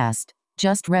already passed.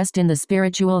 Just rest in the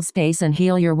spiritual space and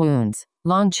heal your wounds.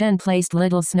 Long Chen placed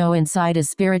Little Snow inside his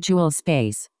spiritual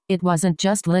space. It wasn't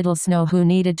just Little Snow who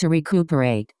needed to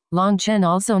recuperate. Long Chen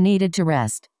also needed to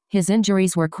rest. His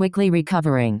injuries were quickly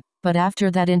recovering, but after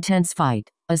that intense fight,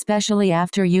 especially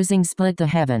after using Split the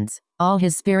Heavens, All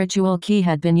his spiritual ki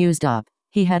had been used up.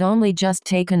 He had only just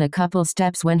taken a couple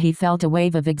steps when he felt a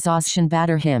wave of exhaustion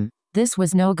batter him. This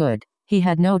was no good. He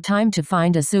had no time to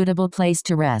find a suitable place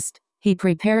to rest. He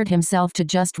prepared himself to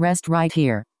just rest right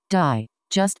here. Die.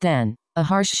 Just then, a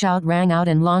harsh shout rang out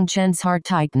and Long Chen's heart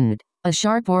tightened. A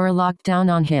sharp aura locked down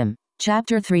on him.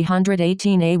 Chapter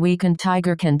 318. A weakened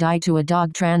tiger can die to a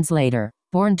dog. Translator.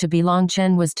 BornToBe. Long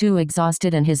Chen was too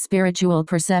exhausted and his spiritual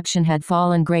perception had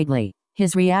fallen greatly.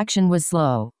 His reaction was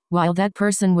slow. While that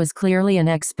person was clearly an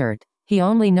expert, he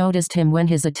only noticed him when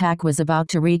his attack was about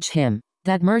to reach him.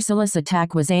 That merciless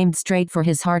attack was aimed straight for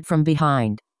his heart from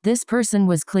behind. This person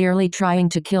was clearly trying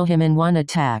to kill him in one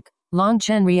attack. Long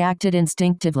Chen reacted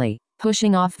instinctively,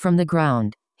 pushing off from the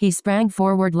ground. He sprang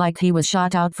forward like he was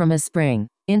shot out from a spring,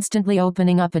 instantly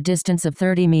opening up a distance of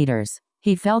 30 meters.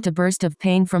 He felt a burst of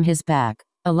pain from his back.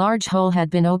 A large hole had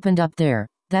been opened up there.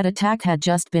 That attack had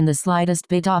just been the slightest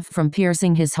bit off from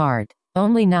piercing his heart.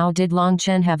 Only now did Long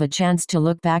Chen have a chance to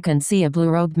look back and see a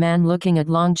blue-robed man looking at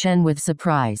Long Chen with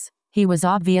surprise. He was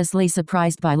obviously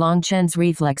surprised by Long Chen's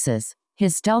reflexes.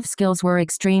 His stealth skills were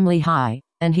extremely high,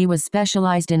 and he was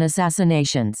specialized in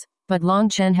assassinations. But Long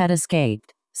Chen had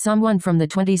escaped. Someone from the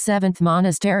 27th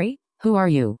monastery? Who are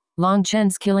you? Long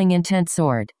Chen's killing intent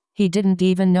soared. He didn't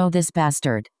even know this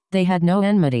bastard. They had no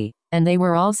enmity, and they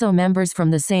were also members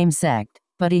from the same sect.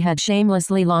 But he had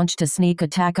shamelessly launched a sneak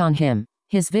attack on him.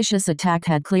 His vicious attack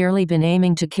had clearly been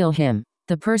aiming to kill him.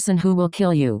 The person who will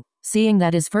kill you. Seeing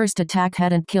that his first attack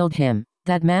hadn't killed him,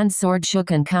 that man's sword shook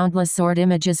and countless sword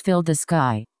images filled the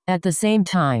sky. At the same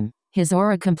time, his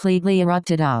aura completely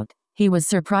erupted out. He was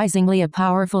surprisingly a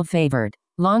powerful favored.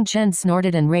 Long Chen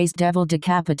snorted and raised Devil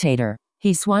Decapitator.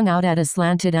 He swung out at a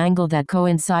slanted angle that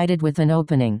coincided with an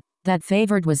opening. That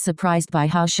favored was surprised by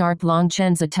how sharp Long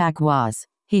Chen's attack was.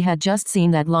 He had just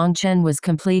seen that Long Chen was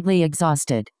completely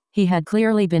exhausted. He had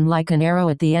clearly been like an arrow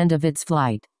at the end of its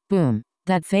flight. Boom.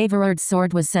 That favored's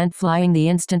sword was sent flying the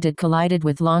instant it collided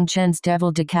with Long Chen's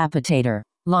Devil Decapitator.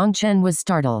 Long Chen was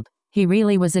startled. He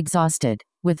really was exhausted,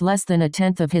 with less than a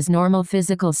tenth of his normal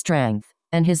physical strength,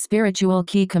 and his spiritual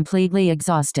ki completely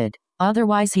exhausted.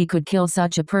 Otherwise he could kill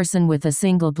such a person with a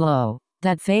single blow.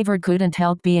 That favored couldn't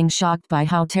help being shocked by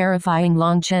how terrifying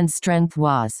Long Chen's strength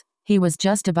was. He was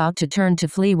just about to turn to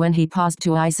flee when he paused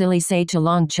to icily say to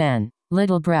Long Chen,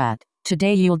 "Little brat,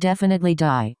 today you'll definitely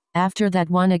die." After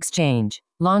that one exchange,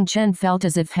 Long Chen felt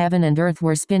as if heaven and earth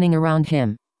were spinning around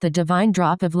him. The divine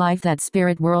drop of life that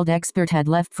spirit world expert had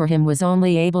left for him was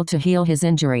only able to heal his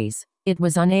injuries. It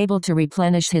was unable to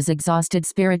replenish his exhausted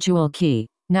spiritual ki.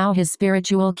 Now his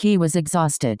spiritual ki was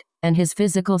exhausted, and his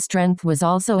physical strength was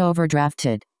also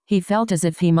overdrafted. He felt as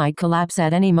if he might collapse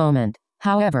at any moment.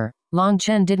 However, Long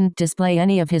Chen didn't display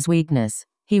any of his weakness.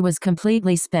 He was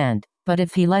completely spent, but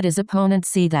if he let his opponent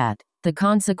see that, the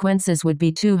consequences would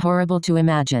be too horrible to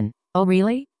imagine. "Oh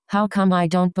really? How come I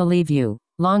don't believe you?"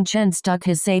 Long Chen stuck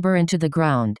his saber into the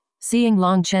ground. Seeing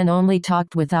Long Chen only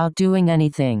talked without doing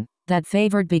anything, that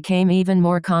favored became even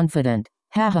more confident.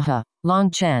 "Ha ha ha,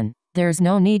 Long Chen, there's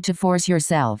no need to force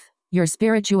yourself. Your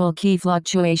spiritual ki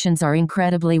fluctuations are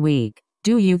incredibly weak.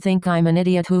 Do you think I'm an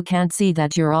idiot who can't see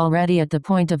that you're already at the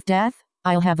point of death?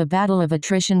 I'll have a battle of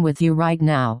attrition with you right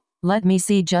now. Let me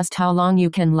see just how long you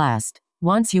can last.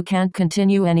 Once you can't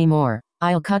continue anymore,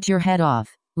 I'll cut your head off."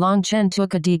 Long Chen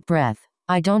took a deep breath.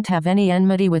 "I don't have any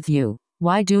enmity with you.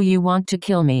 Why do you want to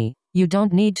kill me? You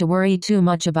don't need to worry too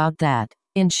much about that.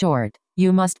 In short,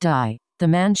 you must die." The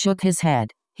man shook his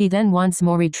head. He then once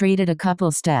more retreated a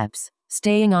couple steps,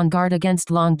 staying on guard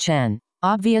against Long Chen.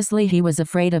 Obviously he was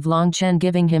afraid of Long Chen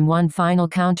giving him one final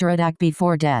counterattack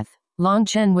before death. Long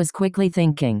Chen was quickly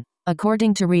thinking.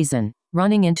 According to reason,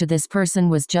 running into this person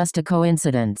was just a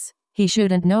coincidence. He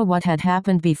shouldn't know what had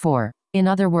happened before. In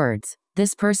other words,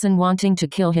 this person wanting to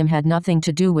kill him had nothing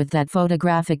to do with that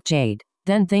photographic jade.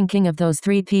 Then thinking of those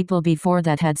 3 people before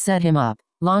that had set him up,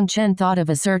 Long Chen thought of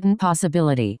a certain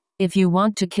possibility. "If you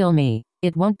want to kill me,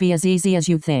 it won't be as easy as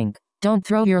you think. Don't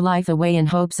throw your life away in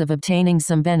hopes of obtaining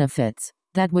some benefits.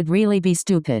 That would really be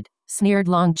stupid," sneered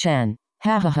Long Chen.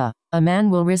 "Ha ha ha, a man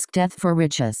will risk death for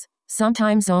riches.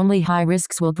 Sometimes only high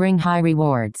risks will bring high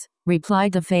rewards,"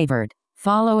 replied the favored.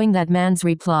 Following that man's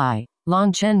reply,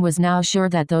 Long Chen was now sure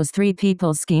that those 3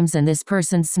 people's schemes and this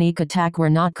person's sneak attack were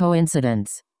not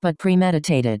coincidence, but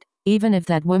premeditated. Even if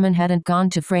that woman hadn't gone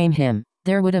to frame him,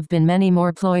 there would have been many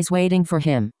more ploys waiting for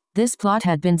him. This plot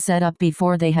had been set up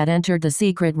before they had entered the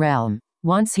secret realm.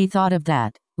 Once he thought of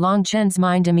that, Long Chen's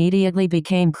mind immediately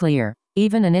became clear.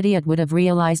 Even an idiot would have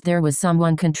realized there was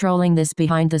someone controlling this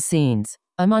behind the scenes.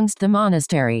 Amongst the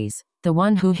monasteries, the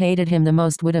one who hated him the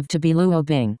most would have to be Luo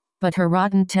Bing. But her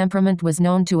rotten temperament was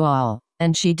known to all,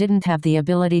 and she didn't have the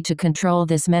ability to control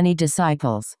this many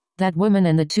disciples. That woman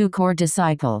and the 2 core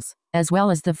disciples, as well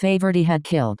as the favored he had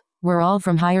killed, were all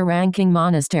from higher-ranking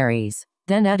monasteries.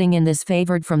 Then adding in this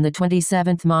favored from the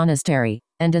 27th monastery,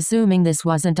 and assuming this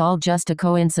wasn't all just a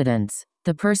coincidence,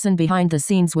 the person behind the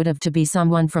scenes would have to be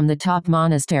someone from the top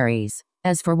monasteries.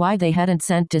 As for why they hadn't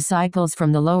sent disciples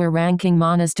from the lower-ranking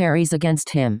monasteries against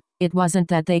him, it wasn't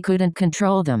that they couldn't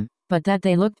control them, but that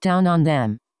they looked down on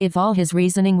them. If all his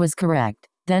reasoning was correct,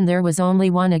 then there was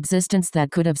only one existence that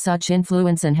could have such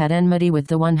influence and had enmity with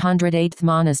the 108th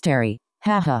monastery.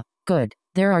 Haha, good.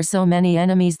 There are so many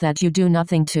enemies that you do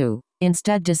nothing to,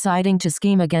 instead deciding to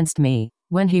scheme against me.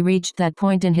 When he reached that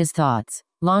point in his thoughts,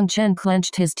 Long Chen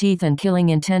clenched his teeth and killing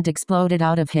intent exploded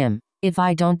out of him. If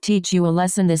I don't teach you a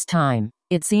lesson this time,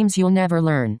 it seems you'll never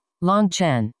learn. Long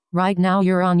Chen, right now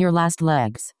you're on your last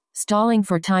legs. Stalling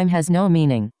for time has no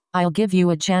meaning. I'll give you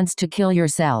a chance to kill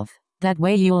yourself. That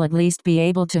way you'll at least be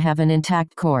able to have an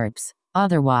intact corpse.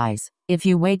 Otherwise, if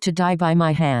you wait to die by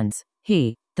my hands,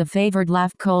 the favored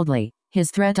laughed coldly, his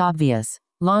threat obvious.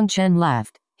 Long Chen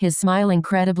laughed, his smile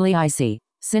incredibly icy.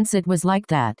 Since it was like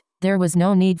that, there was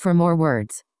no need for more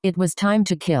words. It was time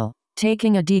to kill.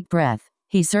 Taking a deep breath,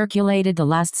 he circulated the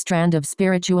last strand of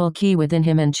spiritual ki within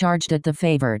him and charged at the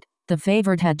favored. The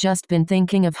favored had just been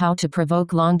thinking of how to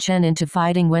provoke Long Chen into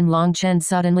fighting when Long Chen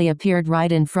suddenly appeared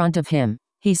right in front of him.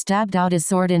 He stabbed out his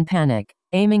sword in panic,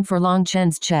 aiming for Long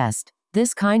Chen's chest.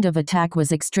 This kind of attack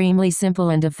was extremely simple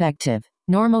and effective.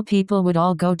 Normal people would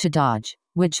all go to dodge,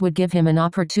 which would give him an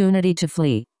opportunity to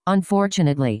flee.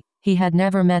 Unfortunately, he had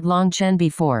never met Long Chen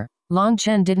before. Long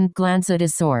Chen didn't glance at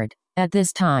his sword. At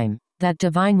this time, that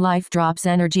divine life drop's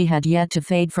energy had yet to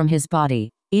fade from his body.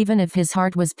 Even if his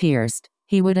heart was pierced,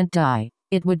 he wouldn't die.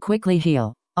 It would quickly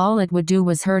heal. All it would do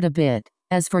was hurt a bit.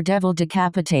 As for Devil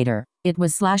Decapitator, it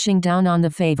was slashing down on the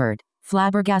favored,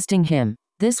 flabbergasting him.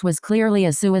 This was clearly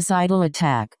a suicidal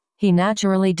attack. He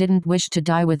naturally didn't wish to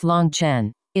die with Long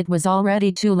Chen. It was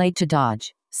already too late to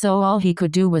dodge, so all he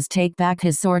could do was take back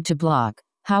his sword to block.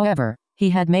 However, he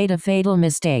had made a fatal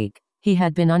mistake. He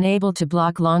had been unable to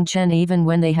block Long Chen even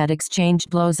when they had exchanged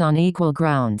blows on equal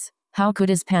grounds. How could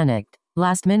his panicked,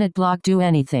 last-minute block do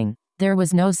anything? There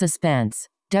was no suspense.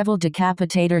 Devil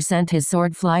Decapitator sent his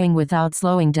sword flying without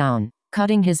slowing down,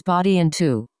 cutting his body in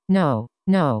two. No,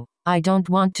 I don't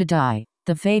want to die.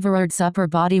 The favored's upper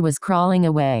body was crawling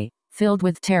away, filled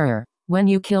with terror. When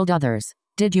you killed others,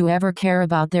 did you ever care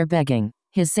about their begging?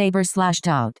 His saber slashed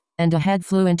out, and a head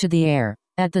flew into the air.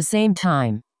 At the same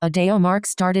time, a Deo mark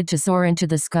started to soar into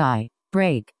the sky.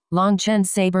 Break! Long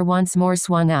Chen's saber once more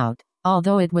swung out.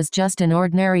 Although it was just an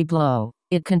ordinary blow,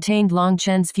 it contained Long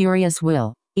Chen's furious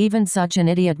will. Even such an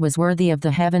idiot was worthy of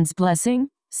the heaven's blessing?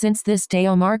 Since this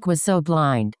Deo mark was so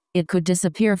blind, it could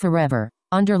disappear forever.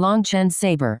 Under Long Chen's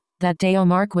saber, that Deo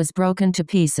mark was broken to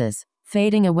pieces,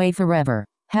 fading away forever.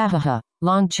 Ha,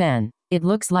 Long Chen, it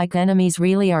looks like enemies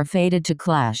really are fated to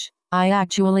clash. I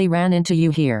actually ran into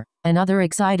you here. Another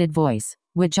excited voice,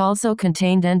 which also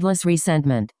contained endless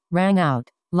resentment, rang out.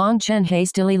 Long Chen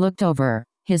hastily looked over,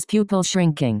 his pupil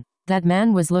shrinking. That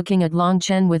man was looking at Long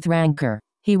Chen with rancor.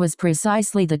 He was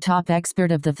precisely the top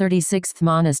expert of the 36th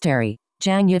monastery,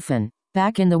 Zhang Yifan.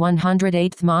 Back in the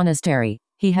 108th monastery,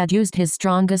 he had used his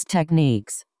strongest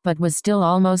techniques, but was still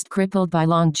almost crippled by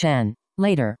Long Chen.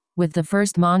 Later, with the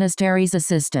first monastery's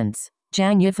assistance,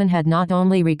 Zhang Yifan had not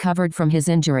only recovered from his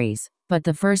injuries, but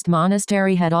the first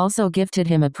monastery had also gifted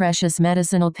him a precious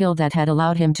medicinal pill that had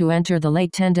allowed him to enter the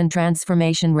late tendon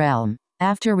transformation realm.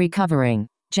 After recovering,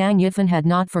 Zhang Yifan had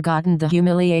not forgotten the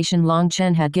humiliation Long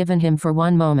Chen had given him for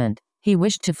one moment. He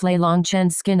wished to flay Long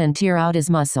Chen's skin and tear out his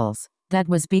muscles. That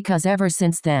was because ever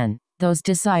since then, those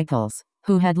disciples,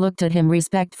 who had looked at him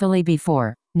respectfully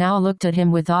before, now looked at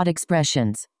him with odd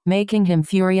expressions, making him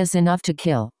furious enough to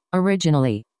kill.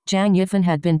 Originally, Zhang Yifan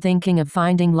had been thinking of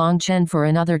finding Long Chen for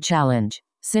another challenge.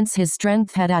 Since his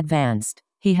strength had advanced,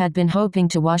 he had been hoping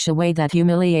to wash away that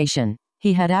humiliation.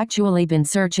 He had actually been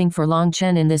searching for Long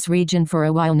Chen in this region for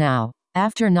a while now.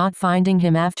 After not finding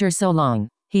him after so long,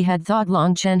 he had thought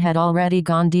Long Chen had already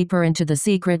gone deeper into the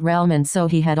secret realm and so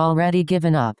he had already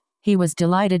given up. He was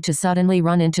delighted to suddenly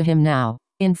run into him now.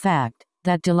 In fact,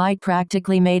 that delight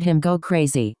practically made him go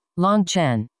crazy. Long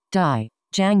Chen, die!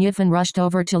 Zhang Yifan rushed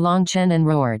over to Long Chen and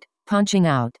roared, punching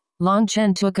out. Long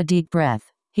Chen took a deep breath.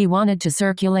 He wanted to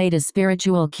circulate his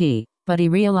spiritual ki, but he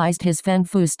realized his Feng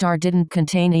Fu star didn't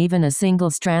contain even a single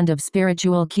strand of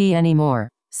spiritual ki anymore.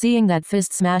 Seeing that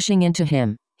fist smashing into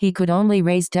him, he could only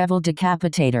raise Devil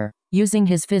Decapitator, using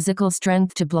his physical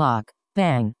strength to block.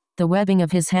 Bang! The webbing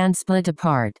of his hand split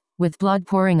apart, with blood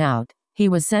pouring out. He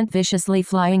was sent viciously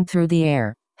flying through the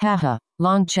air. Haha,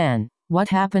 Long Chen, What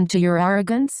happened to your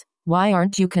arrogance? Why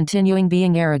aren't you continuing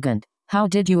being arrogant? How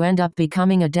did you end up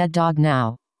becoming a dead dog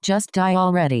now? Just die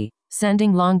already.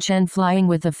 Sending Long Chen flying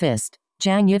with a fist.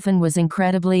 Zhang Yifan was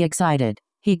incredibly excited.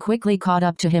 He quickly caught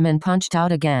up to him and punched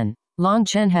out again. Long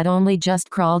Chen had only just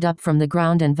crawled up from the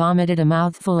ground and vomited a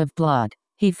mouthful of blood.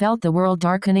 He felt the world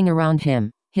darkening around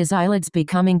him, his eyelids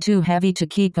becoming too heavy to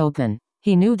keep open.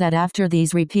 He knew that after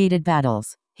these repeated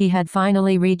battles, he had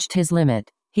finally reached his limit.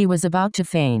 He was about to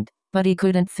faint, but he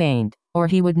couldn't faint, or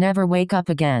he would never wake up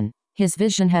again. His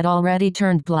vision had already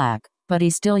turned black, but he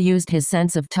still used his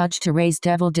sense of touch to raise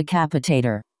Devil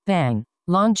Decapitator. Bang!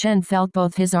 Long Chen felt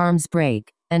both his arms break,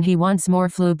 and he once more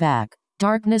flew back.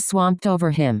 Darkness swamped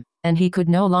over him, and he could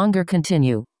no longer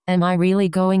continue. Am I really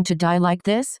going to die like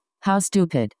this? How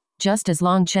stupid. Just as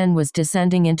Long Chen was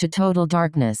descending into total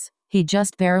darkness, he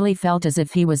just barely felt as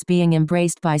if he was being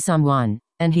embraced by someone,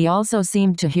 and he also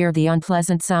seemed to hear the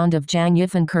unpleasant sound of Zhang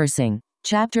Yifan cursing.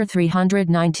 Chapter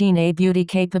 319. A beauty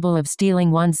capable of stealing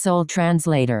one's soul.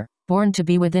 Translator. Born to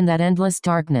be within that endless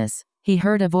darkness, he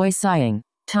heard a voice sighing.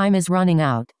 Time is running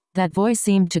out. That voice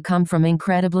seemed to come from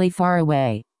incredibly far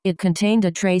away. It contained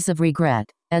a trace of regret,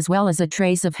 as well as a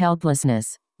trace of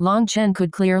helplessness. Long Chen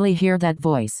could clearly hear that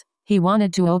voice. He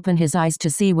wanted to open his eyes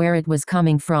to see where it was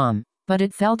coming from, but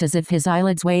it felt as if his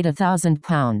eyelids weighed 1,000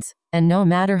 pounds, and no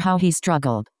matter how he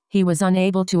struggled, he was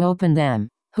unable to open them.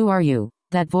 Who are you?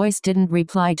 That voice didn't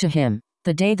reply to him.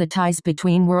 The day the ties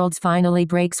between worlds finally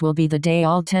breaks will be the day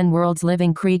all 10 worlds'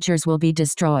 living creatures will be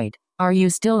destroyed. Are you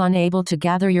still unable to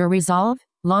gather your resolve?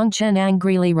 Long Chen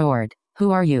angrily roared.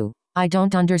 Who are you? I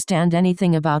don't understand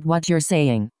anything about what you're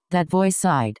saying. That voice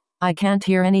sighed. I can't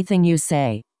hear anything you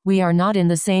say. We are not in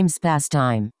the same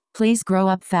space-time. Please grow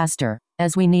up faster,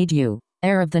 as we need you.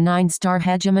 Heir of the 9-star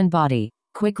hegemon body,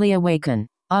 quickly awaken.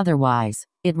 Otherwise,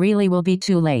 it really will be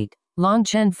too late. Long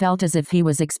Chen felt as if he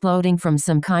was exploding from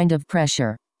some kind of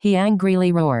pressure. He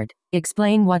angrily roared.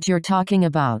 Explain what you're talking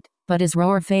about. But his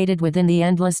roar faded within the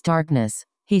endless darkness.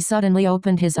 He suddenly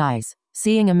opened his eyes,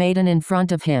 seeing a maiden in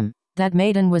front of him. That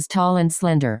maiden was tall and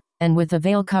slender, and with a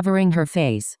veil covering her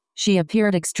face, she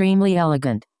appeared extremely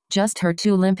elegant. Just her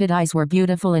two limpid eyes were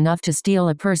beautiful enough to steal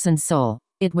a person's soul.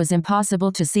 It was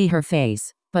impossible to see her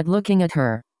face, but looking at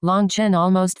her, Long Chen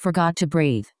almost forgot to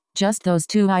breathe. Just those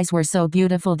two eyes were so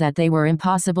beautiful that they were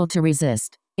impossible to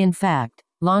resist. In fact,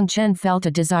 Long Chen felt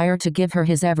a desire to give her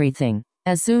his everything.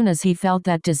 As soon as he felt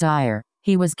that desire,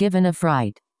 he was given a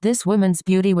fright. This woman's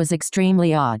beauty was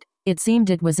extremely odd. It seemed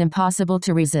it was impossible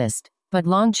to resist, but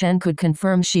Long Chen could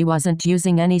confirm she wasn't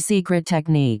using any secret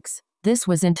techniques. This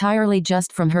was entirely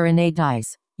just from her innate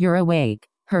eyes. You're awake.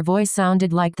 Her voice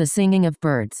sounded like the singing of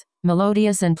birds,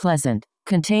 melodious and pleasant,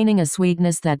 containing a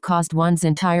sweetness that caused one's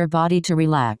entire body to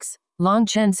relax. Long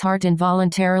Chen's heart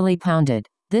involuntarily pounded.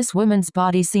 This woman's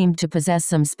body seemed to possess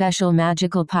some special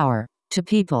magical power. To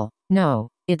people, no,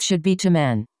 it should be to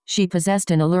men. She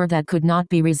possessed an allure that could not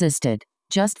be resisted.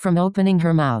 Just from opening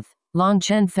her mouth, Long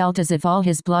Chen felt as if all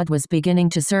his blood was beginning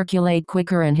to circulate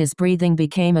quicker and his breathing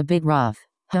became a bit rough.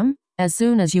 As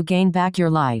soon as you gain back your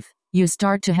life, you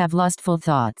start to have lustful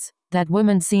thoughts. That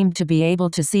woman seemed to be able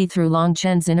to see through Long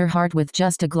Chen's inner heart with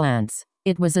just a glance.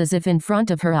 It was as if in front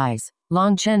of her eyes,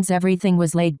 Long Chen's everything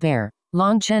was laid bare.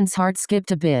 Long Chen's heart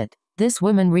skipped a bit. This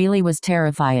woman really was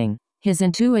terrifying. His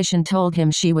intuition told him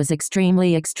she was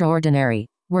extremely extraordinary.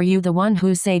 Were you the one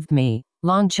who saved me?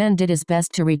 Long Chen did his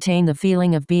best to retain the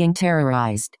feeling of being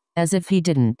terrorized. As if he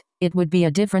didn't, it would be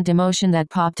a different emotion that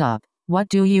popped up. What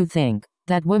do you think?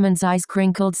 That woman's eyes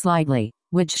crinkled slightly,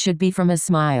 which should be from a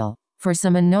smile. For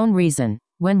some unknown reason,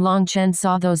 when Long Chen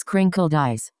saw those crinkled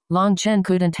eyes, Long Chen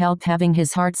couldn't help having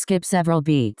his heart skip several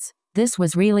beats. This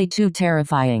was really too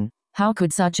terrifying. How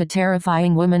could such a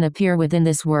terrifying woman appear within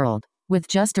this world? With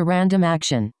just a random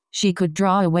action, she could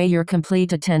draw away your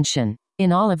complete attention.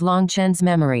 In all of Long Chen's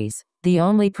memories, the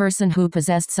only person who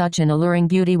possessed such an alluring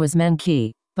beauty was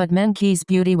Menqi. But Menqi's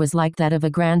beauty was like that of a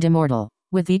grand immortal.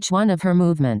 With each one of her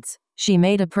movements, she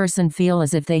made a person feel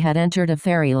as if they had entered a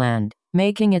fairyland,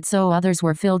 making it so others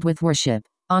were filled with worship.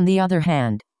 On the other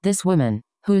hand, this woman,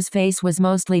 whose face was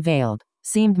mostly veiled,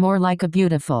 seemed more like a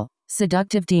beautiful,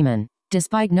 seductive demon.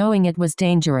 Despite knowing it was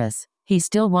dangerous, he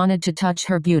still wanted to touch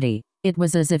her beauty. It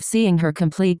was as if seeing her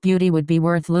complete beauty would be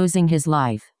worth losing his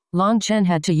life. Long Chen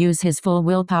had to use his full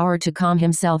willpower to calm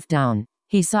himself down.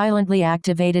 He silently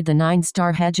activated the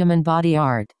 9-star hegemon body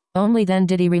art. Only then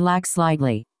did he relax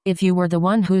slightly. If you were the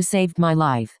one who saved my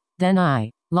life, then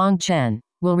I, Long Chen,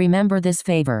 will remember this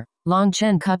favor. Long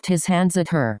Chen cupped his hands at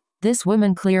her. This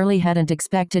woman clearly hadn't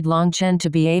expected Long Chen to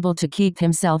be able to keep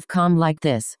himself calm like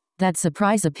this. That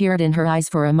surprise appeared in her eyes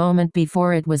for a moment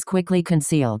before it was quickly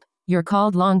concealed. You're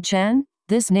called Long Chen?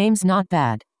 This name's not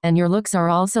bad, and your looks are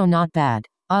also not bad.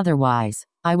 Otherwise,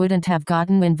 I wouldn't have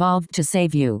gotten involved to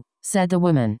save you," said the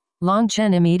woman. Long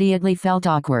Chen immediately felt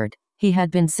awkward. He had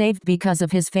been saved because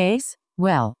of his face?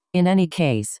 Well, in any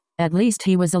case, at least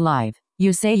he was alive.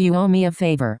 "You say you owe me a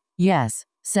favor." "Yes,"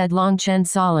 said Long Chen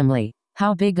solemnly.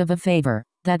 "How big of a favor?"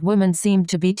 That woman seemed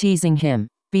to be teasing him.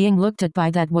 Being looked at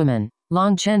by that woman,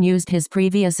 Long Chen used his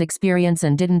previous experience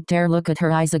and didn't dare look at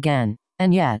her eyes again.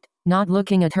 And yet, not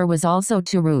looking at her was also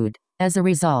too rude. As a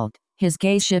result, his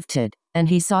gaze shifted, and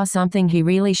he saw something he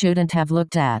really shouldn't have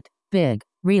looked at. Big.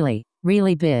 Really,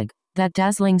 really big. That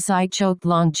dazzling sight choked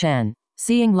Long Chen.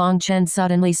 Seeing Long Chen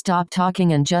suddenly stop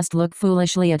talking and just look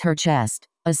foolishly at her chest,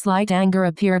 a slight anger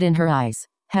appeared in her eyes.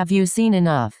 "Have you seen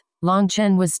enough?" Long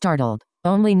Chen was startled,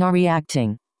 only no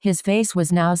reacting. His face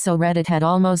was now so red it had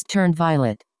almost turned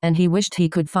violet, and he wished he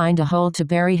could find a hole to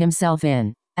bury himself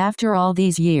in. After all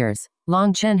these years,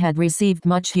 Long Chen had received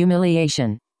much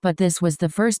humiliation, but this was the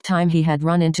first time he had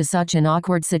run into such an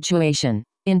awkward situation.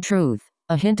 In truth,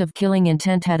 a hint of killing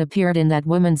intent had appeared in that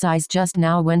woman's eyes just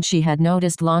now when she had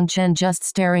noticed Long Chen just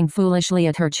staring foolishly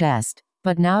at her chest.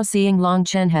 But now seeing Long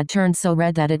Chen had turned so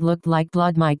red that it looked like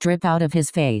blood might drip out of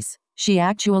his face, she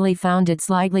actually found it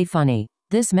slightly funny.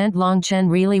 This meant Long Chen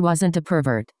really wasn't a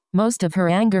pervert. Most of her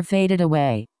anger faded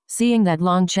away. Seeing that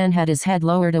Long Chen had his head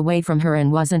lowered away from her and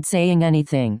wasn't saying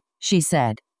anything, she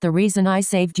said, "The reason I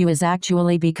saved you is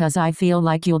actually because I feel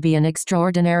like you'll be an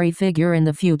extraordinary figure in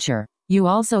the future. You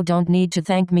also don't need to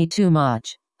thank me too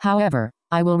much. However,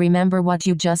 I will remember what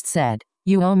you just said.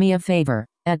 You owe me a favor."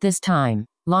 At this time,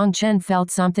 Long Chen felt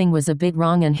something was a bit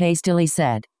wrong and hastily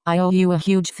said, "I owe you a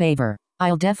huge favor.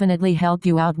 I'll definitely help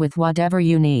you out with whatever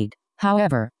you need.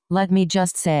 However, let me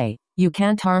just say, you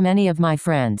can't harm any of my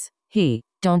friends."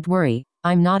 "Don't worry,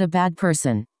 I'm not a bad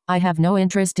person. I have no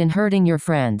interest in hurting your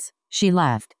friends." She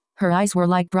laughed. Her eyes were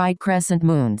like bright crescent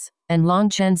moons, and Long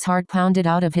Chen's heart pounded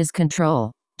out of his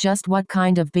control. Just what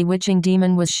kind of bewitching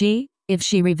demon was she? If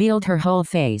she revealed her whole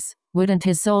face, wouldn't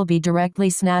his soul be directly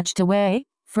snatched away?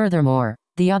 Furthermore,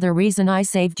 the other reason I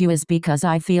saved you is because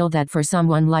I feel that for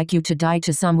someone like you to die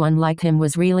to someone like him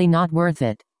was really not worth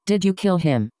it. "Did you kill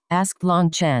him?" asked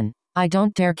Long Chen. "I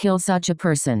don't dare kill such a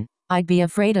person. I'd be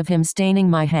afraid of him staining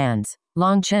my hands."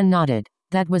 Long Chen nodded.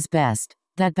 That was best.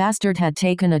 That bastard had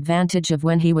taken advantage of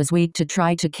when he was weak to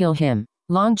try to kill him.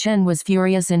 Long Chen was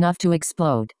furious enough to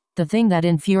explode. The thing that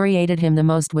infuriated him the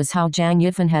most was how Zhang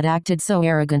Yifan had acted so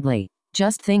arrogantly.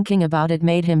 Just thinking about it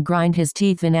made him grind his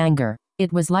teeth in anger.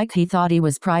 It was like he thought he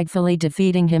was pridefully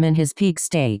defeating him in his peak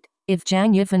state. If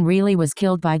Zhang Yifan really was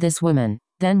killed by this woman,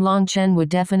 then Long Chen would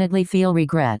definitely feel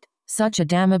regret. Such a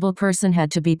damnable person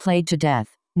had to be played to death,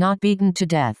 not beaten to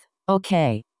death.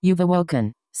 "Okay, you've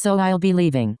awoken, so I'll be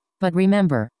leaving. But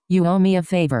remember, you owe me a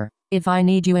favor. If I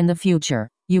need you in the future,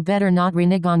 you better not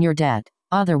renege on your debt.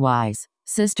 Otherwise,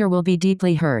 sister will be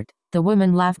deeply hurt." The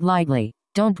woman laughed lightly.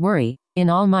 "Don't worry, in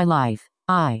all my life,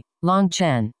 I, Long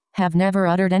Chen, have never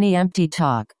uttered any empty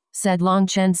talk," said Long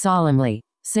Chen solemnly.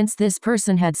 Since this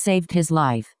person had saved his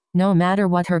life, no matter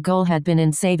what her goal had been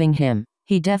in saving him,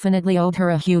 he definitely owed her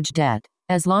a huge debt.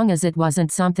 As long as it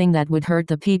wasn't something that would hurt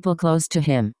the people close to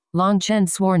him, Long Chen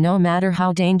swore no matter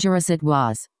how dangerous it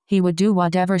was, he would do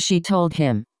whatever she told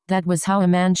him. That was how a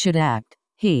man should act.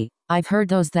 "I've heard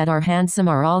those that are handsome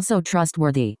are also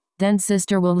trustworthy. Then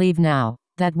sister will leave now."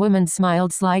 That woman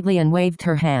smiled slightly and waved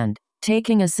her hand.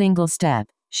 Taking a single step,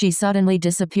 she suddenly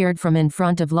disappeared from in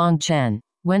front of Long Chen.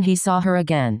 When he saw her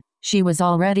again, she was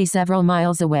already several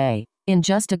miles away. In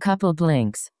just a couple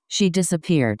blinks, she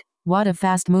disappeared. What a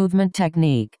fast movement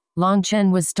technique. Long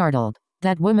Chen was startled.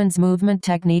 That woman's movement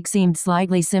technique seemed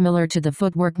slightly similar to the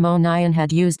footwork Mo Nian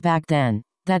had used back then.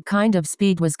 That kind of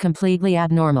speed was completely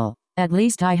abnormal. At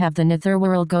least I have the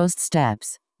Netherworld ghost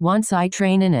steps. Once I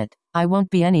train in it, I won't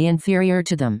be any inferior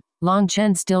to them. Long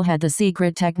Chen still had the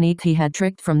secret technique he had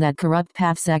tricked from that corrupt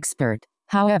paths expert.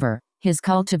 However, his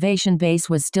cultivation base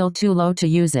was still too low to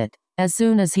use it. As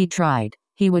soon as he tried,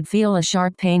 he would feel a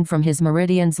sharp pain from his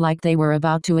meridians like they were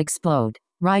about to explode.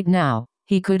 Right now,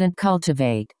 he couldn't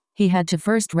cultivate. He had to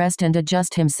first rest and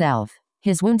adjust himself.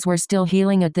 His wounds were still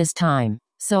healing at this time,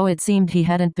 so it seemed he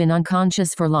hadn't been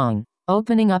unconscious for long.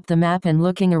 Opening up the map and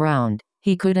looking around,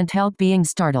 he couldn't help being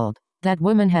startled. That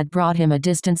woman had brought him a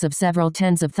distance of several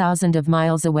tens of thousands of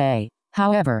miles away.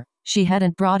 However, she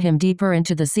hadn't brought him deeper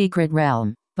into the secret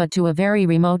realm, but to a very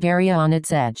remote area on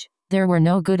its edge. There were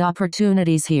no good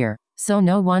opportunities here, so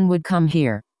no one would come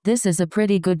here. This is a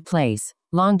pretty good place.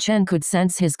 Long Chen could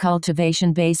sense his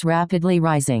cultivation base rapidly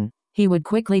rising. He would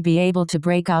quickly be able to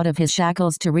break out of his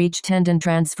shackles to reach tendon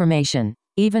transformation.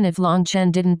 Even if Long Chen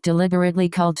didn't deliberately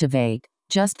cultivate,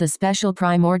 Just the special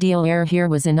primordial air here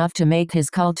was enough to make his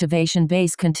cultivation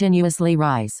base continuously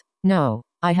rise. No,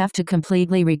 I have to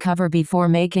completely recover before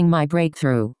making my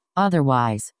breakthrough.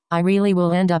 Otherwise, I really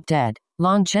will end up dead.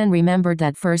 Long Chen remembered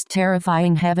that first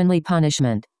terrifying heavenly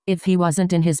punishment. If he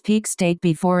wasn't in his peak state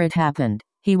before it happened,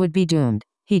 he would be doomed.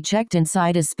 He checked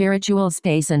inside his spiritual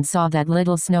space and saw that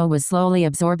Little Snow was slowly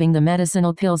absorbing the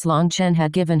medicinal pills Long Chen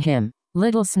had given him.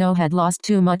 Little Snow had lost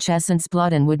too much essence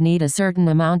blood and would need a certain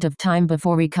amount of time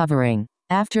before recovering.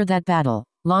 After that battle,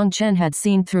 Long Chen had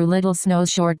seen through Little Snow's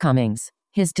shortcomings.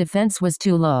 His defense was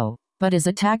too low, but his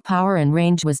attack power and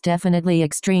range was definitely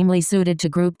extremely suited to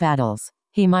group battles.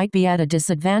 He might be at a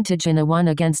disadvantage in a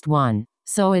 1-against-1,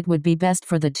 so it would be best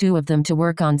for the two of them to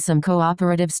work on some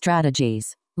cooperative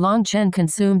strategies. Long Chen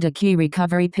consumed a key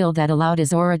recovery pill that allowed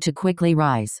his aura to quickly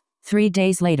rise. 3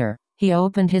 days later, he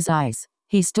opened his eyes.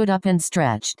 He stood up and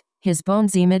stretched, his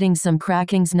bones emitting some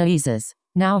cracking noises.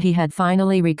 Now he had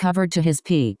finally recovered to his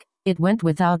peak. It went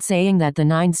without saying that the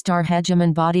 9-star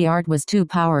Hegemon body art was too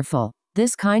powerful.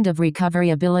 This kind of recovery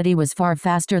ability was far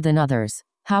faster than others.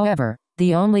 However,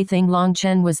 the only thing Long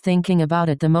Chen was thinking about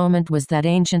at the moment was that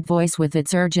ancient voice with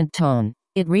its urgent tone.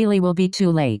 It really will be too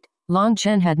late. Long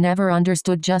Chen had never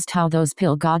understood just how those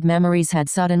pill god memories had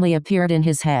suddenly appeared in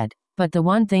his head. But the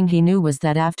one thing he knew was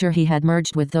that after he had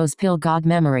merged with those pill god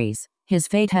memories, his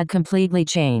fate had completely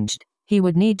changed. He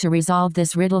would need to resolve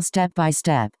this riddle step by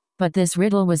step. But this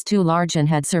riddle was too large and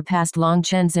had surpassed Long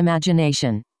Chen's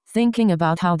imagination. Thinking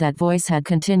about how that voice had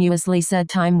continuously said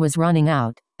time was running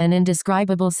out, an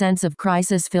indescribable sense of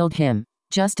crisis filled him.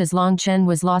 Just as Long Chen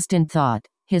was lost in thought,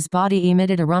 his body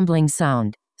emitted a rumbling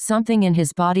sound. Something in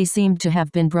his body seemed to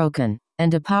have been broken,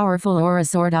 and a powerful aura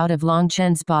soared out of Long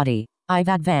Chen's body. I've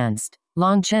advanced.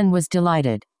 Long Chen was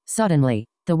delighted. Suddenly,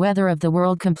 the weather of the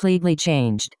world completely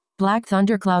changed. Black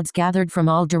thunderclouds gathered from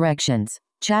all directions.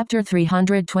 Chapter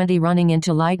 320 Running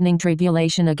into Lightning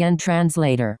Tribulation Again.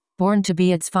 Translator.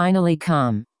 BornToBe. It's finally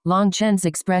come. Long Chen's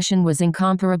expression was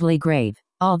incomparably grave.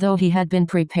 Although he had been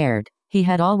prepared, he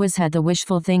had always had the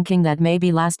wishful thinking that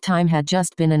maybe last time had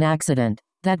just been an accident.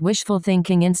 That wishful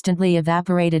thinking instantly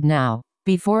evaporated now.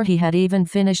 Before he had even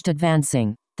finished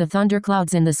advancing, the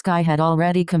thunderclouds in the sky had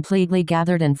already completely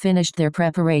gathered and finished their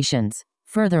preparations.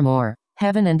 Furthermore,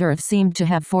 heaven and earth seemed to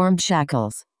have formed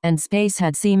shackles, and space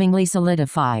had seemingly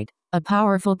solidified. A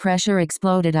powerful pressure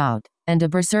exploded out, and a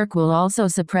berserk will also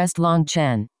suppressed Long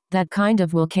Chen. That kind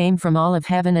of will came from all of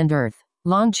heaven and earth.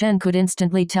 Long Chen could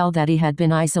instantly tell that he had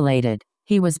been isolated.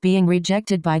 He was being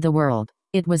rejected by the world.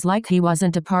 It was like he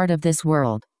wasn't a part of this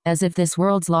world, as if this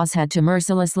world's loss had to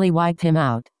mercilessly wipe him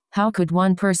out. How could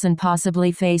one person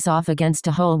possibly face off against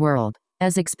a whole world?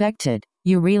 As expected,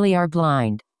 you really are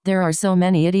blind. There are so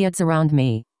many idiots around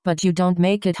me, but you don't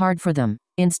make it hard for them,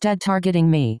 instead targeting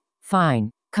me.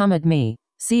 Fine, come at me.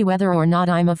 See whether or not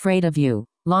I'm afraid of you.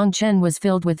 Long Chen was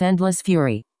filled with endless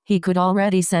fury. He could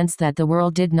already sense that the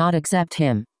world did not accept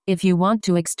him. If you want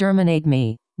to exterminate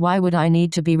me, why would I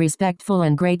need to be respectful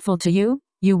and grateful to you?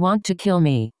 You want to kill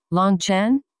me, Long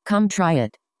Chen? Come try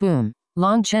it. Boom.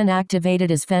 Long Chen activated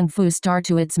his Feng Fu star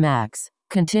to its max,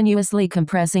 continuously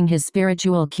compressing his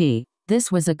spiritual ki. This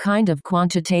was a kind of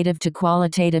quantitative to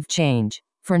qualitative change.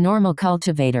 For normal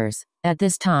cultivators, at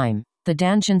this time, the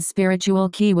Danshan's spiritual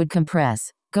ki would compress,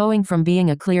 going from being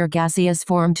a clear gaseous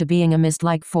form to being a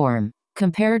mist-like form.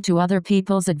 Compared to other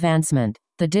people's advancement,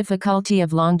 the difficulty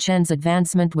of Long Chen's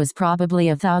advancement was probably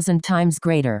 1,000 times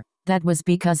greater. That was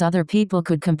because other people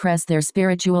could compress their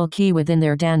spiritual ki within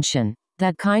their Danshan.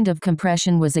 That kind of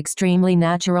compression was extremely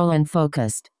natural and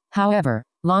focused. However,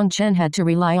 Long Chen had to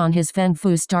rely on his Feng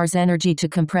Fu star's energy to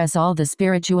compress all the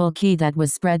spiritual ki that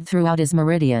was spread throughout his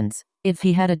meridians. If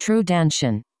he had a true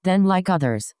Danshan, then like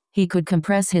others, he could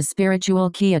compress his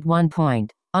spiritual ki at one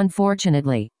point.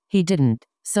 Unfortunately, he didn't,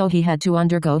 so he had to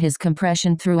undergo his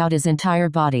compression throughout his entire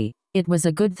body. It was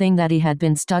a good thing that he had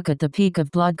been stuck at the peak of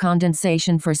blood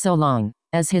condensation for so long,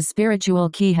 as his spiritual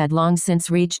ki had long since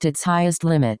reached its highest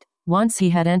limit. Once he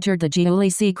had entered the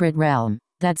Jiuli secret realm,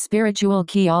 that spiritual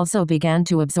ki also began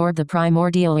to absorb the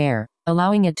primordial air,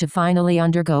 allowing it to finally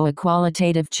undergo a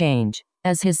qualitative change.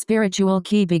 As his spiritual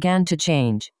ki began to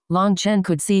change, Long Chen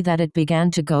could see that it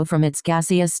began to go from its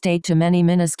gaseous state to many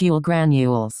minuscule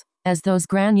granules. As those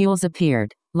granules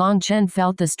appeared, Long Chen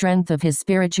felt the strength of his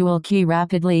spiritual ki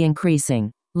rapidly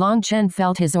increasing. Long Chen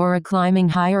felt his aura climbing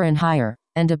higher and higher,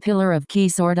 and a pillar of ki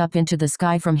soared up into the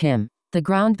sky from him. The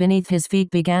ground beneath his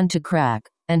feet began to crack,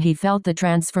 and he felt the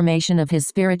transformation of his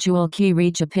spiritual ki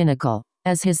reach a pinnacle.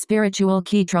 As his spiritual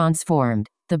ki transformed,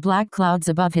 the black clouds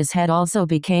above his head also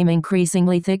became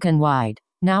increasingly thick and wide.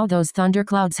 Now those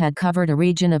thunderclouds had covered a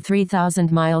region of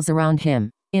 3,000 miles around him.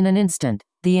 In an instant,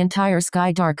 the entire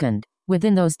sky darkened.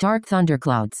 Within those dark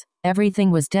thunderclouds,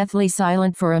 everything was deathly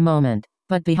silent for a moment,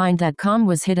 but behind that calm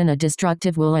was hidden a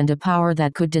destructive will and a power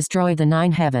that could destroy the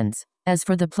 9 heavens. As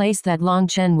for the place that Long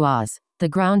Chen was, the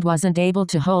ground wasn't able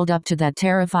to hold up to that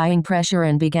terrifying pressure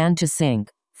and began to sink.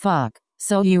 Fuck.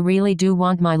 So you really do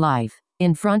want my life?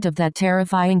 In front of that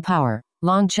terrifying power,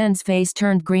 Long Chen's face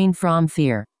turned green from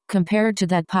fear. Compared to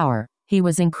that power, he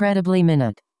was incredibly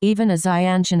minute. Even a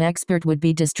Xianshan expert would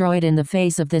be destroyed in the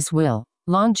face of this will.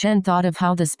 Long Chen thought of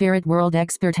how the spirit world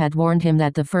expert had warned him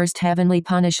that the first heavenly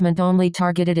punishment only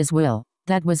targeted his will.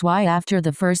 That was why after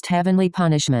the first heavenly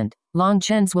punishment, Long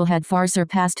Chen's will had far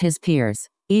surpassed his peers.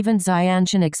 Even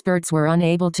Xianshan experts were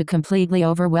unable to completely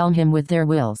overwhelm him with their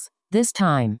wills. This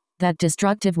time, that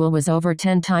destructive will was over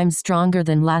 10 times stronger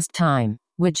than last time,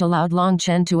 which allowed Long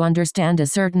Chen to understand a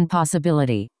certain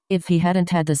possibility. If he hadn't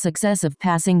had the success of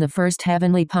passing the first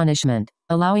heavenly punishment,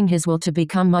 allowing his will to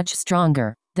become much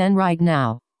stronger, then right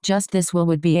now, just this will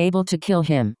would be able to kill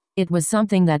him. It was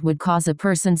something that would cause a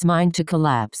person's mind to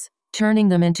collapse, turning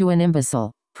them into an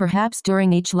imbecile. Perhaps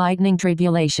during each lightning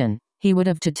tribulation, he would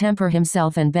have to temper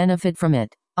himself and benefit from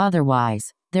it.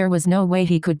 Otherwise, there was no way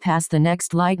he could pass the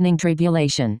next lightning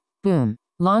tribulation. Boom.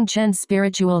 Long Chen's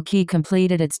spiritual ki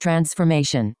completed its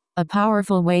transformation. A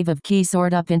powerful wave of ki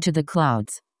soared up into the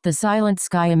clouds. The silent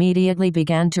sky immediately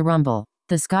began to rumble.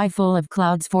 The sky full of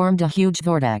clouds formed a huge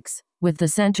vortex, with the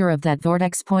center of that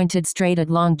vortex pointed straight at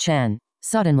Long Chen.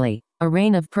 Suddenly, a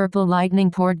rain of purple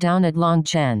lightning poured down at Long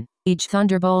Chen, each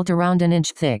thunderbolt around an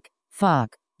inch thick.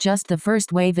 Fuck. Just the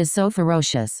first wave is so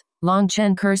ferocious. Long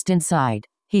Chen cursed inside.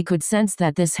 He could sense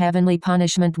that this heavenly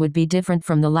punishment would be different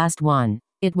from the last one.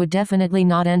 It would definitely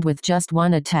not end with just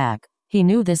one attack. He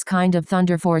knew this kind of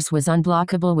thunder force was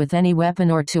unblockable with any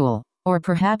weapon or tool. Or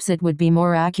perhaps it would be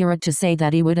more accurate to say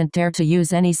that he wouldn't dare to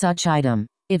use any such item.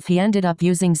 If he ended up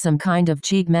using some kind of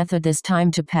cheat method this time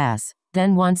to pass,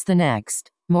 then once the next,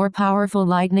 more powerful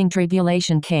lightning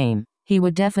tribulation came, he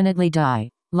would definitely die.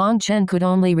 Long Chen could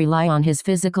only rely on his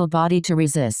physical body to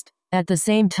resist. At the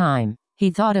same time,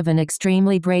 he thought of an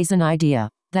extremely brazen idea.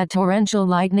 That torrential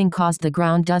lightning caused the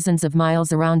ground dozens of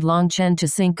miles around Long Chen to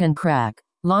sink and crack.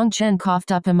 Long Chen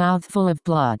coughed up a mouthful of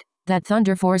blood. That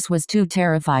thunder force was too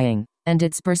terrifying, and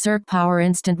its berserk power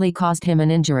instantly caused him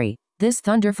an injury. This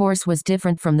thunder force was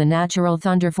different from the natural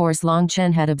thunder force Long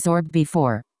Chen had absorbed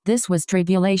before. This was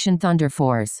tribulation thunder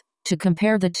force. To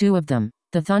compare the two of them,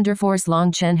 the thunder force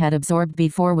Long Chen had absorbed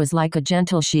before was like a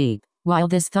gentle sheep, while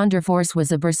this thunder force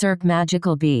was a berserk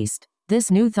magical beast. This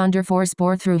new thunder force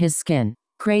bore through his skin,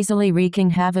 crazily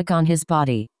wreaking havoc on his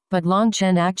body. But Long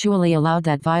Chen actually allowed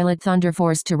that violet thunder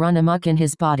force to run amok in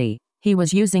his body. He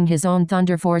was using his own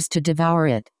thunder force to devour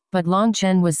it. But Long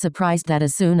Chen was surprised that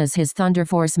as soon as his thunder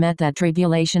force met that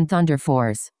tribulation thunder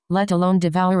force, let alone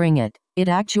devouring it, it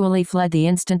actually fled the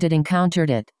instant it encountered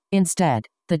it. Instead,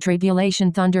 the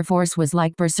tribulation thunder force was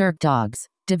like berserk dogs,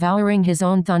 devouring his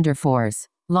own thunder force.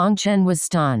 Long Chen was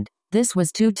stunned. This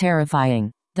was too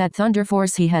terrifying. That thunder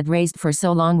force he had raised for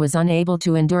so long was unable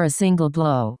to endure a single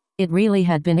blow. It really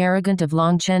had been arrogant of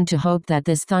Long Chen to hope that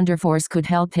this thunder force could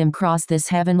help him cross this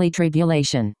heavenly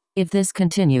tribulation. If this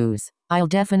continues, I'll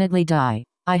definitely die.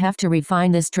 I have to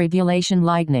refine this tribulation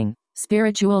lightning.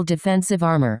 Spiritual defensive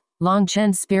armor. Long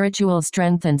Chen's spiritual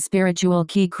strength and spiritual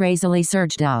ki crazily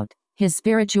surged out. His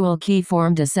spiritual ki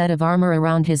formed a set of armor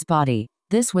around his body.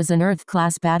 This was an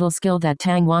Earth-class battle skill that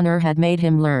Tang Wan'er had made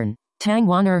him learn. Tang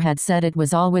Wan'er had said it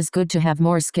was always good to have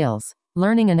more skills.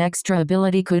 Learning an extra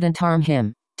ability couldn't harm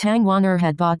him. Tang Wan'er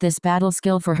had bought this battle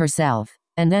skill for herself,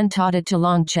 and then taught it to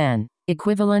Long Chen,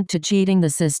 equivalent to cheating the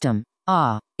system.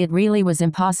 It really was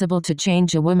impossible to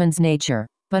change a woman's nature.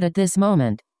 But at this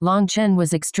moment, Long Chen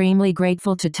was extremely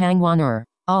grateful to Tang Wan'er.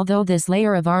 Although this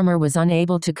layer of armor was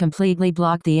unable to completely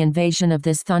block the invasion of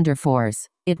this thunder force,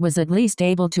 it was at least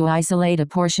able to isolate a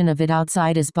portion of it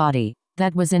outside his body.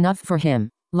 That was enough for him.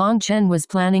 Long Chen was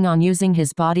planning on using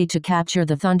his body to capture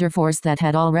the thunder force that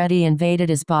had already invaded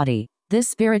his body. This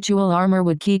spiritual armor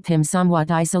would keep him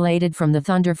somewhat isolated from the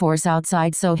thunder force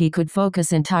outside so he could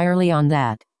focus entirely on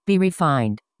that. Be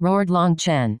refined, roared Long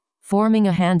Chen, forming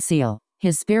a hand seal.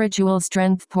 His spiritual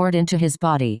strength poured into his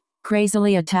body,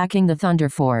 crazily attacking the thunder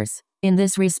force. In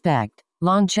this respect,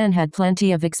 Long Chen had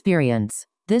plenty of experience.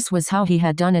 This was how he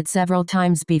had done it several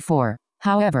times before.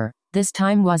 However, this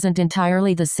time wasn't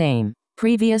entirely the same.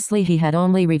 Previously he had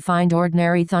only refined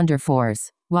ordinary thunder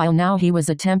force, while now he was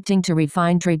attempting to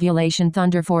refine tribulation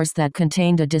thunder force that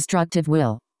contained a destructive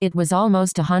will. It was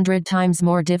almost 100 times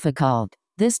more difficult.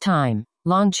 This time,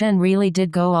 Long Chen really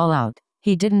did go all out.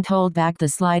 He didn't hold back the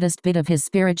slightest bit of his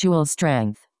spiritual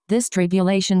strength. This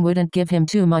tribulation wouldn't give him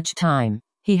too much time.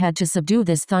 He had to subdue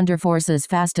this thunder force as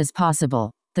fast as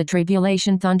possible. The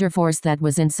tribulation thunder force that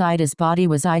was inside his body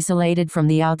was isolated from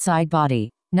the outside body.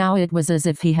 Now it was as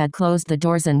if he had closed the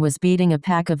doors and was beating a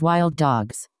pack of wild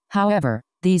dogs. However,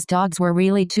 these dogs were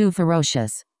really too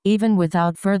ferocious. Even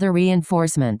without further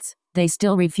reinforcements, they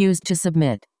still refused to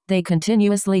submit. They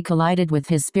continuously collided with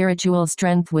his spiritual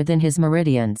strength within his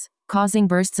meridians, causing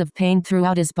bursts of pain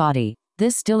throughout his body.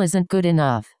 This still isn't good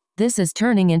enough. This is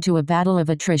turning into a battle of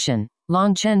attrition.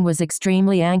 Long Chen was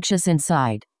extremely anxious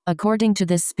inside. According to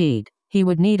this speed, he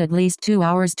would need at least 2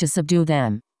 hours to subdue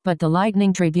them. But the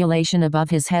lightning tribulation above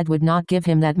his head would not give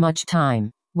him that much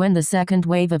time. When the second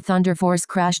wave of thunder force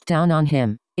crashed down on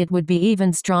him, it would be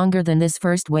even stronger than this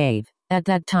first wave. At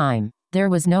that time, there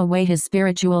was no way his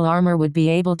spiritual armor would be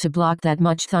able to block that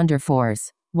much thunder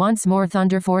force. Once more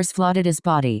thunder force flooded his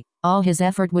body, all his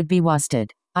effort would be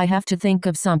wasted. I have to think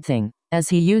of something. As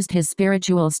he used his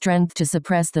spiritual strength to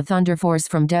suppress the thunder force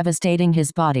from devastating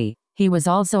his body, he was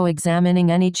also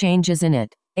examining any changes in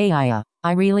it.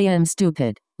 I really am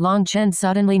stupid. Long Chen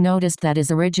suddenly noticed that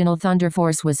his original thunder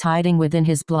force was hiding within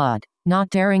his blood, not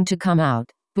daring to come out.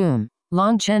 Boom.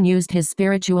 Long Chen used his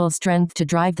spiritual strength to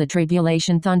drive the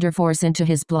tribulation thunder force into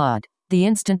his blood. The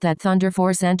instant that thunder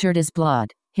force entered his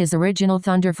blood, his original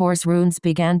thunder force runes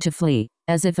began to flee,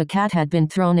 as if a cat had been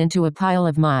thrown into a pile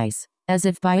of mice. As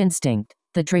if by instinct,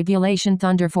 the tribulation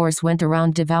thunder force went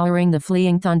around devouring the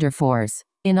fleeing thunder force.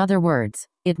 In other words,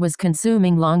 it was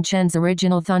consuming Long Chen's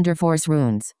original thunder force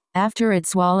runes. After it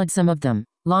swallowed some of them,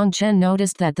 Long Chen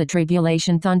noticed that the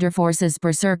tribulation thunder force's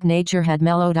berserk nature had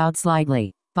mellowed out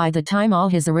slightly. By the time all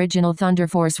his original thunder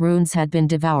force runes had been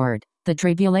devoured, the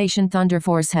tribulation thunder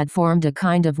force had formed a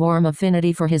kind of warm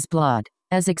affinity for his blood.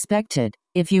 As expected,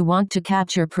 if you want to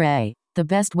capture prey, the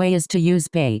best way is to use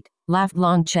bait, laughed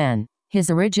Long Chen. His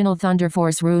original thunder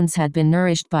force runes had been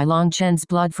nourished by Long Chen's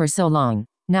blood for so long.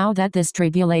 Now that this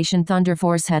tribulation thunder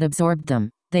force had absorbed them,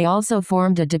 they also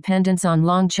formed a dependence on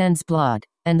Long Chen's blood,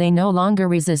 and they no longer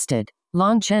resisted.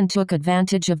 Long Chen took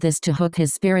advantage of this to hook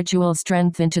his spiritual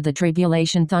strength into the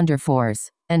tribulation thunder force,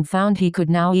 and found he could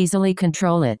now easily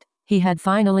control it. He had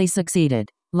finally succeeded.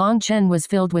 Long Chen was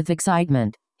filled with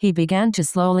excitement. He began to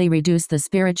slowly reduce the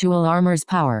spiritual armor's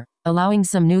power, allowing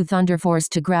some new thunder force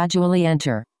to gradually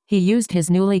enter. He used his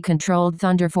newly controlled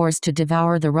thunder force to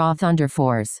devour the raw thunder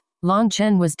force. Long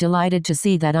Chen was delighted to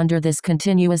see that under this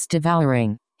continuous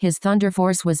devouring, his thunder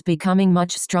force was becoming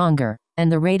much stronger,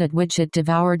 and the rate at which it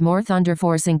devoured more thunder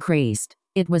force increased.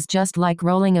 It was just like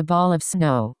rolling a ball of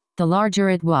snow. The larger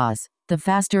it was, the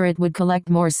faster it would collect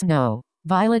more snow.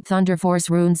 Violet thunder force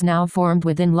runes now formed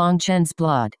within Long Chen's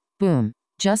blood. Boom.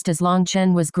 Just as Long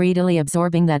Chen was greedily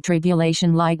absorbing that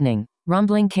tribulation lightning,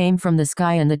 rumbling came from the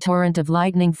sky and the torrent of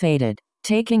lightning faded.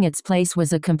 Taking its place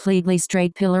was a completely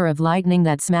straight pillar of lightning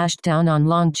that smashed down on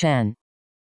Long Chen.